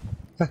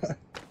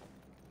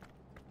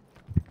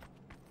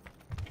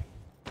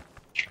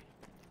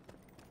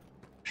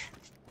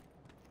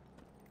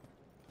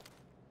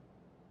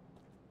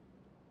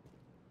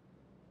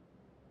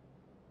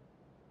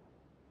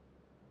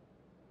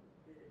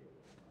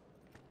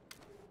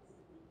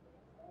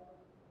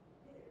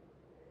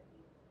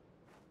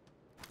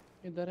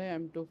 इधर है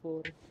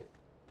M24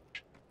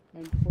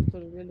 तो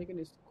ले लिया, लेकिन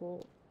इसको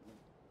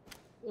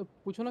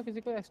पूछो ना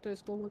किसी को एक्स्ट्रा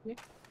स्कोप होती है।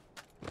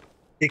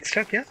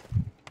 एक्स्ट्रा क्या?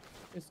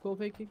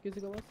 स्कोप है कि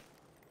किसी का पास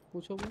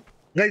पूछो वो।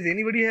 Guys,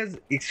 anybody has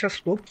extra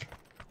scope?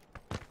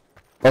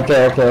 Okay.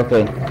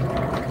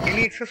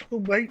 Any extra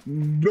scope, bhai?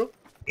 Bro,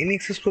 any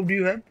extra scope do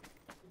you have?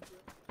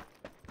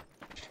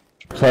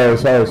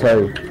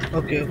 Sorry.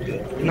 Okay.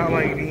 ना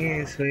भाई नहीं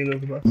है इस लोगों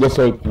के पास। Just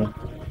wait.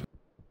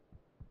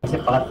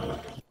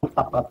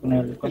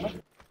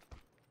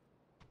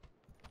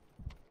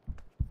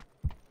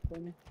 कोई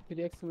नहीं,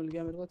 3x मिल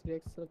गया मेरे को,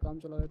 3x से काम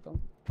चला लेता हूँ।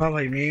 हाँ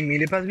भाई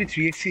मेरे पास भी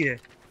 3x ही है।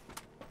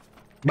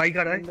 बाइक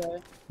आ रहा है।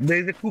 There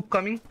is a coup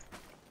coming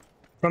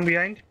from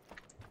behind.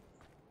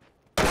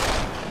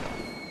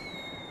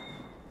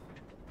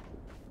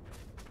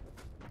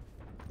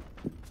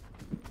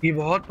 ये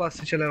बहुत पास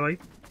से चला है भाई,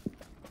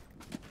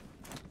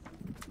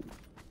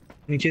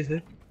 नीचे से।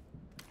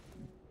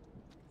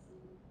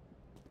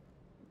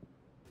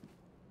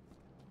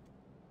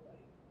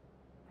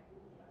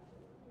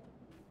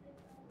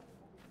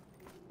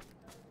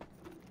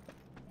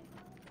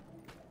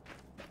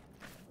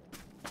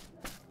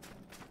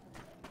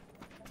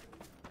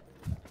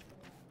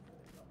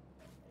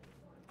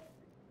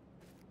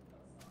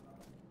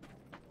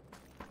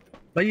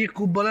 भाई ये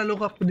खूब वाला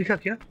लोग आपको दिखा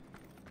क्या?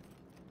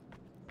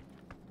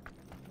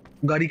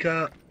 गाड़ी का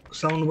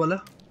साउंड वाला।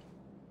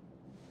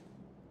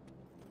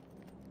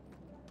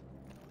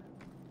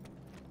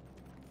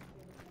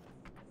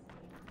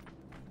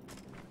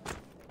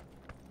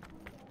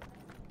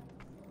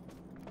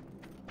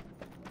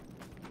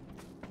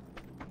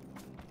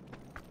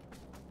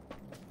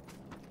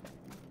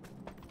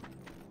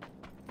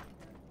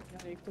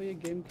 यार एक तो ये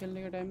गेम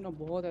खेलने के टाइम ना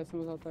बहुत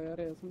एसएमएस आता है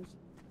यार, एसएमएस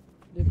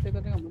रिप्ले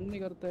करने का मन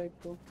नहीं करता है एक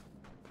तो।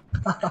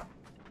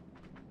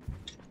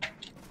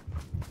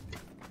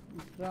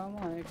 ड्रामा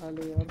है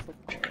खाली यार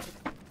सबका।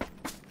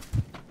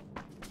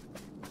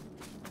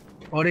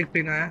 और एक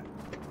पिन आया।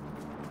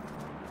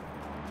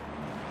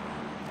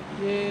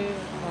 ये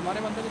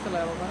हमारे बंदे ने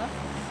चलाया होगा ना?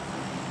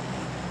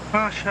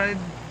 हाँ शायद,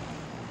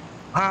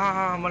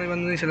 हाँ हमारे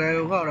बंदे ने चलाया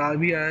होगा और आ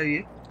भी आया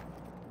ये।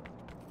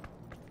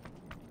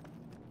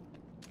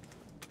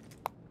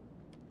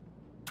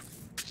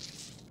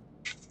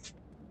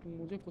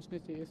 मुझे कुछ नहीं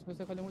चाहिए इसमें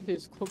से, खाली मुझे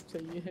स्कोप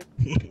चाहिए।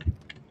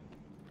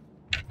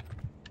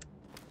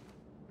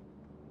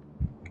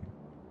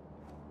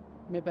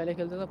 मैं पहले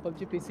खेलता था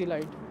PUBG PC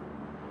लाइट।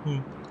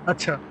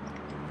 अच्छा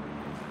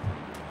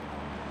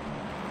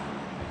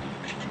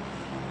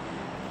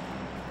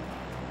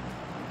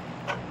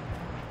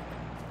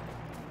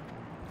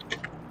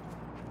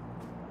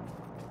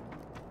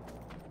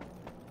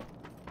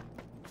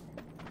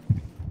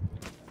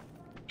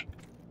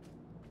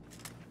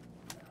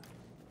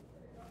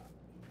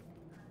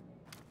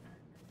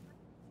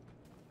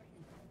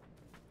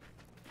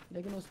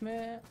लेकिन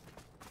उसमें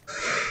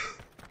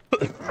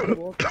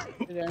बहुत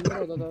रैंडम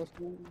होता था,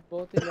 उसमें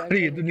बहुत ही अरे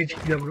ये तो नीचे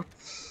गिरा ब्रो।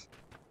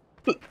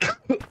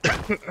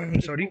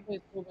 सॉरी।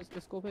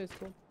 स्कोप है।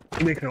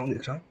 देख रहा हूँ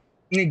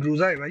नहीं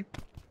ग्रूजा है भाई।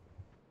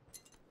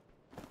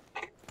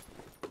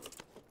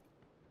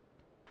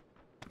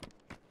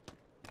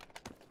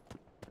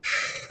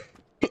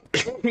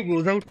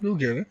 ग्रूजा आउट क्यों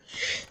गया?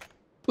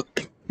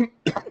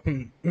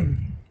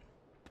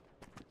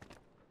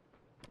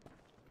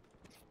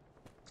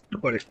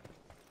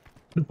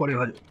 পরে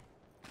ভালো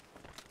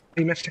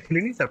এই ম্যাচটা খেলে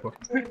নি তারপর।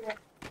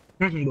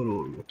 बोलो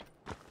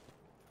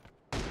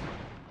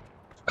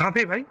कहाँ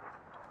पे भाई?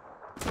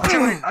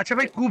 अच्छा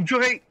भाई कूप जो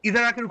है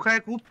इधर आके रुका है।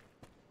 कूप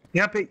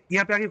यहाँ पे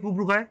आके कूप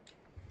रुका है।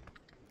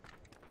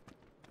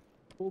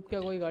 कूप क्या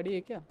कोई गाड़ी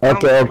है क्या?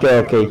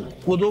 Okay.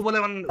 वो दो बोले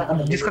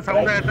जिसका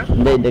साउंड आया था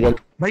दे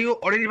भाई, वो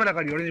ऑरेंज वाला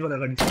गाड़ी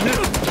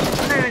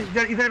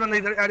इधर बंदा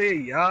इधर। अरे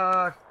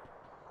यार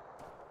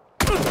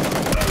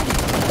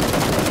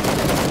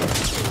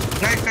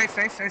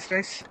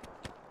नाइस।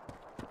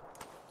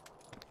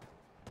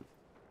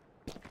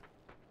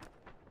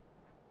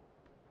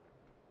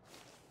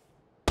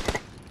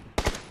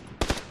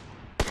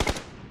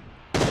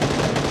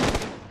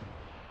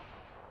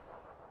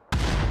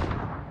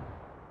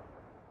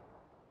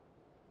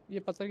 ये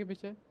पत्थर के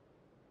पीछे।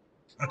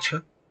 अच्छा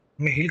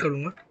मैं हील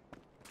करूंगा।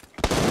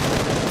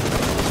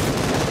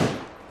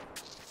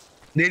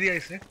 दे दिया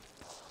इसने।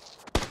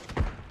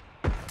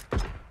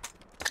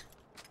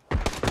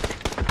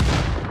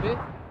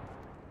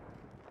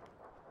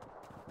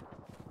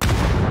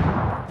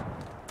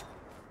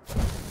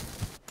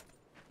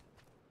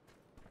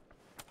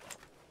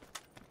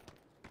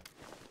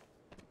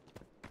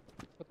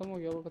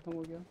 खत्म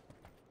हो गया।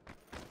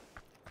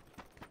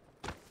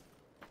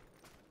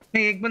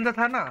 नहीं एक बंदा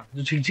था ना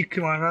जो झिक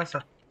के मार रहा था।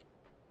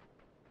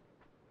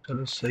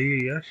 चलो सही है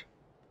यार।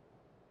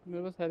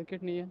 मेरे पास हेल्थ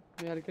किट नहीं है,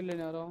 मैं हेल्थ किट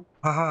लेने आ रहा हूँ।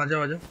 हाँ आ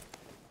जाओ।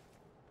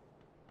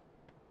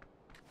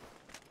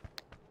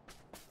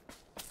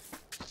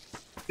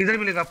 इधर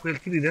मिलेगा आपको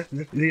हेल्थ किट,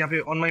 इधर यहाँ पे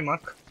ऑन माय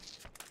मार्क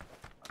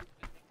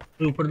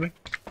ऊपर में।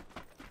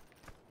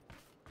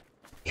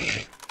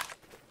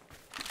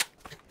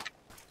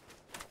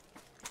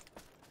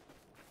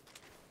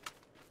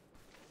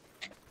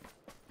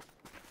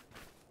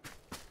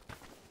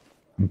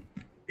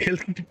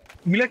 हेल्थ किट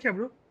मिला क्या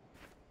ब्रो?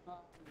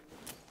 हाँ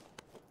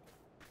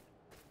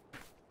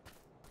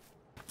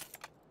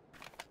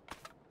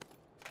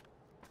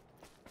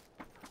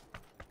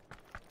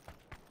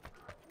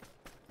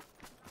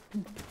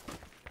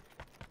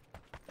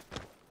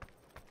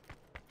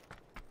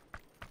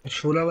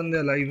 16 बंदे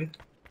अलाइव है।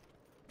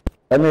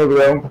 Come here,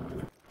 bro.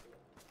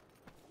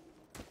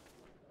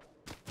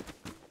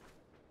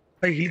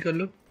 भाई हील कर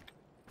लो।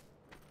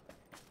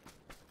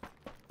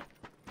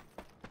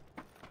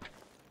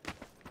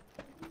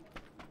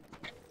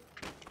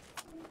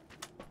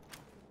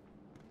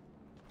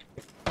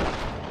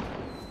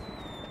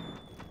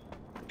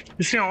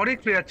 इसने और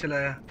एक प्लेयर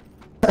चलाया।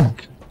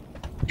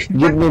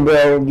 Give me,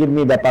 bro. Give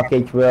me the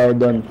package, bro.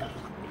 Don't.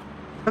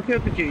 Okay.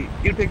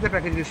 You take the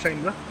package this time,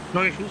 bro.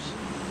 No issues.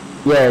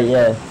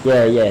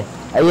 Yeah.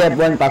 I have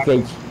one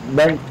package.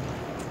 Don't.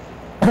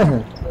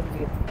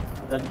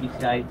 Don't be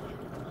shy.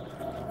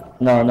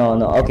 No.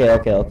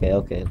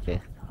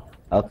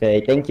 Okay.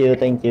 Thank you.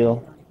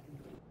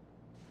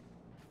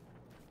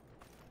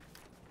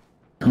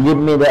 Give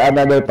me the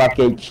another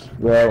package,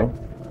 bro.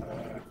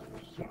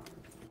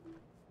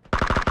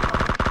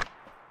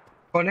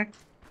 कौन है?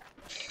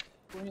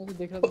 कोई नहीं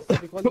देख रहा था,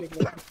 recall देख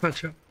रहा था।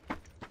 अच्छा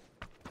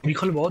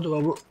रिकॉल बहुत होगा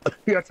वो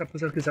यार सबके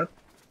सर के साथ।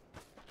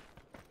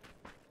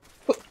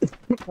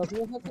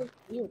 सबके साथ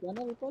ये होता है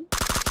ना रिकॉल?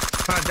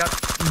 हाँ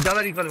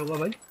ज्यादा रिकॉल होगा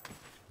भाई।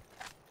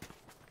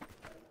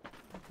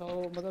 तो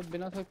मतलब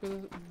बिना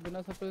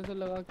सप्रेसर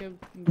लगा के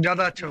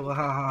ज्यादा अच्छा होगा।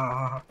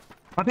 हाँ।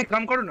 आप एक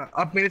काम करो ना,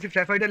 आप मेरे से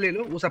फ्लैश फाइटर ले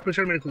लो, वो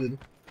सप्रेसर मेरे को दे दो।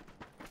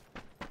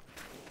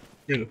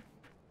 ले लो,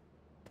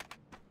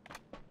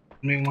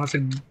 मैं वहां से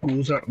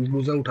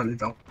ग्लूजा उठा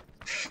लेता हूँ।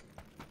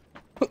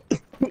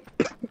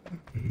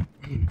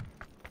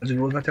 मुझे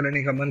ग्लूजा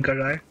चलाने का मन कर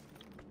रहा है।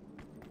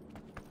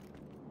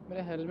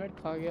 मेरा हेलमेट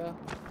खा गया।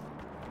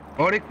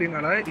 और एक पेन आ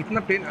रहा है, इतना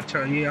पेन। अच्छा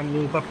ये हम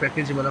लोगों का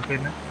पैकेज वाला पेन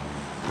है।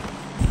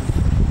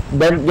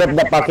 Don't get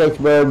the package,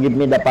 bro. Give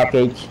me the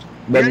package.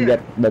 Don't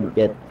Yeah.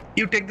 get.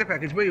 You take the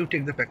package, bro. You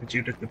take the package.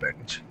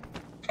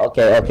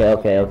 Okay.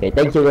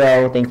 Thank you, bro.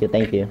 Thank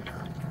you.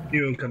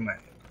 You're welcome, man.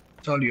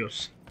 It's all yours.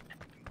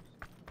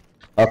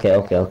 Okay. अरे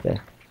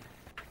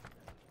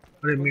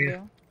हो मेरे गया।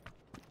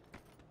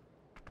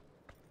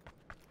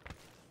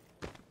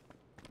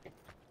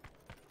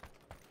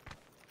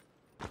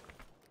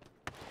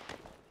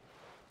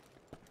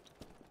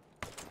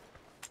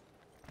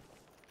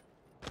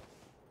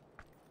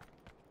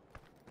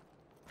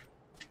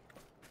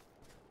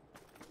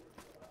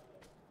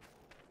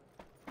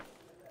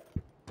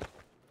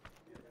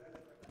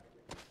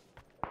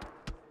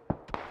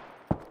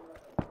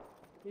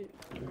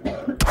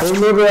 Hey,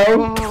 me, bro.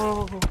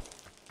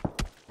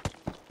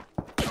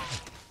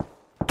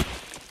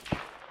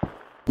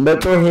 Number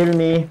 2, heal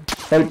me.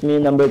 Help me,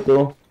 number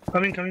 2.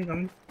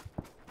 coming.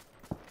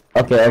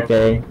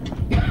 Okay.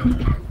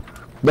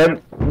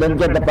 Don't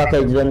get the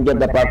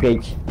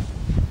package.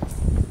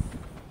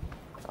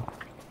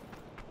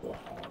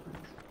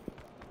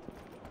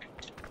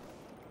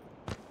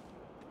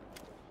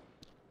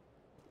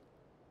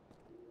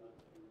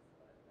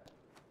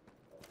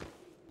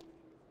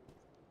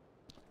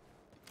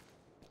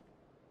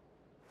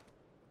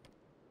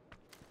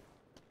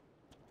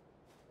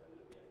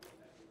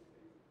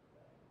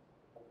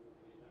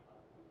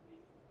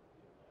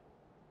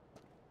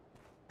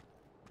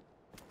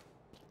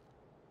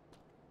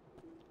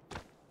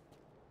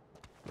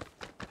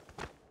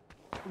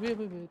 वे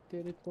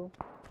तेरे को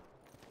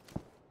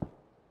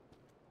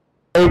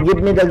Hey,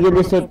 give me the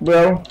ghillie suit,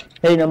 bro.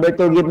 Hey, number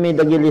 2, give me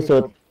the ghillie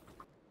suit.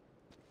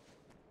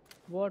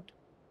 What?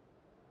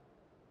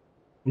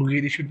 वो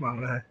गिरी shoot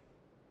मांग रहा है।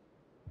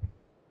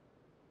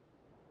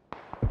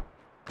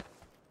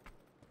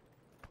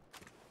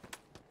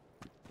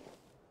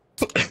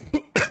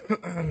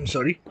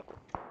 Sorry.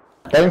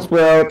 Thanks,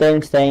 bro.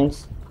 Thanks.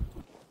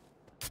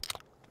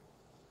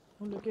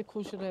 वो लेके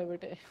खुश रहे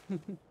बेटे।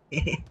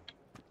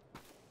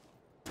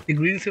 एक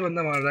ग्रीन से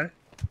बंदा मार रहा है।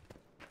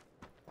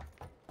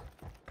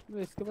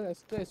 इसके पास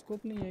एक्स्ट्रा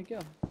स्कोप नहीं है क्या?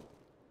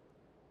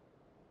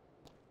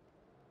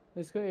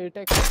 इसको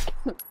अटैक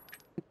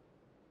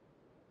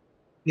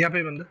यहाँ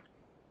पे बंदा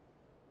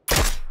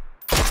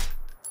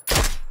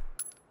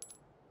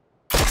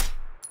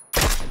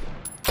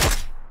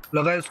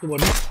लगा है उसको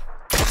बॉडी।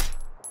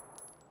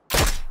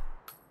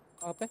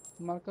 कहाँ पे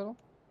मार करो?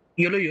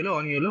 येलो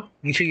ऑन येलो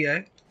नीचे गया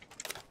है।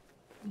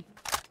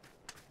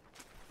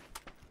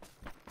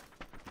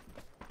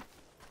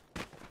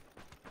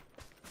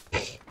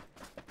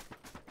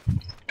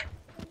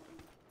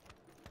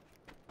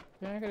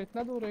 क्या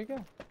इतना दूर है क्या?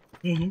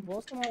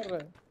 बॉस को मार रहा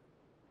है।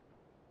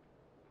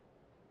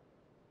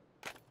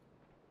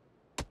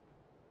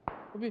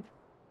 अभी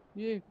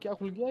ये क्या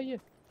खुल गया ये?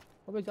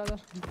 अबे जा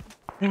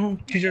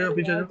पीछे जा।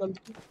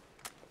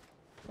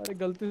 अरे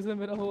गलती से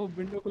मेरा वो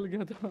विंडो खुल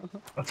गया था।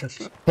 अच्छा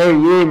Hey,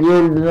 you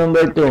the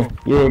number 2.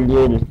 You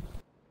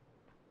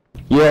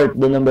help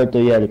the number 2,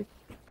 you help.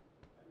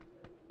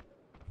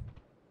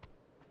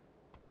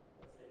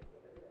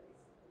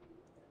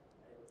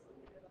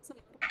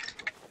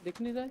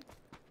 दिख नहीं रहा है।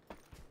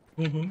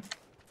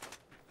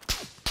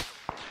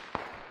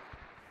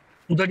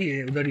 उधर ही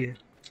है, उधर ही है,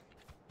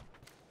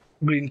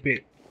 ग्रीन पे।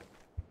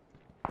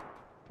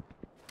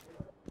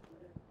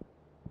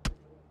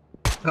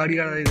 गाड़ी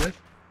आ रहा है इधर।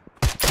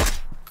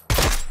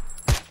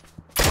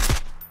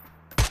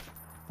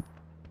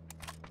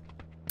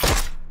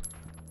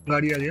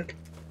 गाड़ी आ गया,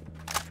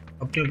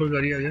 अपने ऊपर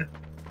गाड़ी आ गया।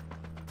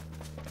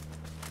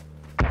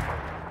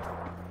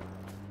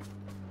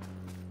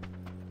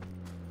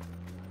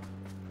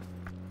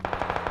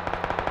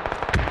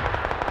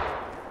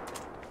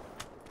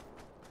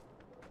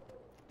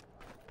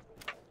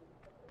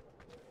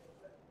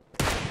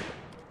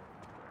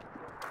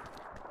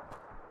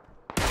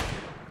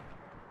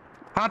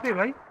 कहाँ पे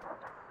भाई?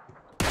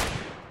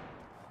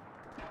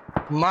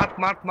 Mark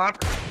mark mark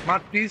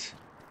mark please.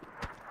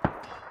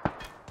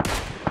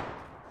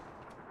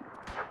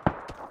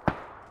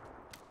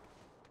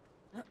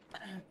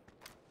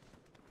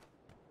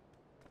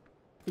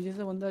 पीछे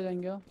से बंदा आ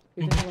जाएंगे,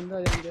 पीछे से बंदा आ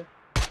जाएंगे।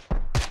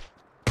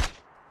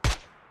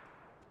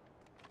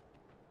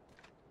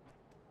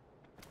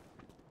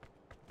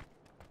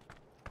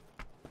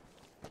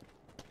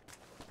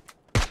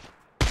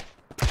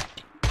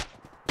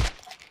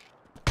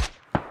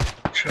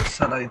 अच्छा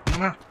साला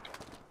इतना।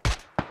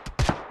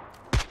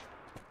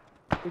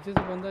 पीछे से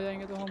बंदा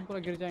जाएंगे तो हम पूरा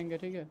गिर जाएंगे,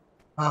 ठीक है?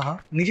 हाँ हाँ,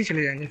 नीचे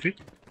चले जाएंगे फिर।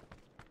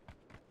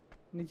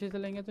 नीचे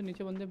चलेंगे तो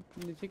नीचे बंदे,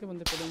 नीचे के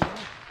बंदे पड़ेंगे ना।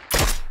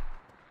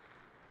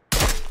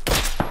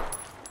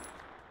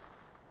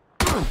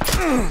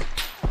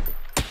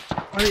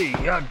 अरे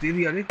यार दे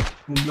दिया, अरे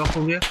ब्लॉक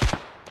हो गया।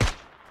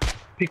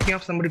 Pick me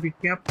up, somebody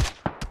pick me up।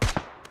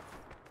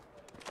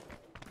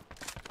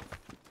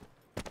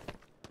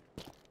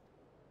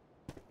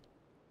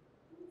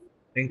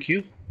 Thank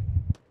you.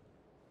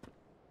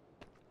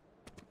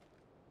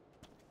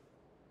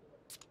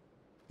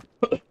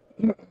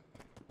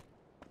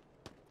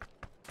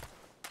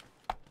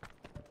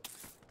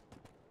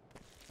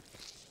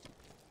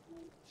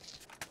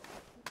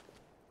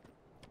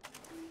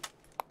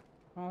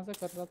 कहाँ से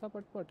कर रहा था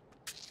पटपट?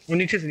 वो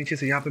नीचे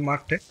से यहाँ पे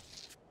मार्क्ड है।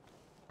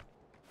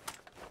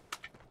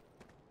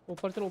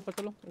 ऊपर चलो, ऊपर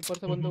चलो, ऊपर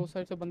से बंदे उस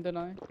साइड से बंदे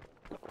ना आए।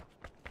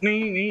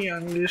 नहीं नहीं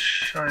आएंगे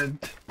शायद,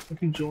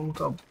 क्योंकि जोन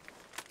का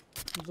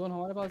जोन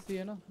हमारे पास ही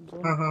है ना,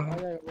 जोन हाँ, हाँ, आ हाँ।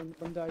 जाएगा,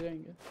 बंदे आ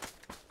जाएंगे,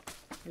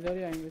 इधर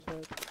ही आएंगे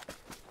शायद।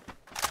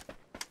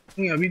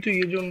 नहीं अभी तो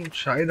ये जोन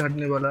शायद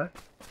हटने वाला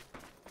है।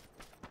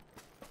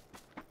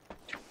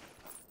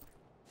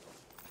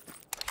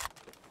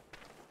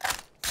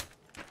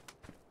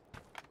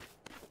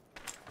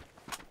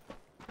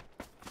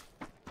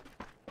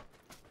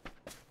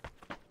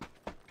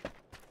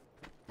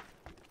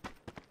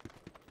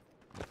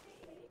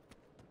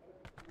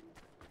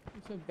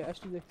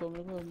 बेस्ट देखता हूँ,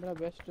 मेरे को मेरा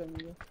बेस्ट है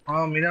मुझे।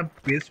 हाँ मेरा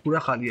बेस पूरा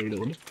खाली है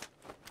लोगों ने।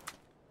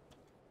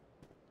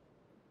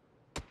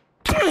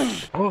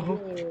 ओहो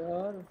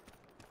यार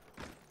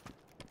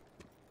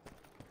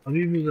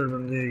अभी भी उधर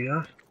बंदे हैं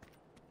यार।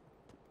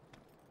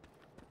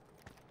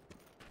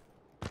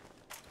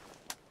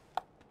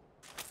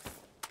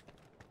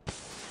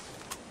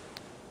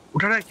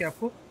 उठा रहा है क्या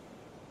आपको?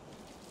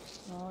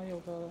 हाँ ये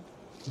उठा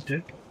रहा।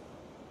 ठीक।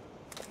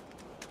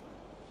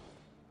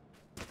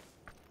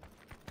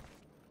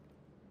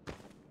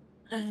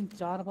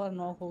 4 बार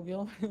नॉक हो गया।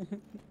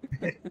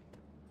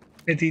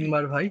 ये 3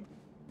 बार भाई,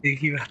 एक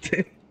ही बात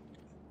है।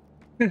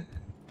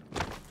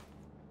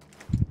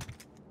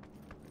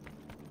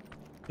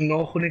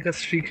 नॉक होने का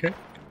स्ट्रीक है।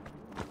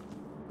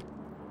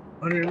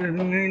 अरे नहीं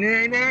नहीं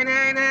नहीं नहीं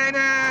नहीं नहीं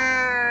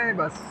नहीं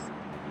बस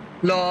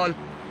लॉल।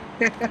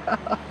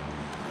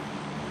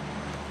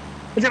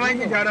 अच्छा भाई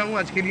मैं जा रहा हूँ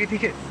आज के लिए,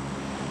 ठीक है?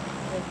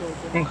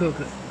 ओके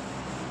ओके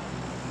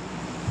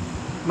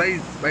भाई,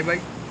 बाय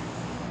बाय,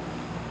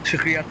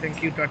 शुक्रिया,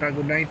 thank you, Tata,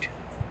 good night.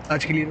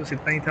 आज के लिए बस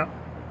इतना ही था।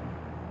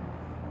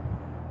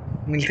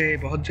 मिलते हैं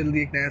बहुत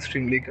जल्दी एक नया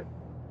स्ट्रीम लेकर,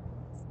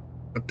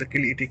 तब तक के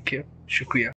लिए टेक केयर, शुक्रिया।